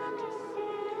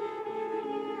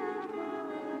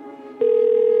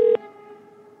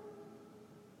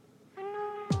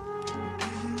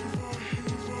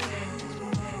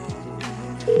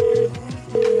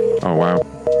oh wow.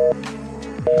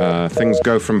 Things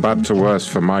go from bad to worse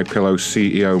for MyPillow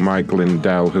CEO Mike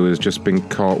Lindell, who has just been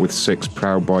caught with 6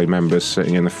 Proud Boy members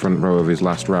sitting in the front row of his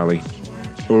last rally.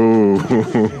 Ooh,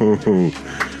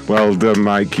 well done,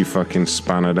 Mike, you fucking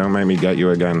spanner. Don't make me get you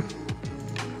again.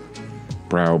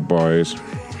 Proud Boys.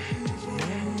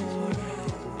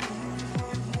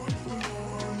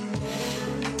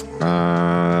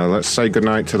 Let's say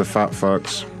goodnight to the fat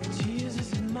fucks.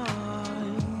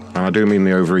 And I do mean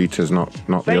the overeaters, not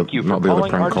the other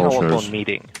prank call shows.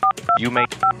 Meeting. You may.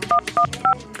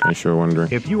 In case you're wondering.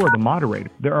 If you are the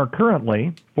moderator, there are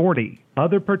currently 40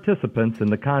 other participants in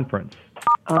the conference.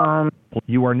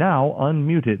 You are now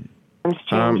unmuted.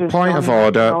 Point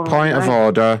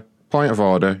of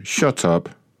order. Shut up.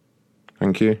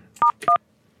 Thank you.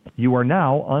 You are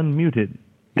now unmuted.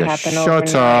 Yeah,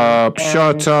 shut up.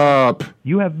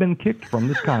 You have been kicked from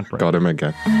this conference. Got him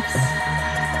again.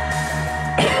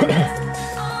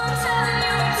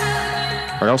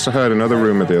 I also heard another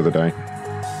rumor the other day.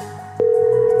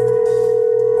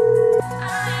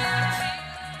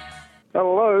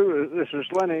 Hello, this is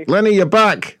Lenny. Lenny, you're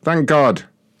back. Thank God.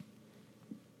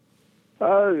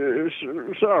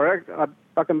 Sorry,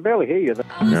 I can barely hear you.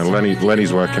 Yeah,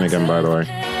 Lenny's working again, by the way.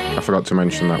 I forgot to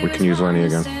mention that. We can use Lenny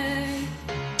again.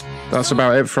 That's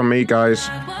about it from me, guys.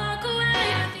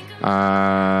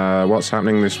 What's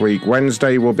happening this week?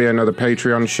 Wednesday will be another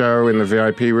Patreon show in the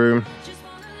VIP room.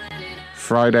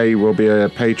 Friday will be a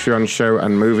Patreon show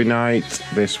and movie night.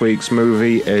 This week's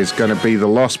movie is going to be The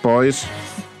Lost Boys,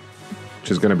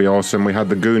 which is going to be awesome. We had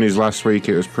The Goonies last week.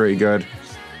 It was pretty good.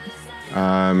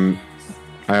 I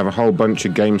have a whole bunch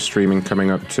of game streaming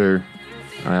coming up too.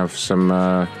 I have some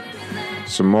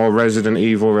more Resident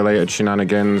Evil related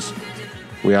shenanigans.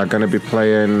 We are going to be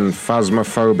playing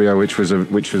Phasmophobia, which was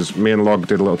me and Log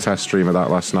did a little test stream of that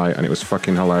last night, and it was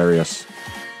fucking hilarious.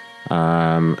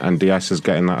 And DS is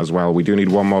getting that as well. We do need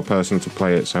one more person to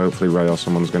play it, so hopefully Ray or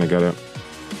someone's going to get it.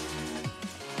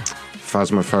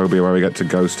 Phasmophobia, where we get to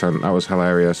ghost hunt. That was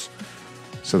hilarious.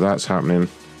 So that's happening.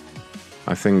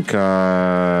 I think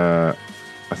Log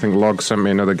sent me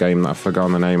another game that I've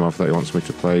forgotten the name of that he wants me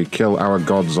to play. Kill Our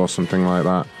Gods or something like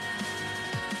that.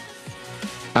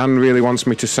 Anne really wants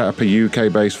me to set up a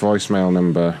UK-based voicemail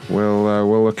number.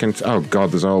 We'll look into... Oh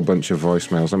God, there's a whole bunch of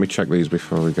voicemails. Let me check these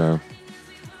before we go.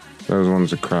 Those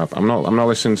ones are crap. I'm not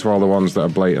listening to all the ones that are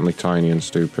blatantly tiny and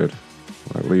stupid.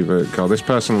 Like, leave it. God, this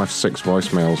person left 6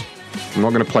 voicemails. I'm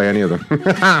not going to play any of them.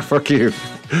 Fuck you.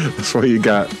 That's what you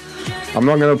get. I'm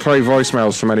not going to play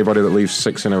voicemails from anybody that leaves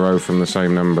 6 in a row from the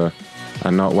same number,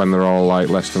 and not when they're all like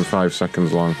less than 5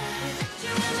 seconds long.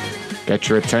 Get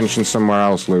your attention somewhere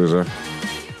else, loser.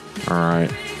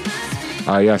 Alright.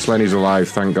 Yes, Lenny's alive,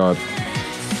 thank God.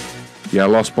 Yeah,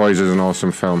 Lost Boys is an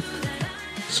awesome film.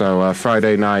 So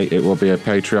Friday night it will be a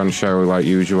Patreon show like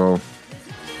usual,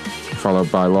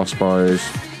 followed by Lost Boys,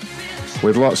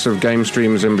 with lots of game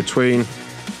streams in between.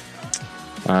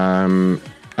 I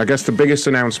guess the biggest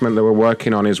announcement that we're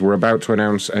working on is we're about to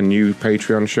announce a new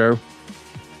Patreon show.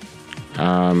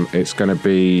 It's going to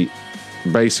be a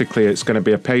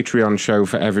Patreon show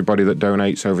for everybody that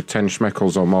donates over 10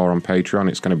 schmeckles or more on Patreon.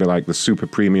 It's going to be like the super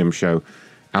premium show.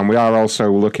 And we are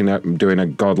also looking at doing a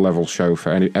God level show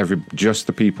for just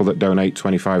the people that donate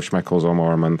 25 schmeckles or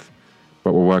more a month.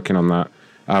 But we're working on that.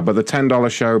 But the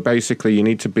 $10 show, basically, you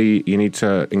need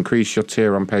to increase your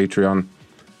tier on Patreon.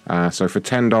 So for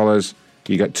 $10,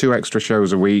 you get 2 extra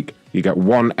shows a week, you get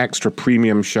 1 extra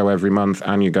premium show every month,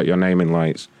 and you get your name in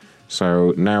lights.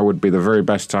 So now would be the very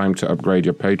best time to upgrade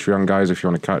your Patreon, guys, if you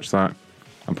want to catch that.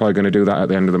 I'm probably going to do that at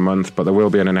the end of the month, but there will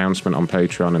be an announcement on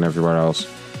Patreon and everywhere else.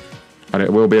 And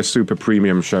it will be a super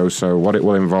premium show, so what it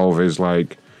will involve is,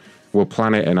 like, we'll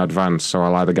plan it in advance, so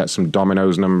I'll either get some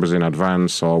dominoes numbers in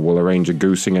advance, or we'll arrange a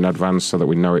goosing in advance so that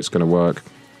we know it's going to work.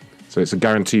 So it's a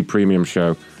guaranteed premium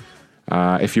show.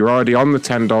 If you're already on the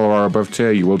 $10 or above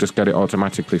tier, you will just get it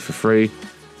automatically for free.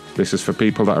 This is for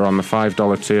people that are on the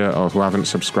 $5 tier or who haven't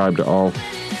subscribed at all.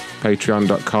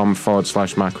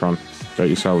 Patreon.com/Macron. Get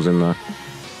yourselves in there.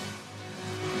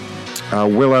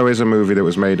 Willow is a movie that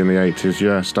was made in the 80s,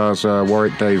 yeah. Stars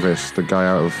Warwick Davis, the guy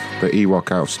out of the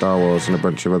Ewok out of Star Wars and a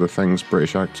bunch of other things,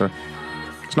 British actor.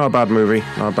 It's not a bad movie,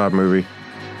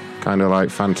 Kind of like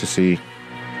fantasy,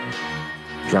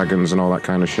 dragons and all that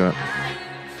kind of shit.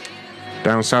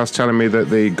 Down South's telling me that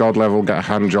the God level get a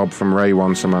hand job from Ray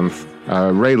once a month.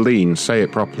 Raylene, say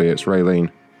it properly, it's Raylene.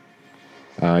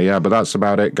 Yeah, but that's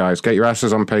about it, guys. Get your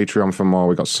asses on Patreon for more.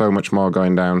 We've got so much more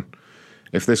going down.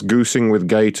 If this goosing with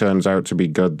Gay turns out to be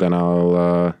good, then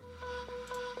I'll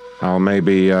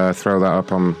maybe throw that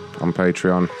up on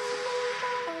Patreon.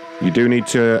 You do need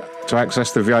to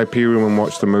access the VIP room and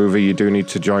watch the movie. You do need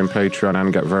to join Patreon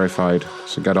and get verified,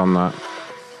 so get on that.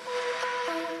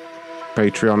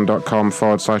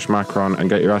 Patreon.com/Macron and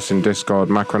get your ass in Discord.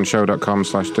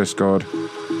 MacronShow.com/Discord.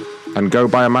 And go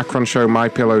buy a Macron Show My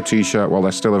Pillow t-shirt while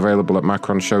they're still available at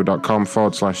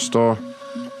MacronShow.com/store.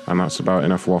 And that's about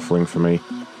enough waffling for me.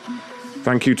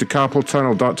 Thank you to Carpal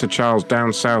Tunnel, Dr. Charles,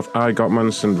 Down South, I Got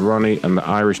Munson, Ronnie, and the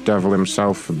Irish Devil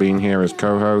himself for being here as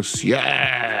co-hosts.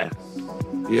 Yeah!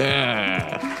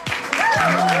 Yeah!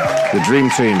 The Dream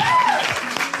Team.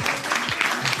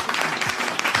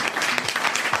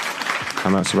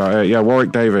 And that's about it. Yeah,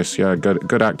 Warwick Davis. Yeah,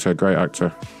 good actor, great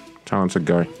actor. Talented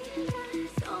guy.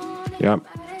 Yep.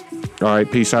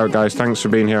 Alright, peace out, guys. Thanks for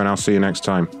being here, and I'll see you next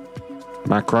time.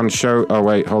 Macron Show. Oh,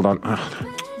 wait, hold on. I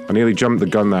nearly jumped the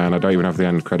gun there, and I don't even have the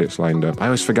end credits lined up. I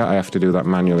always forget I have to do that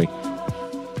manually.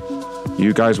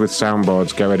 You guys with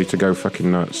soundboards, get ready to go fucking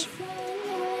nuts.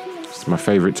 It's my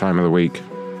favorite time of the week.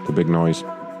 The big noise.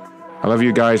 I love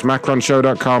you guys.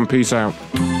 MacronShow.com. Peace out.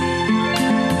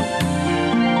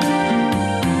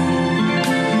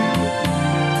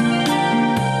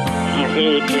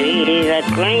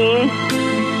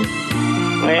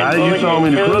 You told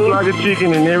me to cluck like a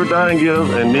chicken and everything else,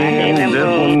 and then that's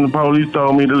when the police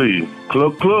told me to leave.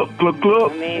 Cluck, cluck, cluck,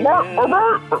 cluck. Bark,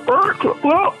 bark, bark, bark, cluck,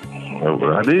 cluck. That's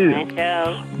what I did.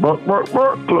 Bark, bark,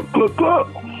 bark, cluck, cluck, cluck.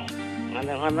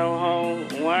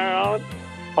 World.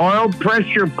 Oil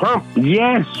pressure pump,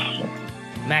 yes.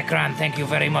 Macron, thank you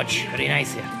very much. Very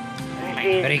nice here.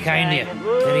 Very kind of you.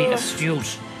 Very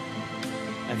astute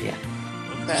of you.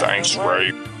 Thanks,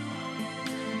 Ray.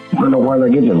 I don't know where they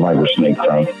get the viper snake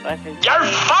from. You're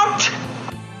fucked!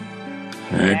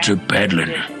 That's a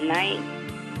peddling. Night.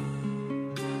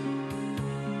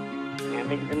 I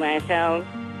think to myself.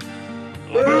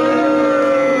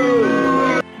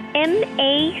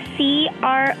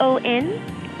 MACRON?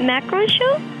 Macron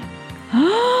Show?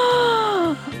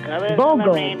 Bogo,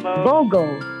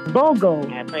 Bogo, Bogo,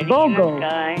 Bogo,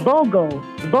 Bogo,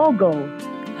 Bogo.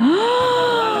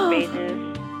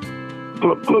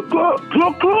 Cluck, cluck, cluck,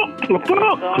 cluck, cluck, cluck,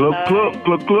 cluck, cluck, cluck,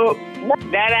 cluck, cluck.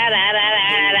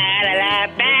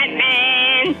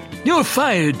 Batman! You're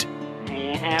fired.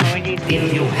 How would you do?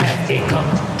 If you have a cup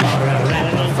or a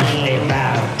rattle from the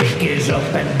bar, pick his up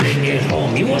and bring it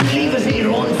home. You won't leave us in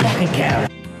your own fucking car.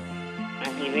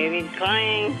 Baby's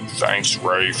crying. Thanks,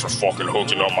 Ray, for fucking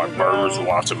hooking up my burgers with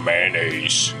lots of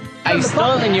mayonnaise. I've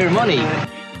stolen your money.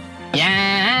 Yeah.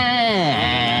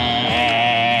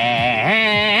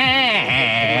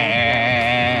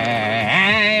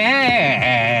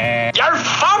 You're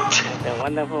fucked! The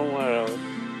wonderful world.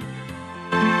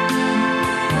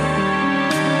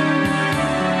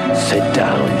 Sit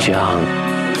down, John.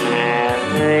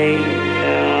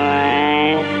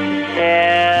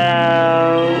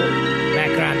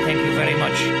 Macron, thank you very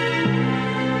much.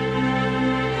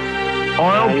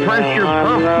 Oil pressure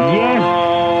pump, yes.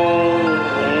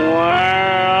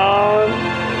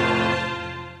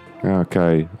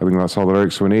 Okay, I think that's all the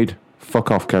lyrics we need.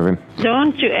 Fuck off, Kevin.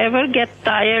 Don't you ever get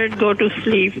tired, go to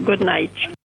sleep. Good night.